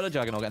Speed Cola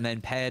Juggernog and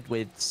then paired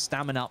with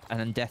Stamina Up and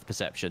then Death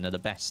Perception are the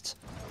best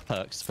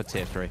perks for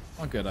tier 3.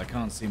 Oh, good. I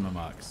can't see my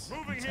marks.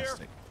 Moving here.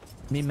 Fantastic.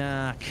 Me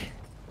mark.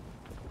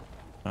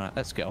 Alright,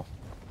 let's go.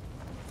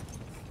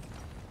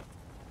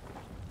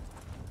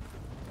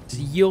 So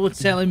you're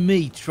telling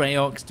me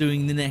Treyarch's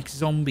doing the next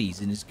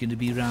zombies and it's going to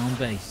be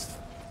round-based?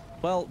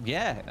 Well,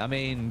 yeah. I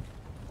mean,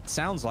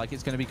 sounds like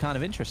it's going to be kind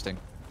of interesting.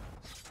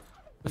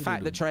 The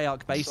fact that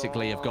Treyarch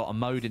basically have got a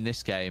mode in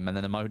this game and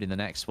then a mode in the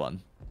next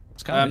one.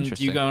 It's kind of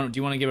interesting. Do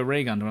you want to give a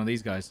ray gun to one of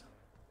these guys?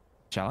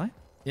 Shall I?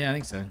 Yeah, I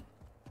think so.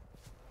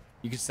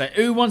 You could say,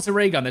 who wants a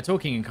ray gun? They're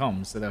talking in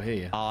comms, so they'll hear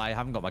you. I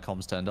haven't got my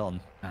comms turned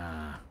on.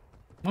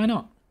 Why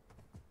not?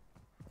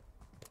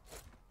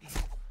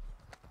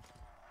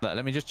 Look,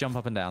 let me just jump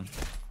up and down. See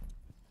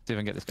if I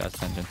can get this guy's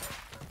attention.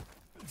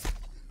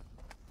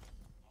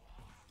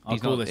 I'll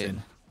call this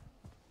in.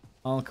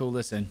 I'll call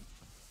this in.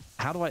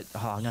 How do I... Oh,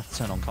 I'm going to have to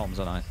turn on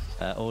comms, aren't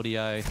I?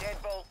 Audio.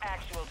 Deadbolt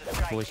actual to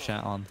strike Voice team.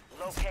 chat on.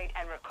 Locate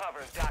and recover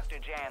Dr.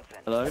 Jansen.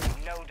 Hello?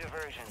 No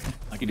diversion.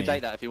 I You can can hear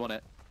take that if you want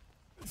it.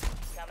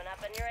 Coming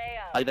up in your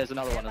AO. Oh, there's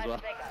another one as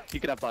well. You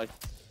can have both.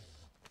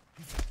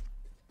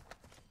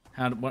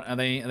 What, are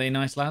they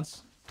nice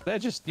lads? They're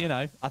just, you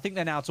know, I think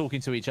they're now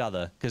talking to each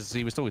other because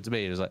he was talking to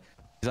me. He was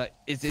like,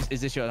 is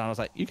this your? And I was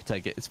like, you can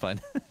take it. It's fine.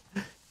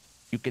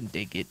 You can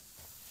take it.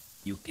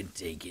 You can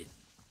take it.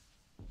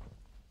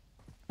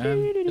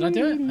 Did I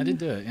do it? I did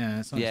do it.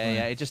 Yeah.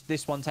 Yeah. It just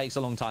this one takes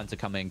a long time to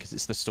come in because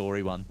it's the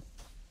story one,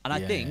 and I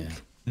think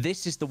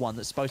this is the one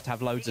that's supposed to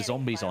have loads of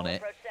zombies on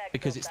it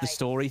because it's the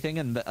story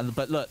thing.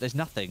 But look, there's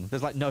nothing.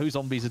 There's like no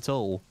zombies at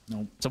all.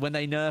 Nope. So when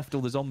they nerfed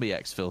all the zombie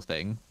exfil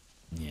thing,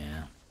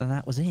 yeah, then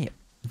that was it.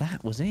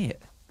 That was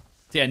it.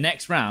 So yeah,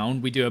 next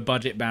round we do a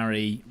budget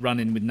Barry, run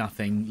in with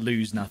nothing,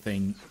 lose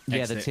nothing.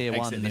 Yeah, the tier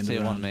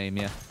 1 meme.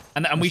 Yeah.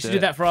 And we should do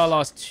that for our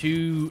last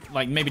 2,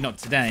 like maybe not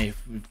today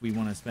if we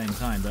want to spend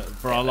time, but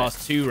for our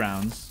last 2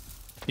 rounds,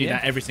 do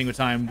that every single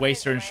time,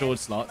 waster and short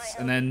slots,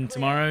 and then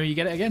tomorrow you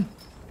get it again.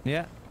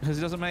 Yeah, because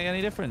it doesn't make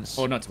any difference.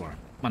 Or not tomorrow,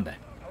 Monday.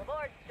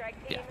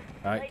 Yeah.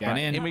 All right, get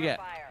in. In we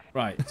get.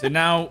 Right, so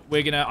now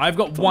we're gonna. I've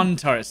got 1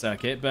 turret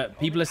circuit, but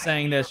people are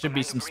saying there should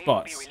be some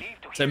spots.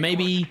 So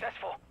maybe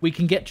we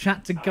can get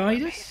chat to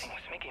guide us.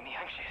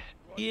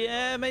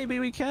 Yeah, maybe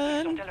we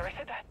can.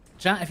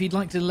 Chat, if you'd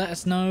like to let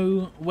us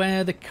know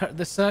where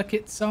the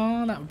circuits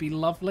are, that would be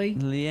lovely.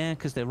 Yeah,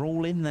 because they're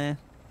all in there.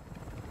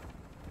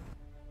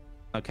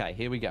 Okay,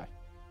 here we go.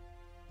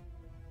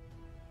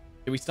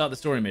 Did we start the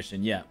story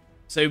mission? Yeah.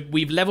 So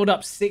we've leveled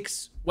up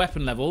 6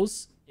 weapon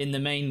levels in the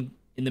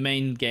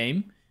main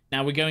game.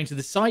 Now we're going to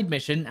the side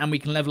mission, and we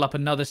can level up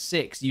another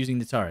 6 using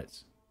the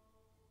turrets.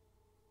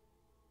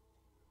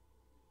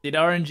 Did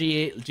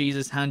RNG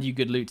Jesus hand you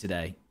good loot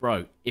today?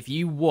 Bro, if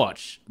you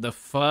watch the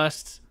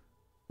first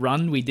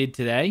run we did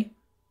today,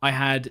 I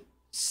had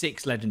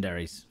 6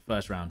 legendaries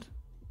first round.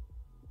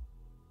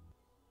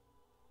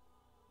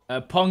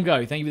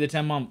 Pongo, thank you for the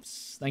 10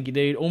 months. Thank you,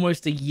 dude.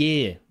 Almost a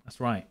year. That's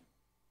right.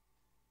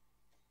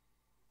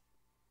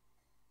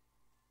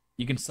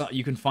 You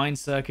can find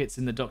circuits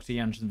in the Dr.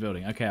 Jansen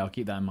building. Okay, I'll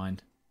keep that in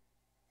mind.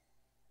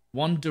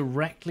 1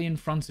 directly in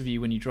front of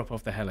you when you drop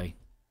off the heli.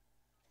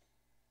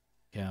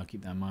 Okay, I'll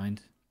keep that in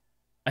mind.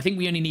 I think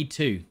we only need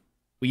 2.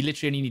 We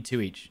literally only need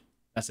 2 each.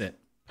 That's it.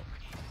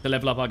 To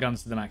level up our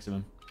guns to the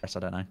maximum. Yes, I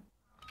don't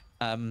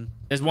know.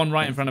 There's 1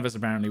 right in front of us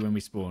apparently when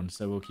we spawn,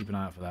 so we'll keep an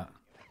eye out for that.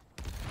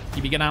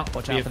 Keep your gun out.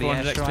 Watch We out have for the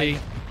 400 airstrike.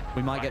 XP.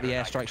 We might get the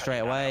airstrike straight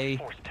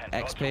away.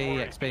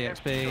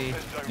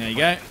 XP. There you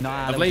go.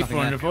 Nah, Lovely,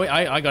 400 for you.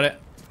 I got it.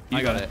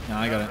 I got got it. No,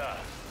 I got it.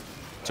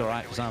 It's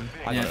alright, because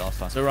I got it last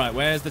time. So right,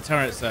 where's the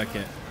turret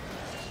circuit?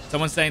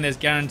 Someone's saying there's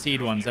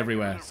guaranteed ones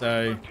everywhere.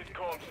 So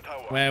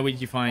where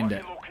would you find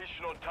it?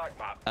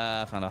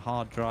 Found a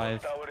hard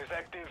drive,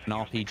 an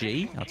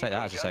RPG. I'll take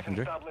that as a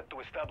secondary.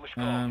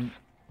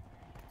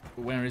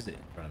 Where is it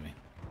in front of me?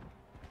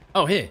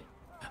 Oh, here.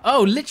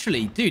 Oh,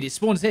 literally, dude, it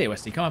spawns here,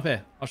 Westy. Come up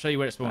here. I'll show you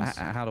where it spawns.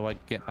 How do I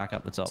get back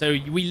up the top? So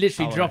we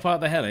literally drop out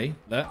the heli.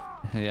 Look.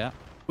 Yeah.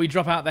 We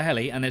drop out the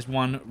heli, and there's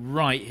 1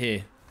 right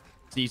here.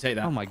 So you take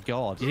that. Oh my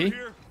god. See?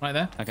 Right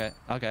there. Okay,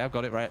 I've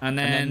got it right. And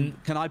then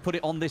can I put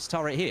it on this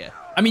turret here?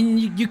 I mean,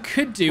 you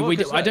could do. Well,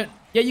 I don't.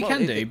 Yeah, you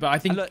can do, but I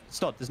think. Look,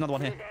 stop. There's another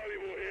one here.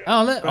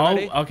 Oh, look.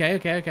 Ready? Oh, okay.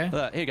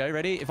 Look, here you go.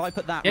 Ready? If I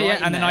put that. Yeah, right yeah,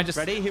 in and then there. I just.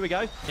 Ready? Here we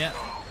go. Yeah.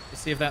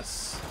 Let's see if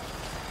that's.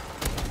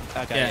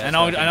 Okay. Yeah, and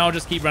I'll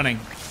just keep running.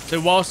 So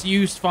whilst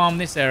you farm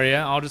this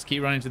area, I'll just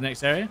keep running to the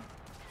next area.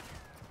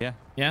 Yeah.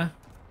 Yeah.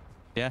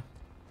 Yeah.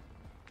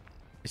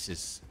 This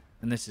is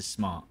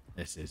smart.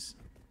 This is.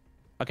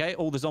 Okay,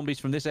 all the zombies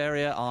from this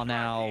area are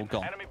now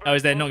gone. Oh,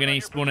 is there not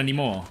going to spawn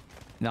anymore?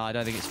 No, I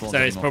don't think it spawns So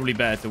it's anymore. probably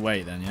better to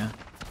wait then, yeah?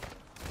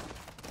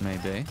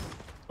 Maybe.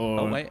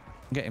 Or... Oh, wait.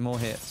 I'm getting more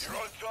hits. You're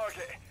on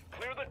target.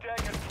 Clear the deck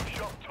and push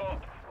up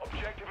top.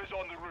 Objective is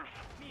on the roof.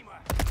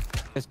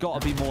 There's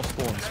got to be more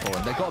spawns for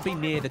them. They've got to be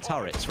near the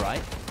turrets,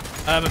 right?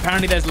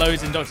 Apparently there's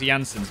loads in Dr.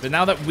 Jansen's, but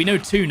now that we know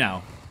 2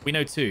 now. We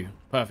know 2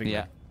 perfectly.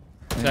 Yeah.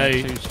 So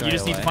you 2 straight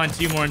just need to away. find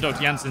 2 more in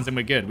Dr. Jansen's and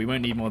we're good. We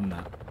won't need more than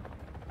that.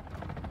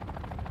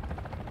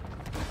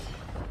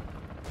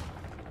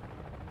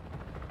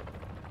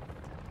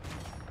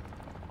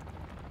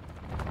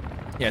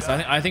 Yes,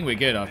 I think we're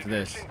good after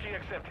this. Key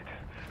accepted.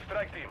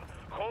 Strike team,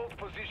 hold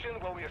position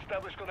while we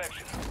establish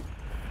connection.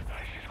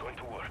 This is going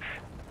to work.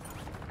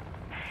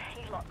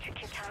 You lot took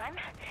your time.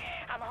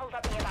 I'm hold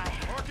up nearby.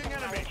 Marking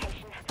enemy.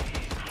 Location.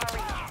 Hurry.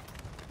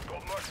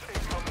 Got Mark 8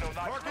 coming on.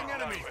 Marking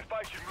enemy.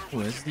 Oh,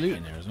 there's loot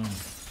in there as well.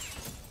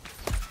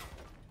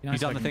 You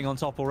done the thing on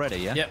top already,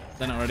 yeah? Yep,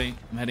 done it already.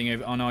 I'm heading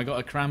over. Oh no, I got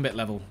a crambit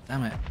level.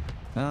 Damn it.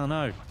 Oh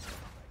no.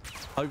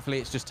 Hopefully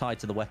it's just tied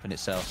to the weapon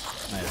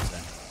itself. I hope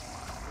so.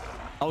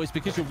 Oh, it's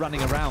because you're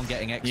running around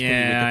getting XP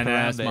Yeah, I with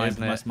the know. karambit,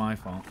 isn't it? That's my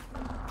fault.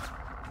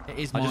 It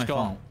is I my just got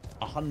fault.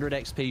 100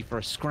 XP for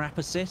a scrap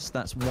assist.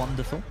 That's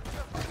wonderful.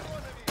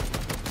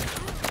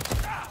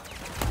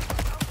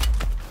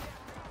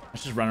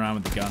 Let's just run around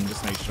with the gun,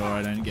 just make sure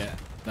I don't get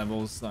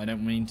levels that I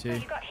don't mean to.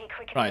 You got here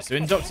quicker Right, so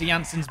in than Dr.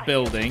 Jansen's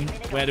building,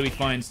 where do we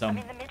find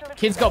some?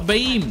 Kids got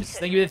beams.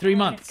 Thank you for the 3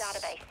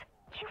 months.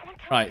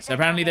 Right, so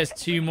apparently there's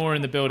 2 more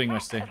in the building,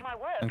 Rusty.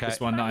 Okay.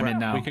 This one that I'm in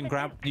now. You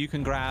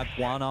can grab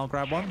one. I'll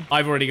grab one.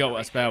 I've already got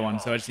a spare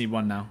one, so I just need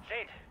one now.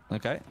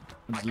 Okay.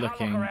 I'm just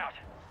looking.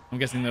 I'm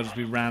guessing they'll just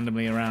be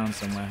randomly around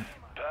somewhere.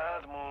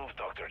 Bad move,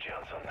 Dr.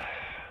 Johnson.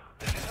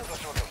 This isn't the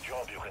sort of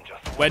job you can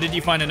just... Where did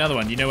you find another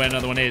one? Do you know where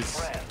another one is?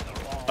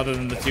 Other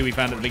than the 2 we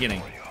found at the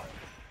beginning.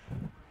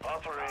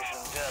 Operation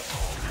Death.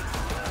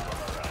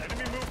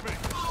 Enemy movement.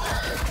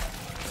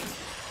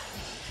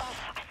 Oh,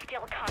 I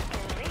still can't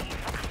believe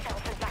I fell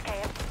for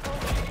Zachary.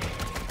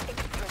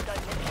 Extra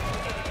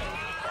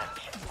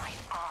my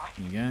ass.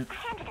 There you go.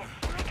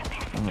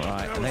 All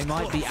right. And they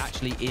might be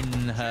actually in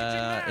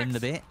the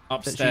bit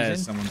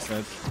Upstairs, someone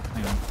said.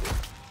 Hang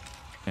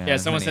on. Yeah,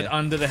 someone said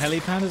under the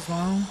helipad as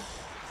well.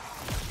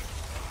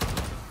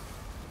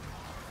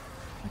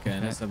 Okay,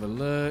 let's have a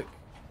look.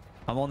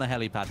 I'm on the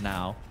helipad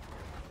now.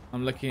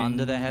 I'm looking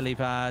Under the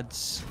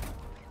helipads.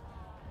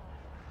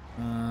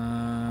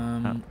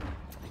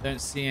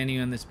 Don't see any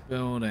in this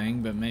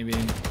building, but maybe.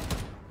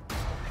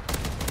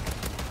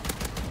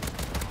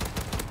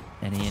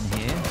 Any in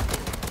here?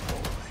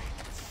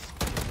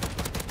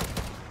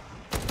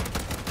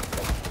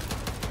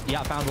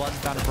 Yeah, I found one.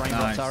 Found a brain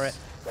block turret.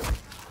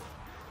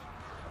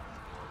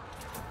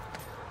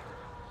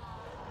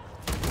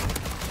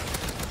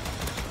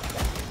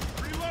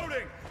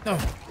 Reloading. No.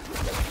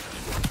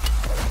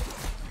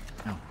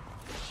 Oh,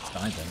 it's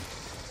died then.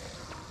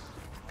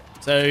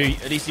 So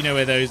at least you know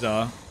where those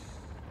are.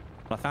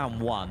 I found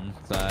one,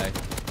 so.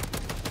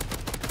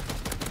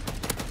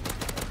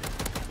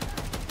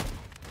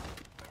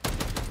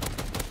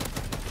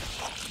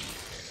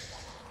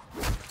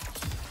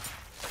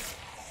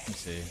 Let's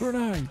see.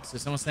 Grenade. So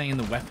someone's staying in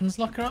the weapons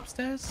locker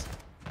upstairs?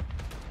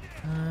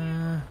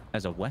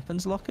 There's a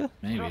weapons locker?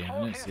 Maybe. I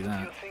didn't see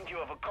that. You think you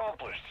have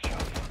accomplished,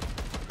 Johnson?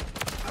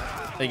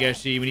 There you go,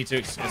 She. We need to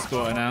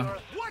escort her now.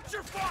 Watch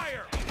your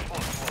fire.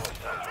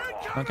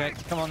 Okay,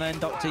 come on then,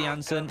 Dr.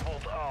 Jansen.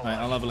 Right,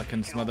 I'll have a look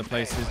in some other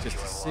places just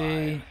to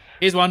see.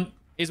 Here's one.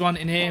 Here's one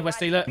in here, West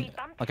Dealer.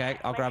 Okay,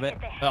 I'll grab it.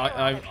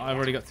 I've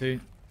already got 2.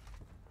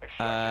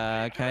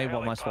 Okay,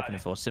 what am I swapping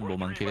it for? Symbol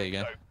monkey, there you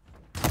go.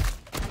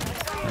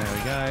 There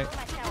we go.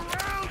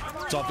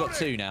 So I've got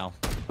 2 now.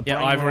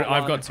 Yeah,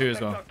 I've got 2 as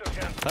well.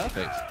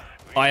 Perfect.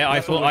 I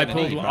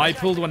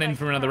pulled one in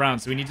from another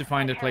round, so we need to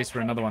find a place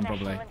for another one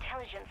probably,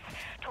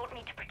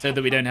 so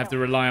that we don't have to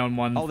rely on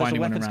one finding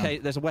one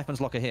around. There's a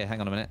weapons locker here.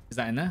 Hang on a minute. Is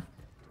that in there?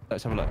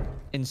 Let's have a look.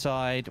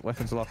 Inside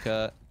weapons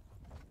locker.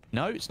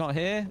 No, it's not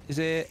here. Is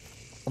it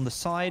on the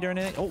side or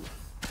anything? Oh.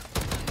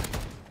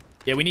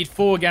 Yeah, we need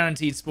 4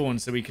 guaranteed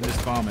spawns so we can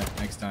just farm it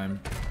next time.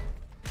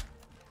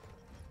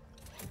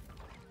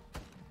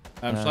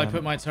 Shall I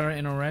put my turret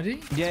in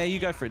already? Yeah, you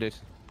go for it, dude.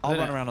 I'll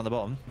run around on the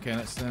bottom. Okay,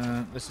 let's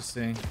just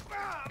see.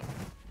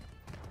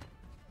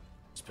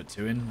 Just put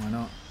 2 in. Why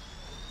not?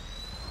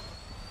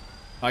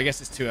 Oh, I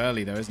guess it's too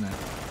early though, isn't it?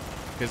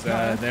 Because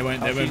there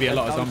won't be a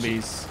lot of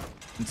zombies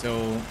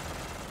until.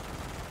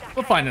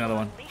 We'll find another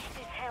one.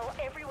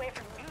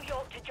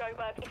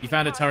 You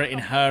found a turret in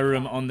her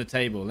room on the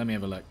table. Let me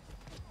have a look.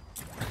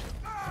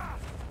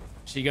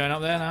 Is she going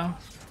up there now?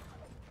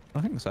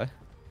 I think so.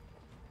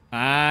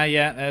 Ah,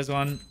 yeah, there's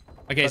one.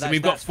 Okay, so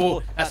we've got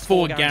 4. That's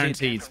 4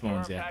 guaranteed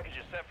spawns, yeah.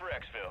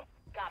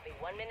 Copy.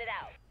 1 minute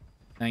out.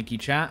 Thank you,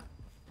 chat.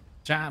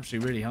 Chat actually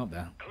really helped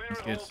there.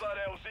 That's good.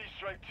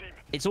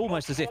 It's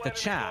almost as if the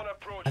chat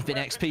have been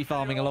XP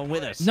farming along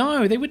with us.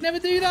 No, they would never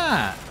do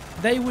that.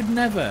 They would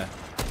never.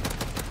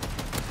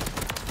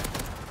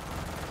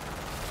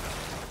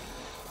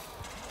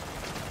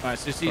 Right,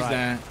 so she's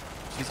there.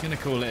 She's going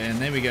to call it in.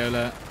 There we go,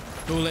 look.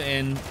 Call it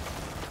in.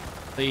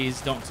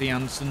 Please, Dr.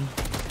 Jansen.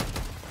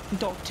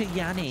 Dr.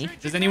 Yanni.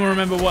 Does anyone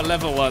remember what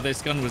level this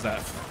gun was at?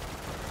 I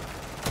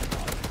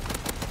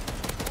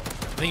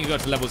think you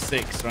got to level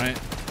 6, right?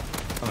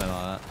 Something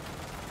like that.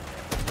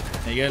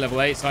 There you go, level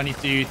 8. So I need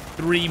to do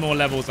 3 more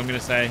levels, I'm going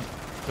to say,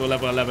 till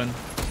level 11.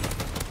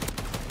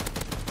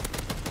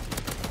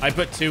 I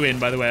put 2 in,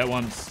 by the way, at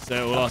once, so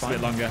it will last a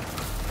bit longer.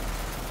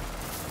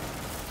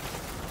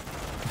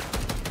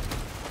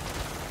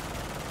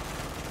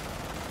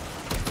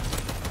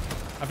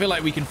 I feel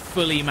like we can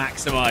fully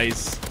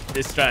maximize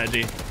this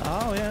strategy.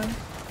 Oh, yeah.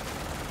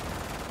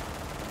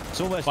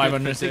 It's almost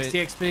 560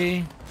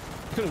 XP.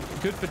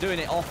 good for doing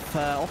it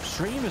off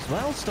stream as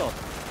well, Stop.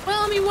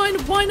 Well, I mean,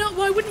 why not?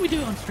 Why wouldn't we do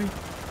it on stream?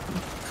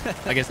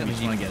 I guess that means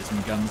you want to get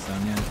some guns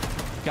done, yeah.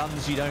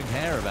 Guns you don't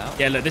care about.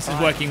 Yeah, look, this is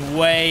working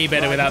way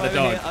better without the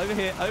dog. Over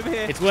here, over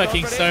here. It's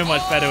working so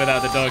much better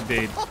without the dog,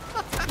 dude.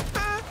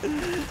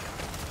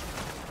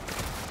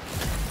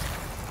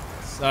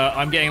 So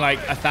I'm getting like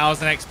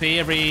 1,000 XP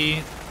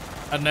every,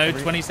 I don't know,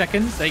 20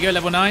 seconds. There you go,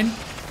 level 9.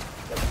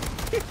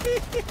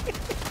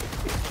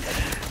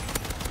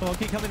 Come on,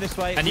 keep coming this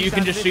way. And you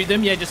can just shoot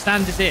them. Yeah, just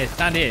stand here.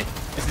 Stand here.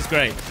 This is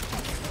great.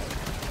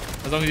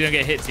 As long as you don't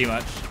get hit too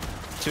much.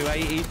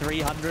 280,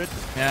 300.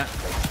 Yeah.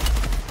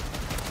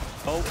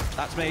 Oh,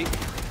 that's me.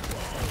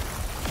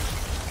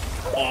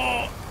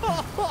 Oh.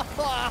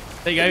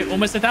 There you go.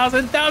 Almost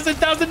 1,000. 1,000,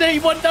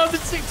 1,008,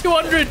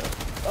 1,200.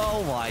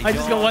 Oh my god. I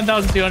just got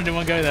 1,200 in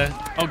one go there.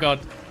 Oh god.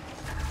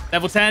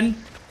 Level 10.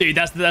 Dude,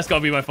 that's got to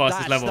be my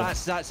fastest level.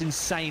 That's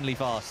insanely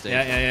fast, dude.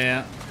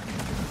 Yeah.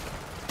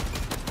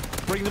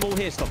 Bring them all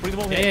here, Stop. Bring them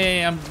all here.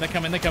 Yeah. They're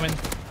coming. Come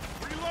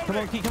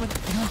on, keep coming.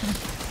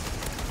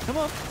 Come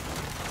on.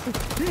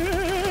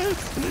 Yes!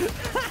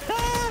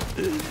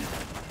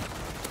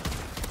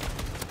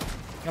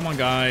 Come on,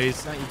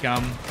 guys. Out you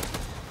come.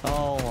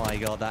 Oh my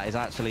god, that is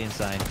actually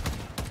insane.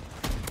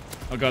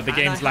 Oh god, the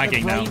game's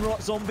lagging now. Brain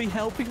rot zombie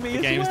helping me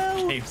The as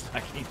well. game's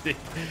lagging, dude.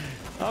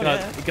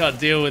 Oh, You can't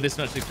deal with this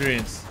much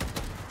experience.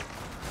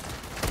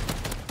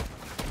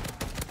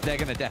 They're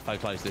going to defo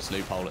close this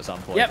loophole at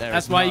some point. Yep,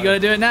 that's why you got to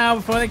do it now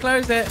before they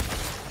close it.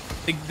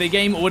 The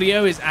game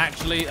audio is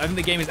actually... I think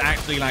the game is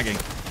actually lagging.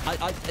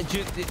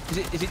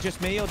 Is it just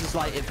me, or does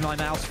like if my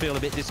mouse feel a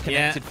bit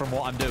disconnected from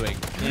what I'm doing?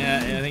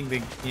 Yeah, I think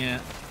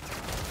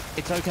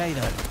It's okay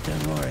though.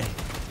 Don't worry.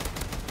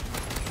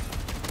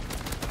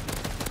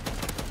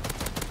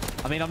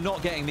 I mean, I'm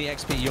not getting the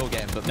XP you're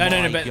getting, but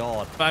my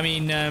god. But I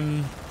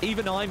mean,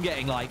 even I'm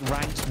getting like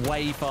ranked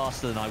way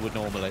faster than I would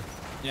normally.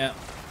 Yeah.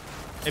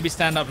 Maybe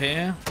stand up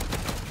here.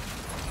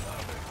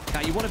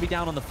 Now you want to be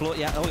down on the floor.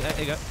 Yeah. Oh, there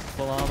you go.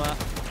 Full armor.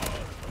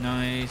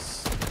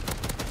 Nice.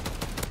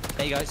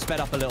 There you go. It's sped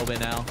up a little bit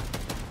now.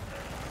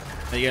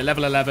 There you go.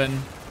 Level 11.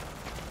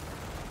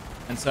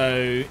 And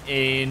so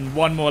in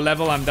one more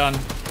level, I'm done.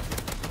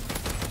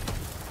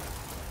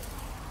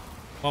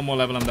 One more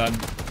level, I'm done.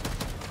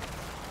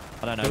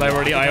 I don't know.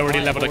 Because I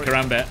already leveled a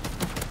karambit.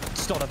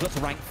 Stop! I've got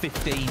to rank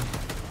 15.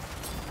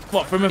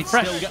 What, from a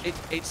fresh?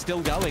 It's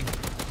still going.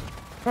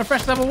 From a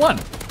fresh level 1?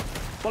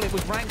 Well, it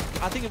was rank.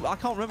 I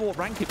can't remember what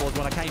rank it was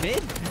when I came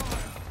in.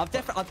 I've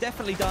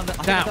definitely done.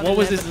 Chat, what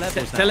was his?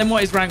 Tell him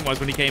what his rank was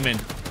when he came in.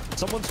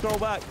 Someone scroll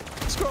back.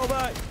 Scroll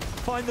back.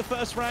 Find the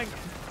first rank.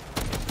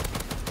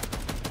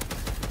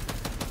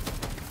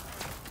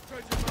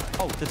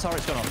 Oh, the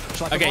turret's gone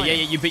off. Okay, yeah,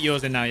 you put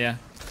yours in now, yeah.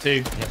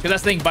 2. Because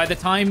that's the thing. By the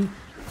time,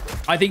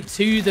 I think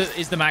 2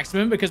 is the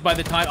maximum. Because by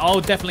the time,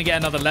 I'll definitely get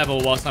another level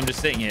whilst I'm just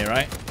sitting here,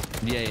 right?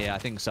 Yeah, I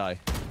think so.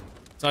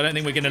 So I don't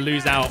think we're going to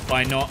lose out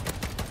by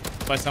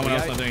someone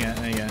else not doing it.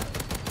 There you go.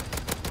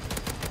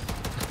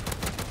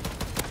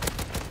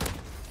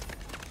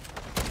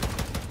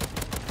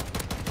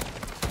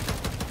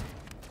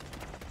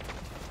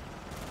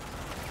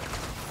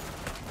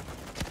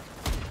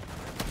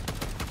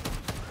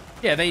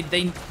 Yeah,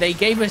 they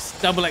gave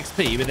us double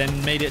XP, but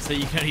then made it so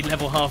you can only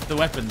level half the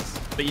weapons.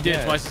 But you do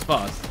it twice as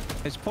fast.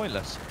 It's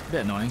pointless. A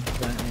bit annoying,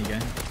 but there you go.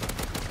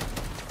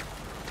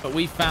 But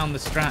we found the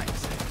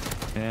strats.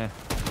 Yeah.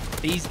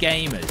 These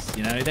gamers,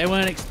 you know, they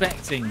weren't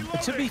expecting.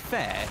 But to be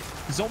fair,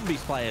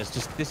 zombies players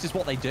this is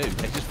what they do.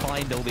 They just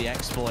find all the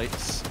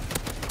exploits.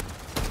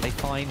 They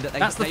find that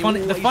that's the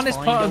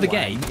funnest part of the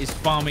game is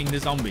farming the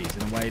zombies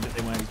in a way that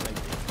they weren't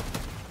expecting.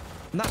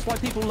 And that's why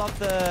people love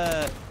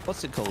the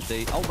what's it called?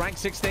 The rank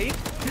 16.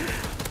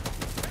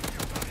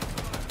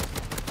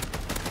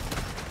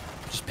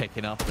 Just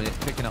picking up the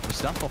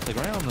stuff off the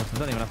ground. I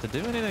don't even have to do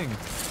anything.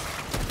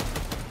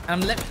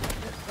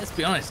 Let's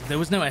be honest. If there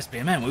was no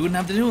SPMM, we wouldn't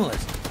have to do all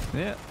this.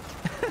 Yeah.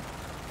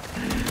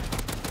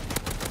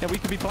 Yeah, we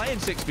could be playing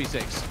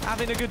 6v6,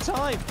 having a good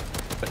time.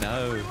 But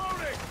no.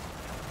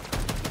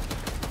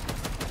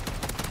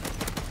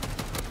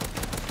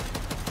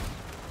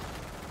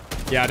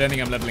 Yeah, I don't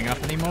think I'm leveling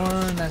up anymore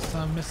unless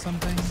I miss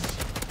something.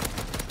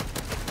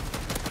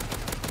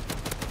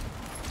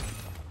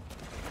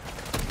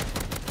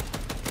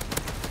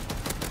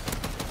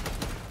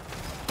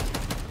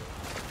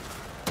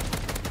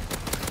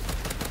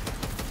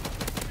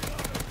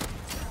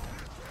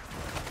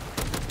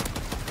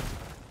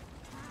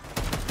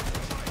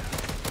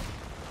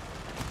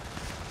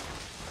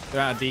 They're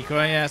out of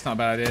decoy. Yeah, it's not a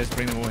bad idea. Just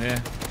bring them all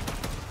here.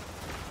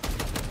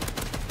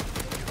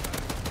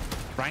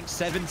 Rank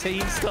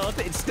 17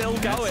 started. It's still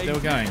going. Still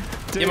going.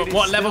 Dude, yeah, but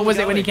what level was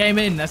it when he came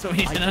in? That's what we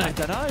need to know. I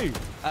don't know.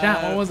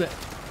 Chat, what was it?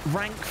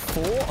 Rank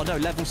 4? Oh no,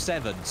 level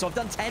 7. So I've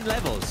done 10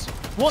 levels.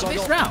 What,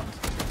 this round?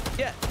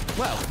 Yeah.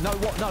 Well, no,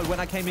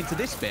 when I came into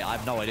this bit, I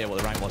have no idea what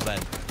the rank was then.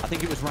 I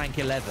think it was rank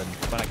 11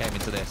 when I came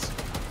into this.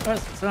 Oh,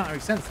 so that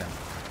makes sense then.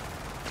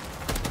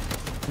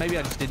 Maybe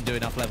I just didn't do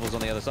enough levels on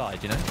the other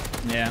side, you know?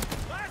 Yeah.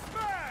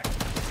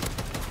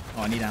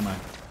 Oh, I need ammo.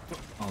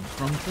 I'll just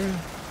run through.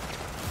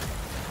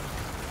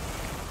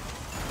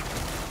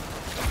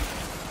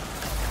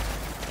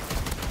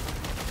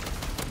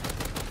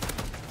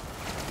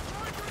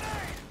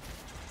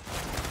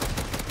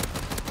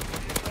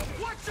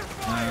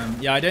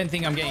 Yeah, I don't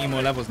think I'm getting any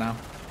more levels now.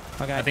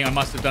 Okay. I think I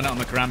must have done it on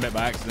the Karambit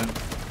by accident.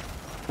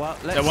 Well,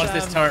 let's, so once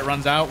this turret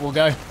runs out, we'll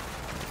go.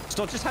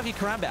 Stop, just have your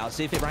Karambit out,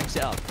 see if it ranks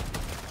it up.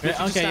 Yeah,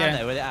 Just stand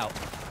there with it out.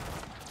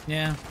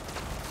 Yeah. If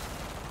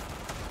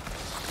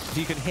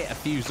you can hit a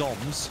few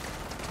zombs.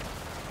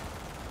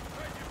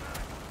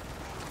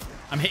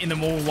 I'm hitting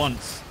them all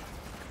once.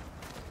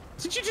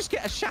 Did you just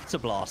get a shatter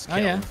blast kill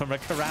yeah. from a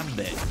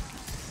Karambit?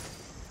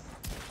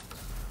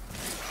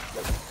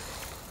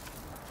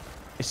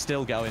 It's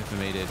still going for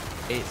me, dude.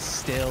 It's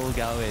still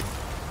going.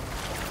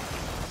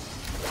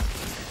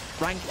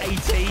 Rank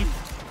 18.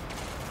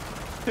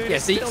 Dude, yeah,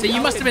 so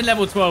you must have been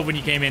level 12 when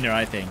you came in here,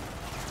 I think.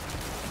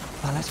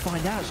 Well, let's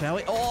find out, shall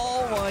we?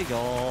 Oh my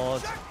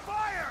god.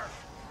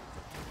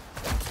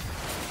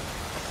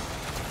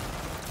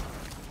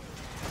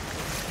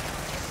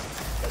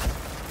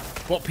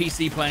 What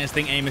PC players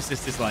think aim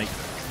assist is like?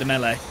 The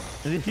melee.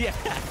 Yeah.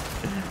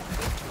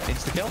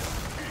 Insta kill.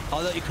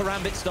 Oh, look, your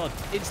Karambit's done.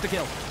 Insta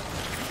kill.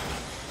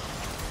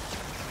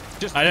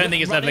 Just I don't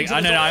think it's leveling. No,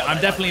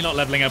 I'm definitely not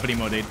leveling up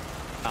anymore, dude.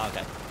 Oh,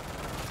 okay.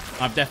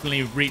 I've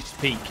definitely reached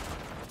peak.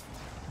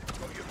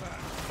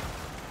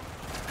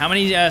 How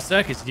many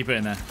circuits did you put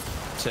in there?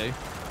 2.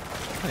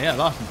 Oh, yeah,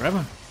 lasting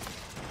forever.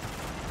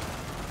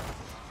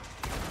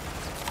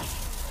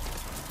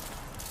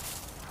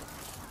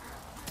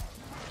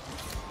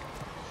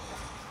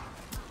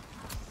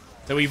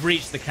 So we've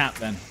reached the cap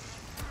then.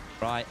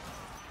 Right.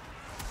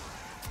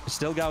 It's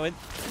still going.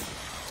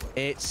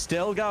 It's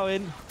still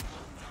going.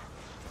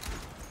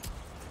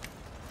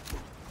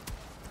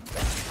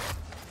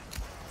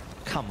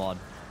 Come on.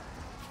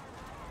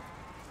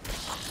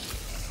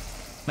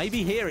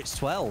 Maybe here it's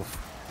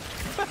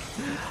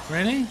 12.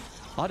 Really?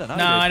 I don't know. No, dude.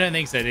 I don't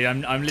think so, dude.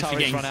 I'm literally Turret's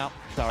getting... run out.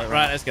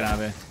 Right, let's get out of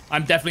here.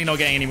 I'm definitely not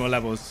getting any more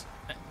levels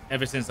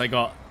ever since I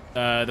got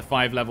the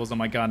 5 levels on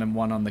my gun and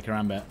 1 on the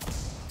Karambit.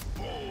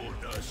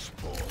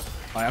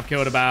 I've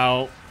killed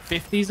about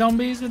 50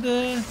 zombies with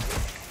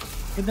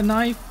the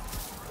knife.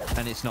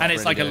 And it's not. And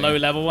it's really like a doing low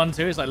it. level one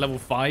too. It's like level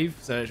 5,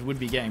 so it would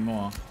be getting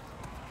more.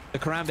 The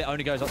Karambit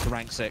only goes up to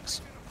rank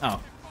 6. Oh,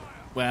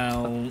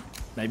 well,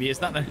 maybe it's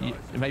that then.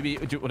 Maybe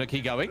do you want to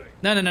keep going?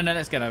 No.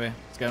 Let's get over here.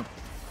 Let's go.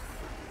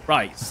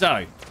 Right,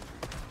 so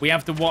we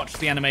have to watch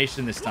the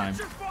animation this time.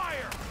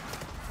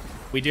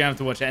 We do have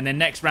to watch it, and then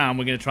next round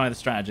we're going to try the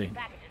strategy.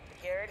 Packages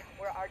secured.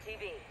 We're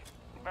RTV.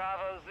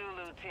 Bravo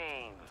Zulu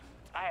team.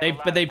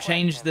 They've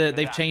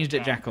changed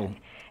it, Jackal.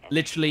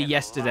 Literally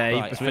yesterday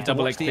Right, for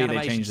double watch the XP they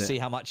animation changed to it. see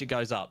how much it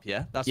goes up.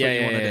 Yeah, that's Yeah, what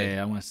you want to do.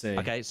 yeah, I want to see.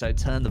 Okay, so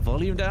turn the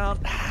volume down.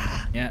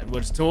 Yeah,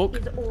 we'll just talk.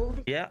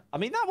 Yeah, I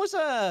mean that was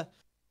a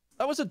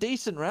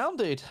decent round,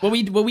 dude. Well,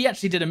 we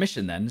actually did a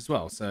mission then as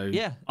well. So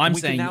Yeah, I'm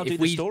we saying can now if do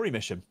we the story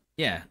mission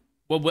yeah,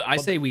 well, I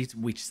say we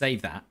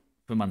save that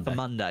for Monday. for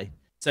Monday.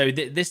 So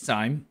this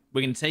time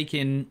we're going to take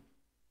in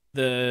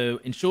the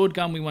insured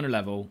gun we want to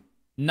level.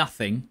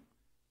 Nothing.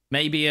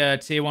 Maybe a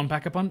tier 1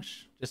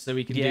 pack-a-punch just so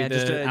we can do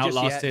the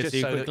Outlast tier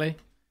 2 quickly.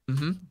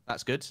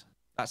 That's good.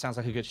 That sounds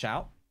like a good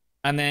shout.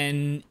 And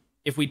then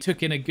if we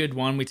took in a good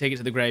one, we take it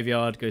to the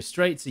graveyard, go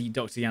straight to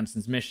Dr.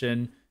 Jansen's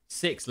mission,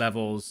 6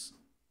 levels,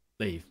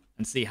 leave,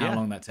 and see how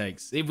long that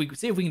takes. See if we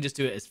can just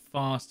do it as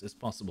fast as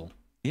possible.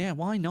 Yeah,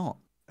 why not?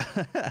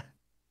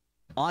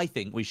 I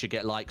think we should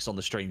get likes on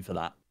the stream for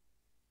that.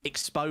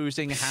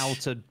 Exposing how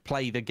to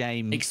play the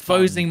game.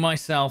 Exposing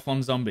myself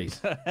on zombies.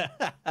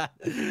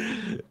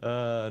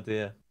 Oh,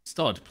 dear.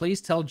 Stod, please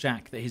tell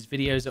Jack that his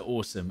videos are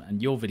awesome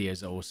and your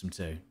videos are awesome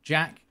too.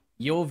 Jack,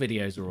 your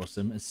videos are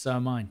awesome and so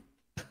are mine.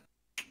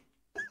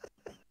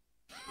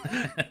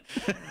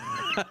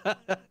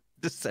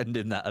 Just send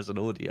him that as an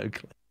audio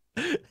clip.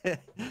 There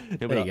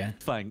you go.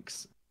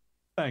 Thanks.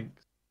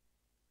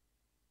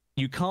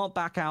 You can't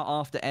back out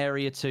after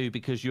area 2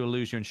 because you'll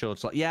lose your insured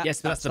slot. Yeah,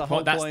 Yes, but that's the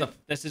whole point.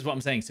 This is what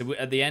I'm saying. So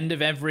at the end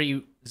of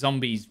every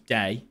zombies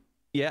day,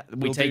 yeah,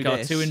 we take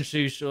our 2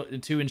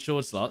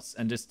 insured slots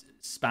and just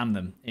spam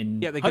them in.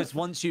 Yeah, because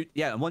once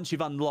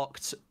you've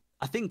unlocked,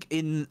 I think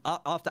in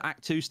after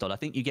Act 2 slot, I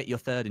think you get your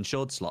 3rd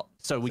insured slot.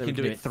 So we can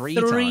do it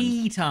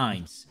 3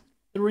 times.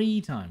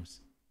 3 times.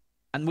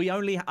 And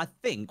I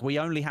think we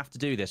only have to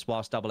do this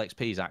whilst double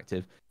XP is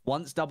active.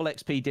 Once double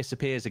XP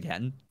disappears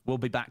again, we'll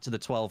be back to the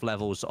 12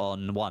 levels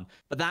on 1.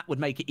 But that would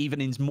make it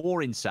even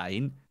more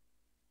insane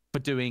for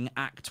doing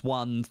Act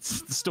 1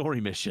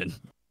 story mission.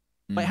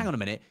 Wait, hang on a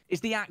minute. Is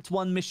the Act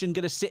 1 mission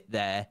going to sit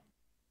there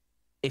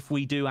if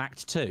we do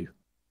Act 2?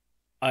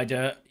 I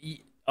don't...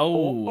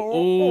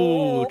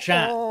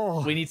 chat.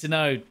 We need to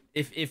know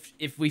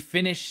if we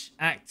finish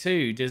Act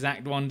 2, does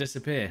Act 1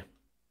 disappear?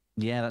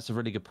 Yeah, that's a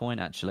really good point,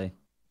 actually.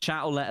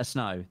 Chat will let us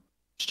know.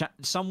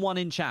 Someone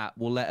in chat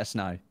will let us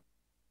know.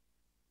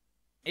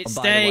 It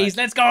stays.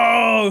 Let's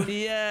go.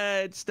 Yeah,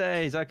 it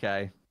stays.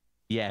 Okay.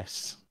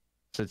 Yes.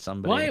 Said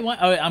somebody. Why?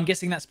 Oh, I'm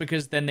guessing that's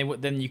because then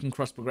you can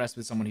cross progress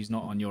with someone who's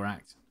not on your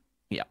act.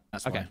 Yeah.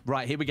 That's okay. why.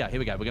 Right. Here we go.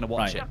 We're gonna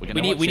watch Right. it. We're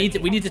gonna we watch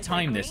it. need to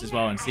time this as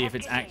well and see if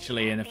it's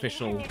actually an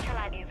official. Is it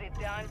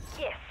done?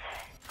 Yes.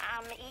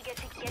 I'm eager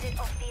to get it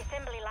off the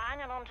assembly line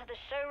and onto the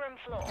showroom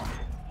floor.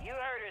 You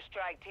heard her,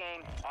 strike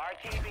team.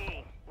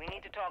 RTB. We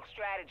need to talk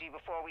strategy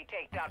before we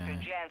take Dr.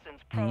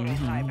 Jensen's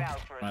prototype out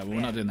for a Right. Well, spin.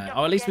 we're not doing that.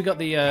 Oh, at least we got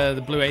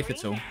the blue aether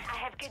tool. I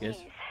have good Yes.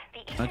 news.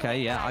 The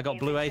Okay. Yeah. I got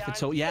blue aether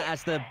tool. Yeah,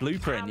 as the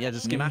blueprint. Yeah, the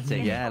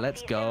schematic. Yeah.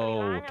 Let's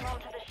go.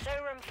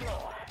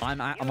 I'm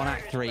on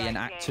Act 3, and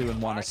Act 2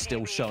 and 1 are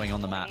still showing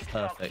on the map.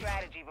 Perfect.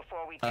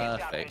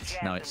 Perfect.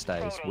 No, it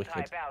stays.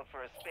 Wicked.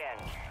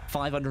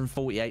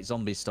 548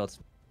 zombies, Stod.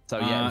 So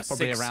yeah, it's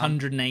probably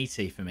around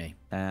 680 for me.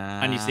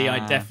 And you see,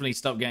 I definitely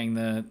stopped getting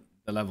the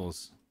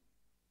levels.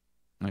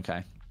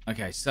 Okay.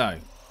 Okay, so I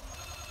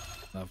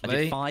lovely.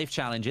 did 5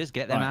 challenges.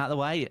 Get them out of the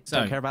way.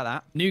 Don't care about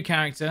that. New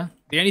character.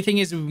 The only thing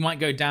is we might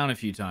go down a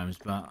few times,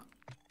 but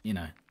you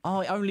know.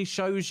 Oh, it only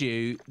shows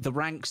you the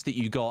ranks that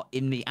you got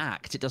in the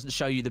act. It doesn't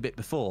show you the bit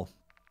before.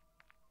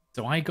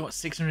 So I got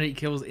 608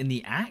 kills in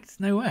the act?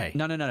 No way.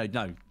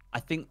 No. I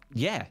think,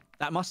 yeah,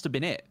 that must have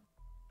been it.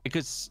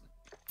 Because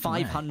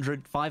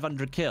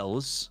 500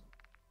 kills.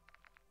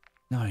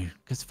 No,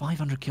 because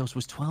 500 kills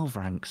was 12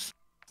 ranks,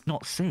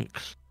 not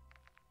 6.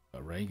 Got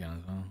a ray gun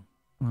as well.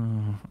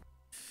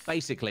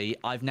 Basically,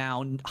 I've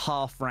now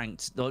half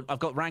ranked. I've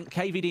got rank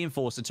KVD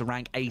Enforcer to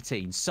rank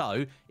 18.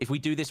 So if we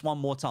do this one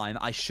more time,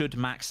 I should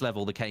max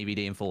level the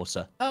KVD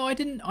Enforcer. Oh, I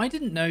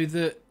didn't know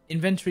that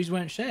inventories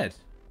weren't shared.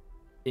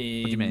 What do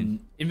you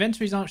mean?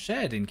 Inventories aren't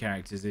shared in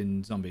characters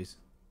in zombies.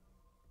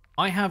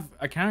 I have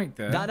a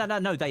character.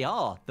 No, they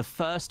are. The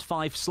first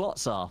 5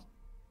 slots are.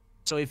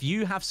 So if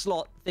you have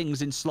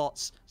things in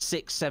slots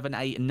 6, 7,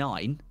 8, and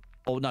 9,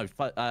 or no,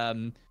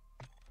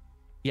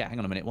 yeah, hang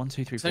on a minute. 1,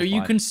 2, 3, 4, So you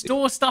 5. can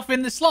store stuff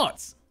in the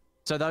slots.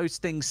 So those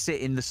things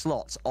sit in the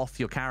slots off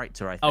your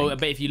character, I think. Oh,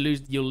 but if you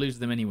lose, you'll lose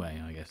them anyway,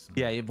 I guess.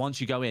 Yeah,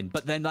 once you go in.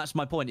 But then that's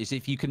my point, is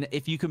if you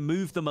can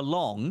move them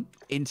along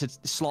into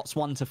slots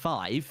 1 to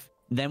 5,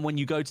 then when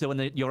you go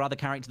to your other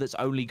character that's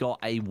only got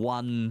a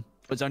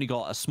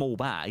small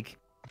bag,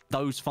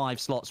 those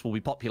 5 slots will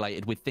be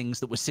populated with things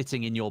that were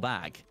sitting in your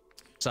bag.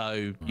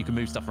 So you can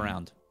move stuff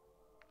around.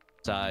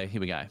 So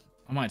here we go.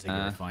 I might take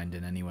a refined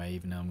in anyway,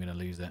 even though I'm going to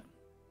lose it.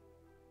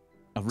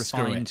 A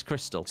refined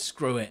crystal.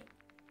 Screw it.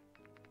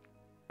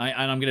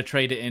 And I'm going to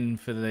trade it in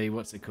for the,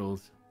 what's it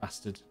called?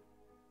 Bastard.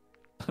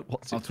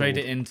 What's it I'll called? trade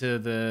it into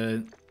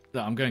the...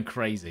 I'm going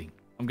crazy.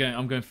 I'm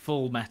going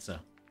full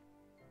meta.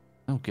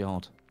 Oh,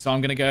 God. So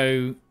I'm going to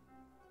go...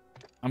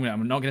 I'm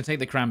not going to take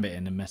the cram bit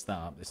in and mess that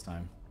up this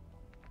time.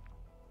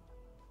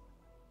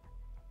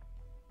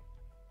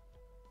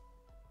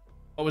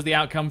 What was the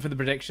outcome for the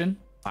prediction?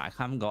 I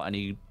haven't got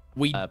any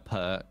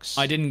perks.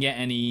 I didn't get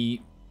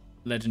any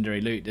legendary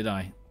loot, did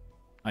I?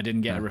 I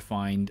didn't get a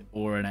refined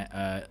or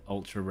an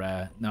ultra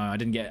rare. No, I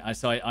didn't get.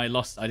 I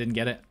lost. I didn't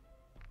get it.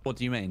 What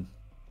do you mean?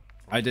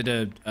 I did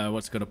a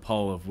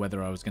poll of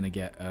whether I was going to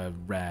get a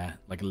rare,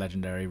 like a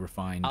legendary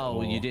refined. Oh,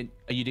 or... you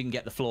didn't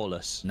get the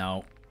flawless.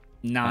 No,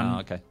 none. Oh,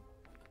 okay.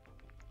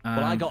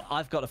 Well,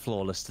 I've got a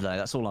flawless today.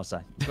 That's all I'll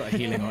say. Got a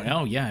healing.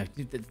 Oh yeah,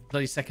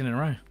 bloody second in a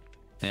row.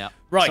 Yeah.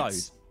 Right.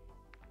 So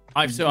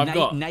I've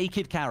got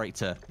naked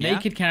character.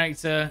 Naked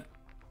character.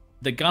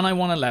 The gun I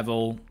want to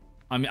level.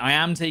 I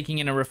am taking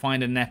in a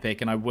refined and an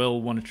epic, and I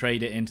will want to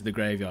trade it into the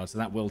graveyard, so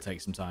that will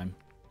take some time.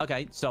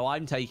 Okay, so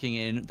I'm taking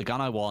in the gun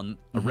I want,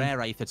 a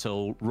rare aether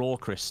tool, raw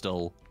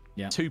crystal,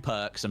 2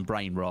 perks, and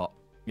brain rot,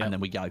 and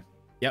then we go.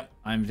 Yep,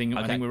 I think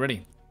we're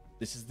ready.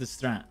 This is the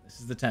strat. This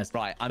is the test.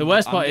 Right. The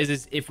worst part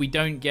is if we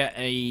don't get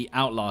a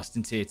outlast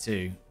in tier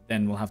 2,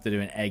 then we'll have to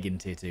do an egg in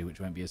tier 2, which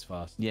won't be as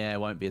fast. Yeah, it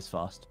won't be as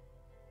fast.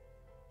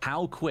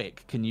 How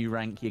quick can you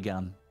rank your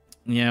gun?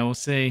 Yeah, we'll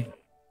see.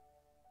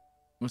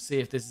 We'll see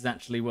if this is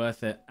actually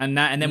worth it. And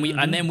then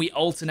we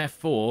alt an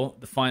F4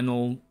 the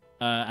final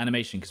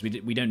animation because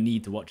we don't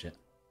need to watch it.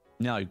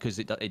 No, because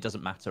it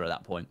doesn't matter at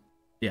that point.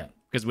 Yeah,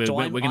 because we're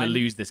going to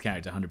lose this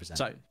character 100%.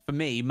 So for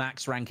me,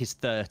 max rank is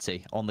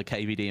 30 on the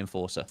KVD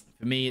Enforcer.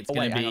 For me, it's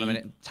going to be. Hang on a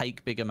minute.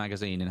 Take bigger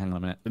magazine and hang on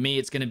a minute. For me,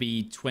 it's going to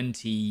be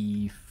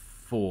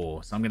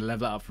 24. So I'm going to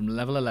level it up from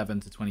level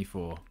 11 to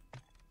 24.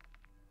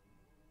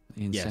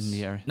 The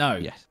incendiary. Yes. No.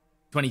 Yes.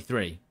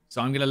 23. So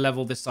I'm going to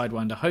level this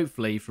Sidewinder,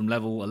 hopefully, from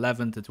level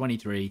 11 to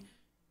 23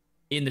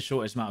 in the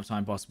shortest amount of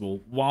time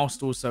possible,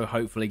 whilst also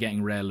hopefully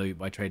getting rare loot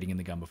by trading in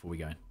the gun before we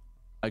go in.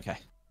 Okay.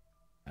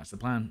 That's the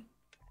plan.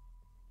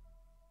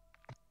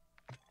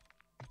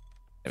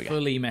 There we go.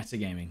 Fully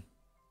metagaming.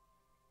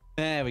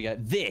 There we go.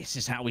 This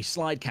is how we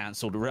slide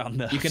cancelled around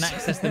nerfs. You can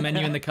access the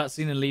menu in the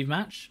cutscene and leave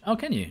match? Oh,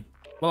 can you?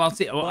 Well, I'll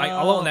see. I'll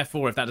alt an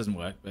F4 if that doesn't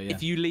work. But yeah.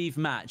 If you leave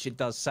match, it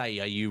does say,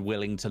 are you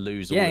willing to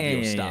lose all of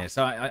your stuff? Yeah.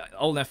 So I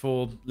alt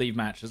F4, leave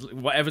match.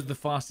 Whatever's the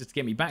fastest to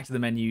get me back to the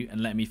menu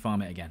and let me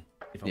farm it again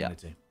if I wanted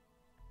to.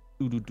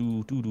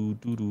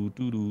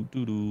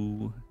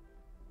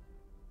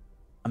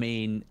 I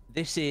mean,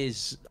 this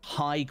is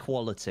high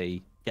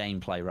quality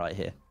gameplay right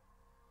here.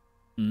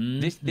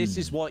 This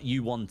is what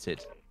you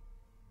wanted.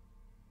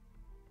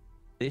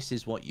 This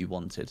is what you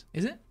wanted.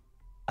 Is it?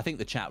 I think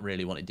the chat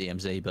really wanted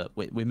DMZ, but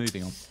we're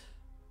moving on.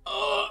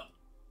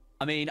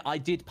 I mean, I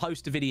did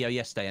post a video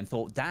yesterday and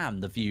thought, damn,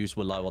 the views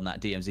were low on that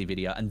DMZ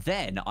video. And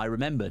then I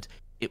remembered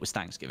it was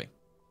Thanksgiving.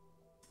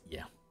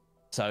 Yeah.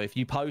 So if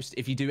you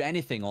do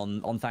anything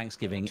on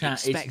Thanksgiving,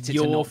 Chat, expect it's it to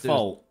your not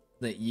fault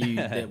that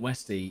that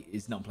Westy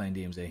is not playing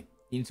DMZ.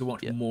 You need to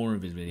watch more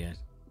of his videos.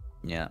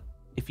 Yeah.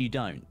 If you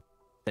don't,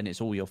 then it's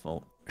all your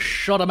fault.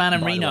 Shot a man in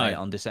By the Reno. way,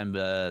 on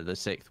December the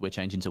 6th, we're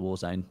changing to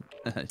Warzone.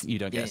 You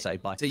don't get a say.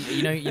 Bye. So,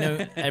 you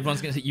know,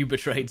 everyone's going to say you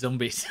betrayed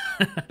zombies.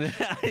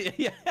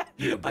 Yeah.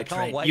 I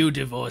can't wait. You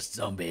divorced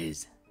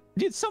zombies.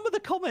 Dude, some of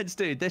the comments,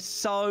 dude, they're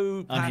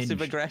so Unhinged.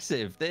 passive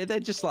aggressive. They're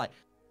just like,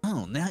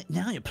 oh, now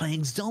you're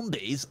playing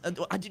zombies.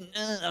 I didn't,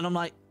 and I'm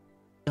like,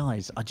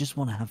 guys, I just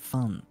want to have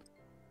fun.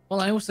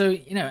 Well, I also,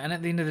 and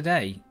at the end of the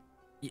day,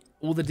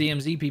 all the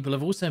DMZ people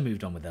have also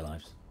moved on with their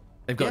lives.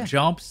 They've got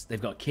jobs.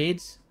 They've got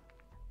kids.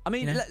 I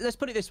mean, let's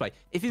put it this way.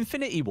 If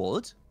Infinity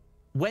Ward,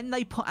 when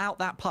they put out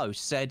that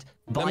post, said,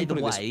 by the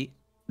way,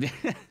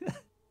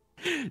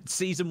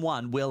 Season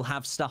 1 will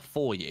have stuff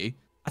for you,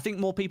 I think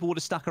more people would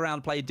have stuck around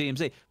and played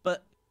DMZ.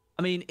 But,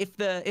 I mean, if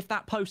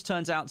that post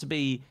turns out to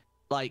be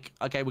like,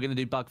 okay, we're going to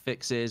do bug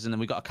fixes, and then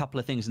we've got a couple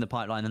of things in the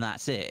pipeline, and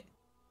that's it,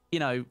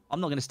 I'm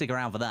not going to stick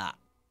around for that.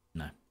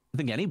 No. I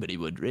think anybody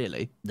would,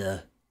 really. No.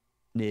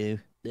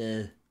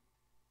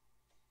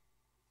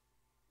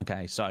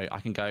 Okay, so I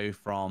can go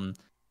from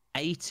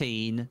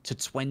 18 to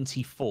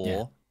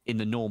 24 in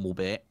the normal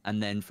bit,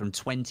 and then from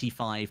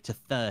 25 to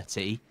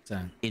 30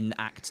 in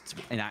Act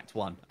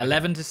 1.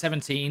 11 to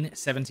 17,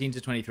 17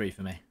 to 23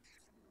 for me.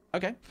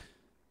 Okay.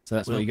 So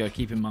that's what you got to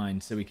keep in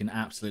mind, so we can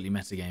absolutely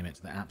metagame it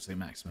to the absolute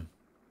maximum.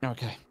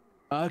 Okay.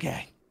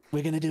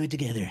 We're going to do it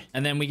together.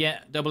 And then we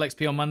get double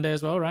XP on Monday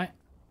as well, right?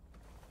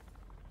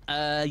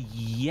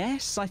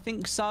 Yes, I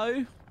think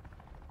so.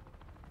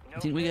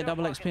 Didn't we get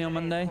double XP on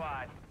Monday?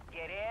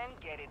 Get in,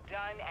 get it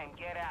done, and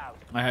get out.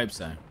 I hope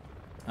so.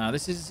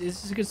 Is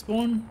this a good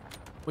spawn?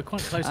 We're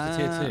quite close to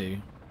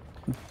tier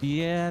 2.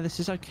 Yeah, this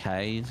is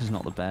okay. This is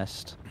not the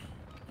best.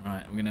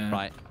 Right, I'm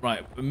gonna...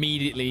 Right,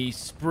 immediately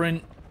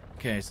sprint.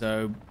 Okay,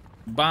 so...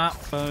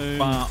 Bop, boom,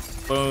 bop,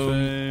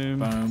 boom,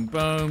 boom,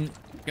 boom,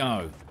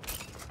 go.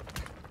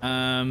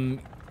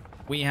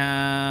 We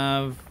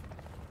have...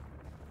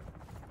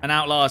 an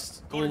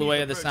Outlast all the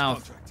way at the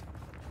south.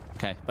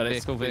 Okay, but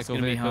it's going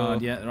to be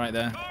hard. Yeah, right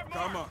there.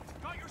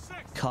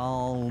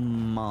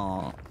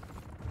 Calm.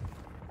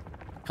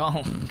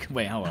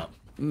 Wait, hold up.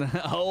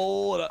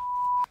 Hold up.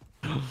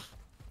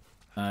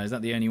 Is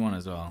that the only one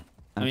as well?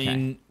 Okay. I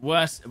mean,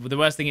 the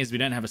worst thing is we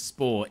don't have a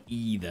spore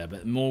either,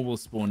 but more will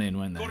spawn in,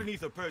 won't they?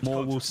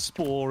 More will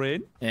spore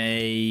in.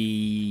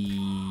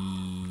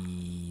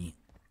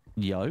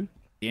 Yo.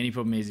 The only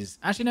problem is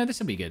actually no, this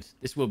will be good.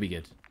 This will be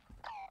good.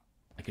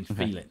 I can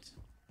feel it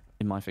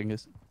in my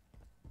fingers.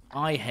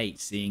 I hate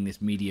seeing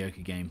this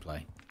mediocre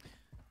gameplay.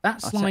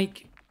 That's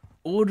like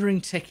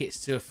ordering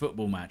tickets to a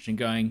football match and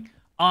going,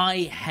 I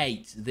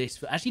hate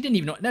this. Actually, didn't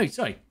even know. No,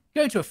 sorry.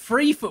 Going to a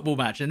free football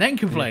match and then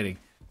complaining.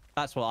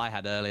 That's what I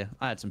had earlier.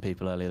 I had some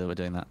people earlier that were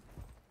doing that.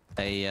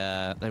 They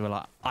were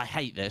like, I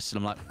hate this. And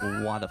I'm like,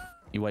 well, why the f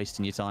are you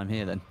wasting your time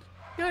here then?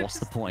 Yeah, what's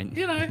the point?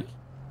 You're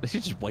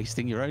just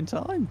wasting your own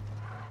time.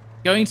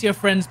 Going to your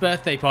friend's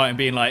birthday party and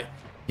being like,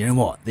 you know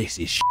what? This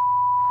is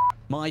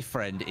My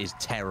friend is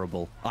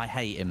terrible. I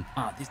hate him.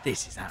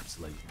 This is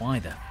absolute. Why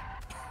the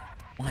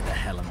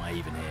hell am I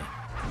even here?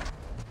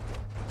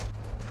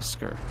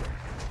 Screw.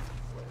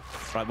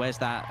 Right, where's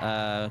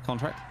that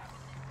contract?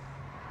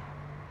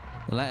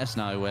 Let us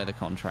know where the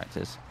contract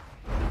is.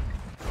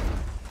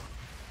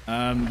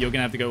 You're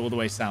gonna have to go all the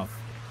way south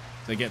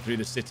to get through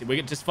the city. We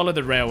can just follow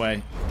the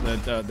railway,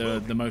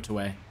 the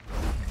motorway.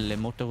 Le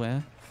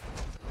motorway.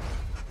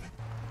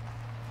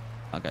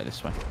 I'll go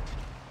this way.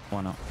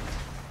 Why not?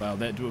 Well,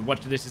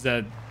 this is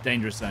a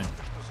dangerous zone.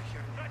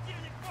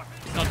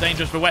 It's not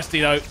dangerous for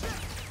Westy though.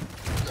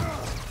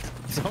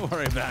 Don't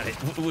worry about it.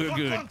 We're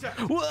good.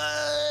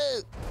 Whoa!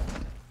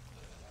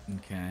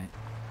 Okay.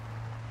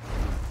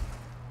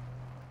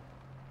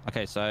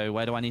 Okay, so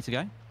where do I need to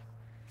go?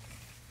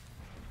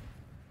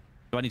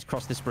 Do I need to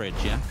cross this bridge,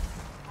 yeah?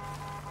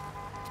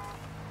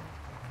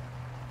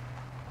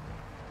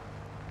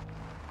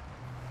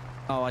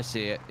 Oh, I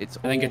see it. It's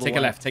all I think take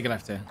a left. Take a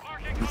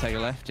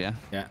left, yeah?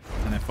 Yeah,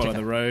 and then follow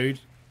the road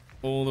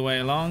all the way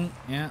along.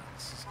 Yeah,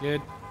 this is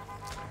good.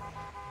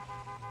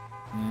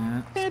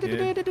 Yeah, good.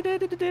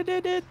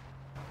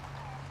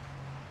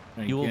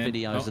 Your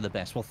videos are the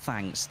best. Well,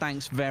 thanks.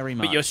 Thanks very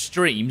much. But your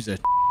streams are...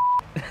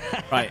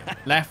 Right,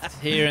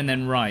 left here and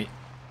then right.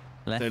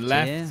 Left, so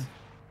left here.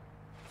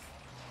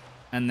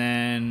 And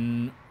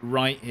then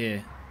right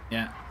here.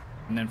 Yeah.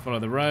 And then follow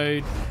the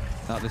road.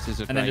 Oh, this is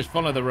then just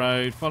follow the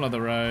road. Follow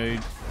the road.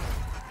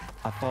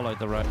 I followed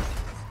the road.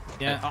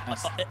 Yeah,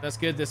 that's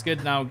good. That's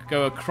good. Now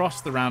go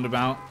across the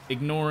roundabout,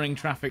 ignoring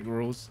traffic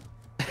rules.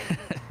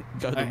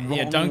 Go the wrong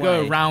yeah, don't way.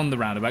 go around the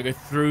roundabout. Go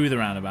through the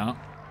roundabout.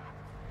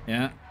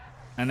 Yeah.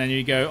 And then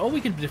you go, oh,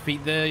 we could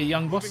defeat the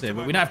young boss here,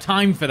 but we don't have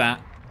time for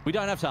that. We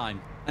don't have time.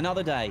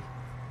 Another day.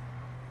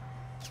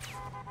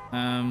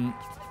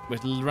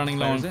 We're running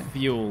low on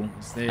fuel.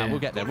 We'll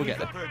get there. We'll get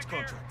there.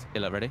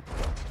 You look ready?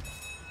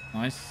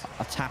 Nice.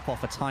 I'll tap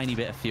off a tiny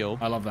bit of fuel.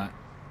 I love that.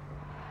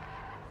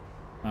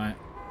 All right.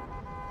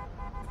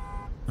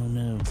 Oh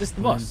no. Is this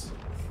the boss?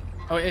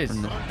 Oh, it is.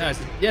 No,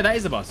 yeah, that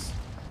is the boss.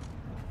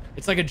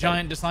 It's like a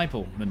giant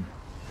discipleman.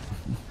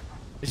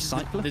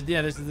 Discipler?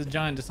 Yeah, this is the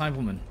giant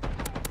discipleman.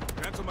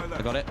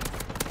 I got it.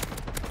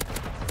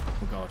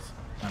 Oh god,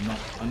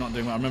 I'm not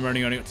doing well. I remember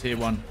only got tier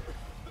 1.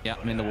 Yeah,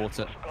 I'm in the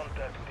water.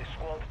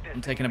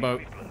 I'm taking a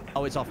boat.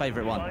 Oh, it's our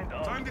favourite one.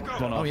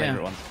 It's one of our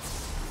favourite ones.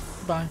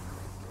 Goodbye.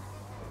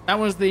 That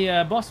was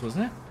the boss,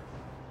 wasn't it?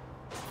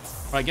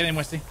 Right, get in,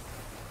 Westy.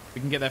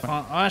 We can get there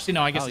fast. Oh, actually,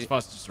 no. I guess it's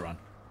faster just to run.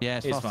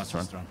 Yeah, it's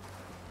faster to run.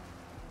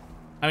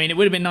 I mean, it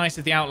would have been nice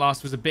if the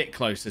Outlast was a bit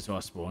closer to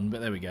our spawn,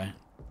 but there we go.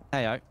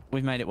 Hey,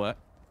 we've made it work.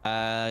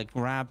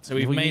 Grab. So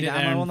we've made it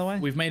there. On the way?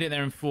 We've made it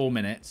there in 4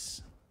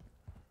 minutes.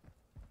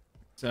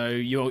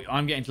 So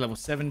I'm getting to level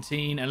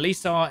 17. At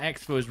least our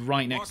expo is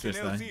right next to us,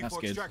 though. That's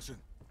good.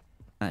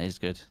 That is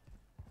good.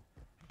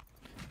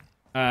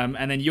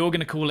 And then you're going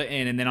to call it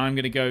in, and then I'm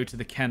going to go to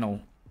the kennel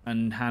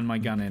and hand my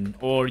gun in.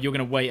 Or you're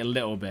going to wait a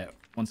little bit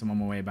once I'm on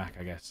my way back,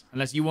 I guess.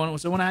 Unless you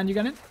also want to hand your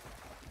gun in?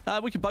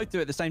 We can both do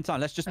it at the same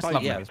time. Let's just both,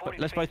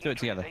 let's both do it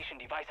together.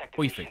 What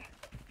do you think?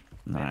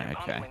 Right,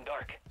 okay.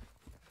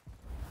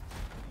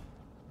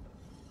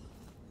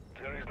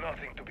 There is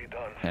nothing to be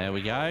done. There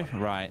we go.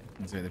 Right.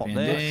 Let's do the Pop P&D.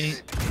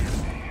 this.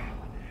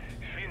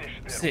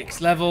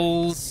 6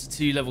 levels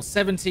to level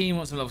 17.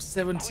 What's level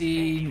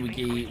 17? We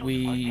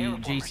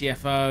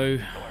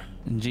GTFO.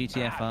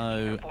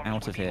 GTFO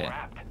out of here.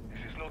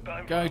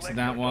 Go to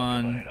that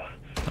one.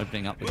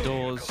 Opening up the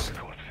doors.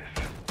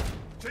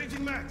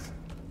 Changing max.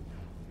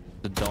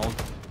 The dog.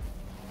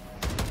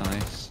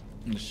 Nice.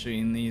 I'm just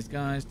shooting these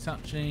guys,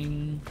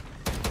 touching.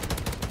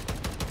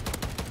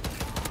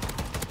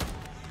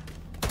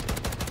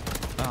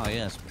 Oh,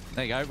 yes.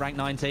 There you go. Rank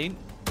 19.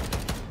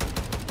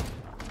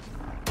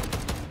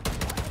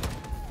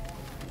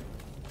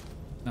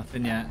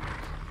 Nothing yet.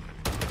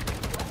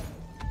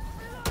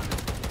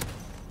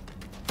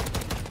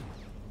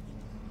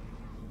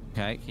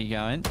 Okay, keep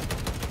going.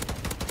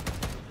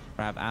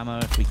 Grab ammo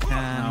if we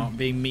can. Oh,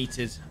 being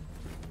metered.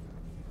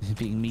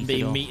 Being metered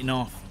Being off. meeting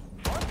off.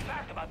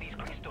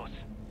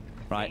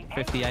 Right,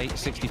 58,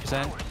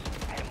 60%.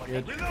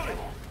 Good.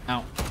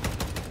 Out.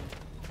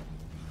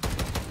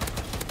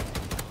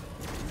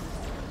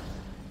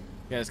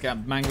 Yeah, let's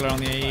get Mangler on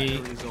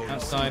the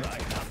outside.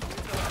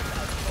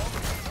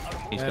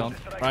 He's gone.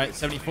 Right,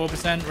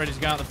 74%, ready to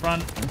go out the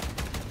front.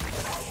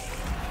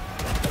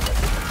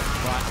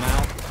 Right,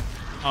 now.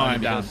 Oh,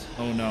 I'm down.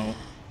 Oh, no.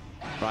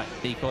 Right,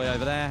 decoy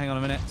over there. Hang on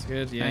a minute. That's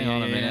good. Yeah, Hang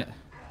on a minute.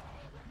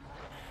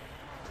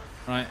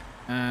 Right,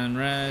 and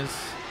res.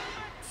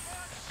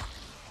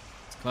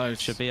 It's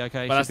close. Should be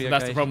okay. But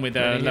that's the problem with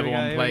level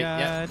 1 plate.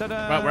 Yeah.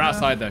 Right, we're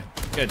outside though.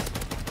 Good.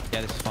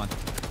 Yeah, this is fine.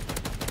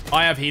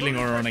 I have healing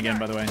aura on again,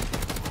 by the way.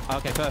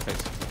 Okay,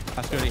 perfect.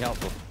 That's really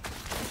helpful.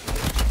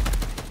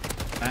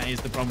 That is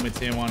the problem with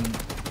tier 1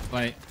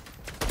 plate.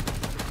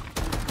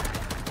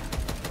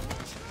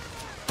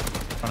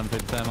 Run them through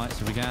the thermites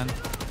if we can.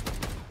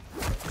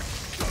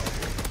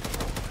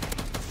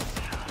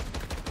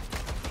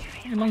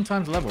 A long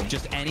time to level.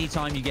 Just any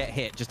time you get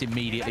hit, just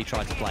immediately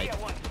try to plate.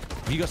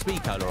 Have you got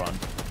speed cola on?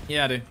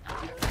 Yeah, I do.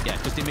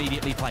 Yeah, just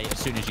immediately plate as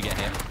soon as you get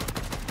hit.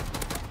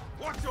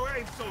 Watch your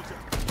aim, soldier.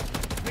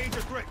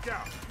 Major threat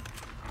down.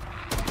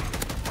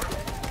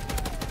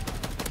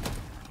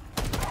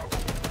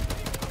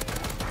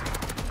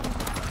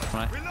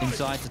 Right,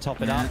 inside to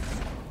top it up.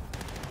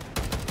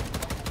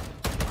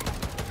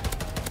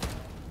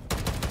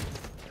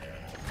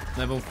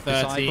 Level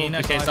 13.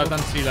 Okay, so I've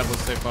done 2 levels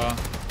so far.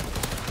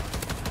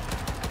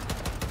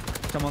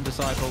 Come on,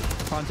 Disciple.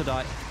 Time to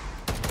die.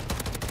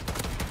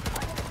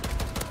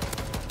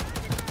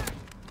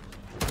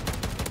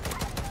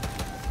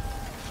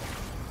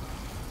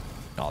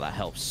 Oh, that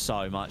helps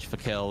so much for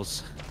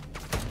kills.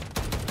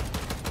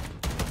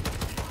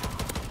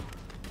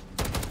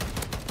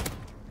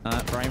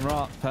 Brain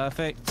rot.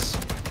 Perfect.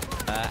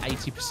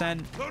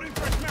 80%.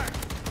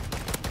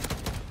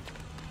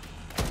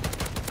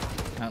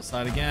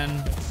 Outside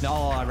again. No,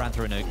 I ran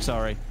through a nuke.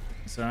 Sorry.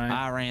 It's alright.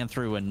 I ran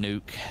through a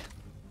nuke.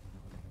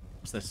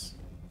 What's this?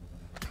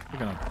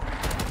 Look on.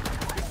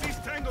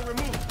 Tango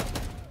removed.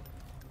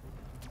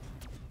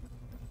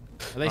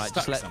 Are they Right,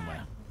 stuck just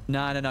somewhere?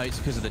 No, it's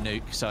because of the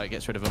nuke, so it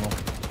gets rid of them all.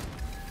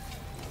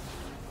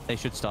 They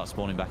should start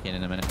spawning back in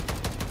a minute.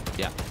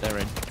 Yeah, they're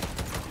in.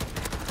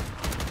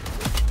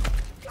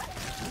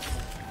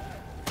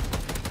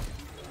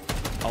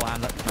 Oh,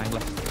 and look,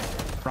 Mangler.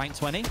 Rank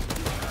 20.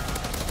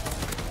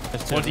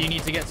 What do you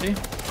need to get to?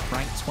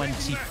 Rank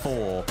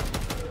 24.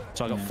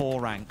 So I got 4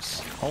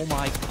 ranks. Oh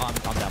my, I'm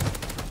down.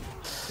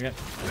 Okay.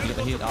 You get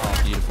the heal.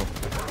 Oh, beautiful.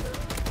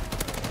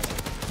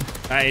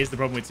 That is the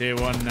problem with tier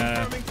 1.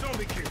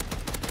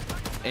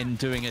 In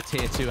doing a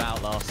tier 2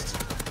 Outlast.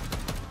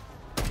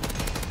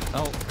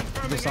 Oh,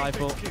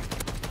 Disciple.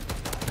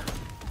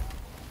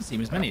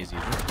 Seem as many as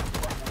usual.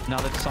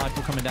 Another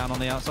Disciple coming down on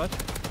the outside.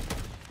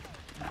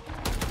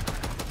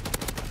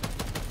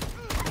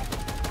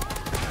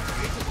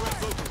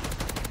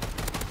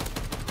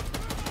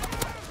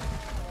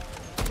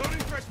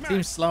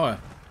 Seems slower.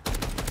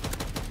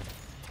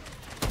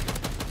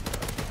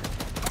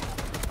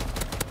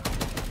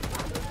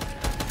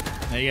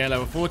 There you go,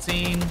 level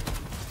 14.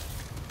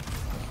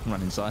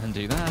 Run inside and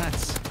do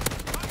that.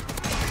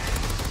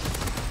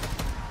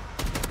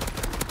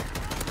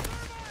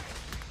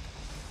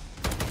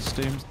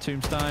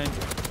 Tombstone.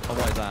 Oh,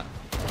 what is that?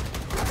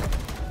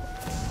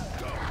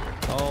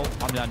 Oh,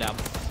 I'm down.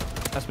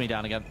 That's me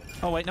down again.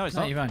 Oh, wait, no, it's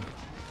No, not. you're fine.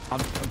 I'm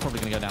probably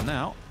going to go down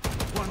now.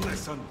 One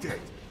less undead.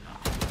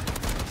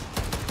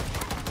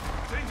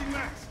 Changing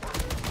max.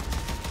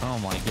 Oh,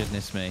 my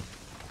goodness me.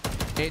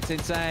 It's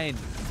insane.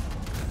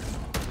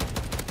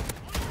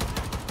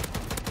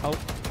 Oh,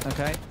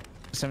 okay.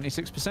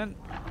 76%.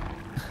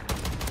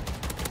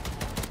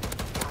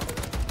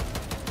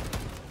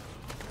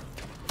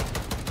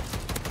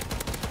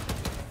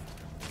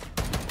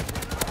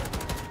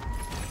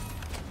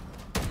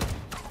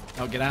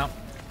 Oh, get out.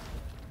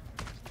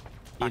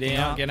 Backing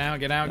up. Get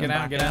out.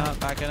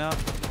 Backing up.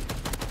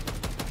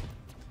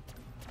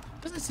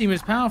 Doesn't seem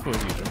as powerful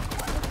as usual.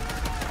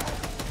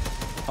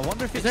 I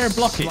wonder if Is there a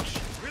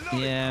blockage?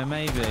 Yeah,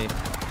 maybe.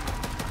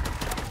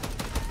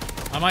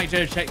 I might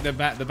go check the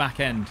back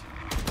end.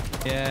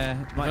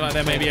 Yeah. I feel like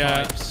there may be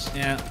a...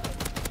 Yeah.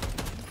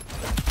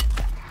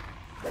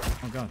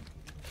 Oh, God.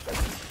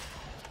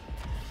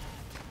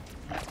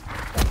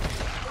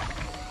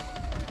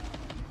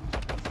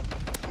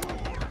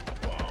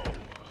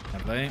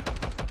 Lovely.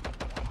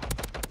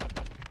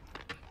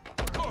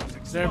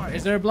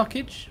 Is there a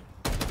blockage?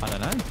 I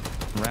don't know.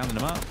 I'm rounding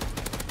them up.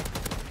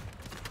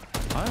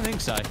 I don't think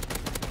so.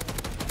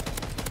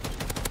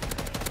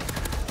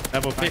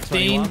 Level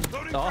 15.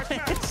 Oh,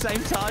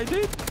 same time,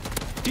 dude.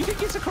 Do you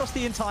think it's across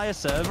the entire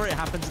server? It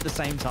happens at the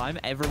same time.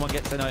 Everyone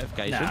gets a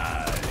notification.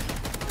 No.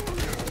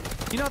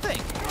 You not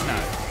think?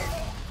 No.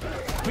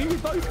 I mean, we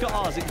both got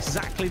ours at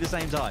exactly the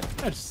same time.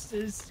 No,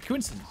 it's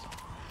coincidence.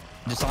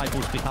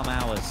 Disciples become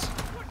ours.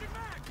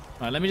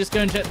 All right, let me just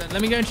go and check.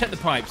 Let me go and check the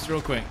pipes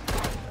real quick.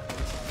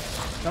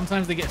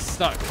 Sometimes they get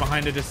stuck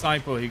behind a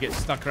disciple who gets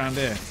stuck around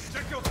here.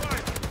 Check your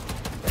fire.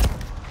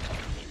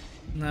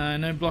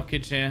 No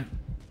blockage here.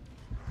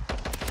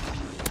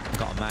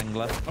 Got a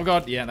mangler. Oh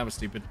God, yeah, that was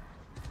stupid.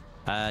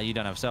 You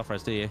don't have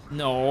self-res, do you?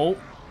 No.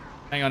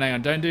 Hang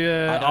on. Don't do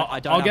a... I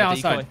don't I'll have get a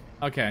outside.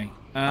 decoy. Okay.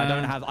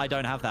 I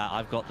don't have that.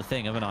 I've got the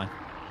thing, haven't I?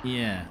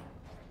 Yeah.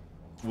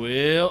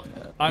 Well,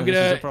 I'm this is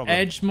a going to problem.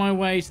 edge my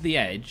way to the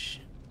edge.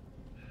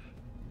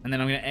 And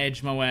then I'm going to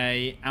edge my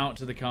way out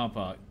to the car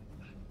park.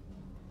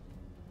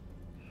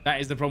 That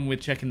is the problem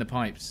with checking the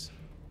pipes.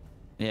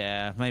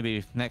 Yeah,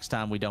 maybe next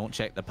time we don't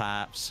check the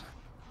pipes.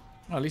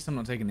 Well, at least I'm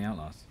not taking the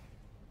Outlast.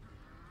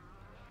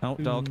 Oh,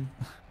 dog.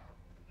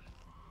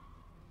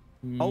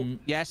 Oh,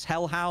 yes,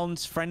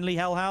 hellhounds. Friendly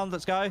hellhound.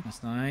 Let's go.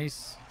 That's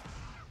nice.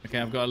 Okay,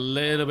 I've got a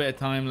little bit of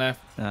time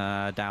left.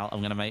 Doubt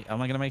am I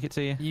gonna make it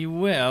to you? You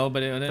will,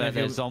 but I don't know if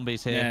There's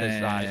zombies here.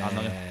 I'm not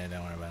gonna... yeah,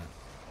 don't worry about it.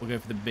 We'll go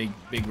for the big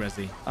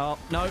resi. Oh,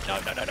 no.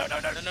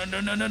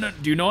 No.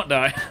 Do not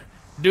die.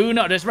 Do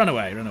not. Just run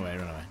away. Run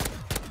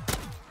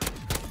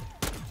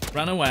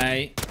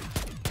away.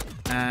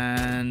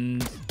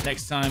 And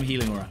next time,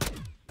 healing aura.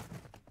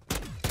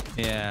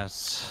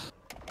 Yes.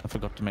 I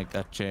forgot to make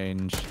that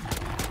change.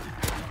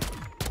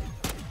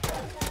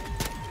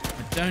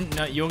 I don't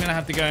know. You're going to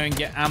have to go and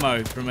get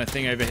ammo from a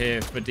thing over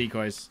here for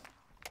decoys.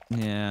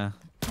 Yeah.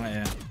 Right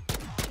here.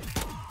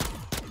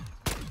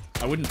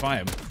 I wouldn't fire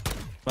him.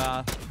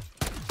 Well...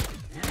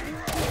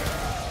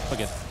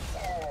 Okay.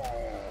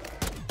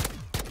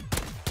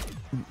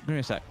 Give me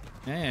a sec.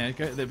 Yeah,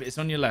 go, it's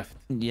on your left.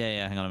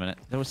 Yeah, hang on a minute.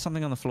 There was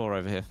something on the floor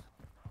over here.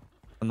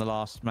 From the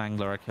last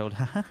mangler I killed.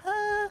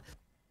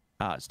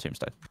 Ah, it's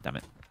Tombstone. Damn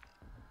it.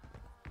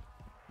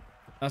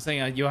 I was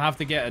saying you'll have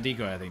to get a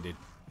decoy, I think, dude.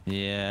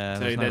 Yeah,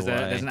 So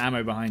there's an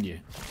ammo behind you.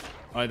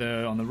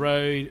 Either on the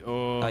road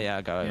or... Oh, yeah,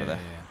 I'll go over there.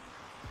 Yeah.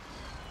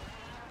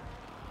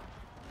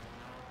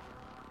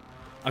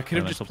 I could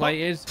have just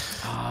plated.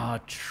 Ah,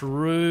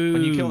 true.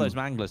 When you kill those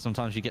manglers,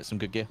 sometimes you get some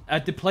good gear.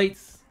 The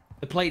plates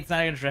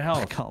add extra I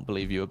health. can't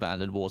believe you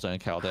abandoned Warzone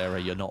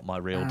Caldera. You're not my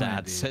real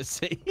dad, dude. says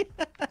he.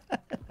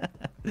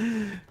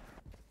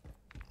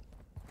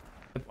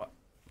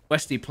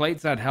 Westy,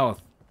 plates add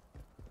health.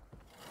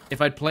 If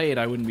I'd played,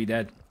 I wouldn't be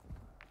dead.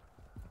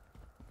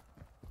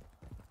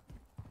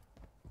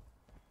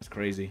 That's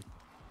crazy.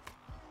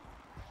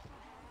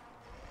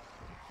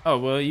 Oh,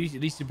 well, at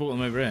least you brought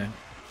them over here.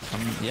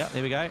 Yeah,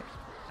 there we go.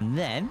 And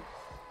then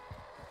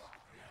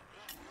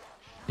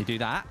you do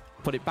that,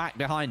 put it back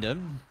behind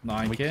them.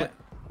 Like it.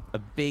 A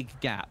big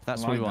gap.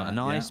 That's I what we like want.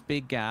 that, A nice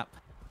big gap.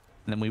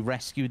 And then we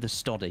rescue the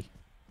Stoddy.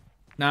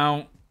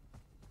 Now,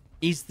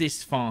 is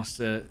this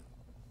faster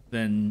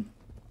than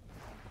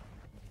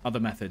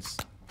other methods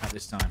at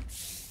this time?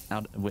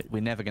 Now,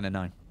 we're never going to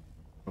know.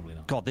 Probably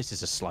not. God, this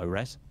is a slow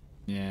res.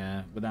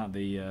 Yeah, without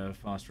the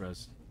fast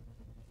res.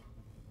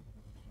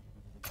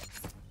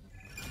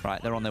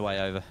 Right, they're on their way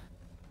over.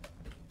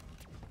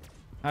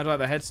 How do I like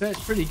the headset?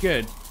 It's pretty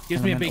good.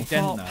 Gives me a big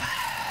dent though.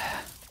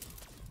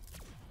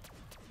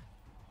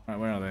 Right,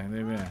 where are they?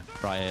 They're there.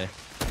 Right here.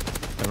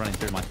 They're running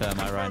through my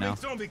thermite right now.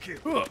 Zombie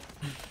kill.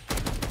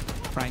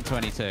 Rank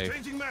 22.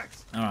 Changing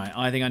max. All right,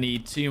 I think I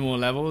need 2 more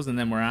levels and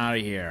then we're out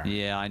of here.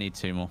 Yeah, I need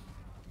 2 more.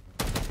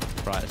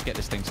 Right, let's get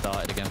this thing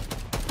started again.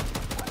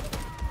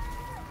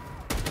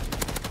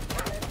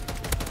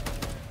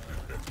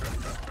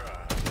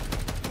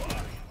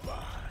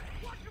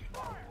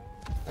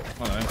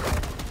 Hello.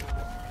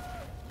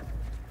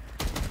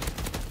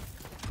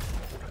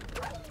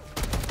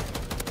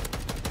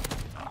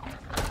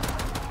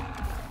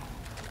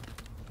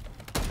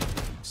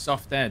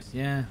 Soft dead,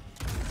 yeah.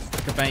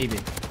 Like a baby.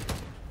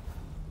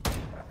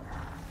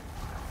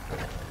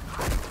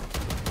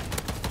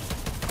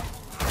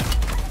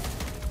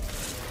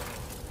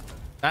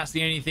 That's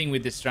the only thing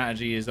with this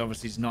strategy is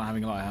obviously just not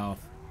having a lot of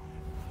health.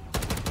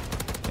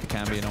 It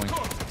can be annoying.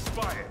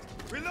 Expired.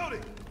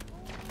 Reloading.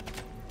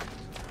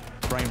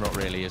 Brain rot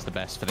really is the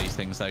best for these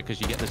things though,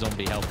 because you get the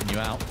zombie helping you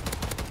out.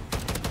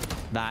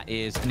 That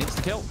is an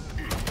insta-kill.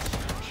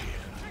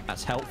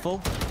 That's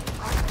helpful.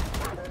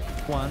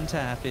 1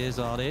 tap is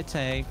all it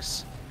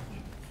takes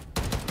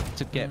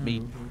to get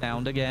me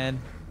downed again.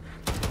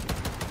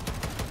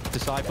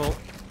 Disciple.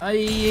 I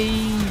didn't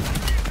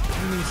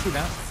even see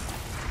that.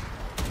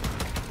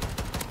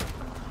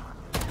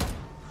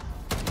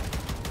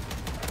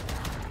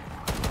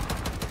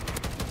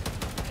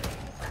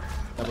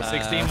 Level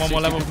 16, 1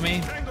 more level for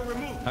me. Tango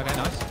removed. Okay,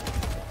 nice.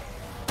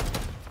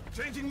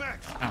 Changing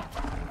max. Ow.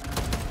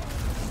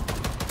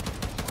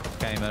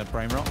 Game of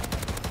brain rot.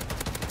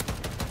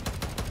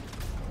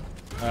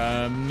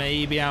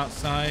 Maybe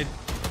outside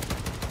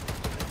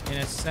in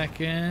a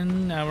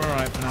second. No, we're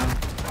alright for now.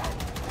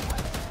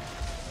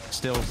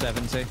 Still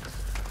 70.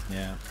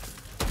 Yeah.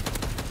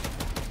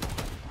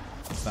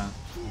 What's that?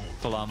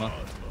 Full armor.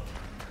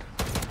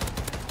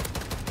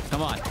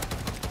 Come on.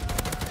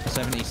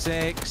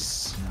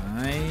 76.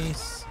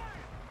 Nice.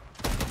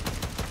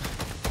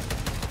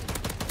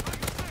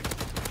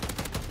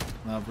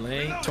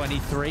 Lovely.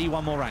 23.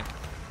 1 more rank.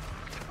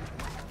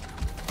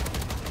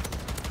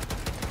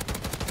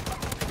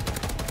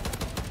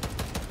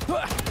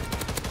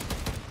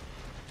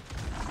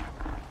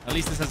 At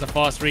least this has a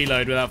fast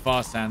reload without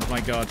fast hands. My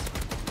God.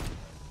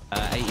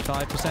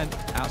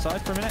 85%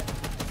 outside for a minute.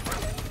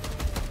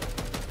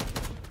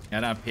 Yeah,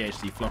 I don't have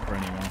PhD flopper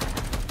anymore.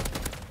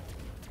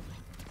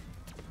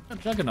 Oh,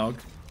 Juggernog.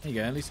 There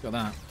you go. At least you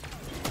got that.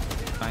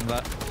 Bang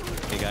that.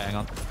 Here you go. Hang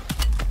on.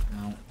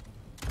 No.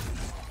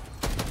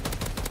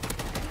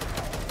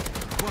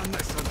 One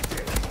less on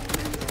deck.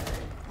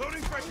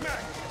 Loading fresh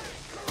max.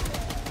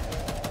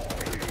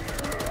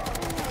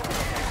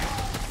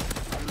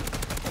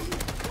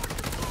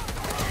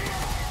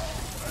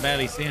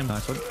 Barely see him.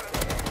 Nice one.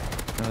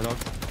 Another dog.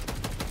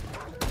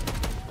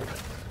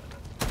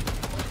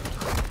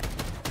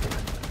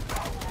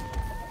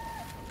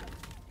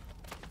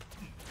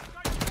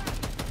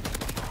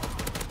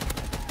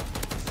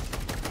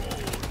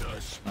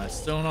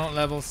 Still not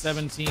level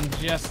 17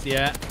 just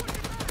yet.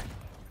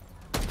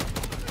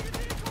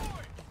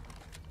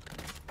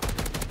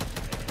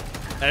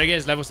 There he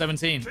is, level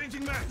 17.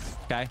 Changing max.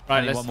 Okay. Right,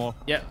 Only let's, 1 more.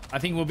 Yeah, I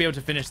think we'll be able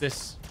to finish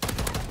this.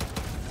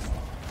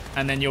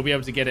 And then you'll be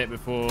able to get it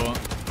before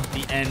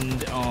the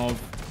end of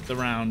the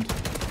round,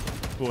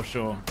 for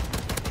sure.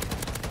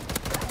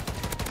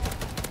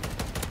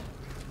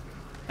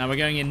 Now we're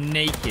going in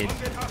naked.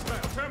 Get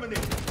hostile.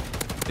 Terminated.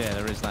 Yeah,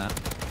 there is that.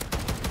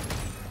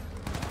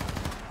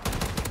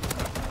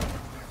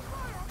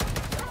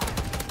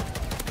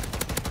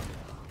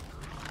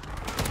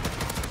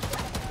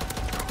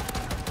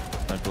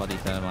 No bloody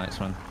thermites,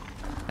 man.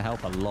 They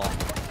help a lot.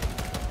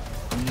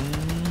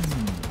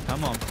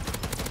 Come on.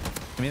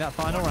 Give me that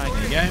final rank.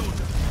 There you go.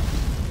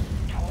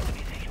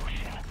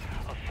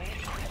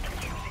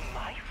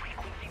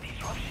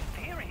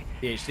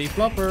 PhD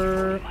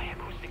flopper.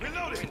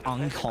 Reloading.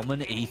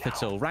 Uncommon ether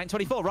tool. Rank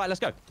 24. Right, let's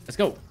go. Let's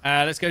go.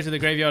 Let's go to the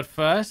graveyard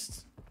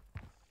first.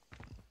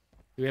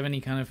 Do we have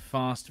any kind of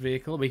fast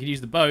vehicle? We could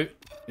use the boat.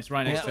 It's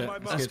right next to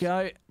it. Let's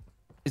go.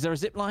 Is there a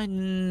zip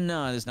line?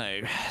 No, there's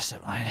no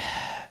zip line.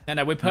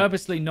 No, we're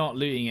purposely not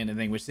looting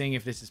anything. We're seeing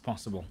if this is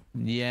possible.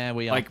 Yeah,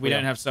 we are. Like, we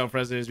don't have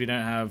self-reses. We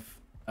don't have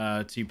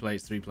 2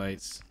 plates, 3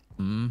 plates.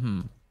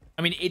 Mm-hmm.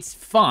 I mean, it's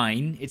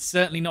fine. It's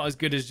certainly not as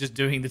good as just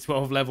doing the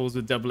 12 levels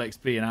with double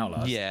XP and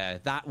Outlast. Yeah,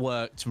 that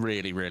worked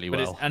really, really But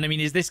well. and I mean,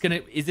 is this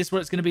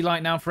what it's gonna be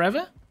like now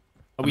forever?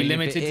 Are we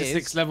limited to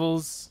 6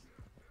 levels?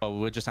 Oh,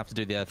 we'll just have to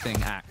do the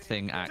thing, act,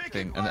 thing.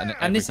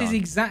 And this is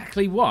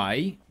exactly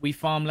why we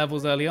farm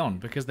levels early on,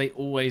 because they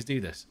always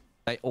do this.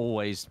 They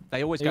always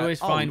go,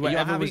 find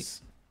whatever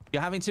was...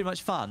 You're having too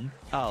much fun.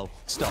 Oh,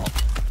 stop.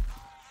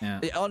 Yeah.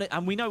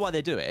 And we know why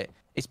they do it.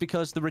 It's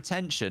because the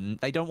retention,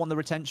 they don't want the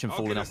retention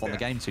falling off on the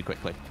game too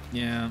quickly.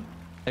 Yeah.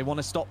 They want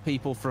to stop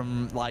people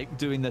from like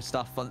doing the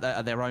stuff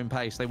at their own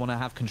pace. They want to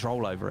have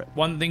control over it.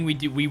 One thing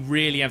we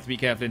really have to be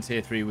careful in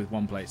tier 3 with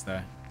 1 plates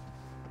though.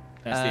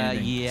 That's the only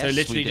thing. Yes, so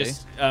literally we do.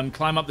 just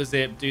climb up the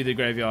zip, do the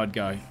graveyard,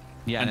 go.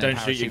 Yeah, and don't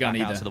shoot your gun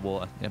back either. out to the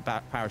water. Yeah,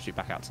 parachute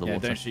back out to the Yeah,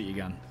 water. don't shoot your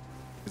gun,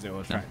 because it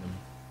will attract them.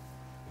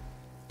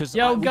 Because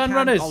Yo, gun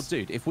runners! Oh,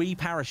 dude, if we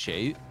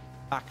parachute,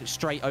 back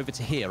straight over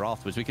to here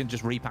afterwards. We can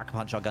just repack a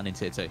punch our gun in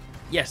tier 2.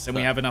 Yes, and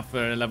we have enough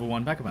for a level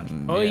 1 pack-a-punch. Yeah,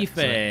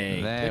 so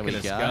There there we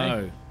go. go. I'm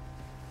going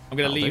to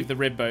That'll leave do. the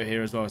rib boat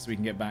here as well so we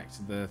can get back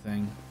to the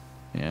thing.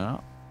 Yeah.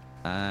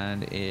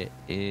 And it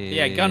is...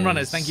 Yeah, gun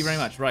runners, thank you very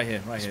much. Right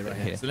here. Right So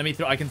here. let me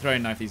I can throw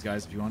knife these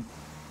guys if you want.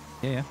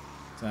 Yeah.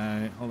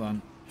 So, hold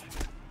on.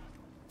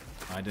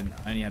 I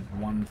only had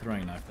one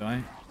throwing knife, do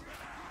I?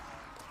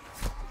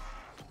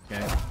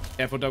 Okay.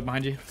 Careful, dog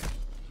behind you.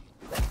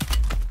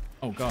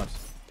 Oh, God.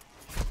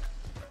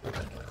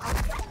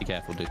 Be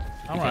careful, dude.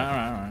 All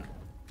right.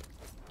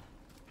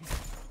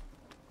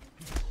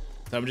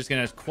 So I'm just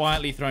going to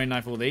quietly throw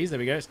knife all these. There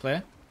we go. It's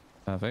clear.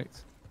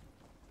 Perfect.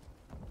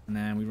 And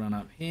then we run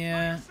up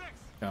here.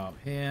 Go up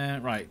here.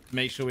 Right.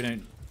 Make sure we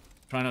don't...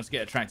 Try not to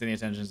attract any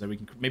attention so we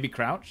can maybe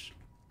crouch.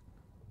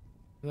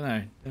 I don't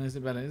know. Is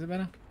it better? Is it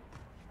better?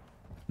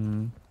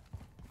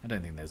 I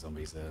don't think there's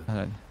zombies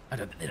there. I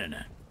don't know.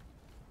 Here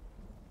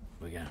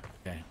we go.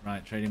 Okay.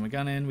 Right. Trading my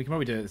gun in. We can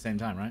probably do it at the same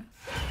time, right?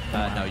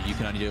 No, you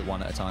can only do it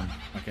one at a time.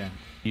 Okay.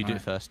 You do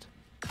it first.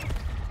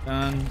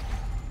 Done.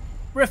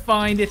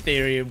 Refined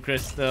Ethereum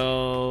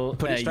crystal.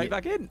 Put it straight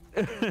back in.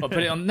 I'll put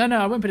it on. No,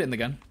 I won't put it in the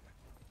gun.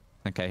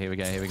 Okay, here we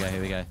go.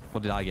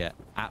 What did I get?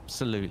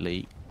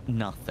 Absolutely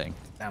nothing.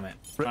 Damn it.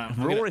 Raw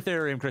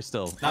Ethereum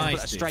crystal. Nice, Put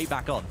that straight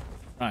back on.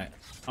 Right.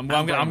 I'm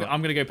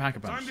gonna go pack a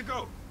punch. Time to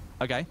go.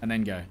 Okay. And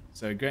then go.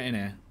 So get in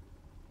here.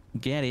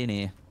 Get in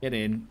here. Get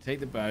in. Take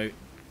the boat.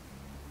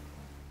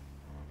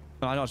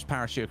 Well, I don't just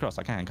parachute across.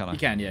 I can't I? You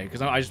can, yeah.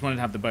 Because I just wanted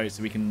to have the boat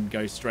so we can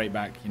go straight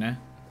back. You know.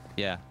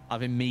 Yeah.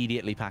 I've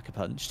immediately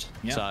pack-a-punched.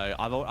 Yep. So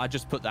I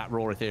just put that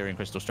raw Ethereum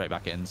crystal straight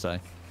back in. So.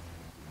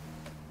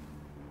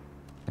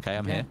 Okay,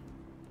 I'm here.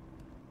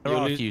 There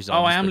are a few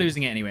zombies, I am but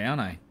losing it anyway, aren't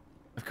I?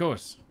 Of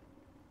course.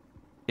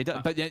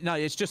 But no,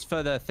 it's just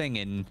for the thing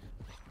in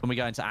when we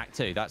go into Act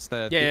 2. That's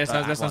the Yeah, that's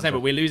what I'm saying.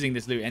 But we're losing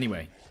this loot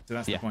anyway, so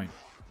that's the point.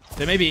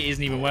 So maybe it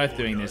isn't even worth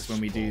doing this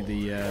when we do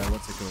the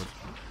what's it called?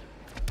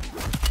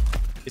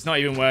 It's not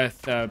even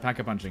worth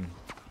pack-a-punching.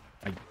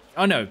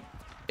 Oh no,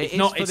 it's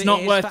not. It's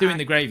not worth doing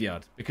the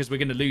graveyard because we're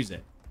going to lose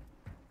it.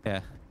 Yeah.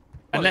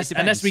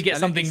 Unless we get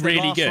something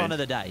really good. Run of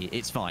the day,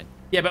 it's fine.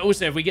 Yeah, but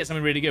also if we get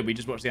something really good, we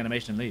just watch the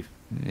animation and leave.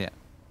 Yeah.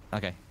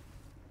 Okay.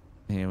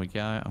 Here we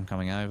go. I'm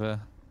coming over.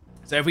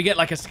 So if we get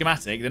like a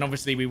schematic, then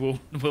obviously we'll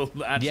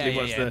actually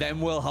watch the... Then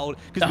we'll hold...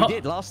 Because we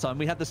did last time.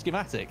 We had the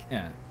schematic.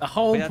 Yeah. The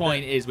whole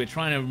point is we're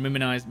trying to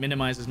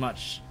minimize as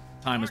much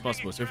time as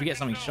possible. So if we get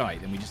something shite,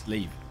 then we just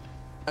leave.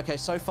 Okay,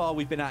 so far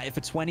we've been at it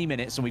for 20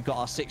 minutes and we've got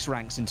our 6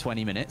 ranks in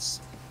 20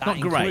 minutes. Not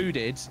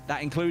great.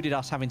 That included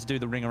us having to do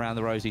the ring around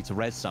the rosy to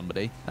res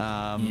somebody.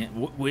 Yeah.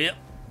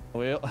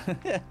 Well.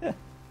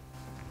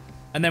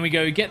 And then we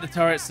go get the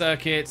turret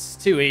circuits,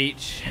 2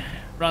 each,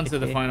 run to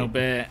the final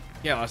bit,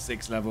 get our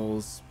 6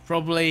 levels.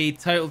 Probably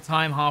total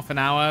time half an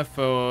hour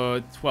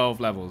for 12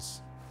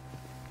 levels.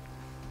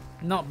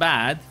 Not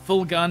bad.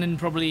 Full gun in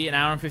probably an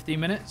hour and 15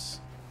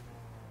 minutes.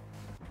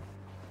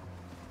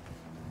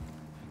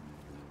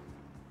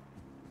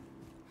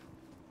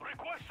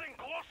 Requesting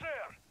close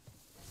air.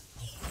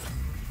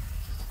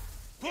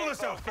 Pull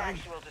us out, Fang.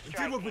 We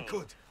did what we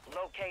could.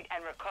 Locate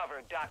and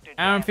recover Dr.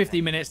 Hour and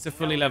 50 minutes to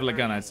fully level a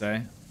gun, I'd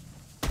say.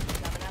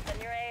 Coming up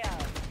in your AO.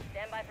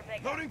 Stand by for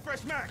pickup. Loading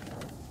fresh mag.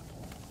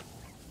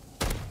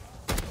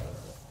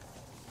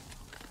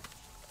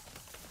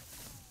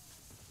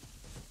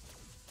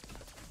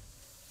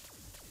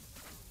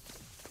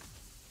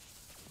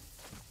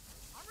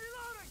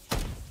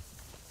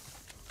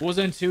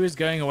 Warzone 2 is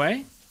going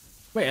away?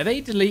 Wait, are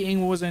they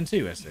deleting Warzone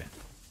 2, Esther?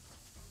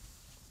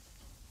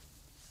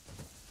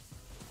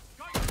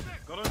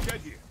 Got on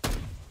dead here.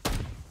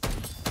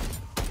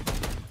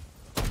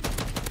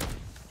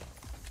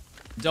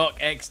 Doc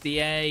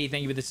XDA,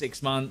 thank you for the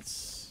 6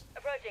 months.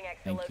 Approaching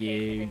extra Thank location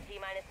you. in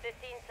T-minus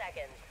 15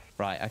 seconds.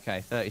 Right, okay.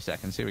 30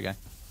 seconds. Here we go.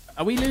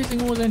 Are we losing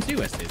Warzone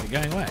 2, Esther? Is it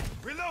going away?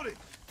 Reloading.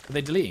 Are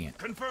they deleting it?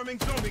 Confirming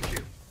zombie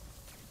kill.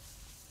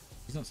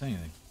 He's not saying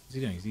anything. What's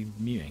he doing? Is he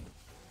muting?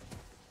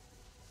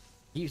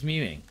 He keeps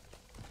muting.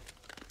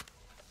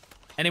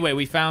 Anyway,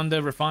 we found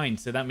the refined,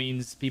 so that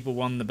means people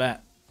won the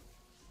bet.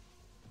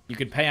 You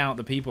could pay out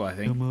the people, I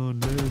think. Come on,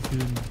 let us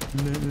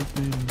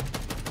in.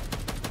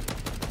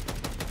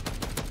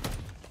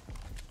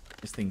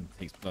 This thing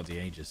takes bloody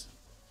ages.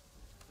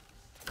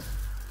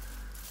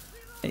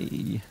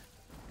 Hey.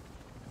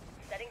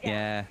 Setting down.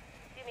 Yeah.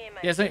 See me in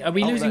my Yeah, so are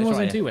we losing that's Warzone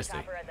right, 2, yeah. Westy?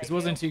 Is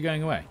Warzone 2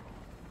 going away?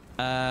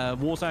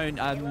 Warzone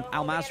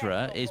Al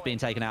Mazrah is being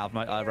taken out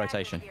of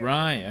rotation.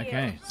 Right,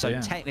 okay. So yeah.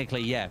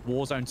 technically, yeah,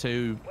 Warzone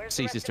 2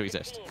 ceases to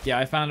exist. Yeah,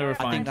 I found a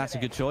refined. I think that's a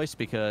good choice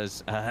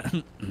because, well,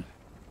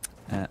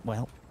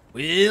 Well,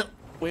 wait.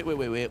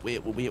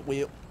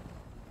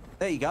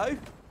 There you go.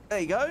 There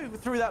you go.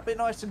 Threw that bit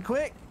nice and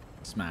quick.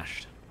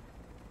 smashed.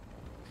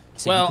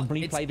 So you Well, can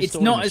replay the it's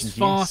story not as missions,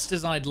 fast yes.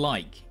 as I'd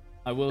like.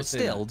 I will But say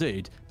still, that.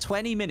 dude,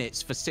 20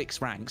 minutes for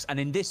 6 ranks, and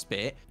in this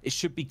bit, it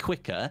should be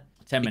quicker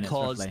 10 minutes,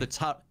 because roughly.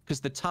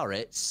 the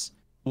turrets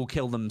will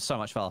kill them so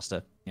much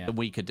faster Yeah. than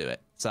we could do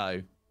it.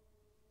 So,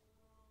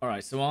 All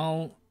right, so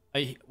I'll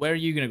Where are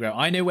you going to grow?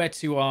 I know where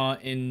 2 are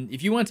in...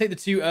 If you want to take the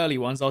 2 early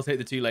ones, I'll take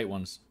the 2 late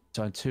ones.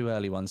 So 2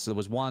 early ones. So there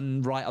was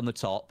one right on the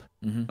top.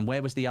 And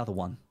where was the other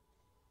one?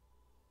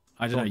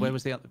 I don't know. Where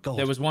was the other? God.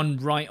 There was one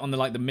right on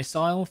the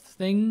missile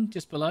thing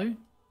just below.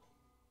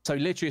 So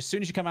literally, as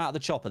soon as you come out of the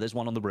chopper, there's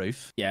one on the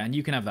roof. Yeah, and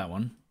you can have that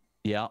one.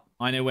 Yeah.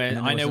 I know where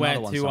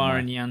 2 are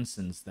in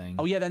Janssen's thing.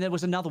 Oh yeah, then there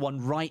was another one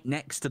right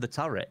next to the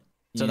turret.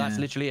 So that's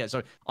literally it.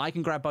 So I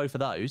can grab both of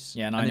those.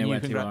 Yeah, and I know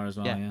where 2 are as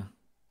well. Yeah.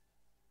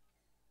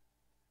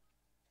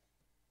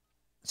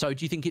 So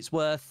do you think it's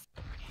worth?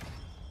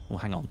 Well,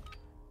 hang on.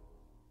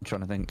 I'm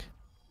trying to think.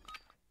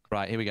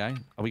 Right, here we go.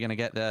 Are we going to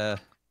get the...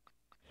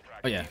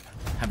 Oh, yeah.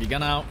 Have your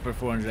gun out for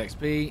 400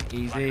 XP.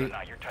 Easy.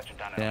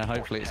 Yeah,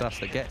 hopefully it's us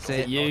that gets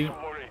it. You.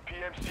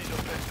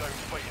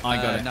 I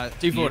got it. No,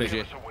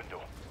 240. Okay.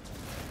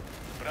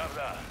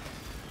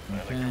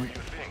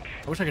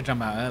 I wish I could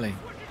jump out early.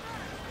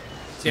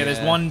 So, yeah, there's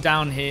one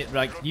down here.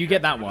 Like, you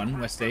get that one,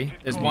 Westy.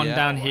 There's one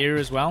down here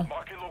as well.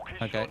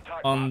 Okay.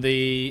 On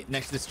the...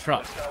 Next to this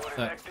truck.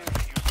 So,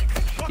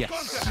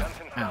 yes.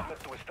 Ow.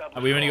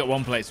 We've only got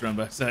 1 place to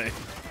remember, so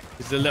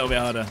it's a little bit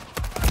harder.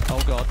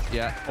 Oh god,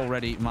 yeah,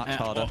 already much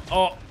harder.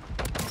 Oh.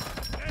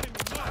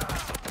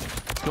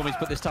 Do you want me to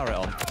put this turret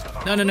on?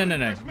 No.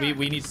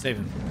 We need to save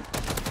him.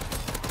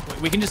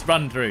 We can just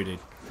run through, dude.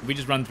 If we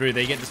just run through,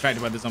 they get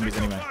distracted by the zombies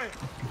anyway.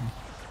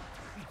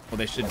 Or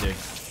they should do.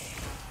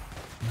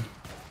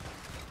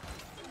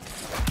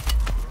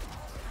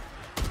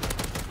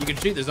 You can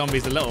shoot the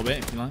zombies a little bit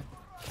if you like.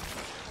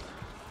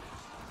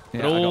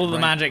 Yeah, but all the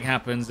magic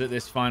happens at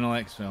this final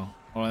exfil.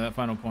 Or that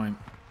final point.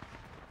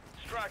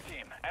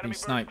 He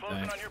sniped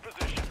though.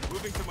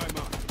 Moving to my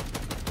mark.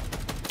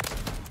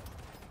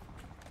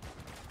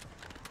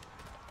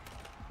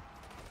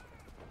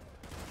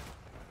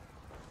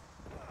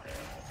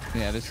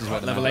 Yeah, this is where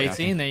the Level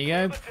 18, there you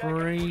go.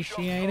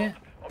 Appreciate it.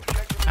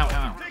 Ow,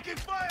 ow. Taking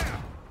fire.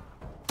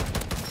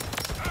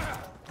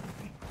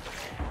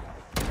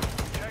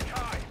 Check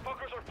high.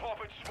 Fuckers are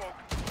popping smoke.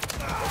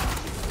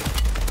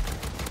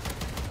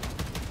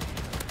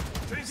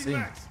 See.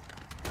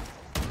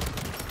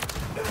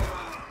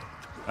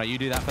 Right, you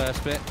do that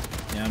first bit.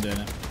 Yeah, I'm doing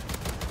it.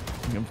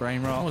 Your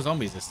brain roll. More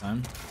zombies this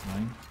time.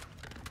 Fine.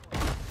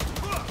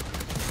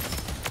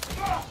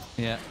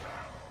 Yeah.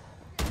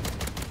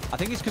 I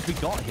think it's because we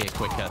got here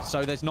quicker,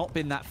 so there's not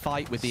been that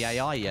fight with the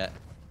AI yet.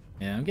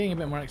 Yeah, I'm getting a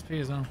bit more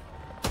XP as well.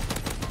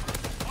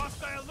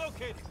 Hostile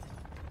located.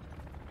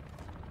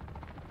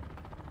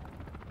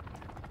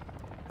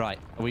 Right,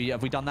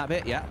 have we done that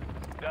bit? Yeah.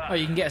 Oh,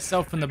 you can get a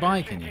self from the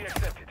buy, can you?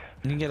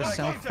 You can get a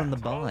self from the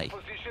buy.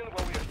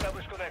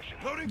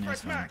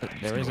 Yes, man.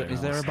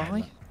 Is there a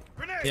buy?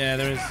 Yeah,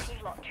 there is.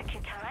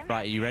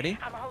 Right, are you ready?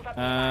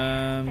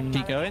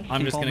 Keep going? I'm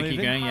Keep just on gonna keep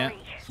moving? going. Yeah,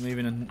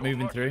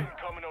 moving through.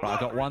 Right, I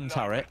got 1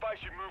 turret.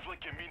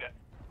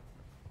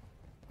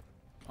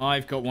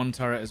 I've got 1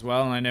 turret as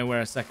well, and I know where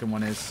a second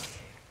one is.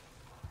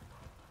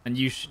 And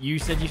you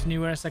said you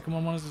knew where a second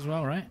one was as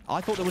well, right?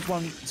 I thought there was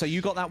one. So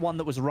you got that one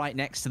that was right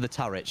next to the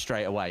turret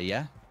straight away,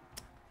 yeah?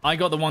 I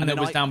got the one that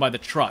was down by the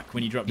truck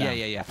when you dropped down.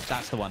 Yeah.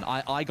 That's the one.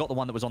 I got the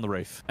one that was on the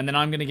roof. And then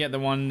I'm gonna get the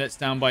one that's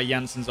down by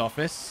Janssen's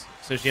office,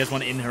 so she has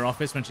one in her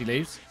office when she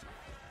leaves.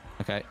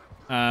 Okay.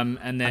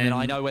 And then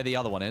I know where the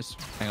other one is.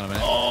 Hang on a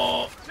minute.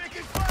 Oh,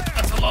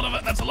 that's a lot of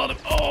it. That's a lot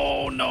of.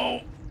 Oh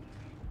no,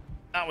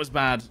 that was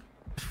bad.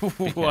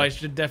 I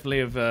should definitely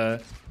have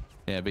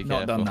be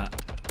not careful. done that.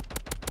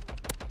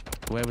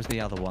 Where was the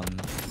other one?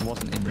 It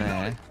wasn't in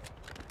there.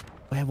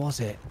 Where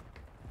was it?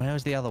 Where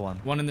was the other one?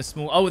 One in the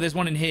small. Oh, there's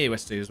one in here,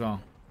 Westy, as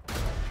well.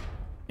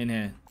 In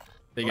here.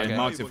 There you go. Okay.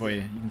 Marked it for you.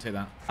 You can take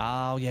that.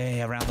 Oh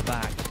yeah, around the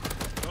back.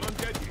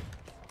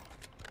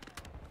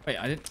 Wait,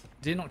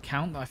 did it not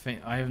count? I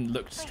think I haven't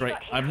looked straight.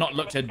 I've not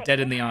looked her dead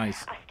in the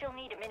eyes. I still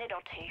need a minute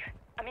or 2.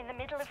 I'm in the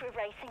middle of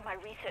erasing my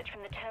research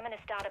from the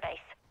Terminus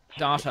database.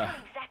 Data.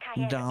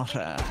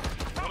 Data.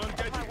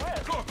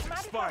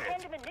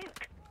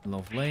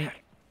 Lovely.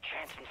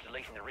 Chanson's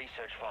deleting the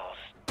research files.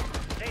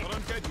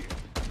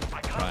 I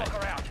can't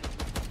look around.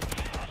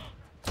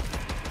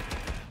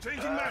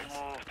 Changing max.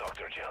 Move,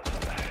 Dr.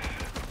 Johnson.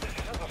 This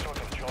isn't the sort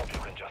of job you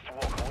can just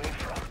walk away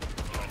from.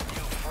 Your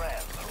new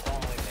friends are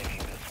only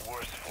making this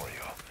worse for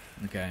you.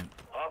 Okay.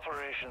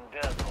 Operation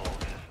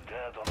Deadbolt is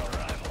dead on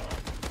arrival.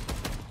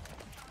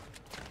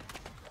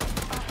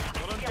 I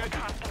still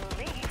can't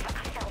believe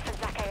Self and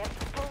Zacchaeus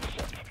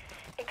bullshit.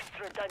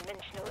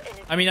 Extra-dimensional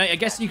energy. I mean, I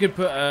guess you could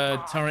put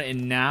a turret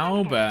in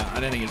now, but I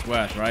don't think it's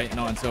worth, right?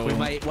 Not until... We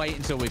may wait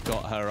until we've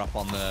got her up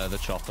on the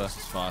chopper.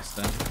 It's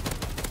faster.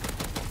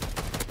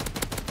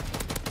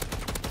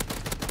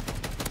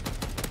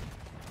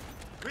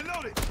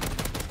 Reloading.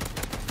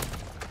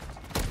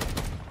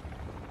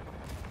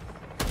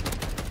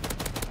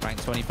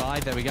 Rank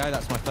 25, there we go.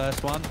 That's my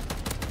first one.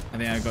 I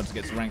think I've got to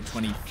get to rank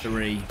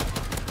 23.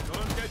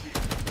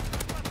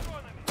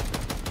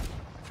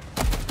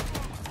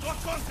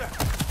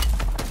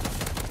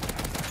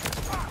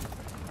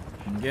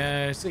 Go,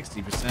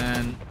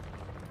 60%.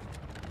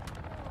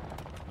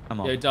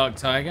 Come on. Yo, Dark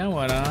Tiger,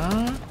 what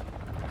up?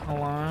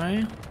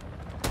 Hello.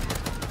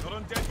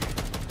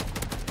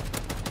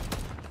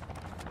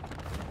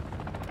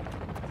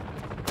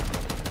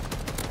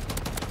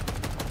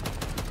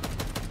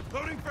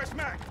 fresh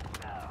mag.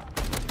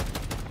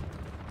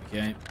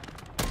 Okay.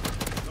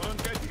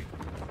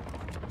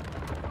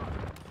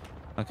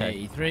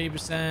 Okay.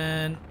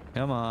 83%.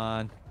 Come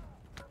on.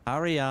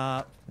 Hurry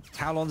up.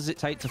 How long does it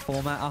take to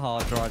format a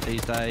hard drive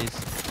these days?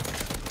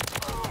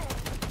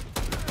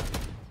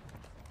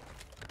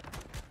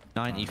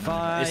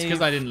 95. It's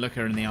because I didn't look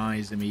her in the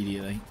eyes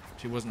immediately.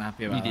 She wasn't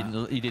happy about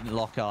that. You didn't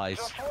lock eyes.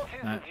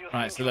 No.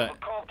 Right, so look.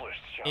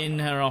 In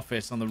her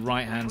office on the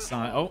right-hand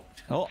side. Oh.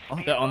 Oh.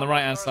 Look, on the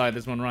right-hand side,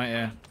 there's one right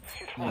here.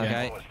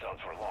 Okay.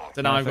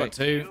 So now I've got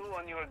Perfect. 2.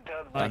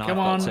 Right, And come I've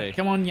on. got 2.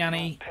 Come on,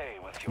 Yanni.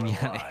 Yanni.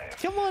 Come on,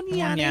 Come on,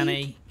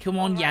 Yanni. Come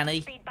on,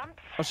 Yanni.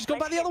 Oh, she's gone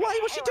back the other way.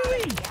 What's she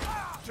doing?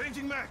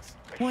 Changing max.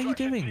 What are you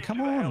doing? Come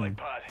on.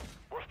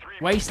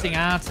 Wasting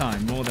our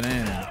time more than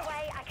anything.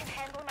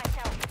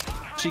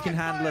 She can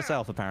handle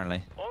herself,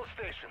 apparently. All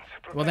stations.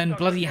 Well, then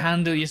bloody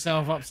handle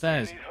yourself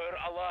upstairs. Need her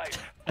alive.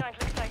 Don't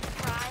look so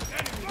surprised.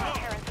 My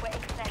parents were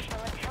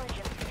ex-national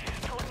intelligence.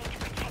 Taught me to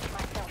protect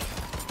myself.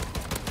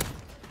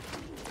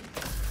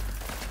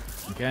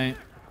 Okay.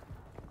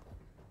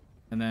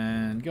 And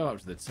then go up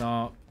to the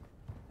top.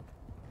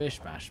 Bish,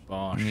 bash,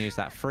 bosh. Use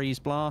that freeze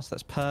blast.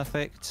 That's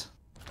perfect.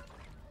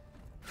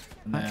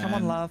 And Right, come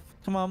on, then love.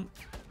 Come on.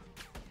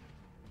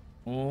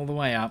 all the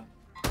way up.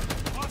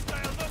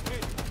 Hostile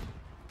looking.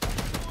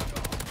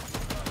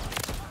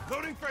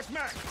 Loading fresh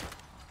mag.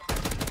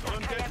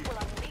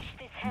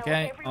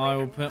 Okay, I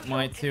will put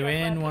my 2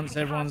 in once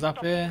everyone's up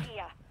here.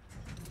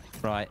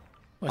 Right.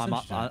 What's I'm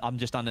interesting? I'm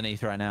just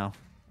underneath right now.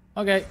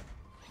 Okay.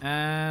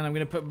 And I'm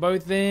going to put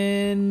both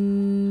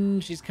in.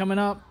 She's coming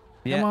up.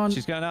 Yeah, Come on.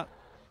 she's going up.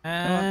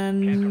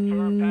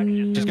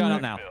 And She's going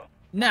up now.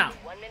 now.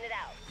 1 minute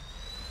out.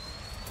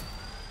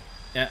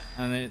 Yeah,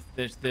 and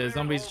the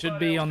zombies should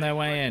be on their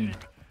way in.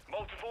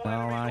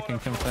 Well, I can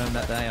confirm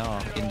that they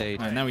are,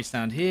 indeed. Right, now we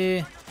stand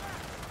here.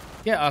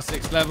 Get our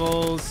 6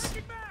 levels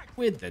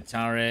with the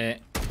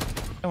turret.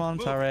 Come on,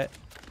 turret.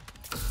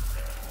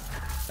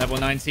 Level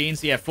 19.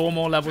 So yeah, 4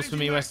 more levels for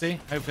me, Westy.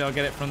 Hopefully I'll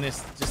get it from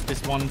this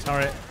one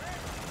turret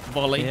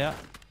volley. Yeah.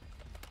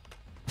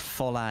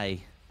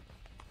 Folly.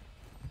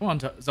 Come on,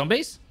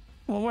 zombies.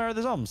 Well, where are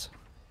the zombs?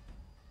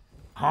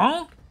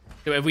 Huh?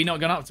 Have we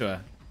not gone up to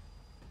her?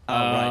 Oh,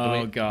 right. Oh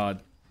Do we...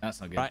 god, that's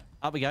not good. Right,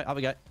 up we go, up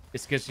we go.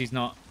 It's because she's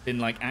not been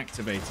like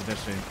activated,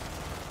 has she? Here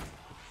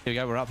we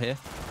go, we're up here.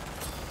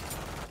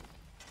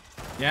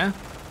 Yeah?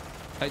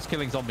 Oh, it's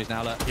killing zombies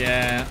now, look.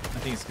 Yeah, I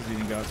think it's because we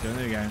didn't go up to her.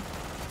 There we go.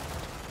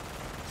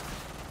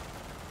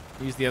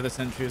 Use the other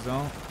sentry as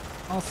well.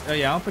 Oh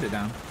yeah, I'll put it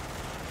down.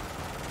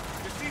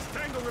 If these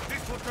tangle with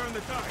this will turn the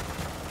tide.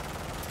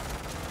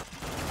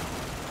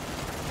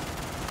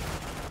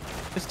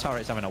 This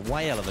turret's having a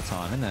whale of a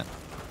time, isn't it?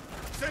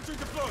 Sentry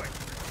deployed.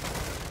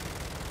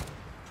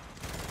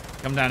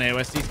 Come down here,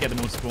 Westies. Get them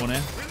all spawn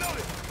in.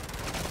 Reloaded.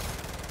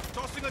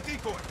 Tossing a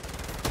decoy.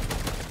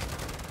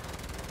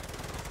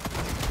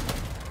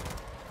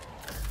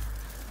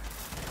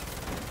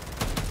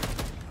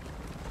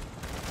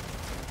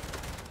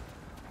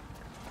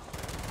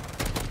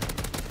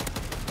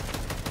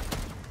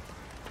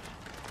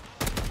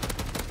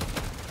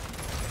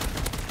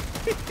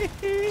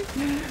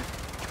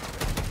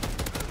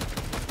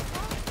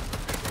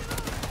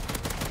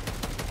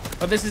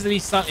 Well, this is at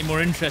least slightly more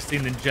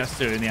interesting than just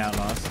doing the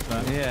Outlast.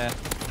 But Yeah.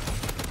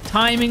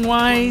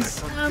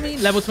 timing-wise, I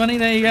mean, level 20.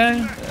 There you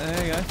go.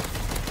 There you go.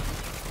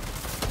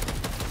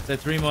 So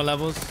 3 more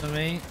levels for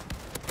me.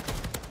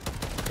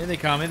 Here they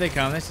come. Here they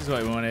come. This is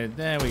what we wanted.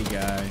 There we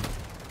go.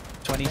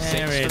 26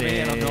 There for it me,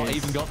 and I've not is.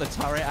 even got the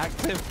turret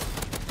active.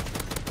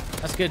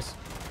 That's good.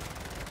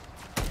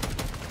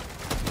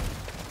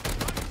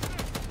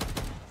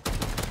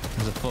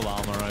 There's a full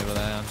armor over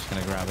there. I'm just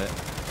going to grab it.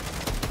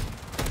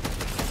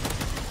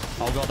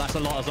 Oh, God, that's a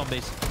lot of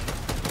zombies.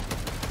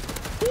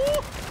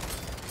 Woo!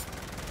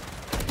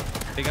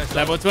 Here goes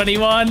Level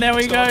 21. There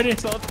we go.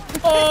 Stop.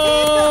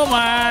 Oh Oh, my!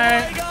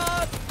 my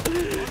God.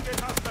 Get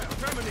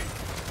hostile. Terminate.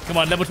 Come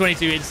on, level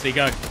 22 instantly.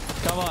 Go.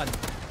 Come on.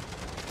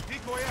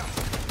 Decoy out.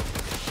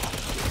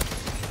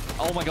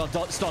 Oh, my God.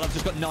 Stop. I've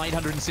just got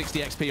 960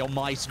 XP on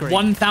my screen.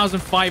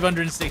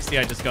 1,560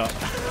 I just got.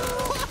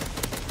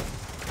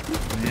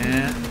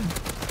 Yeah.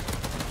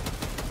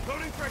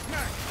 Loading fresh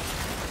mag.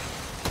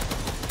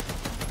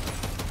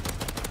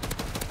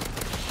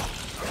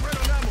 I'm red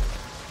on ammo.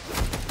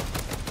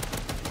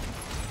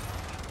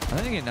 I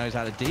don't think it knows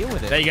how to deal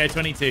with There it. you go,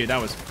 22.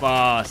 That was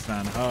fast,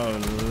 man.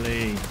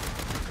 Holy.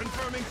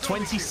 Confirming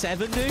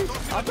 27, dude?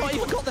 I've not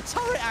even got the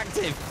turret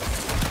active.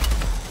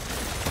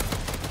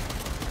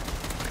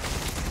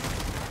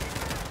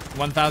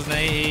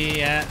 1,080,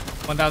 yeah.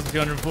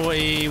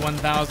 1,240,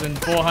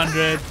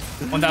 1,400,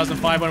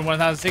 1,500,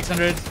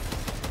 1,600.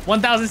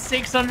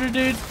 1,600,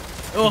 dude.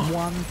 Oh,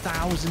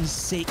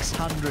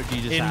 1,600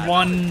 you just in had.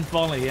 one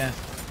volley, yeah.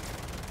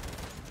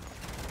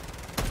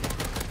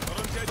 Not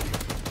on dead yet.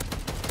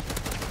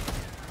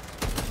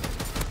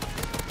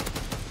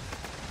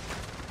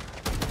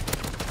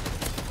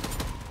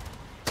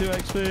 2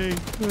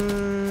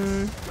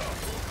 XP.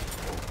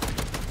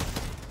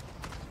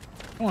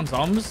 Come on,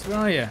 Toms. Where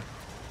are you?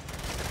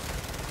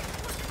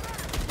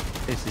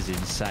 This is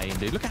insane,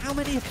 dude. Look at how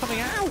many are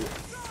coming out.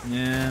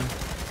 Yeah.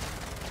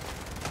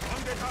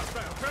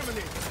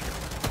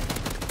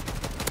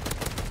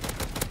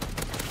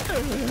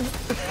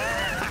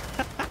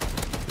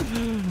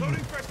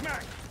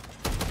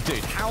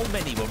 Dude, how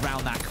many were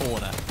round that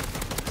corner?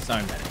 So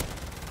many.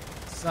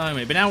 So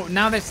many. But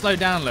now they've slowed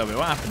down a little bit.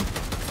 What happened?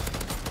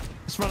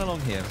 Let's run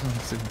along here.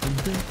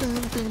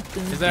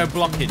 Is there a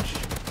blockage?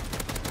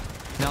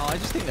 No, I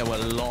just think there were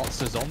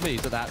lots of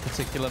zombies at that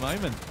particular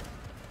moment.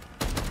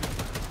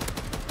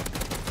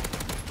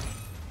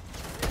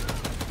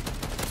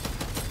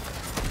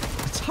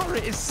 The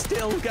turret is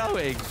still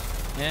going.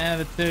 Yeah,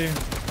 the two.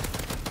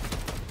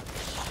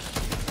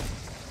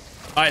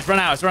 All right, it's run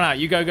out. It's run out.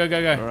 You go, go,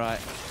 go, go. All right.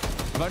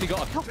 I've only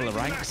got a couple of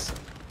ranks.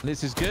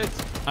 This is good.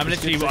 I'm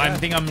It's literally, good to I go.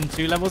 think I'm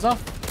 2 levels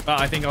off, but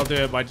I think I'll do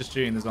it by just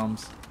shooting the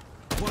zombies.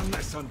 One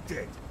less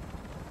undead.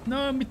 No,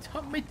 I'm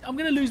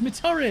going to lose my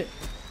turret.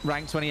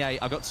 Rank 28.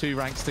 I've got 2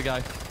 ranks to go.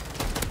 Watch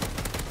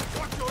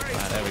your aim.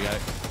 There we go. I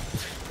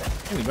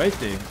think we both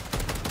do.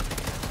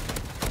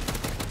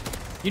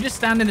 You just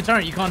stand in the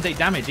turret. You can't take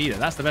damage either.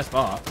 That's the best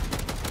part.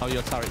 Oh,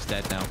 your turret's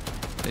dead now.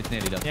 It's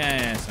nearly done.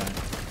 Yeah, sorry.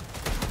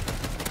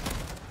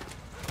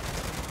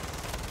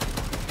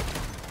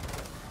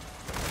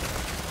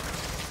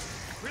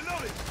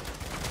 Reloading.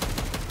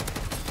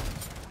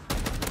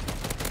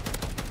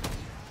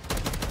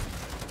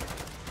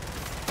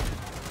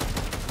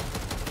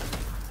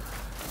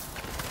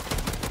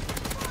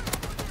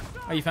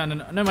 Oh, you found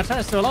an... No, my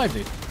turret's still alive,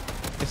 dude.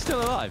 It's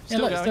still alive. Yeah,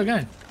 look, it's still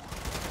going.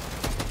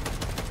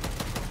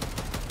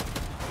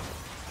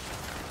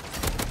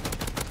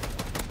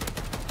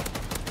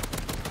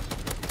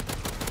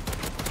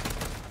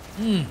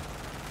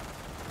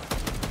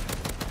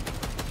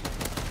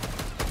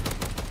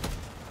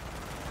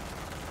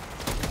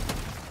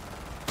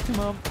 Come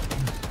on.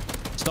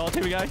 Start.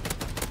 Here we go.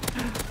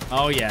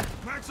 Oh, yeah.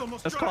 Max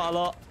almost That's dry. quite a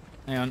lot.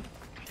 Hang on.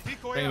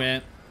 Decoy Wait a out.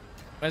 minute.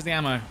 Where's the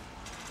ammo?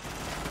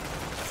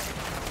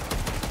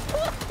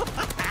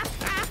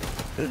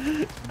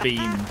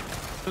 Beam.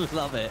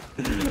 Love it.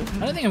 I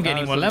don't think I'm getting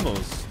any more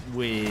levels,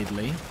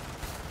 weirdly.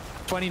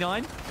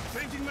 29.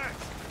 Changing max.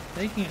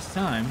 Taking its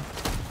time.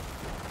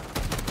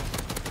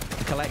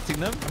 Collecting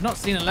them. I've not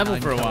seen a level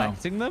I'm for a while.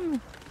 collecting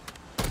them.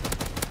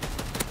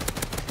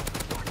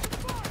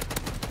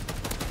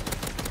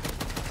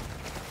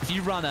 If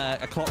you run a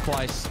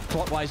clockwise,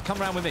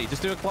 come around with me.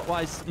 Just do a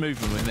clockwise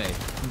movement with me.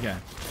 Okay.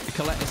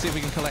 Let's see if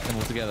we can collect them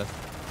all together.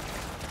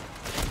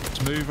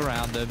 Just move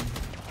around them.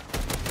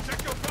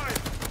 Check your fire.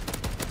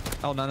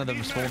 Oh, none of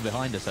them spawned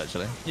behind us,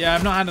 actually. Yeah,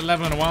 I've not had a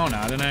level in a while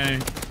now. I don't know.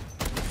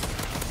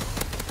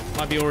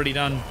 Might be already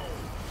done.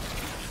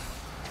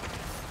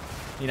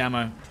 Need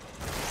ammo.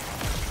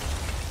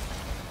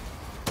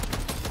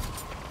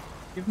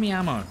 Give me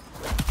ammo.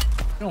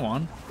 Go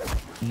on.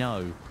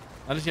 No.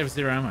 I literally have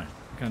 0 ammo.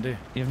 What can I do?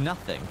 You have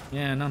nothing.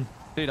 Yeah, none.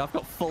 Dude, I've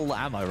got full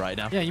ammo right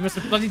now. Yeah, you must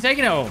have bloody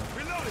taken it all.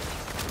 Reloading.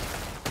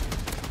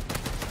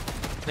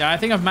 Yeah, I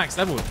think I've max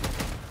leveled.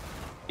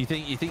 You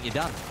think you're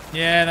done?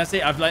 Yeah, that's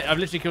it. I've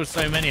literally killed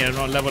so many. I've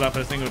not leveled up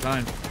a single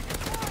time.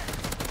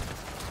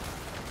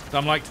 So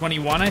I'm like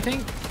 21, I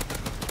think.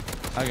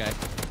 Okay.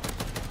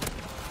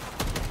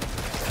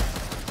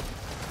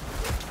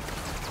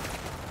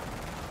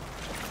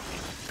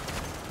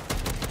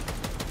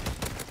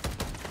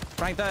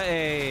 Rank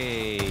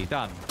 30.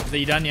 Done. Is that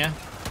you done, yeah?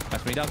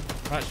 That's me done.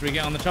 Right, should we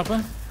get on the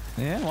chopper?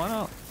 Yeah, why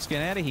not? Let's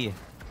get out of here.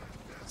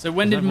 So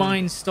when Is did everyone-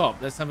 mine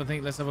stop? Let's have a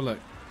think. Let's have a look.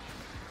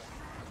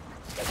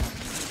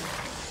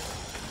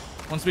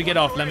 Once we get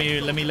off, let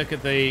me look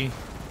at the.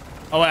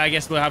 Oh, wait, I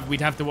guess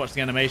we'd have to watch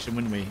the animation,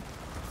 wouldn't we?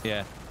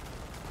 Yeah.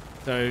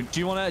 So. Do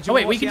you want to? Oh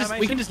wait, we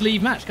can just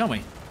leave match, can't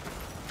we?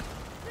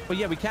 Well,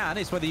 yeah, we can.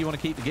 It's whether you want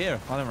to keep the gear.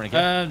 I don't really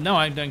care. No,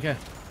 I don't care.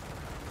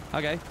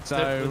 Okay,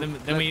 so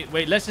then we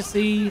wait. Let's just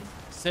see.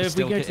 So if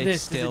we go to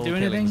this, does it do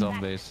anything?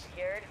 Zombies.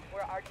 Secured.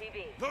 We're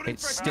RTV. Loading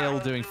It's fresh still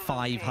ammo. doing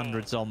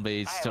 500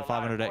 zombies to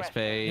 500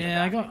 XP.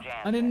 Yeah,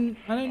 I didn't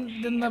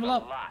level A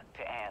up. lot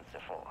to answer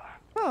for.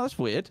 Oh, that's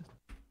weird.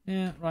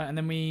 Yeah, right. And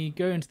then we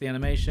go into the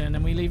animation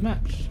and we leave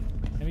match.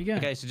 There we go.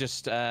 Okay, so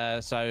just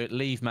so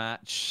leave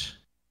match.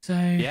 So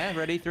Yeah,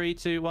 ready? 3,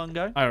 2, 1,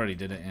 go. I already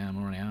did it. Yeah,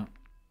 I'm already out.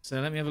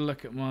 So let me have a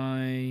look at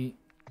my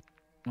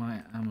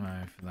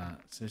ammo for that.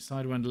 So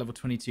Sidewinder level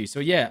 22. So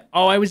yeah.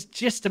 Oh, I was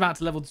just about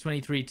to level to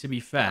 23 to be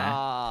fair.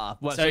 Ah,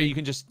 well, So- so you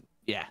can just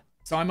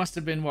So I must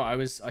have been what?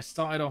 I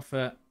started off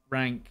at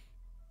rank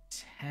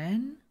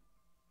 10?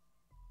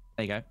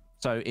 There you go.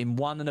 So in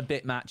 1 and a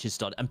bit matches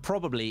started, and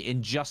probably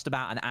in just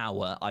about an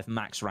hour, I've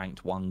max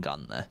ranked 1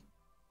 gun there.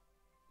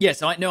 Yeah,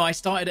 so I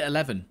started at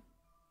 11.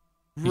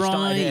 You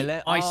started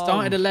at I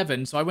started oh.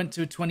 11, so I went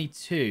to a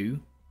 22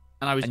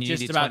 and I was And you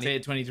just needed about 20 to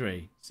hit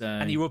 23. So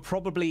And you were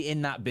probably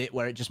in that bit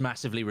where it just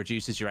massively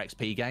reduces your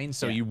XP gain,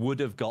 so Yeah. you would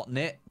have gotten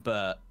it,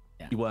 but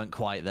Yeah. you weren't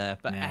quite there.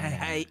 But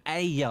Yeah.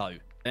 hey, yo.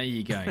 there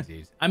you go,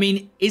 dude. I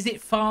mean, is it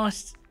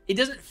fast? It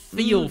doesn't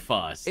feel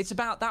fast. It's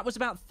that was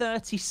about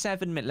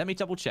 37 minutes. Let me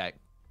double check.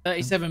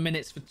 37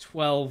 minutes for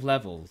 12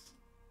 levels.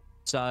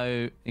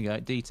 So, you go,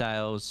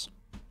 details.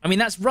 I mean,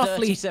 that's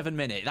roughly 37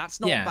 minutes. That's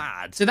not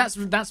bad. So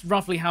that's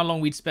roughly how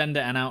long we'd spend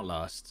at an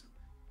Outlast.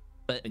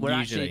 But we're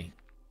usually.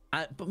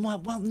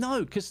 Well,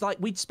 no, because like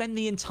we'd spend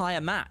the entire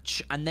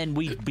match and then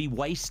we'd be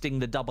wasting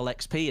the double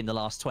XP in the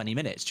last 20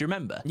 minutes. Do you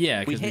remember?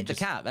 Yeah, we hit the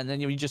cap and then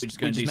we just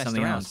go and do messed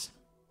something around. else.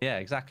 Yeah,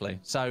 exactly.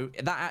 So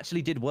that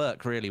actually did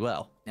work really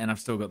well. And I've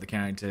still got the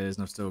characters,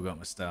 and I've still got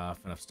my stuff,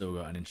 and I've still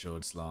got an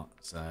insured slot.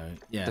 So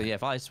yeah. So yeah,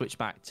 if I switch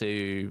back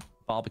to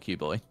Barbecue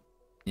Boy,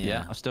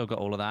 yeah, I've still got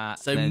all of that.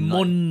 So then,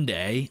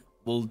 Monday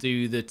we'll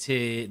do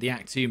the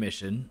Act 2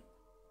 mission,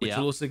 which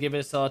will also give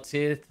us our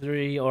tier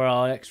 3 or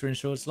our extra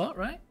insured slot,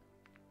 right?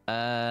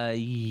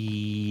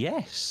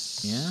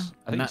 Yes. Yeah,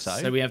 I think so.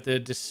 So we have to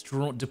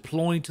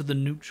deploy to the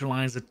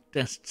neutralizer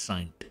test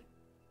site.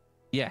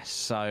 Yes.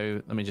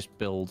 So let me just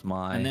build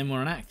my. And then we're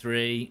on Act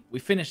 3. We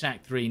finish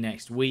Act 3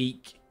 next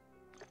week.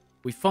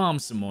 We farm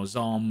some more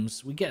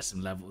zombs. We get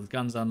some levels,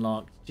 guns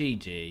unlocked.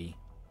 GG.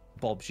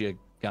 Bob's your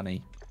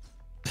gunny.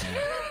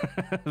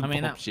 Yeah. I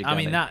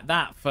mean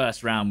that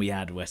first round we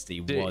had,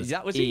 Westy, was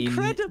that was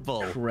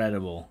incredible.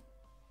 Incredible.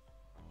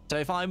 So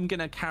if I'm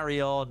gonna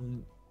carry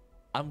on,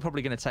 I'm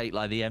probably gonna take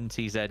like the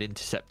MTZ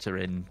Interceptor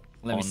in.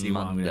 Let me see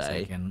what I'm gonna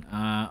take in.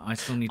 I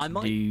still need to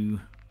do.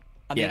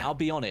 I mean, I'll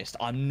be honest,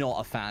 I'm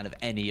not a fan of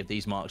any of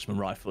these marksman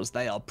rifles.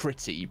 They are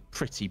pretty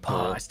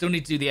poor. I still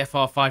need to do the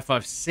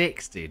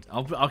FR556, dude.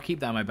 I'll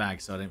keep that in my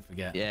bag so I don't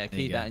forget. Yeah,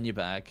 keep that in your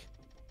bag,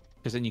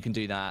 because then you can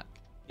do that.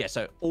 Yeah,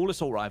 so all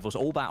assault rifles,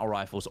 all battle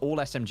rifles, all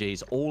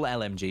SMGs, all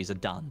LMGs are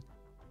done.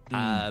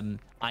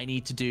 I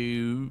need to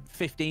do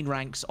 15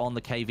 ranks on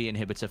the KV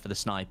inhibitor for the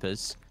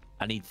snipers.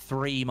 I need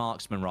 3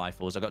 marksman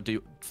rifles. I've got to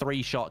do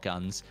 3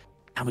 shotguns,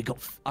 and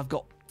I've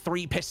got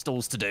 3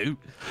 pistols to do.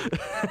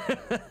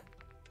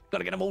 Got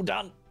to get them all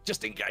done,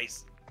 just in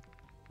case.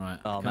 Right.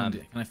 Oh,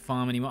 can I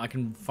farm any more? I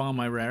can farm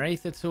my rare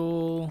eighth at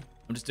all.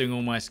 I'm just doing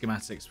all my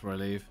schematics before I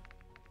leave.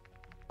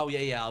 Oh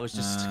yeah. I was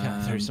just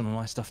going through some of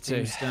my stuff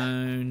too.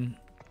 Stone.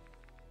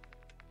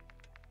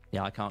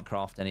 Yeah, I can't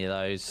craft any of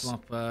those.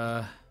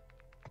 Flopper.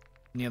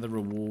 Any other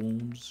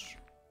rewards?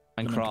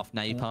 And craft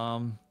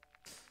napalm.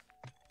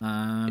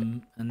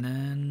 And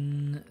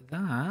then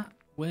that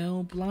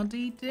will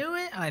bloody do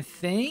it, I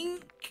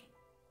think.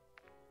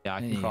 Yeah,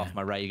 I can craft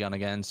my ray gun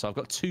again. So I've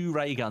got 2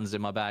 ray guns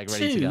in my bag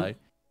ready to go.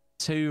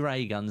 2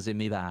 ray guns in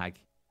my bag.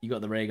 You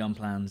got the ray gun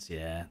plans,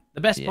 yeah.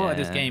 The best part of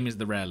this game is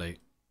the rare loot.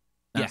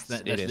 That's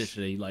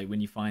literally like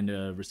when you find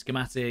a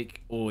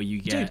schematic or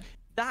you get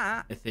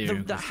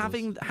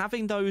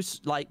having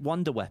those like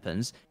wonder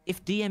weapons.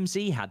 If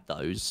DMZ had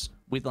those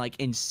with like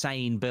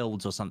insane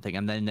builds or something,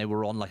 and then they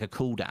were on like a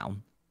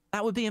cooldown,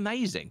 that would be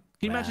amazing.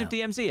 Can you imagine if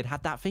DMZ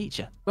had that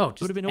feature? Well,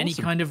 just would have been any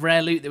kind of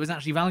rare loot that was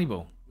actually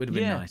valuable would have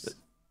been nice.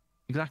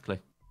 Exactly.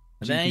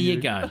 There you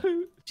go.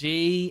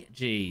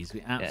 GG's.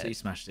 We absolutely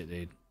smashed it,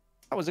 dude.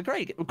 That was a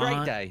great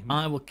day.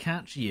 I will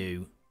catch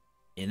you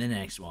in the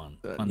next one.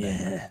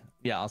 Monday.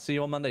 Yeah, I'll see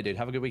you on Monday, dude.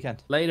 Have a good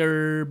weekend.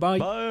 Later. Bye.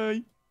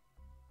 Bye.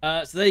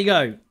 So there you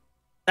go.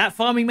 That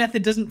farming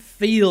method doesn't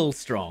feel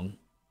strong,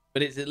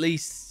 but it's at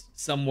least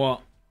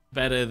somewhat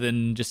better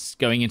than just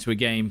going into a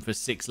game for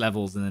 6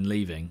 levels and then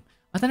leaving.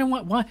 I don't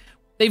know why.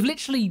 They've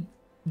literally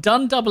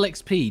done double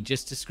XP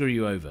just to screw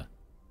you over.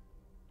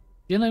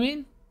 You know what I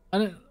mean? I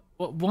don't.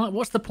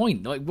 What's the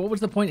point? Like, what was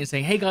the point in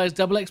saying, "Hey guys,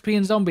 double XP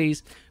and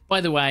zombies"? By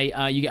the way,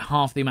 you get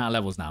half the amount of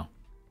levels now.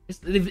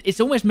 It's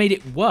almost made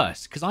it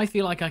worse because I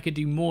feel like I could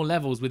do more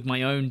levels with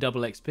my own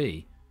double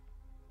XP.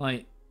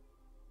 Like,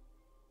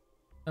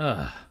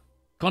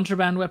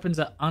 contraband weapons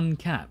are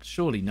uncapped.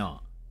 Surely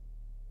not.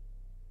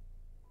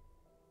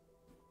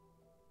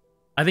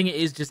 I think it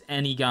is just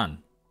any gun.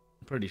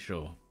 I'm pretty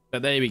sure.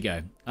 But there we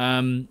go.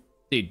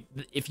 Dude,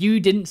 if you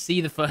didn't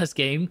see the first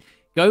game,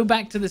 go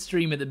back to the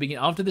stream at the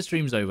beginning. After the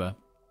stream's over,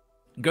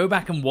 go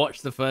back and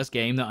watch the first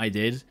game that I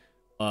did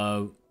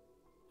on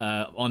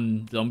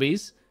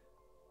zombies.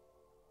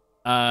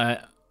 One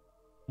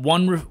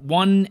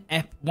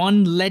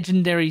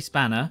legendary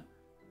spanner,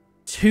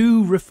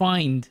 2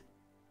 refined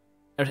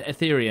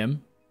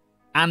Ethereum,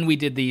 and we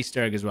did the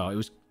Easter egg as well. It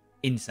was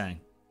insane.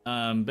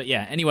 But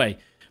yeah, anyway,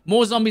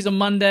 more zombies on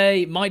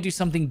Monday. Might do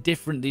something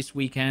different this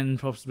weekend,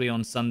 possibly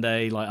on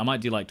Sunday. Like I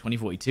might do like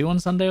 2042 on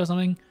Sunday or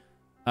something.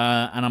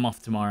 And I'm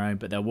off tomorrow,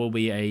 but there will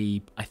be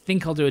I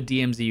think I'll do a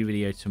DMZ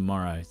video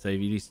tomorrow. So at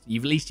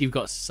least you've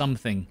got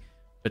something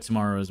for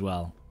tomorrow as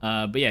well.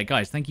 But yeah,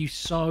 guys, thank you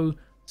so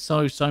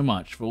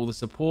much for all the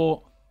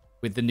support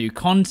with the new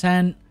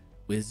content,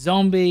 with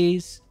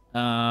zombies.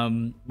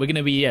 We're going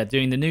to be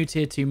doing the new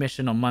tier 2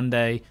 mission on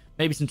Monday,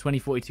 maybe some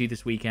 2042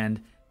 this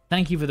weekend.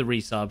 Thank you for the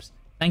resubs.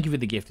 Thank you for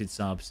the gifted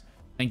subs.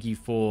 Thank you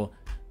for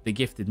the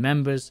gifted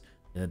members,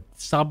 the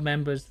sub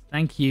members.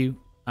 Thank you.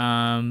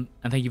 And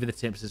thank you for the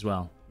tips as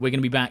well. We're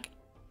going to be back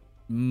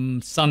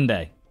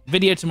Sunday.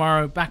 Video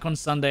tomorrow, back on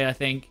Sunday, I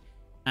think.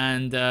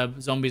 And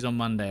zombies on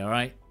Monday, all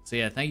right? So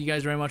yeah, thank you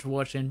guys very much for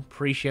watching.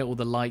 Appreciate all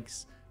the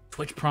likes,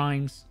 Twitch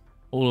primes,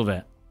 all of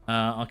it.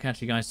 I'll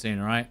catch you guys soon,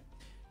 all right?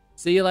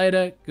 See you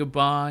later.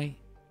 Goodbye.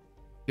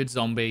 Good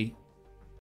zombie.